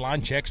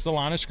sideline, checks the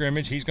line of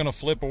scrimmage. He's going to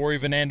flip Ori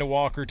Vananda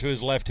Walker to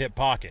his left hip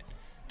pocket.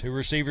 2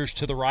 receivers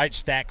to the right,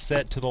 stack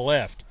set to the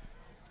left.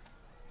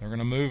 They're going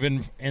to move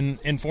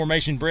in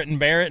formation Britton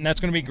Barrett, and that's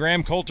going to be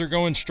Graham Coulter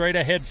going straight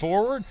ahead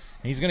forward.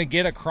 He's going to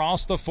get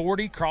across the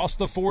 40, cross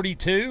the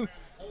 42.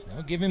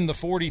 They'll give him the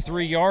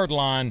 43-yard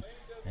line,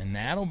 and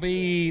that'll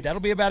be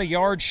about a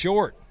yard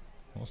short.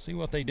 We'll see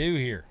what they do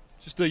here.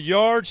 Just a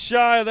yard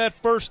shy of that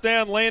first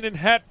down. Landon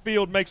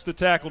Hatfield makes the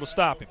tackle to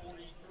stop him.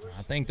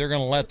 I think they're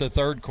going to let the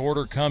third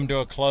quarter come to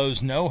a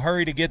close. No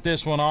hurry to get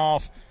this one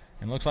off,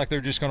 and looks like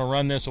they're just going to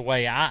run this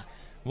away.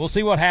 We'll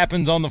see what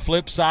happens on the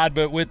flip side,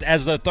 but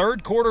as the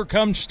third quarter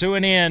comes to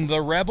an end,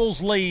 the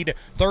Rebels lead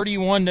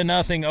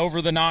 31-0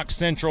 over the Knox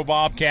Central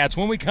Bobcats.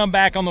 When we come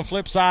back on the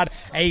flip side,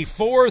 a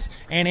 4th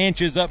and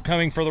inches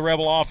upcoming for the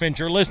Rebel offense.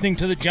 You're listening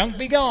to the Junk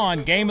Be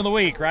Gone Game of the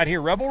Week right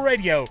here, Rebel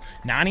Radio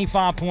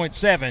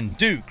 95.7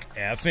 Duke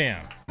FM.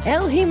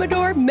 El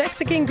Jimador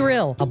Mexican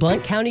Grill, a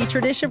Blount County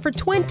tradition for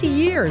 20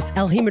 years.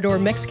 El Jimador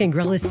Mexican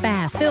Grill is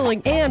fast,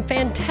 filling, and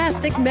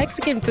fantastic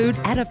Mexican food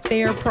at a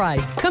fair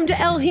price. Come to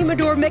El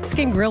Jimador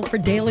Mexican Grill for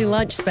daily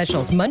lunch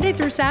specials Monday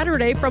through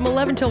Saturday from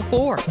 11 till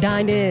 4.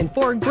 Dine in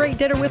for a great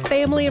dinner with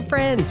family and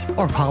friends,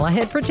 or call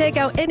ahead for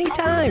takeout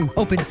anytime.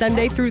 Open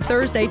Sunday through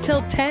Thursday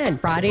till 10,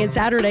 Friday and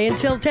Saturday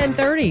until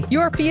 10:30.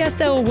 Your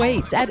fiesta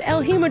awaits at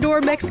El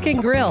Jimador Mexican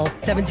Grill,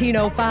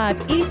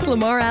 1705 East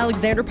Lamar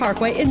Alexander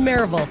Parkway in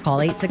Maryville. Call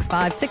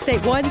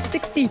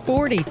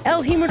 865-681-6040.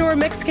 El Jimador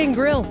Mexican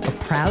Grill, a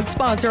proud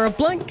sponsor of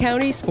Blount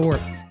County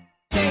Sports.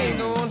 Ain't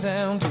going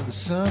down till the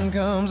sun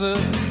comes up.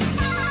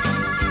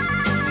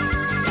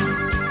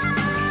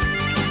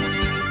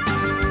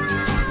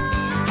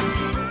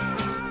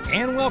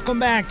 And welcome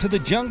back to the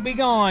Junk Be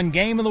Gone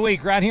Game of the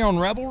Week right here on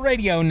Rebel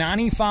Radio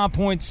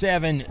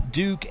 95.7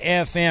 Duke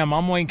FM.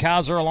 I'm Wayne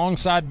Kaiser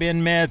alongside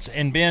Ben Metz,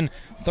 and Ben,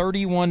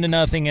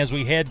 31-0 as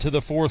we head to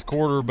the fourth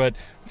quarter. But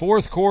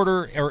fourth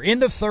quarter or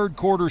end of third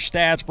quarter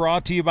stats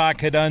brought to you by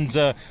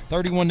Cadunza.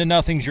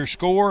 31-0 is your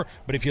score.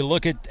 But if you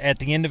look at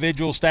the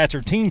individual stats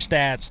or team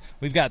stats,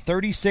 we've got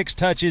 36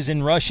 touches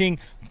in rushing,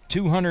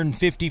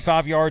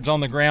 255 yards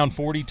on the ground,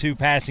 42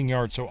 passing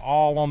yards. So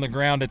all on the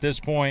ground at this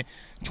point.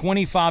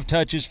 25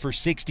 touches for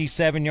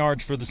 67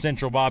 yards for the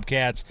Central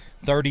Bobcats,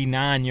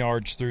 39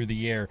 yards through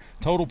the air.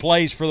 Total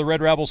plays for the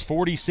Red Rebels,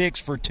 46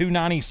 for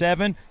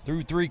 297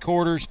 through three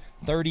quarters,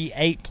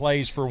 38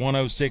 plays for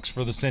 106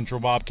 for the Central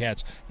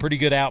Bobcats. Pretty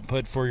good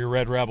output for your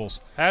Red Rebels.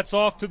 Hats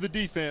off to the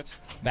defense.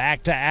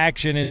 Back to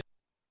action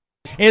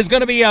is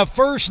going to be a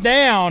first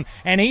down,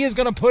 and he is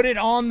going to put it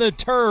on the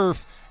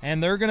turf,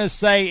 and they're going to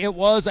say it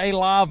was a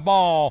live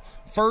ball.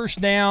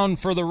 First down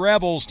for the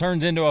Rebels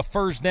turns into a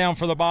first down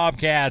for the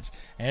Bobcats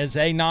as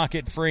they knock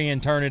it free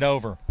and turn it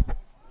over.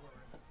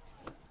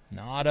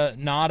 Not a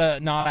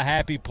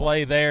happy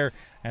play there,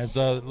 as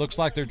looks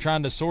like they're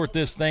trying to sort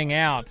this thing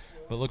out.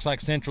 but looks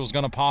like Central's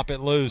going to pop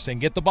it loose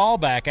and get the ball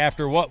back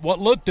after what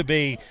looked to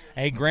be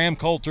a Graham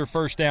Coulter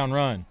first down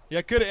run. Yeah,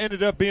 it could have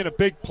ended up being a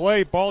big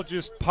play. Ball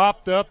just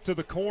popped up to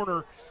the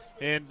corner,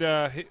 and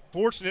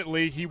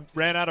fortunately he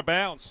ran out of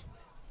bounds.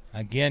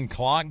 Again,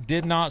 clock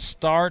did not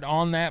start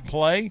on that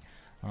play,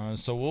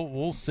 so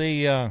we'll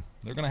see. They're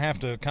going to have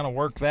to kind of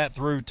work that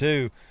through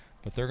too,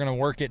 but they're going to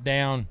work it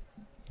down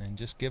and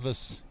just give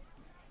us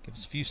a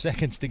few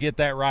seconds to get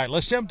that right.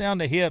 Let's jump down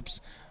to hips.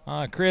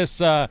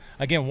 Chris,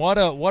 again, what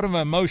an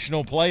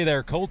emotional play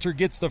there. Coulter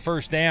gets the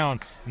first down,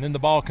 and then the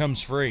ball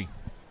comes free.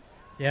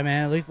 Yeah,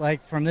 man, at least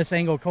like from this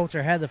angle,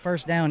 Coulter had the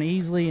first down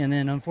easily, and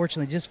then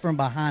unfortunately just from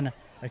behind,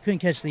 I couldn't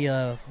catch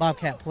the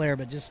Bobcat player,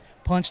 but just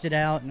punched it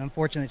out, and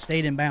unfortunately it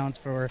stayed in bounds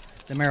for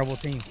the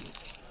Maryville team.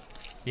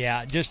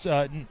 Yeah, just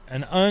an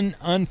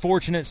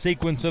unfortunate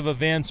sequence of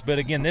events, but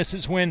again, this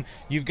is when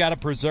you've got to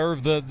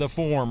preserve the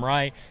form,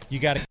 right? You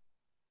got to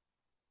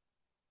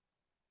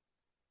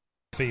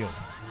field.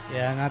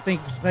 Yeah, and I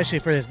think especially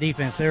for this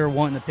defense, they were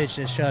wanting to pitch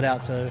this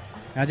shutout. So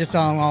I just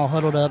saw them all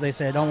huddled up. They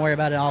said, don't worry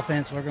about it,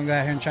 offense. We're going to go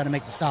out here and try to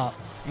make the stop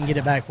and get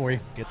it back for you.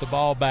 Get the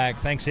ball back.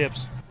 Thanks,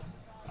 Hips.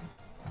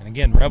 And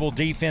again, Rebel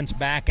defense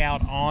back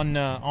out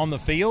on the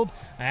field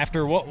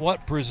after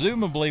what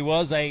presumably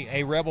was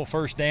a Rebel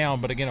first down,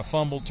 but again, a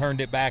fumble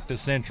turned it back to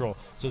Central.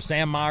 So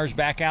Sam Myers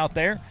back out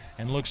there,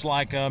 and looks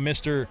like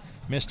Mr.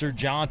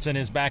 Johnson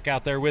is back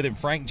out there with him.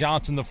 Frank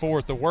Johnson the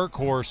fourth, the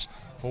workhorse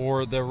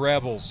for the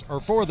Rebels, or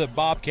for the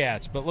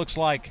Bobcats, but looks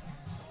like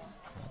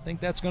I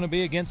think that's going to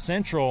be against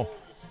Central.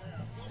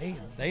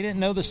 They didn't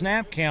know the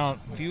snap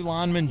count. A few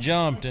linemen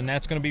jumped, and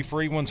that's going to be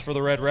free ones for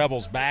the Red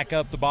Rebels. Back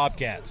up the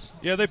Bobcats.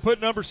 Yeah, they put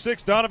number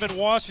 6, Donovan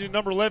Washington,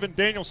 number 11,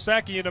 Daniel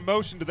Sackey into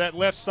motion to that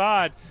left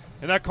side,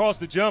 and that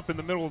caused the jump in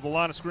the middle of the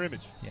line of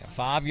scrimmage. Yeah,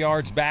 5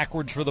 yards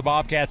backwards for the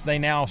Bobcats. They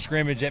now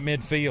scrimmage at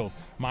midfield.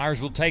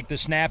 Myers will take the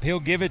snap. He'll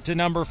give it to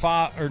number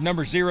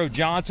 0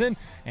 Johnson,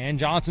 and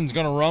Johnson's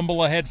going to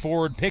rumble ahead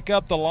forward, pick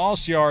up the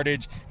lost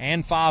yardage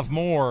and 5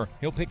 more.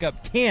 He'll pick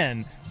up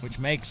 10, which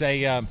makes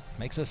a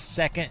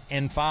 2nd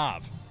and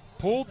 5.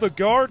 Pulled the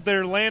guard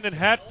there, Landon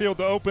Hatfield,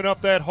 to open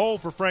up that hole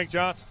for Frank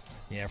Johnson.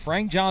 Yeah,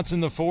 Frank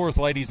Johnson the fourth,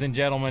 ladies and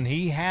gentlemen.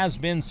 He has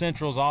been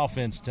Central's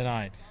offense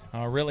tonight.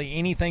 Really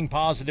anything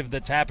positive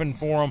that's happened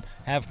for him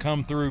have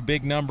come through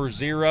big number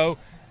 0,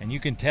 and you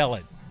can tell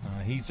it.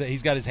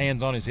 He's got his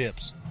hands on his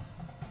hips.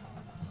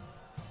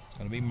 It's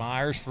going to be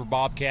Myers for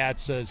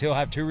Bobcats. He'll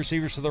have 2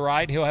 receivers to the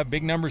right. He'll have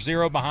big number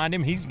 0 behind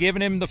him. He's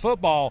giving him the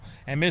football,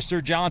 and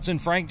Mr. Johnson,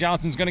 Frank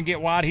Johnson's going to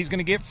get wide. He's going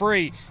to get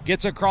free.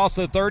 Gets across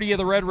the 30 of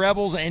the Red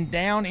Rebels and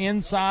down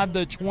inside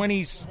the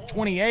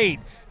 28,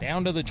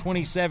 down to the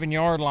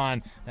 27-yard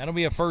line. That'll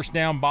be a first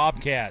down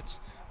Bobcats.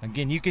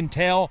 Again, you can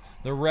tell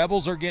the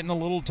Rebels are getting a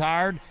little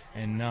tired,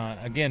 and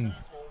again,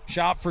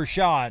 shot for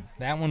shot,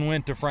 that one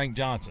went to Frank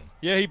Johnson.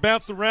 Yeah, he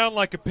bounced around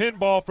like a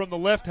pinball from the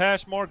left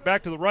hash mark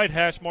back to the right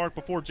hash mark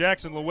before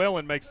Jackson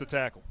Llewellyn makes the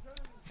tackle.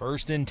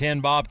 1st and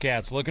 10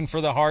 Bobcats looking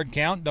for the hard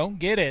count, don't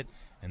get it,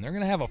 and they're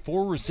going to have a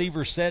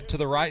 4-receiver set to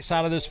the right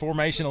side of this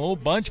formation, a little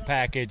bunch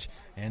package,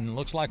 and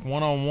looks like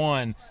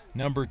one-on-one,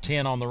 number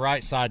 10 on the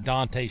right side,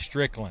 Dante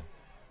Strickland.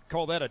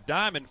 Call that a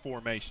diamond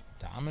formation.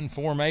 Diamond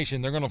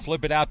formation. They're going to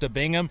flip it out to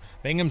Bingham.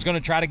 Bingham's going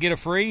to try to get a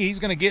free. He's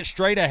going to get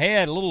straight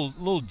ahead. A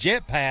little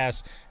jet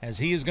pass as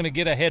he is going to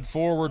get ahead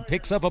forward.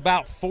 Picks up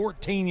about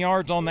 14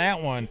 yards on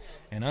that one,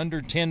 and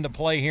under 10 to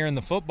play here in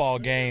the football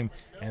game.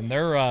 And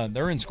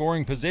they're in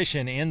scoring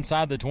position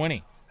inside the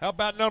 20. How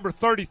about number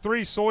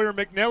 33, Sawyer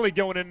McNelly,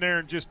 going in there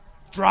and just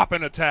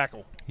dropping a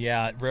tackle?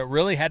 Yeah,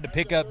 really had to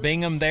pick up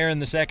Bingham there in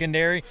the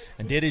secondary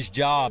and did his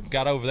job.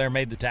 Got over there,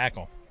 made the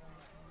tackle.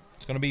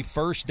 It's going to be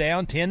first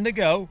down, 10 to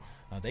go.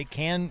 They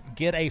can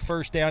get a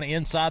first down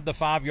inside the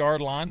 5-yard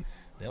line.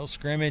 They'll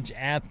scrimmage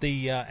at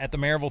the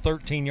Maryville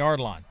 13-yard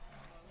line.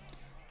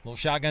 Little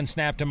shotgun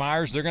snap to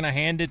Myers. They're going to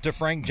hand it to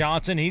Frank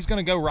Johnson. He's going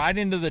to go right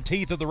into the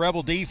teeth of the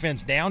Rebel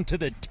defense, down to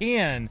the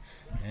 10,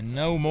 and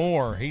no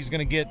more. He's going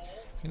to get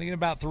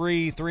about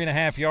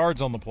 3.5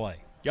 yards on the play.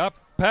 Got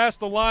past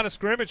the line of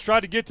scrimmage,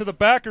 tried to get to the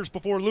backers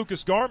before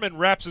Lucas Garman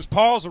wraps his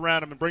paws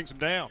around him and brings him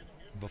down.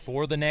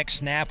 Before the next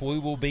snap, we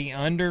will be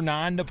under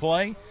 9 to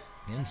play.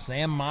 And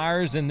Sam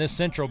Myers and this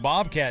Central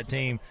Bobcat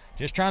team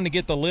just trying to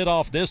get the lid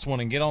off this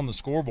one and get on the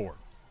scoreboard.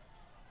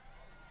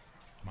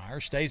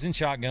 Myers stays in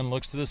shotgun,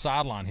 looks to the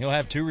sideline. He'll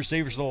have 2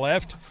 receivers to the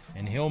left,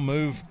 and he'll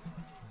move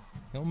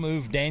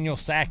Daniel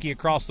Sackey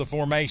across the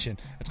formation.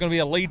 It's going to be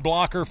a lead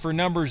blocker for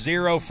number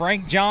 0,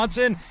 Frank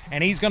Johnson,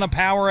 and he's going to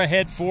power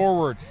ahead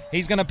forward.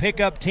 He's going to pick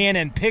up 10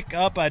 and pick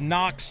up a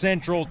Knox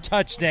Central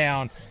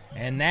touchdown,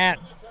 and that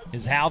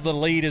is how the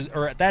lead is,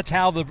 or that's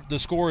how the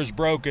score is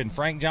broken.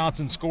 Frank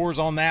Johnson scores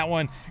on that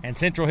one, and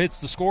Central hits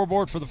the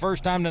scoreboard for the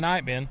first time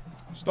tonight, Ben.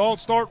 Stalled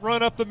start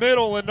run up the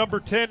middle, and number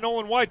 10,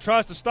 Nolan White,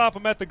 tries to stop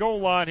him at the goal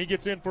line. He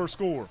gets in for a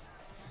score.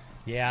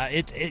 Yeah,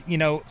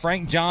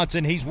 Frank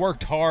Johnson, he's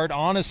worked hard.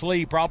 Honestly,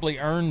 he probably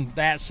earned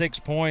that 6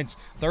 points.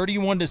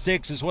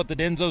 31-6 is what the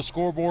Denso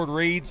scoreboard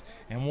reads,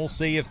 and we'll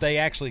see if they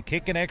actually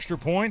kick an extra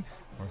point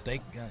or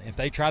if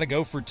they try to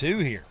go for 2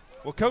 here.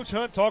 Well, Coach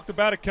Hunt talked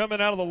about it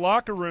coming out of the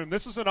locker room.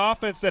 This is an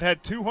offense that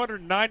had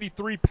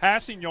 293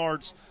 passing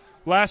yards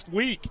last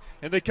week,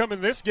 and they come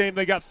in this game,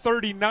 they got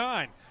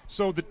 39.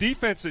 So the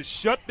defense has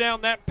shut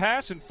down that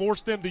pass and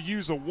forced them to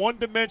use a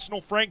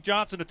one-dimensional Frank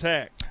Johnson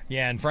attack.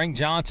 Yeah, and Frank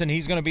Johnson,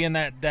 he's going to be in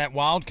that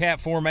Wildcat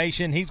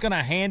formation. He's going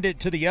to hand it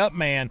to the up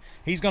man.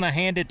 He's going to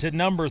hand it to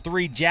number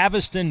 3,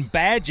 Javiston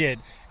Badgett,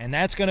 and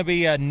that's going to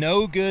be a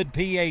no-good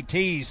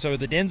PAT. So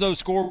the Denso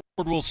scoreboard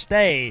will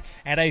stay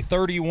at a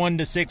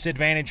 31-6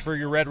 advantage for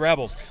your Red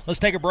Rebels. Let's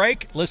take a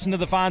break, listen to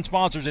the fine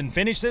sponsors, and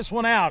finish this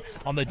one out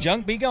on the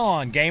Junk Be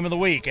Gone Game of the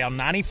Week on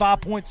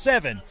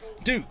 95.7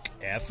 Duke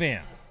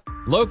FM.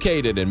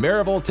 Located in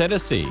Maryville,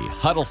 Tennessee,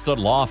 Huddleston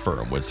Law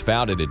Firm was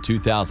founded in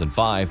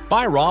 2005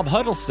 by Rob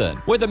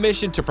Huddleston with a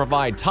mission to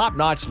provide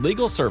top-notch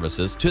legal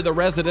services to the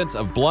residents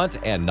of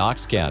Blount and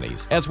Knox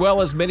counties, as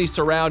well as many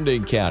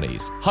surrounding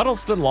counties.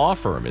 Huddleston Law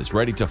Firm is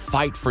ready to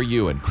fight for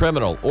you in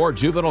criminal or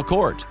juvenile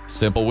court,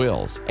 simple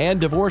wills and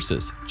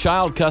divorces,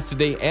 child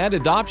custody and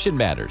adoption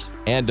matters,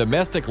 and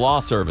domestic law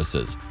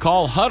services.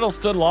 Call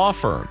Huddleston Law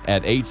Firm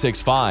at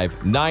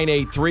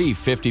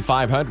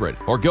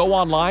 865-983-5500 or go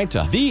online to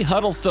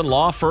thehuddlestonlawfirm.com.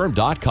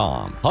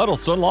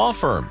 Huddleston Law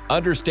Firm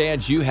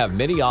understands you have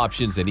many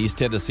options in East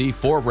Tennessee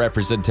for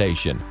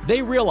representation.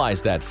 They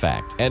realize that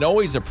fact and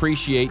always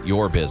appreciate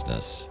your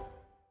business.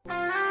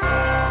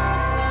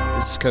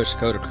 This is Coach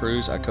Dakota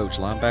Cruz. I coach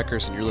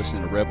linebackers, and you're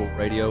listening to Rebel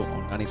Radio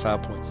on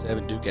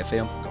 95.7 Duke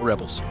FM. Go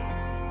Rebels.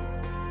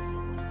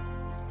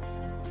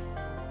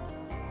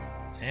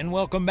 And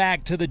welcome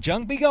back to the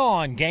Junk Be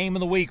Gone Game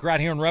of the Week right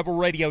here on Rebel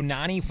Radio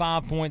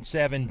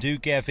 95.7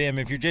 Duke FM.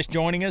 If you're just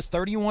joining us,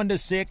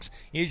 31-6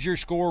 is your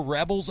score.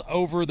 Rebels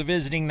over the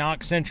visiting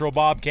Knox Central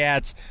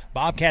Bobcats.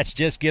 Bobcats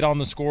just get on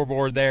the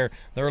scoreboard there.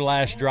 Their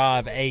last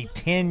drive, a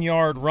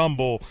 10-yard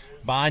rumble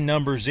by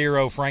number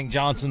 0, Frank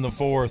Johnson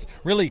IV.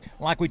 Really,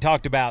 like we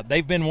talked about,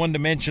 they've been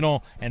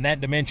one-dimensional, and that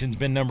dimension's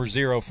been number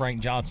 0, Frank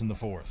Johnson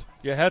IV.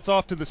 Yeah, hats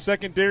off to the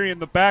secondary and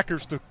the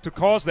backers to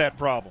cause that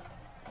problem.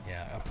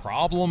 Yeah, a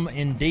problem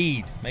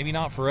indeed. Maybe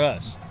not for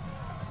us.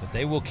 But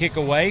they will kick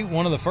away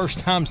one of the first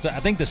times, I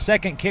think the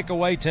second kick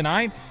away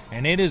tonight,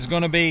 and it is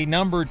going to be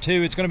number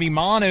 2. It's going to be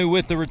Manu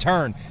with the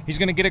return. He's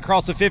going to get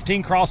across the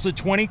 15, cross the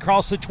 20,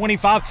 cross the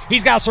 25.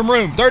 He's got some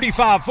room,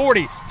 35,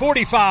 40,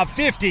 45,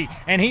 50,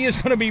 and he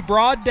is going to be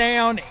brought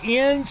down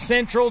in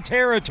Central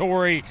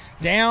territory,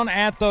 down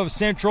at the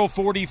Central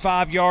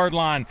 45-yard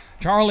line.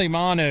 Charlie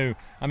Manu,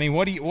 I mean,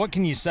 what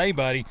can you say,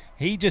 buddy?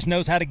 He just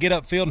knows how to get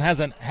upfield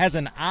and has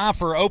an eye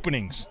for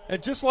openings.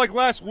 And just like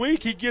last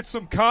week, he gets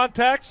some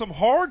contact, some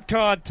hard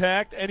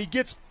contact, and he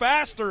gets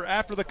faster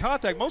after the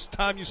contact. Most of the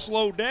time you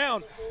slow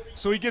down,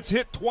 so he gets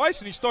hit twice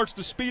and he starts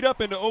to speed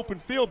up into open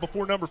field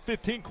before number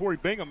 15, Corey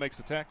Bingham, makes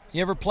the tackle.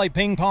 You ever play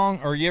ping pong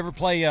or you ever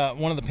play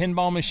one of the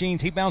pinball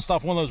machines? He bounced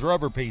off one of those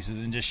rubber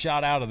pieces and just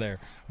shot out of there.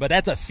 But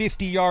that's a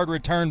 50-yard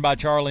return by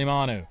Charlie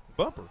Manu.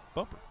 Bumper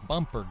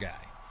guy.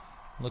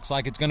 Looks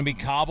like it's going to be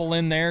Cobble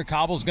in there.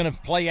 Cobble's going to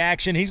play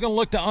action. He's going to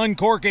look to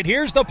uncork it.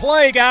 Here's the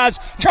play, guys.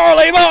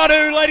 Charlie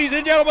Manu, ladies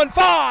and gentlemen.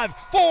 5,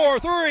 4,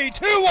 3,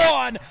 2,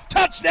 1.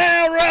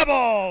 Touchdown,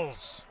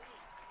 Rebels.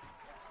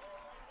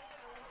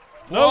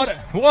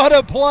 What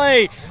a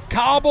play.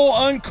 Cobble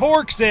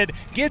uncorks it,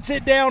 gets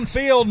it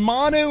downfield.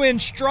 Manu in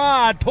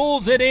stride,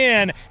 pulls it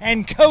in,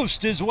 and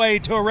coasts his way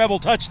to a Rebel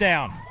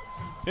touchdown.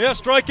 Yeah,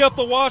 strike up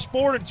the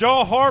washboard and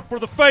jaw harp for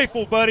the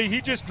faithful, buddy. He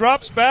just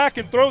drops back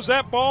and throws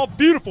that ball.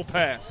 Beautiful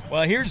pass.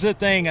 Well, here's the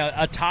thing.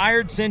 A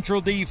tired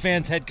Central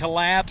defense had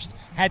collapsed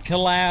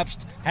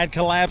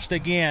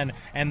again,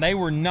 and they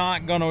were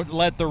not going to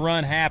let the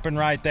run happen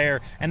right there.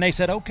 And they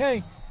said,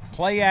 okay,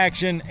 play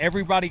action.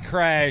 Everybody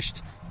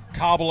crashed.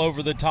 Cobble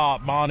over the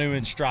top, Manu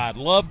in stride.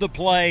 Love the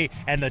play,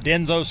 and the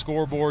Denso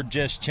scoreboard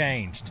just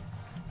changed.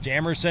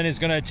 Jamerson is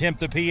going to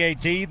attempt the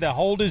PAT. The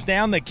hold is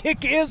down. The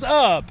kick is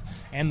up.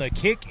 And the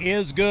kick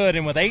is good.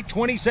 And with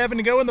 8:27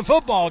 to go in the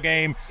football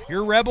game,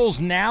 your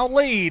Rebels now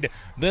lead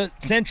the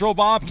Central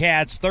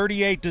Bobcats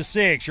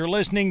 38-6. You're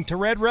listening to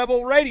Red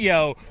Rebel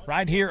Radio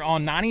right here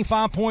on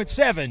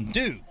 95.7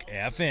 Duke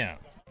FM.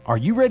 Are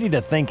you ready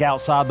to think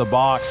outside the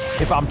box?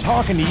 If I'm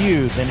talking to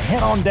you, then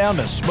head on down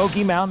to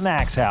Smoky Mountain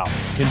Axe House.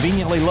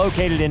 Conveniently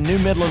located in New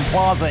Midland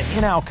Plaza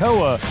in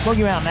Alcoa,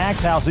 Smoky Mountain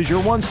Axe House is your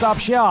one-stop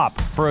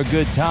shop for a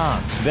good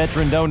time.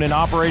 Veteran-owned and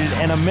operated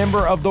and a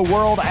member of the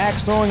World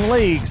Axe Throwing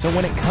League, so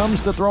when it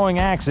comes to throwing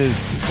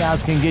axes, these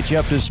guys can get you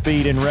up to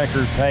speed in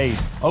record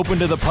pace. Open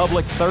to the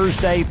public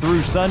Thursday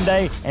through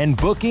Sunday and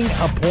booking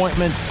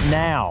appointments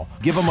now.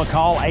 Give them a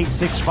call,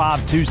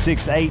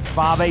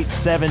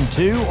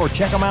 865-268-5872, or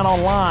check them out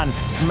online,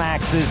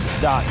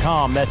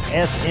 smaxes.com. That's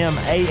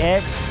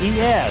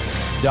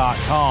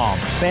SMAXES.com.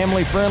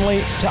 Family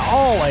friendly to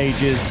all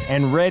ages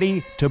and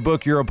ready to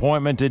book your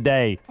appointment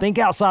today. Think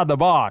outside the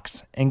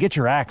box and get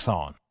your axe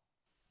on.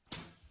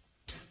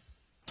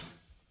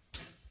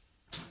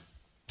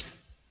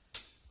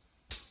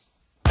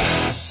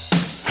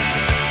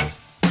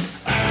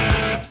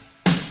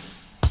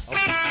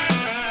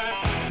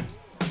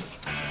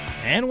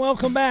 And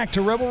welcome back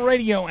to Rebel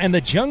Radio and the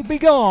Junk Be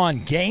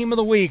Gone Game of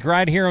the Week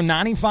right here on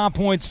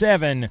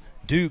 95.7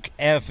 Duke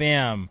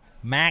FM.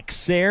 Max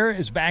Sayre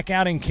is back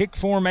out in kick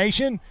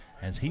formation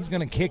as he's going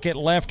to kick it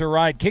left to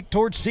right, kick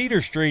towards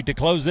Cedar Street to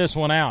close this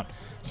one out.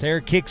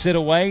 Sayre kicks it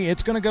away.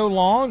 It's going to go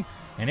long,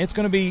 and it's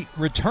going to be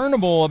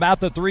returnable about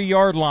the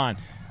 3-yard line.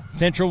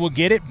 Central will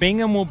get it.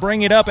 Bingham will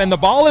bring it up, and the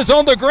ball is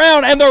on the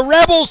ground, and the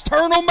Rebels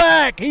turn him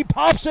back. He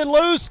pops it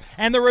loose,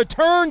 and the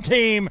return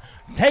team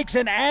takes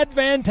an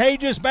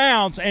advantageous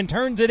bounce and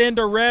turns it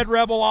into Red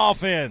Rebel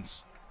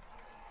offense.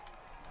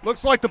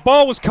 Looks like the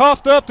ball was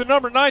coughed up to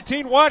number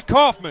 19, Wyatt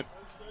Kaufman.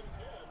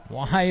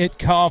 Wyatt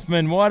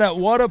Kaufman, what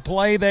a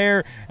play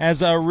there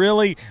as a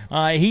really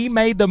he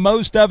made the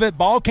most of it.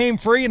 Ball came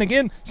free, and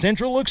again,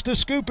 Central looks to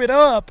scoop it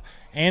up,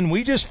 and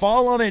we just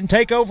fall on it and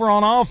take over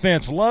on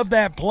offense. Love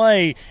that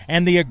play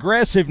and the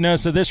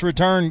aggressiveness of this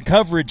return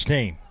coverage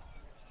team.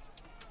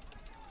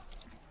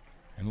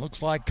 And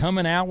looks like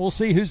coming out, we'll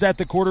see who's at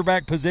the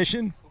quarterback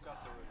position.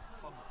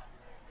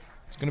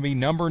 It's going to be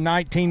number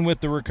 19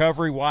 with the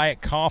recovery,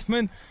 Wyatt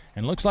Kaufman.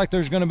 And looks like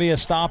there's going to be a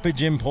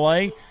stoppage in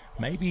play.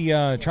 Maybe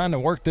trying to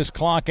work this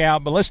clock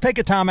out. But let's take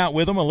a timeout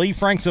with them. A Lee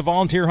Franks of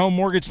Volunteer Home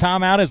Mortgage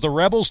timeout as the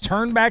Rebels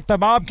turn back the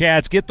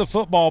Bobcats, get the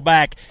football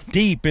back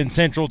deep in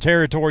Central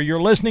Territory.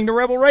 You're listening to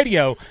Rebel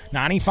Radio,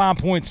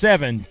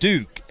 95.7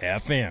 Duke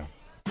FM.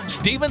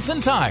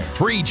 Stevenson Tire,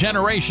 3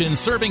 generations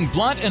serving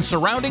Blount and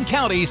surrounding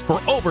counties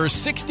for over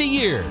 60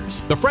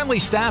 years. The friendly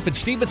staff at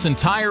Stevenson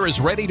Tire is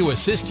ready to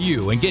assist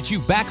you and get you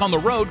back on the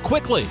road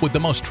quickly with the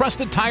most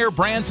trusted tire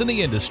brands in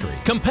the industry.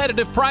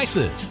 Competitive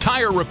prices,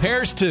 tire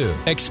repairs too.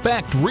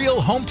 Expect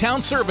real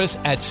hometown service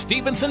at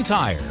Stevenson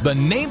Tire. The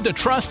name to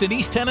trust in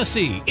East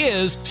Tennessee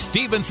is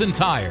Stevenson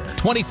Tire,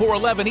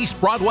 2411 East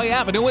Broadway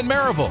Avenue in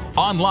Maryville.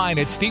 Online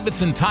at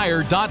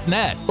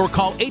StevensonTire.net or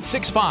call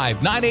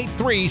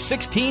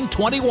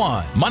 865-983-1621.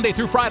 Monday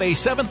through Friday,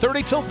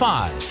 7:30 till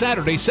 5.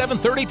 Saturday,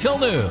 7:30 till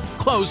noon.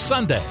 Closed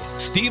Sunday.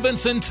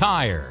 Stevenson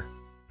Tire.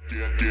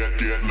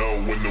 Get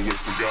low when the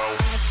whistle go.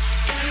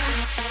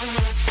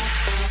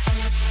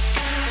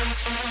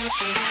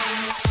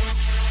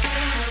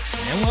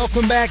 And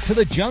welcome back to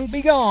the Junk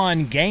Be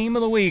Gone Game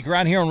of the Week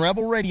right here on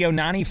Rebel Radio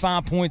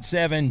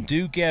 95.7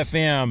 Duke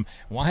FM.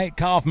 Wyatt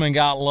Kaufman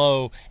got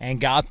low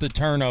and got the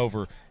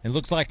turnover. It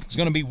looks like it's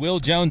going to be Will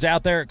Jones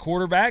out there at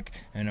quarterback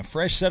and a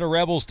fresh set of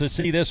Rebels to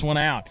see this one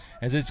out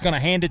as it's going to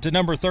hand it to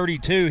number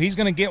 32. He's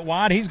going to get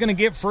wide. He's going to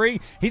get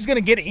free. He's going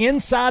to get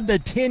inside the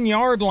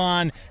 10-yard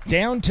line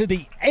down to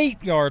the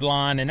 8-yard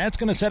line, and that's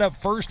going to set up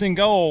first and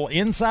goal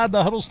inside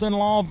the Huddleston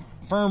Law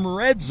Firm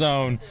red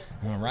zone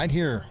right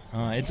here.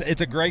 It's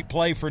a great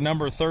play for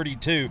number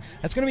 32.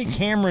 That's going to be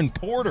Cameron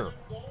Porter.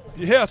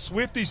 Yeah,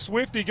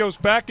 Swifty goes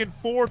back and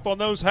forth on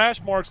those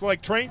hash marks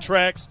like train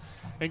tracks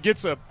and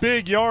gets a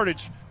big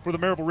yardage for the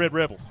Maryville Red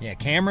Rebel. Yeah,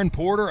 Cameron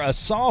Porter, a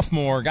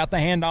sophomore, got the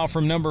handoff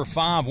from number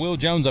 5, Will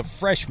Jones, a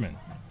freshman.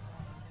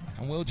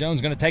 And Will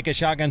Jones going to take a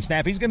shotgun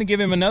snap. He's going to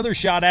give him another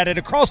shot at it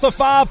across the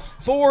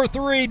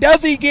 5-4-3.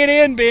 Does he get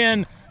in,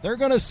 Ben? They're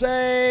going to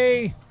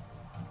say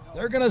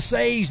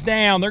he's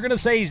down. They're going to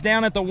say he's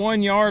down at the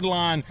 1-yard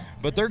line,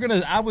 but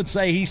I would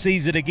say he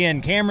sees it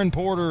again. Cameron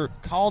Porter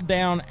called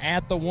down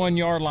at the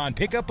 1-yard line.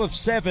 Pickup of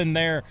 7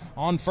 there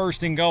on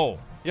first and goal.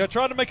 Yeah,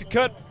 trying to make a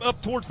cut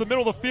up towards the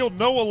middle of the field.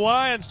 Noah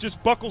Lyons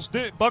just buckles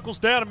down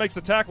and makes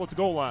the tackle at the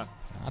goal line.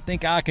 I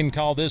think I can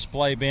call this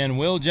play, Ben.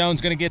 Will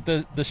Jones going to get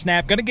the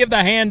snap, going to give the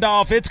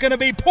handoff. It's going to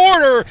be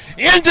Porter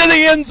into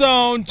the end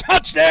zone.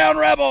 Touchdown,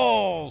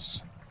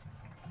 Rebels!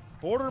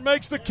 Porter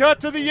makes the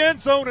cut to the end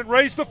zone and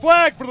raised the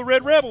flag for the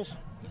Red Rebels.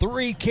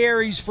 3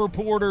 carries for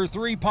Porter,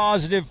 3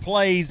 positive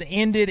plays,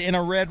 ended in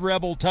a Red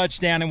Rebel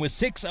touchdown, and with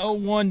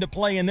 6:01 to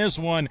play in this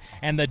one,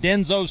 and the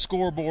Denso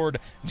scoreboard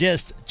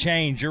just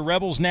changed. Your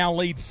Rebels now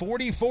lead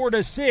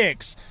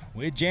 44-6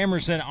 with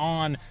Jamerson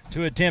on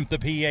to attempt the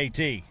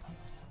PAT.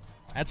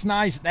 That's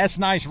nice. That's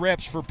nice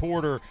reps for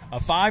Porter,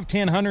 a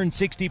 5'10",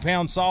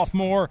 160-pound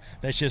sophomore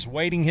that's just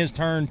waiting his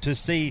turn to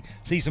see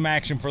some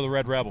action for the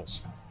Red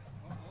Rebels.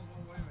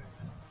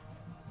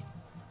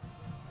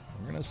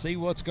 We're going to see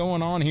what's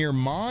going on here.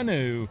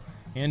 Manu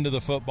into the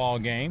football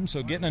game,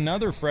 so getting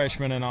another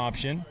freshman an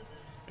option.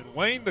 And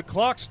Wayne, the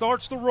clock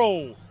starts to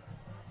roll.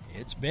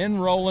 It's been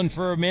rolling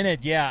for a minute,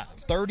 yeah.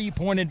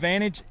 30-point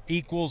advantage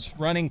equals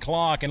running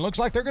clock. And looks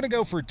like they're going to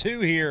go for 2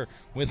 here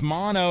with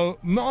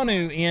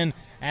Manu in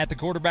at the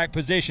quarterback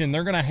position.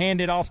 They're going to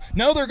hand it off.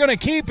 No, they're going to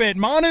keep it.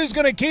 Manu's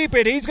going to keep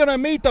it. He's going to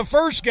meet the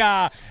first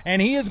guy,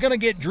 and he is going to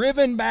get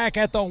driven back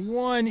at the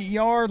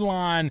 1-yard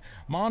line.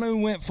 Manu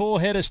went full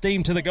head of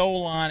steam to the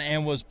goal line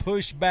and was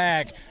pushed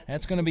back.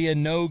 That's going to be a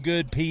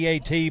no-good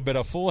PAT, but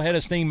a full head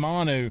of steam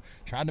Manu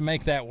tried to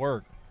make that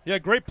work. Yeah,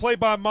 great play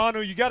by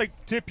Manu. You got to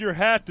tip your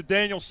hat to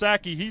Daniel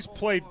Sackey. He's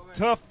played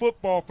tough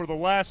football for the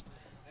last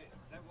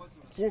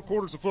 4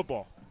 quarters of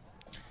football.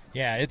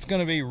 Yeah, it's going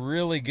to be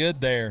really good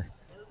there.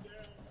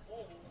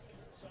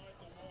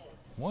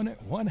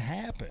 What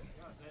happened?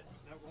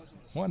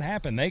 What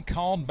happened? They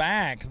called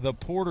back the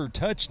Porter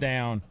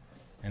touchdown,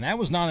 and that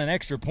was not an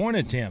extra point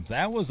attempt.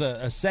 That was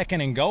a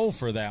second and goal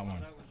for that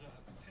one.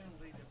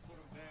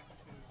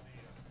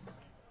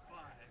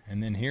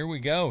 And then here we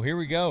go.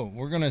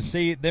 We're going to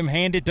see them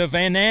hand it to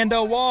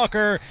Vananda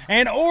Walker.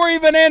 And Ori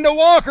Vananda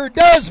Walker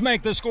does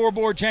make the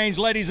scoreboard change,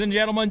 ladies and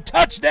gentlemen.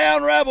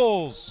 Touchdown,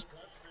 Rebels.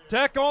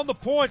 Tech on the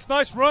points.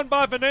 Nice run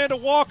by Vananda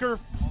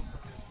Walker.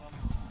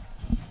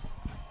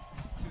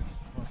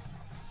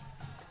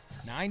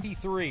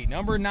 93,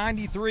 number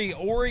 93,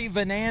 Ori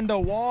Vananda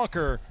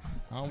Walker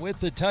with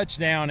the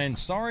touchdown. And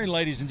sorry,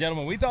 ladies and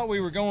gentlemen, we thought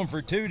we were going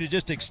for 2 to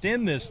just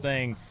extend this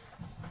thing.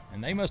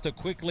 And they must have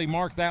quickly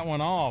marked that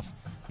one off.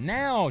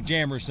 Now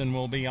Jamerson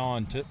will be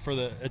on for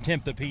the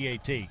attempt at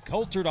PAT.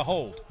 Coulter to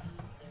hold.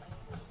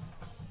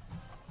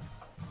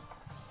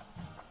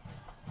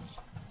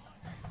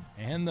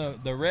 And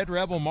the Red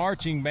Rebel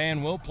Marching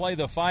Band will play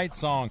the fight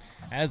song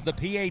as the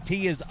PAT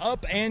is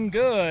up and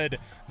good.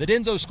 The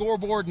Denso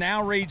scoreboard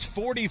now reads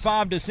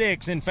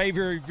 45-6 in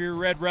favor of your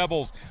Red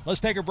Rebels.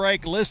 Let's take a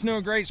break. Listen to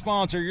a great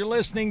sponsor. You're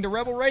listening to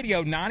Rebel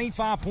Radio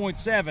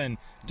 95.7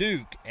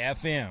 Duke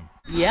FM.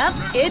 Yep,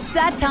 it's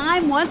that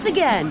time once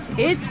again.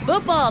 It's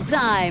football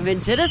time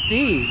in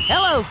Tennessee.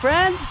 Hello,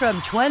 friends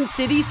from Twin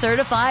City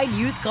Certified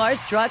Used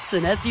Cars, Trucks,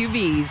 and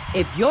SUVs.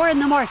 If you're in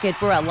the market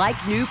for a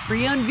like-new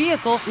pre-owned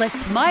vehicle, let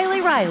Smiley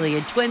Riley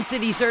and Twin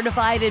City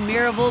Certified in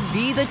Maryville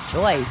be the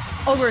choice.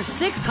 Over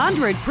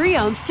 600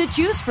 pre-owns to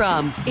choose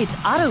from. It's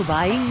auto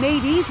buying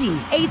made easy.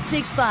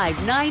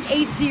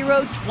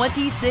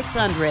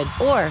 865-980-2600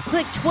 or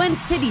click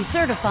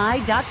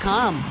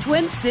TwinCityCertified.com.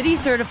 Twin City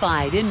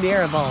Certified in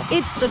Maryville.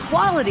 It's the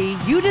quality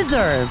you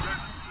deserve.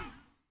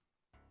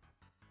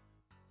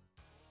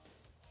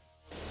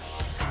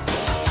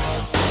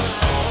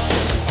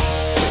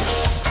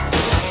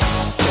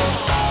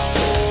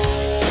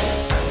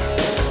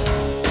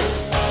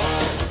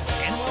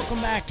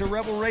 Back to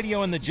Rebel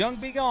Radio and the Junk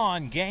Be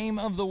Gone Game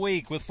of the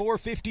Week. With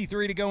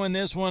 4:53 to go in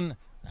this one,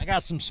 I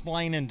got some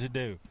splaining to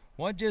do.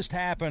 What just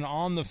happened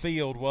on the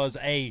field was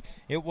a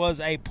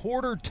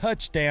Porter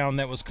touchdown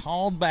that was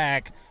called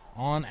back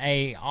on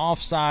a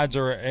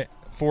offsides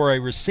for a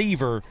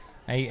receiver.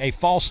 A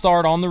false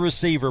start on the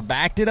receiver,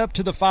 backed it up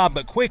to the 5,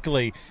 but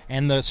quickly,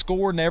 and the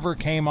score never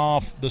came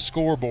off the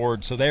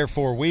scoreboard. So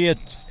therefore, we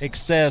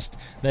assessed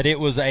that it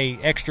was a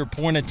extra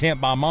point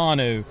attempt by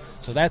Manu.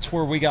 So that's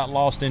where we got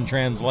lost in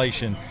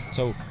translation.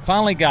 So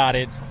finally got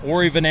it.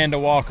 Ori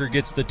Vananda Walker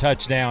gets the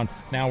touchdown.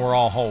 Now we're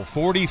all whole.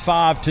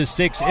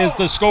 45-6 is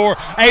the score.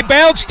 A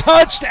bounce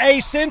touched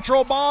a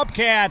Central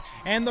Bobcat,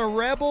 and the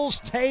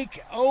Rebels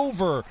take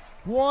over.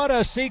 What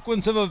a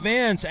sequence of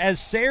events as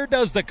Sayre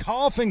does the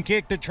coffin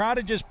kick to try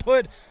to just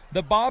put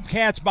the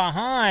Bobcats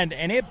behind,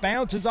 and it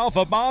bounces off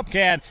a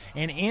Bobcat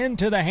and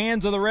into the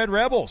hands of the Red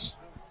Rebels.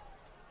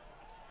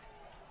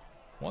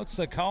 What's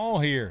the call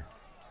here?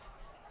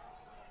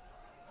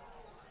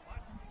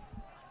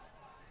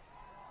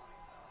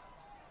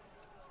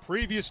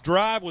 Previous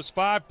drive was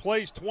 5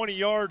 plays, 20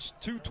 yards,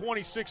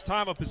 2:26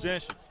 time of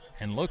possession.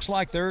 And looks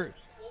like they're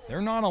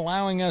not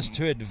allowing us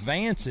to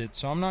advance it,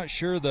 so I'm not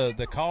sure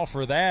the call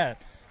for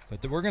that.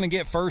 But we're going to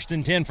get 1st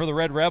and 10 for the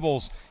Red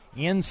Rebels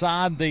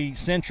inside the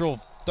Central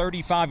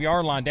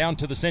 35-yard line down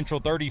to the Central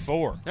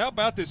 34. How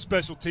about this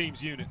special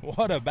teams unit?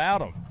 What about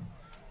them?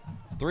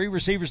 3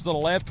 receivers to the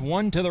left,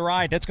 1 to the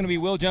right. That's going to be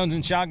Will Jones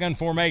in shotgun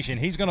formation.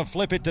 He's going to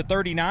flip it to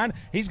 39.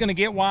 He's going to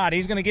get wide.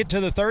 He's going to get to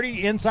the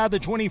 30, inside the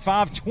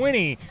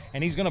 25-20,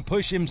 and he's going to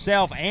push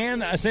himself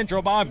and a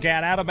Central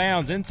Bobcat out of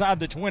bounds inside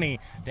the 20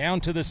 down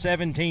to the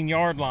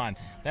 17-yard line.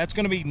 That's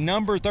going to be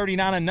number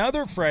 39,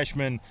 another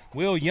freshman,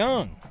 Will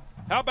Young.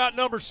 How about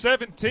number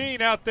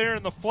 17 out there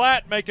in the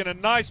flat making a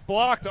nice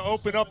block to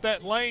open up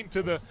that lane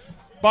to the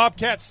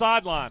Bobcat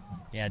sideline?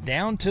 Yeah,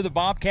 down to the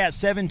Bobcat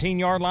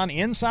 17-yard line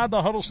inside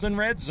the Huddleston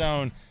red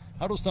zone,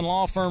 Huddleston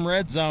Law Firm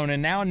red zone,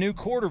 and now a new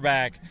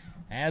quarterback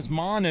as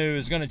Manu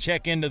is going to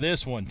check into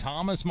this one.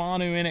 Thomas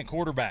Manu in at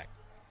quarterback.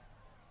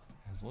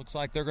 It looks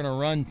like they're going to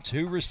run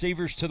 2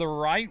 receivers to the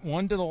right,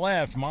 1 to the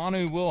left.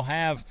 Manu will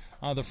have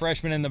the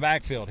freshman in the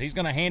backfield. He's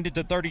going to hand it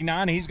to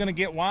 39. He's going to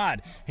get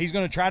wide. He's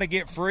going to try to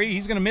get free.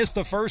 He's going to miss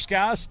the first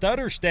guy,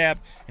 stutter step,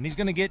 and he's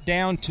going to get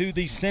down to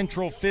the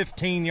Central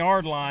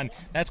 15-yard line.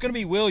 That's going to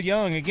be Will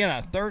Young,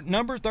 again,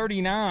 number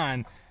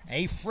 39,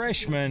 a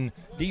freshman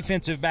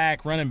defensive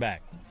back, running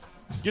back.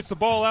 Gets the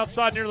ball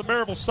outside near the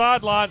Maryville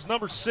sidelines.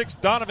 Number 6,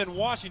 Donovan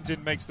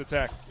Washington, makes the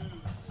tackle.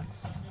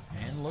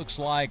 And looks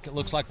like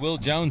Will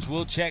Jones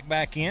will check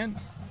back in.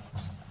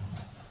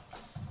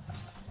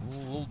 A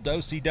little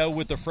do-si-do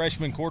with the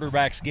freshman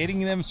quarterbacks,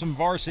 getting them some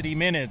varsity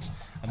minutes.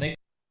 I think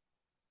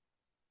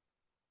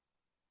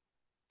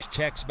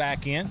checks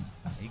back in.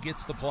 He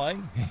gets the play,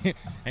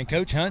 and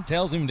Coach Hunt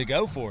tells him to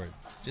go for it.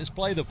 Just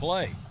play the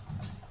play.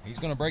 He's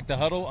going to break the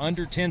huddle.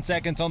 Under 10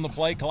 seconds on the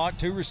play clock.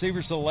 2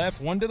 receivers to the left,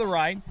 1 to the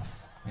right,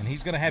 and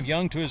he's going to have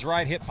Young to his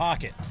right hip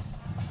pocket.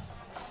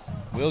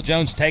 Will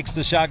Jones takes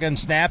the shotgun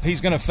snap.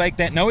 He's going to fake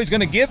that. No, he's going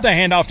to give the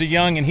handoff to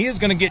Young, and he is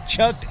going to get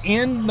chucked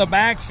in the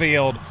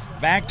backfield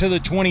back to the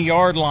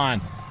 20-yard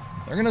line.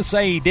 They're going to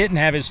say he didn't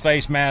have his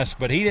face mask,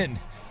 but he didn't.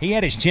 He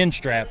had his chin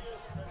strap.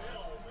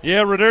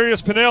 Yeah,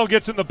 Rodarius Pinnell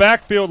gets in the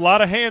backfield. A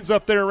lot of hands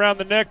up there around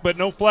the neck, but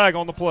no flag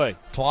on the play.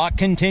 Clock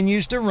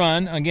continues to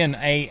run. Again,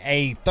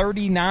 a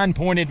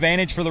 39-point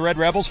advantage for the Red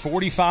Rebels,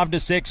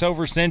 45-6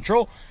 over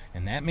Central.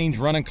 And that means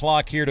running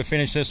clock here to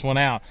finish this one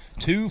out.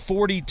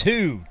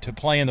 2:42 to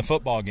play in the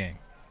football game.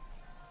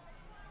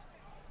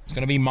 It's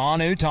going to be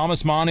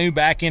Thomas Manu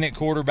back in at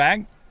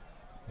quarterback.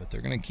 But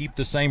they're going to keep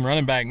the same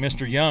running back,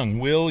 Mr. Young,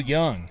 Will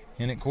Young,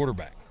 in at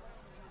quarterback.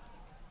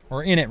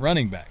 Or in at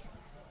running back.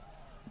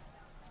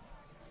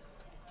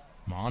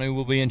 Manu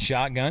will be in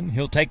shotgun.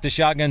 He'll take the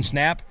shotgun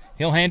snap.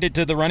 He'll hand it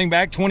to the running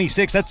back,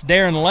 26. That's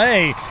Darren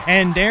Lay.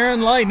 And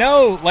Darren Lay,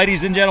 no,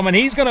 ladies and gentlemen,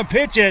 he's going to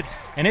pitch it,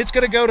 and it's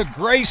going to go to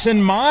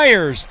Grayson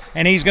Myers,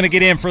 and he's going to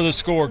get in for the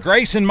score.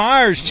 Grayson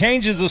Myers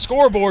changes the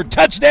scoreboard.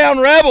 Touchdown,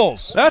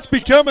 Rebels. That's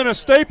becoming a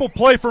staple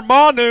play for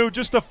Manu.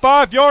 Just a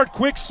 5-yard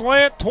quick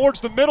slant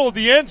towards the middle of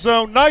the end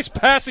zone. Nice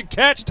passing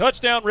catch.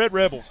 Touchdown, Red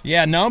Rebels.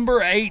 Yeah,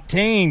 number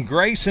 18,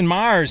 Grayson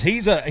Myers.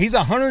 He's a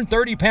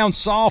 130-pound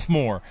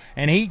sophomore,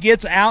 and he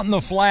gets out in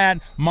the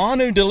flat.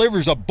 Manu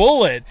delivers a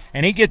bullet,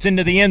 and he gets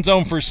into the end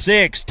zone for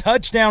 6.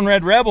 Touchdown,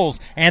 Red Rebels,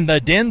 and the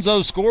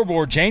Denso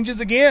scoreboard changes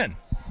again.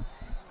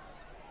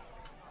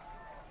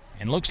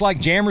 And looks like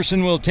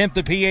Jamerson will attempt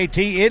the PAT.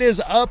 It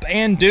is up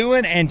and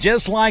doing, and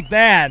just like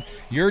that,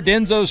 your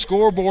Denso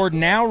scoreboard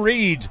now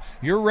reads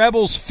your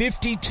Rebels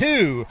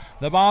 52,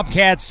 the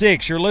Bobcats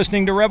 6. You're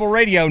listening to Rebel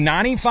Radio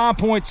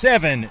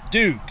 95.7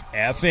 Duke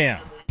FM.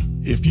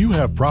 If you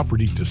have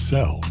property to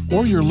sell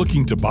or you're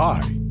looking to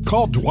buy,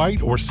 call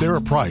Dwight or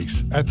Sarah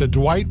Price at the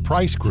Dwight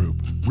Price Group,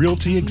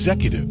 Realty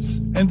Executives,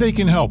 and they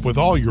can help with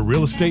all your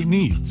real estate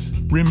needs.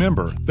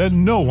 Remember that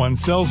no one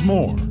sells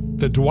more.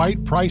 The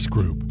Dwight Price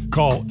Group.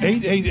 Call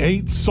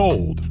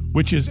 888-SOLD,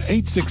 which is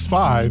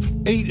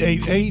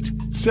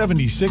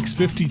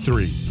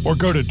 865-888-7653, or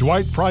go to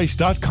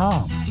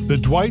dwightprice.com. The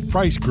Dwight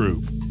Price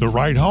Group. The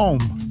right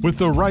home with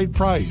the right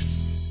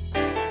price.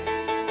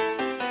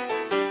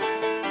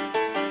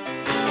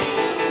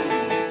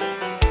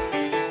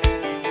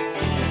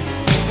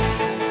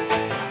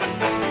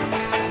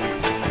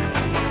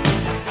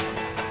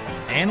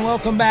 And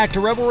welcome back to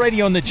Rebel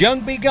Radio and the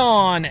Junk Be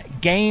Gone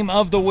Game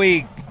of the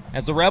Week.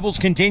 As the Rebels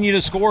continue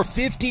to score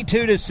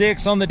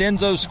 52-6 on the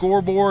Denso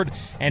scoreboard.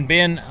 And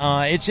Ben,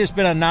 it's just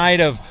been a night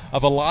of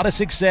a lot of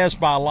success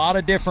by a lot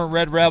of different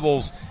Red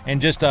Rebels,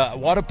 and just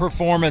what a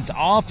performance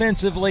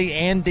offensively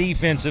and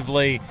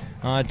defensively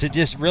to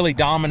just really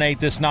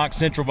dominate this Knox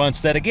Central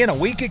bunch that, again, a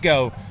week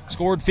ago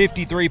scored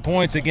 53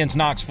 points against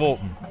Knox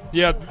Fulton.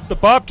 Yeah, the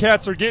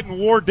Bobcats are getting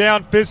wore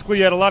down physically.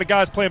 You had a lot of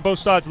guys playing both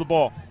sides of the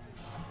ball.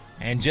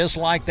 And just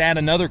like that,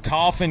 another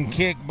coffin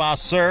kick by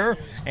Sir,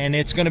 and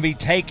it's going to be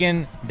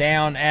taken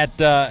down at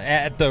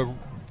the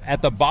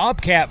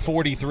Bobcat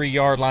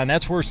 43-yard line.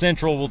 That's where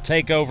Central will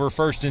take over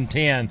 1st and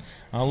 10.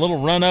 A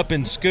little run up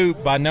and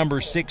scoop by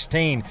number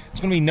 16. It's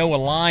going to be Noah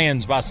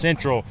Lyons by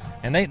Central,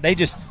 and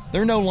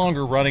they're no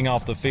longer running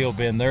off the field,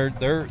 Ben.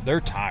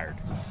 They're tired.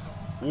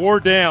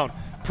 Wore down.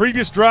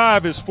 Previous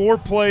drive is 4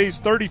 plays,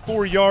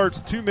 34 yards,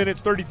 2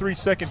 minutes,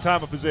 33-second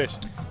time of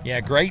possession. Yeah,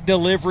 great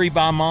delivery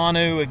by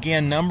Manu.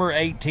 Again, number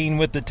 18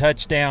 with the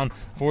touchdown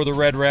for the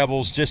Red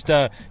Rebels. Just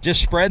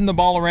spreading the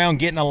ball around,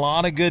 getting a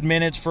lot of good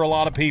minutes for a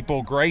lot of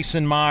people.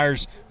 Grayson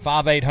Myers,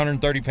 5'8",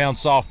 130-pound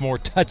sophomore,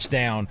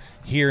 touchdown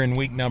here in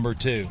week number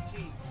 2.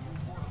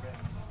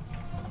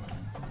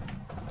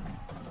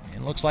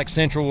 And looks like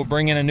Central will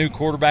bring in a new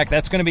quarterback.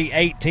 That's going to be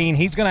 18.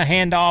 He's going to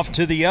hand off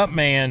to the up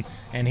man,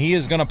 and he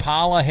is going to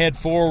pile ahead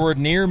forward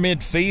near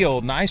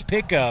midfield. Nice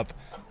pickup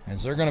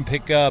as they're going to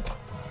pick up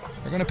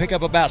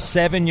about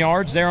 7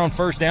 yards there on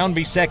 1st down,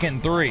 be 2nd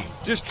and 3.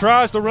 Just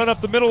tries to run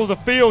up the middle of the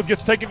field,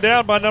 gets taken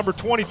down by number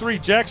 23,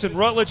 Jackson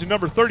Rutledge, and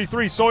number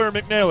 33, Sawyer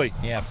McNally.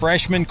 Yeah,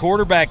 freshman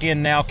quarterback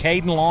in now,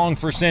 Caden Long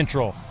for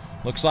Central.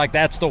 Looks like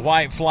that's the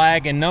white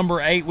flag, and number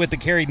 8 with the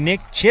carry,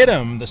 Nick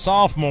Chittum, the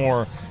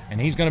sophomore,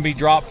 and he's going to be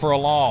dropped for a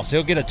loss.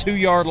 He'll get a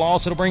 2-yard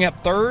loss. It'll bring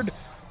up third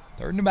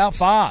and about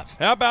 5.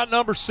 How about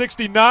number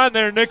 69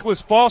 there,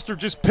 Nicholas Foster,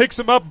 just picks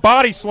him up,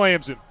 body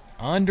slams him.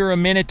 Under a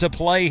minute to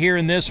play here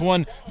in this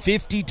one.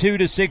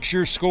 52-6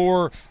 your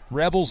score.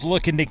 Rebels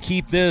looking to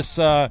keep this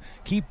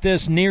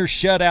near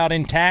shutout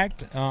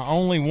intact.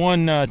 Only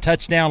one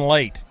touchdown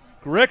late.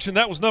 Correction,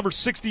 that was number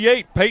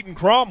 68, Peyton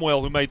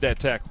Cromwell, who made that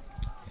tackle.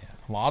 Yeah,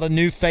 a lot of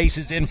new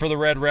faces in for the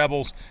Red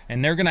Rebels,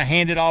 and they're going to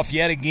hand it off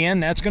yet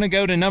again. That's going to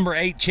go to number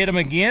 8, Chittum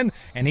again,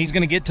 and he's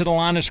going to get to the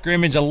line of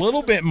scrimmage a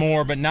little bit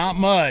more, but not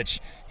much.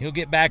 He'll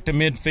get back to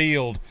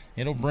midfield.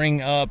 It'll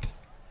bring up,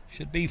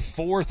 should be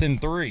 4th and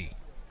 3.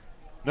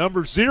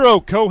 Number 0,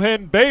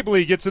 Cohen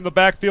Babley, gets in the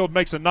backfield,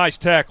 makes a nice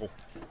tackle.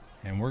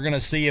 And we're going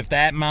to see if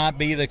that might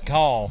be the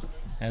call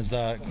as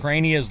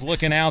Craney is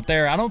looking out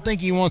there. I don't think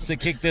he wants to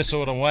kick this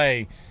one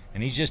away,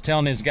 and he's just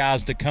telling his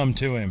guys to come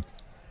to him.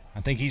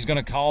 I think he's going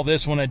to call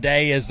this one a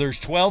day as there's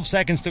 12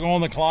 seconds to go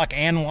on the clock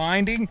and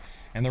winding,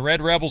 and the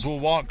Red Rebels will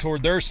walk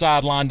toward their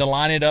sideline to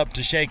line it up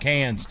to shake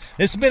hands.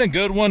 This has been a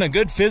good one, a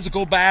good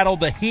physical battle.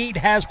 The heat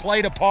has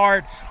played a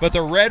part, but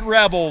the Red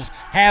Rebels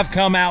have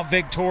come out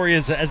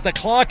victorious. As the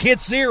clock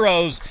hits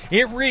zeros,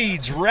 it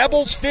reads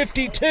Rebels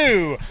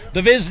 52,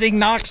 the visiting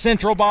Knox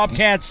Central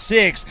Bobcats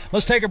 6.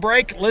 Let's take a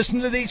break,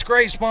 listen to these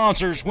great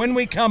sponsors. When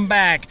we come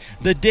back,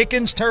 the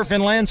Dickens Turf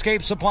and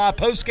Landscape Supply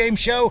postgame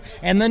show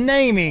and the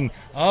naming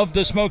of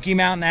the Smoky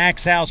Mountain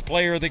Axe House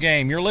Player of the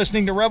Game. You're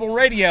listening to Rebel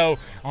Radio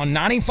on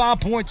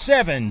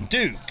 95.7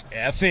 Duke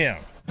FM.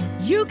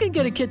 You can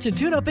get a kitchen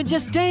tune-up in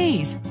just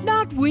days,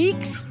 not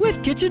weeks,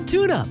 with Kitchen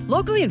Tune-Up.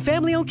 Locally and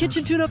family-owned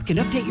Kitchen Tune-Up can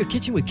update your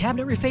kitchen with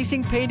cabinet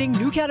refacing, painting,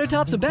 new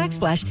countertops and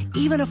backsplash,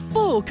 even a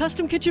full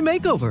custom kitchen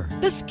makeover.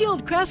 The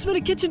skilled craftsman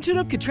at Kitchen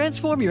Tune-Up can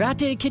transform your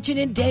outdated kitchen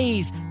in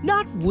days,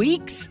 not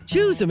weeks.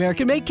 Choose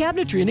American-made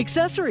cabinetry and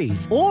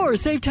accessories, or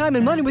save time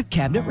and money with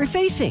cabinet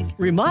refacing,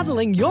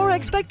 remodeling your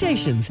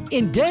expectations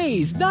in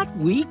days, not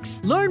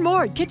weeks. Learn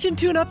more at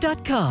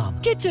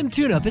kitchentune-up.com. Kitchen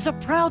Tune-Up is a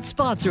proud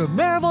sponsor of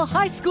Maryville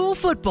High School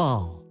football.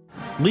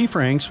 Lee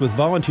Franks with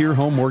Volunteer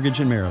Home Mortgage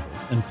in Maryville.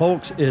 And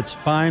folks, it's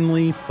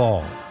finally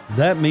fall.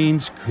 That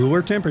means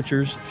cooler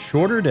temperatures,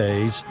 shorter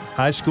days,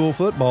 high school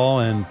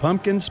football, and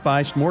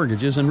pumpkin-spiced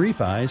mortgages and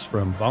refis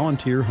from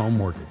Volunteer Home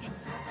Mortgage.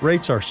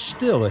 Rates are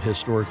still at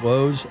historic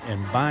lows,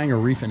 and buying or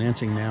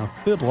refinancing now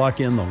could lock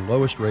in the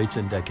lowest rates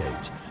in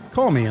decades.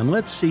 Call me and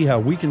let's see how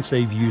we can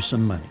save you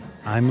some money.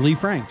 I'm Lee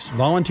Franks,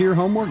 Volunteer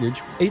Home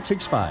Mortgage,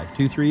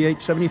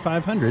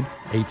 865-238-7500,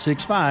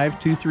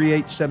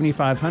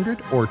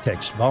 865-238-7500, or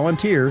text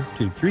volunteer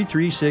to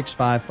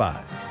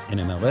 33655,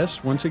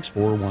 NMLS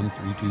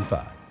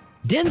 1641325.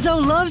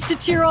 Denso loves to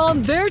cheer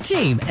on their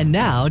team, and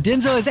now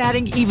Denso is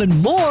adding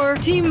even more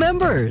team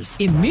members.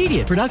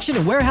 Immediate production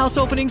and warehouse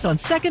openings on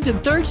second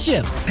and third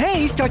shifts.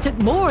 Pay starts at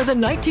more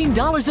than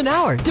 $19 an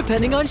hour,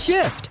 depending on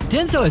shift.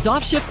 Denso has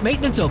off-shift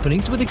maintenance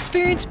openings with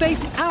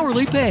experience-based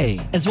hourly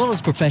pay, as well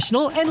as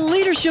professional and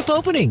leadership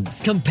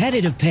openings.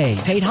 Competitive pay,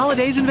 paid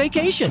holidays and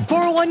vacation,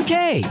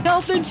 401k,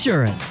 health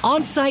insurance,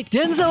 on-site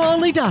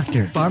Denso-only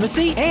doctor,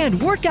 pharmacy,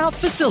 and workout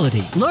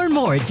facility. Learn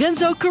more at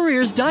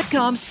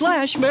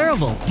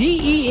densocareers.com/Maryville.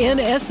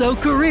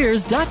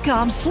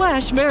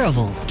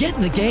 DENSOcareers.com/Maryville. Get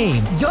in the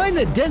game. Join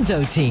the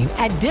Denso team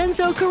at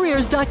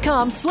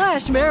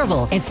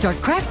densocareers.com/Maryville and start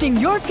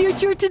crafting your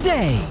future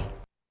today.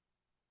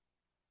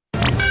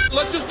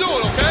 Let's just do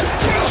it, okay?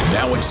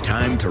 Now it's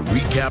time to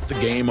recap the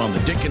game on the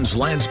Dickens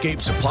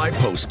Landscape Supply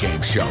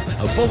postgame show.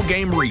 A full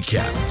game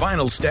recap,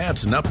 final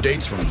stats, and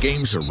updates from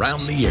games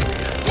around the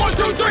area. 1,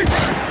 2, 3!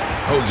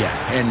 Oh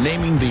yeah, and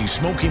naming the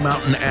Smoky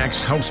Mountain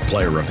Axe House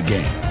Player of the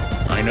Game.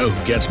 I know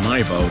who gets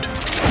my vote.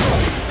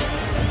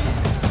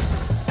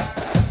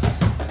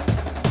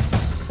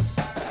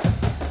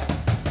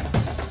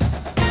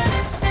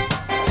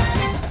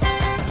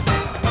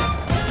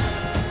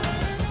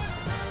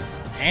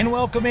 And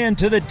welcome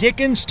into the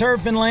Dickens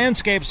Turf and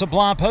Landscape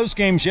Supply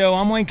postgame show.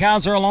 I'm Wayne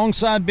Kaiser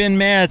alongside Ben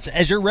Metz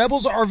as your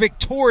Rebels are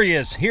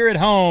victorious here at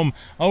home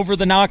over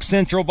the Knox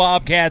Central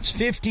Bobcats,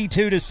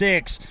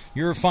 52-6,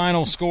 your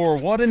final score.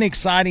 What an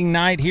exciting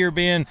night here,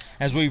 Ben,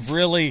 as we've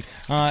really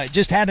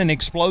just had an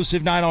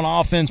explosive night on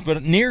offense,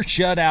 but near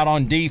shutout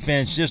on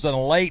defense. Just a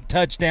late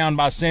touchdown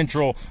by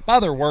Central by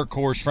their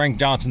workhorse, Frank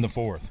Johnson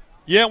IV.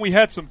 Yeah, we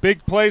had some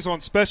big plays on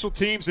special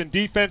teams and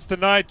defense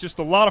tonight. Just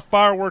a lot of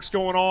fireworks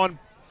going on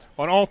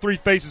all three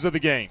phases of the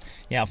game.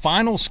 Yeah,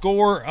 final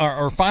score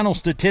or final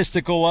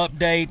statistical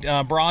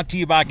update brought to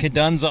you by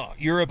Cadunza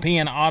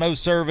European Auto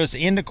Service.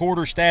 End of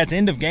quarter stats,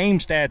 end of game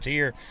stats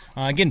here.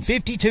 Again,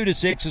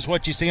 52-6 is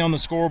what you see on the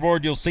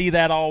scoreboard. You'll see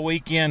that all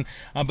weekend.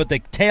 But the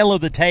tail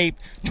of the tape,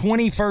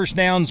 20 first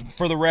downs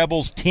for the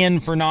Rebels, 10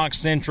 for Knox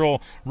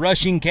Central.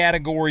 Rushing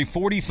category,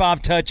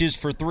 45 touches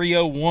for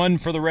 301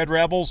 for the Red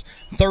Rebels,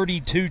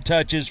 32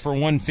 touches for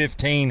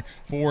 115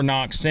 for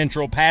Knox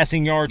Central.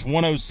 Passing yards,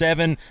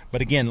 107,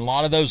 but again, a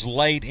lot of those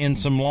late in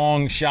some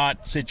long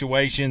shot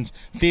situations.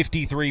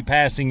 53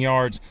 passing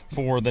yards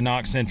for the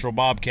Knox Central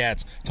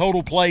Bobcats.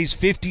 Total plays,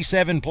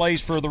 57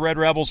 plays for the Red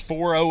Rebels,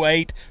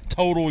 408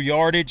 total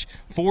yardage,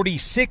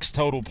 46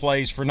 total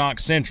plays for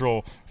Knox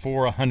Central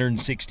for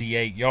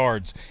 168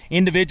 yards.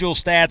 Individual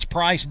stats,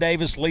 Price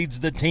Davis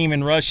leads the team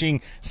in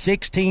rushing,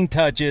 16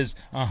 touches,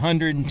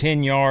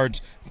 110 yards,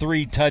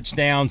 3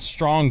 touchdowns.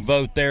 Strong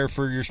vote there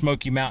for your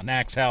Smoky Mountain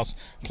Axe House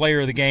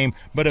Player of the Game.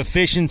 But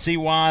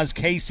efficiency-wise,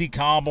 Casey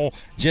Cobble,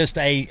 just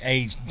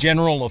a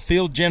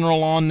field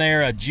general on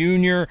there, a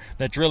junior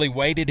that really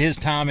waited his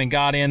time and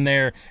got in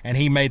there, and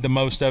he made the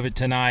most of it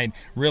tonight.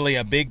 Really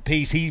a big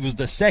piece. He was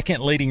the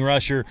second leading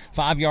rusher,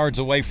 5 yards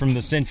away from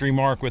the century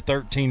mark with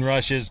 13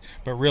 rushes,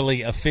 but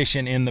really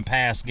efficient in the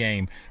pass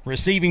game.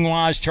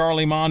 Receiving-wise,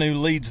 Charlie Manu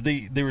leads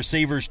the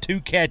receivers, 2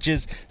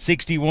 catches,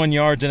 61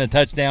 yards and a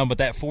touchdown, but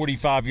that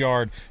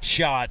 45-yard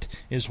shot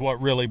is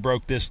what really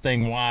broke this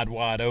thing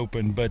wide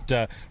open.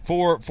 But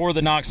for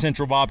the Knox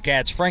Central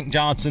Bobcats, Frank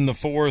Johnson, the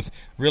fourth,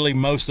 really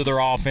most of their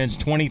offense,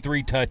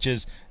 23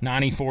 touches,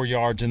 94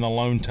 yards, and the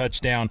lone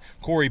touchdown.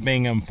 Corey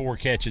Bingham, 4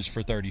 catches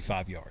for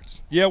 35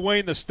 yards. Yeah,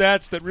 Wayne, the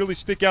stats that really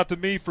stick out to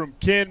me from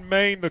Ken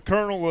Main, the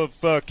colonel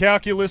of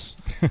calculus.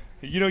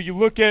 You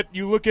look at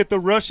the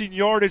rushing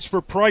yardage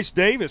for Price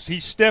Davis. He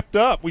stepped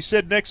up. We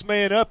said next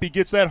man up. He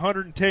gets that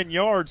 110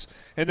 yards.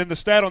 And then the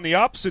stat on the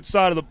opposite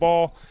side of the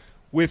ball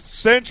with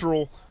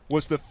Central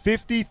was the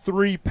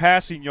 53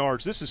 passing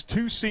yards. This is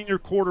 2 senior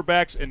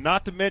quarterbacks, and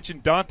not to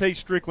mention Dante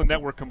Strickland,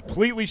 that were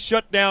completely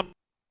shut down.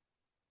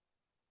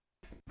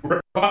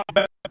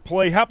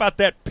 Play. How about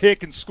that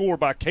pick and score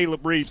by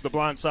Caleb Reeves, the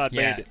blindside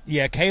bandit?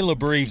 Yeah,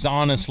 Caleb Reeves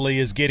honestly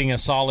is getting a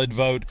solid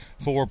vote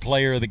for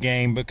player of the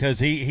game because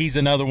he's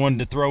another one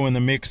to throw in the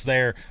mix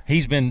there.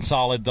 He's been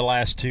solid the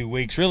last 2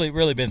 weeks,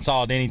 really been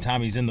solid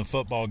anytime he's in the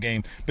football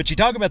game. But you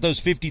talk about those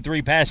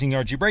 53 passing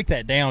yards, you break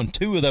that down,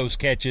 2 of those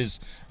catches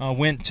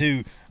went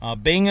to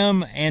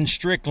Bingham and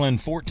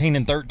Strickland, 14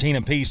 and 13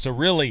 apiece. So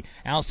really,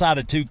 outside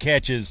of 2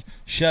 catches,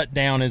 shut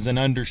down is an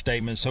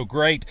understatement. So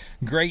great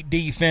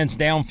defense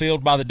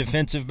downfield by the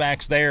defensive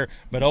backs there,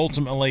 but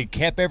ultimately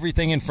kept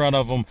everything in front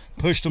of them,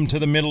 pushed them to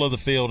the middle of the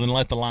field, and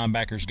let the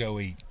linebackers go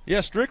eat.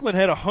 Yeah, Strickland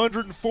had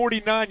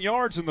 149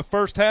 yards in the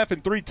first half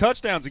and 3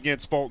 touchdowns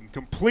against Fulton,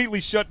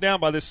 completely shut down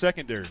by this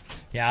secondary.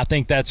 Yeah, I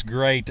think that's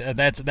great.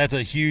 That's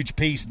a huge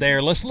piece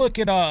there. Let's look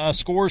at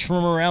scores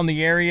from around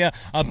the area.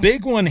 A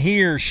big one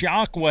here,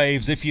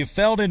 shockwaves. If you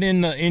felt it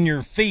in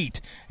your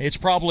feet, it's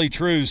probably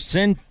true.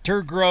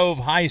 Center Grove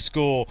High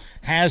School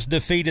has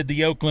defeated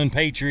the Oakland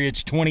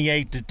Patriots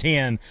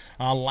 28-10.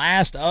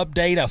 Last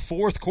update, a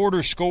fourth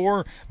quarter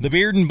score. The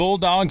Bearden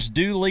Bulldogs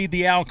do lead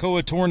the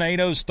Alcoa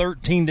Tornadoes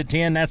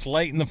 13-10. That's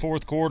late in the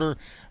fourth quarter.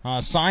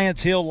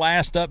 Science Hill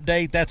last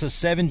update, that's a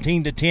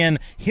 17-10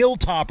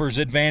 Hilltoppers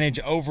advantage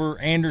over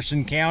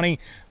Anderson County.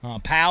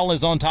 Powell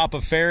is on top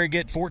of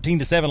Farragut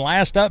 14-7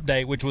 last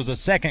update, which was a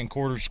second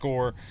quarter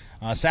score.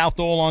 South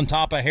Doyle on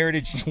top of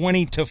Heritage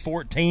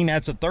 20-14.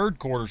 That's a third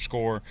quarter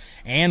score.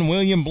 And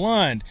William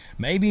Blunt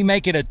maybe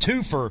make it a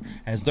twofer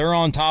as they're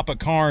on top of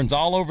Carnes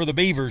all over the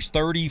Beavers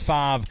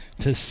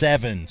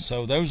 35-7.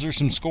 So those are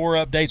some score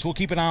updates. We'll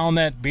keep an eye on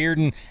that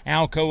Bearden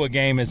Alcoa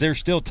game as there's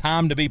still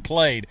time to be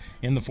played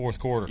in the fourth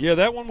quarter. Yeah,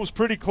 that one was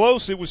pretty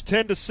close. It was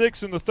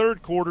 10-6 in the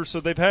third quarter,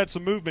 so they've had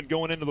some movement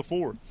going into the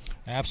fourth.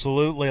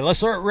 Absolutely.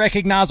 Let's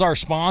recognize our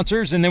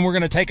sponsors, and then we're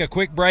going to take a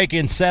quick break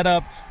and set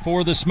up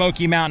for the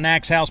Smoky Mountain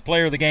Axe House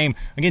Player of the Game.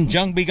 Again,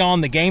 Junk Be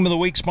Gone, the Game of the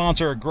Week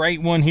sponsor, a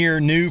great one here,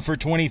 new for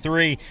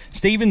 23.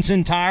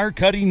 Stevenson Tire,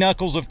 Cuddy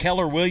Knuckles of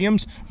Keller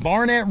Williams,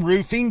 Barnett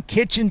Roofing,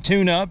 Kitchen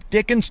Tune-Up,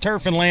 Dickens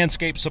Turf and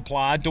Landscape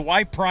Supply,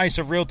 Dwight Price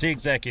of Realty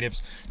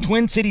Executives,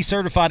 Twin City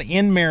Certified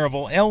in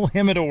Maryville, El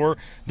Jimador,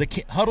 the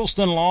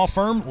Huddleston Law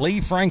Firm, Lee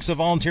Franks of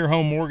Volunteer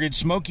Home Mortgage,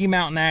 Smoky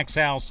Mountain Axe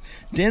House,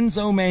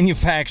 Denzo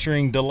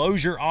Manufacturing,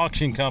 Delosier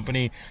Auction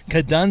Company,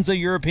 Cadunza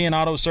European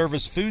Auto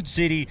Service, Food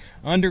City,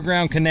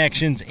 Underground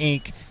Connections,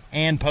 Inc.,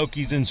 and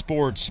Pokies in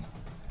Sports.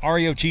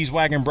 REO Cheese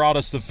Wagon brought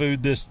us the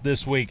food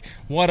this week.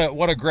 What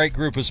a great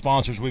group of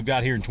sponsors we've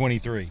got here in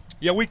 23.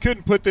 Yeah, we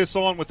couldn't put this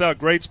on without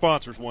great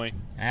sponsors, Wayne.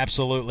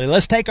 Absolutely.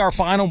 Let's take our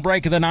final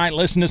break of the night,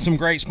 listen to some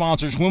great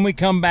sponsors. When we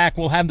come back,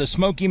 we'll have the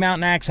Smoky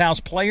Mountain Axe House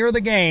Player of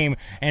the Game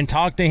and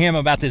talk to him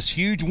about this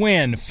huge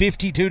win,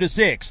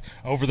 52-6,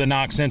 over the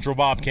Knox Central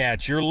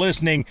Bobcats. You're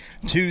listening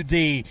to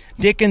the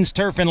Dickens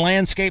Turf and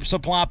Landscape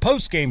Supply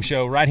postgame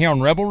show right here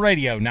on Rebel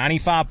Radio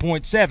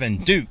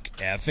 95.7 Duke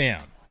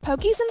FM.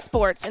 Pokies in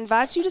Sports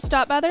invites you to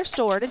stop by their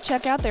store to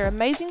check out their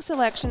amazing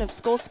selection of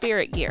school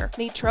spirit gear.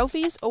 Need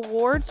trophies,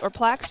 awards, or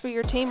plaques for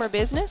your team or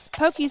business?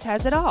 Pokies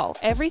has it all.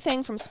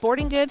 Everything from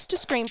sporting goods to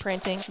screen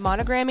printing,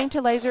 monogramming to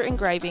laser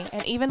engraving,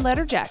 and even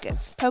letter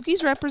jackets.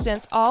 Pokies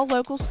represents all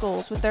local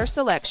schools with their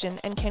selection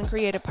and can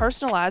create a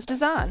personalized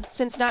design.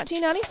 Since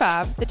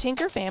 1995, the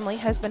Tinker family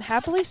has been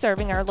happily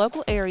serving our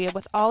local area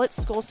with all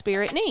its school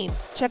spirit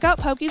needs. Check out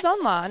Pokies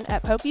online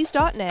at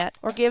pokies.net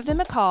or give them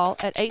a call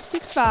at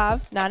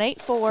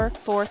 865-984-4355.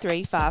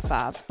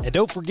 And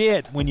don't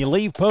forget, when you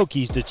leave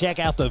Pokies, to check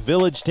out the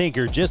Village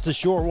Tinker, just a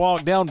short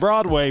walk down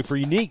Broadway for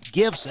unique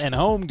gifts and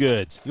home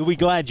goods. You'll be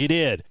glad you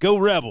did. Go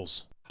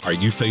Rebels! Are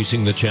you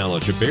facing the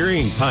challenge of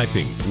burying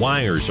piping,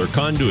 wires, or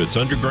conduits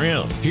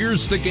underground?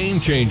 Here's the game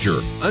changer,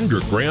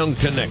 Underground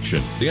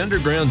Connection. The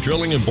underground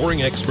drilling and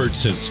boring experts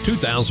since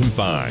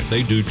 2005.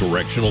 They do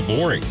directional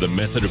boring, the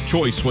method of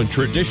choice when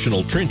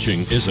traditional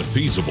trenching isn't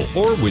feasible,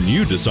 or when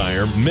you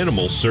desire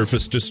minimal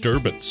surface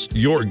disturbance.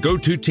 Your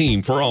go-to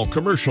team for all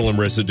commercial and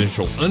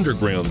residential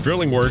underground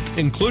drilling work,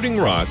 including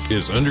rock,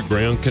 is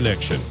Underground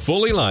Connection.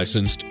 Fully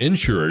licensed,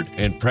 insured,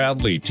 and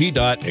proudly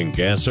TDOT and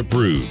gas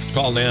approved.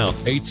 Call now,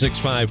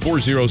 865-406-4127.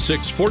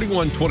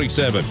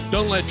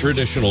 Don't let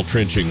traditional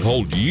trenching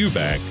hold you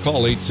back.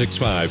 Call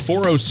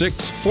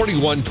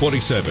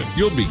 865-406-4127.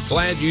 You'll be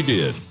glad you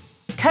did.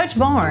 Coach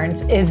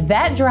Barnes, is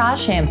that dry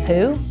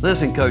shampoo?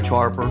 Listen, Coach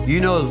Harper, you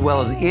know as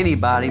well as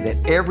anybody that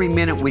every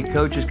minute we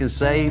coaches can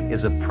save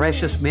is a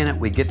precious minute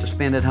we get to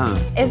spend at home.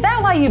 Is that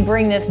why you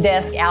bring this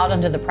desk out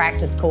onto the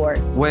practice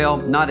court? Well,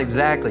 not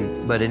exactly,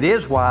 but it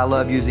is why I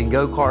love using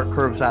Go-Kart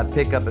curbside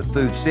pickup at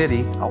Food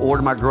City. I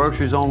order my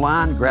groceries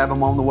online, grab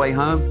them on the way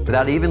home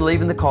without even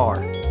leaving the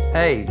car.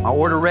 Hey, my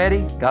order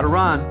ready? Gotta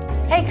run.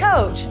 Hey,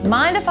 Coach,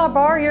 mind if I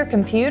borrow your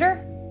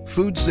computer?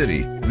 Food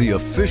City, the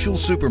official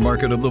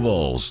supermarket of the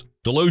Vols.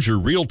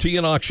 Delosier Realty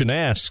and Auction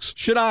asks,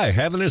 should I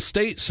have an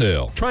estate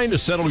sale? Trying to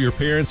settle your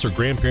parents' or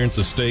grandparents'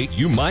 estate,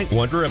 you might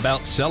wonder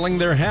about selling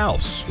their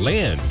house,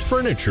 land,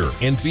 furniture,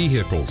 and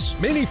vehicles.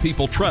 Many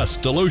people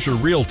trust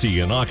Delosier Realty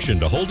and Auction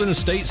to hold an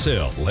estate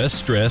sale. Less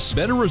stress,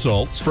 better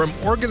results, from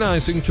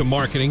organizing to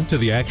marketing to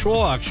the actual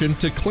auction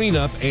to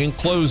cleanup and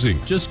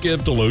closing. Just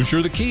give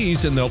Delosier the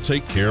keys and they'll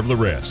take care of the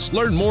rest.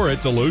 Learn more at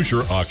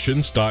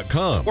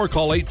DelosierAuctions.com or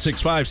call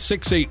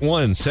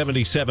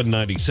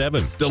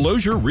 865-681-7797.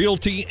 Delosier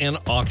Realty and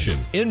Auction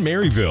in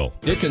Maryville.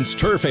 Dickens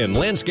Turf and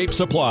Landscape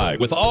Supply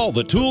with all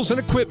the tools and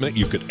equipment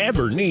you could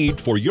ever need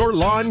for your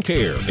lawn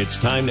care. It's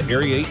time to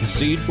aerate and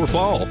seed for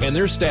fall, and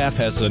their staff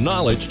has the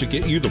knowledge to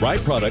get you the right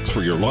products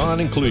for your lawn,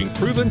 including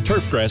proven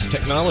turfgrass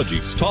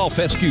technologies, tall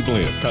fescue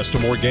blend,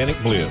 custom organic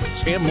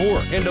blends, and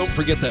more. And don't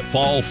forget that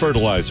fall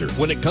fertilizer.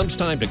 When it comes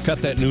time to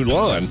cut that new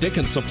lawn,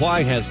 Dickens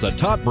Supply has the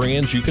top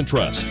brands you can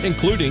trust,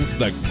 including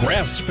the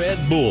grass-fed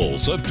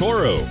bulls of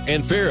Toro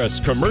and Ferris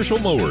commercial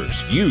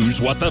mowers.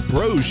 Use what the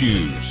pros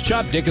use.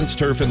 Shop Dickens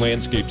Turf and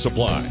Landscape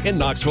Supply in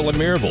Knoxville and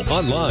Maryville.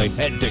 Online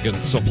at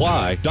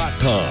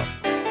DickensSupply.com.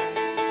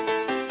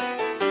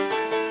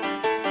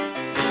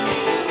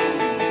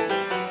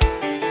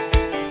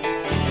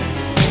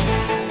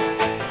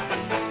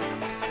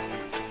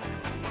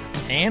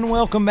 And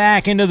welcome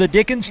back into the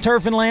Dickens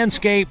Turf and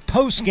Landscape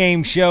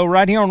post-game show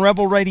right here on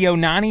Rebel Radio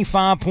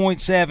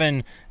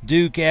 95.7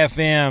 Duke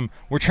FM.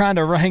 We're trying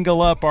to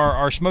wrangle up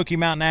our Smoky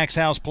Mountain Axe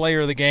House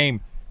player of the game.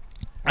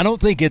 I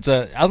don't think it's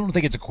a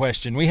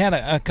question. We had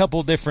a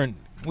couple different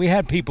 – we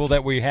had people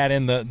that we had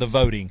in the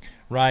voting,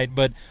 right?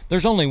 But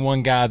there's only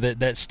one guy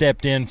that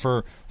stepped in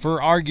for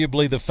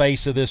arguably the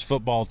face of this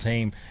football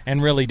team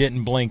and really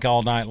didn't blink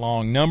all night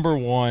long. Number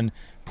one,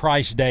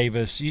 Price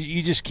Davis.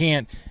 You just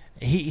can't –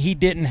 he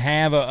didn't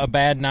have a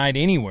bad night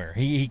anywhere.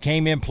 He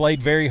came in,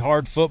 played very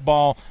hard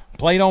football,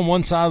 played on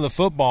one side of the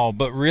football,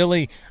 but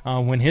really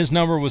when his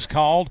number was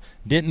called,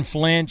 didn't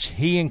flinch.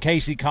 He and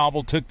Casey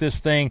Cobble took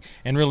this thing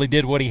and really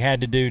did what he had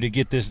to do to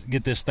get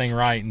this thing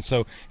right. And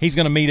so he's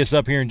going to meet us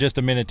up here in just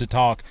a minute to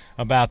talk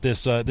about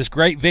this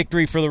great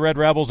victory for the Red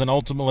Rebels and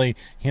ultimately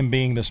him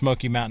being the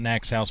Smoky Mountain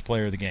Axe House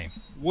player of the game.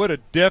 What a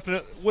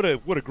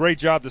great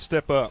job to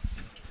step up.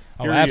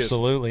 Oh,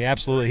 absolutely.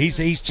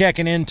 He's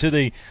checking into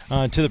the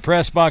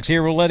press box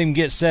here. We'll let him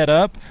get set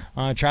up,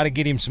 try to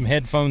get him some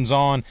headphones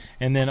on,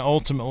 and then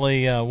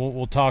ultimately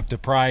we'll talk to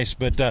Price.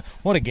 But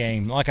what a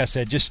game. Like I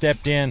said, just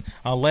stepped in,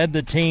 led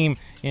the team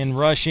in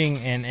rushing,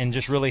 and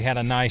just really had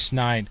a nice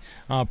night.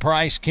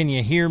 Price, can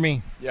you hear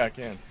me? Yeah, I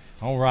can.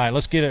 All right,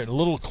 let's get it a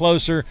little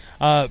closer.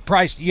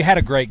 Price, you had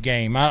a great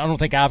game. I don't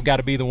think I've got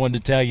to be the one to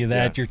tell you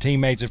that. Yeah. Your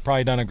teammates have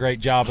probably done a great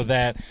job of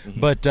that. Mm-hmm.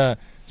 But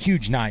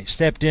huge night.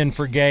 Stepped in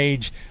for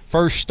Gage.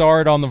 First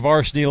start on the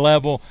varsity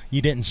level.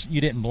 You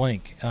didn't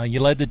blink. You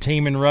led the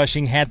team in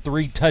rushing, had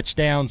 3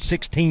 touchdowns,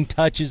 16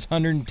 touches,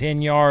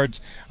 110 yards.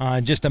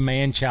 Just a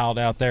man-child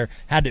out there.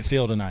 How'd it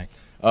feel tonight?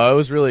 It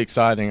was really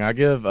exciting. I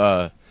give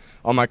all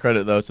my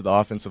credit, though, to the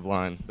offensive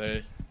line.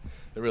 They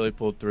really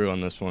pulled through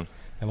on this one.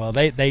 Well,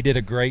 they did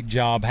a great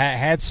job.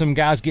 Had some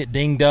guys get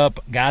dinged up.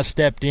 Guys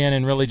stepped in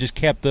and really just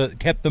kept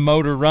the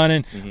motor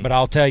running. Mm-hmm. But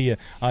I'll tell you,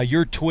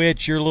 your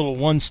twitch, your little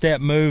one-step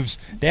moves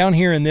down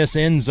here in this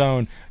end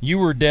zone, you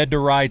were dead to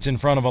rights in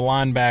front of a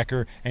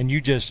linebacker, and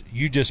you just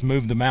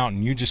moved the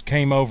mountain. You just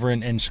came over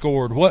and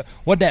scored.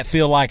 What'd that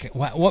feel like?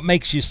 What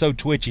makes you so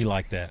twitchy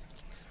like that?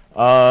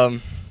 I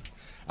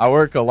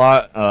work a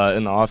lot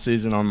in the off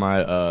season on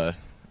my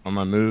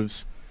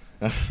moves.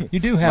 You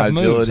do have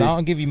moves.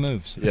 I'll give you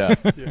moves. Yeah.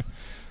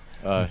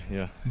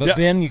 Yeah. But yeah.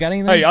 Ben, you got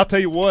anything? Hey, I'll tell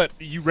you what.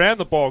 You ran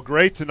the ball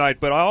great tonight,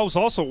 but I was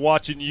also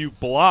watching you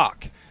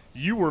block.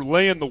 You were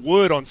laying the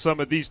wood on some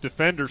of these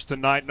defenders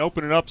tonight and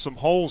opening up some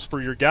holes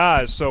for your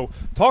guys. So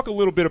talk a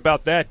little bit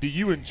about that. Do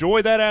you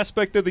enjoy that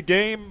aspect of the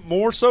game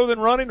more so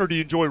than running, or do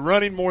you enjoy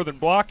running more than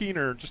blocking,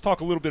 or just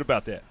talk a little bit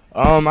about that?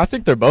 I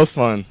think they're both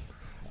fun.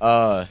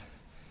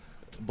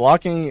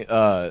 Blocking,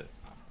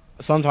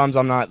 sometimes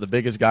I'm not the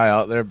biggest guy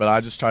out there, but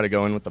I just try to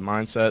go in with the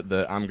mindset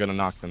that I'm going to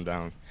knock them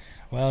down.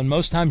 Well, and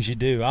most times you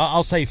do.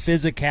 I'll say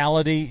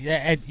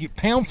physicality,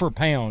 pound for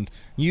pound,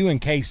 you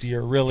and Casey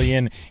are really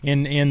in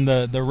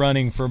the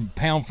running for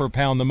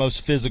pound, the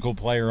most physical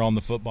player on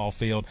the football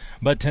field.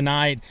 But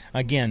tonight,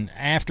 again,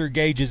 after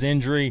Gage's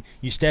injury,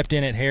 you stepped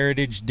in at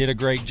Heritage, did a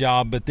great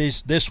job. But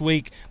this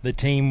week, the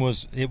team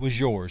was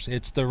yours.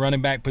 It's the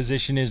running back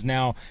position is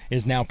now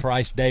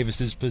Price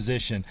Davis's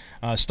position.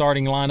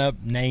 Starting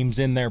lineup, names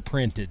in there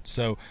printed.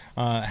 So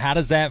how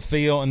does that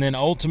feel? And then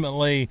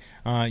ultimately,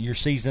 you're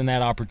seizing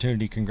that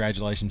opportunity.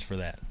 Congratulations for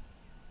that.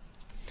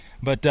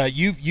 But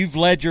you've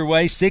led your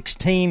way.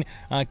 16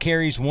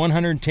 carries,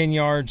 110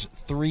 yards,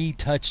 3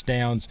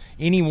 touchdowns.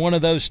 Any one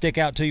of those stick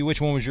out to you?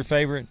 Which one was your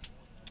favorite?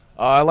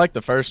 I like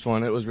the first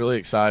one. It was really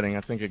exciting.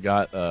 I think it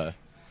got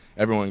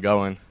everyone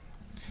going.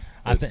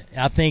 I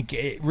think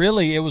it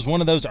was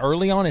one of those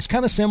early on. It's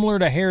kind of similar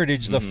to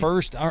Heritage. The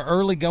first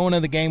early going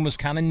of the game was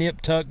kind of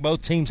nip-tuck.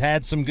 Both teams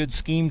had some good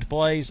schemed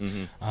plays.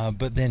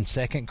 But then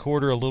second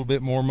quarter, a little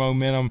bit more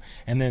momentum.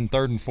 And then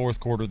third and fourth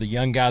quarter, the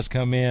young guys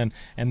come in,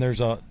 and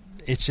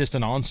it's just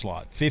an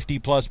onslaught.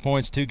 50-plus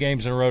points, 2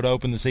 games in a row to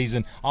open the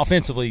season.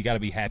 Offensively, you got to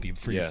be happy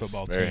for your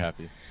football team. Very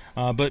happy.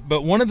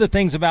 But one of the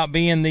things about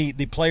being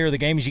the player of the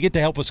game is you get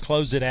to help us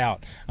close it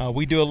out.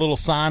 We do a little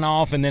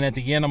sign-off, and then at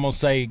the end I'm going to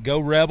say,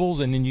 go Rebels,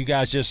 and then you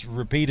guys just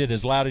repeat it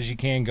as loud as you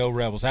can, go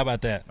Rebels. How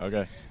about that?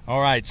 Okay. All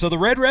right, so the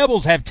Red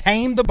Rebels have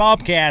tamed the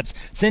Bobcats,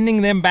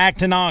 sending them back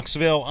to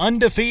Knoxville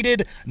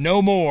undefeated,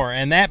 no more,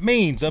 and that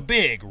means a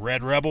big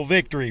Red Rebel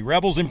victory.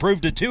 Rebels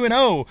improved to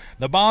 2-0.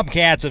 The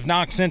Bobcats of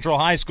Knox Central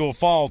High School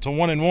fall to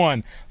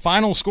 1-1.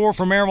 Final score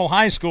for Maryville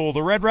High School,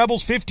 the Red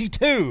Rebels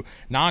 52,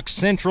 Knox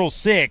Central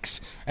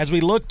 6. As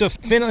we look to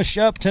finish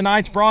up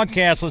tonight's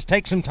broadcast, let's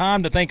take some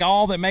time to thank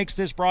all that makes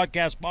this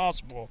broadcast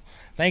possible.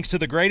 Thanks to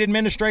the great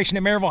administration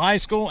at Maryville High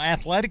School,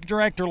 Athletic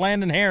Director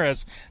Landon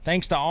Harris,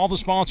 thanks to all the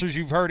sponsors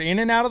you've heard in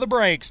and out of the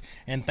breaks,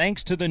 and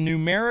thanks to the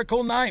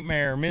numerical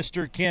nightmare,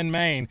 Mr. Ken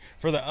Main,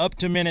 for the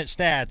up-to-minute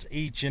stats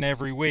each and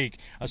every week.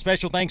 A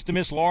special thanks to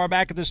Miss Laura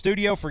back at the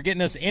studio for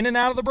getting us in and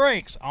out of the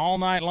breaks all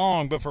night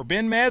long. But for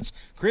Ben Metz,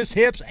 Chris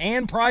Hips,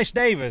 and Price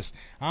Davis,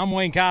 I'm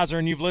Wayne Kaiser,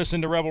 and you've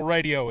listened to Rebel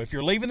Radio. If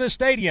you're leaving the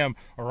stadium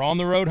or on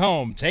the road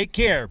home, take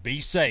care, be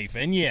safe,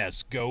 and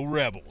yes, go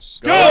Rebels.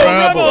 Go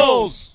Rebels!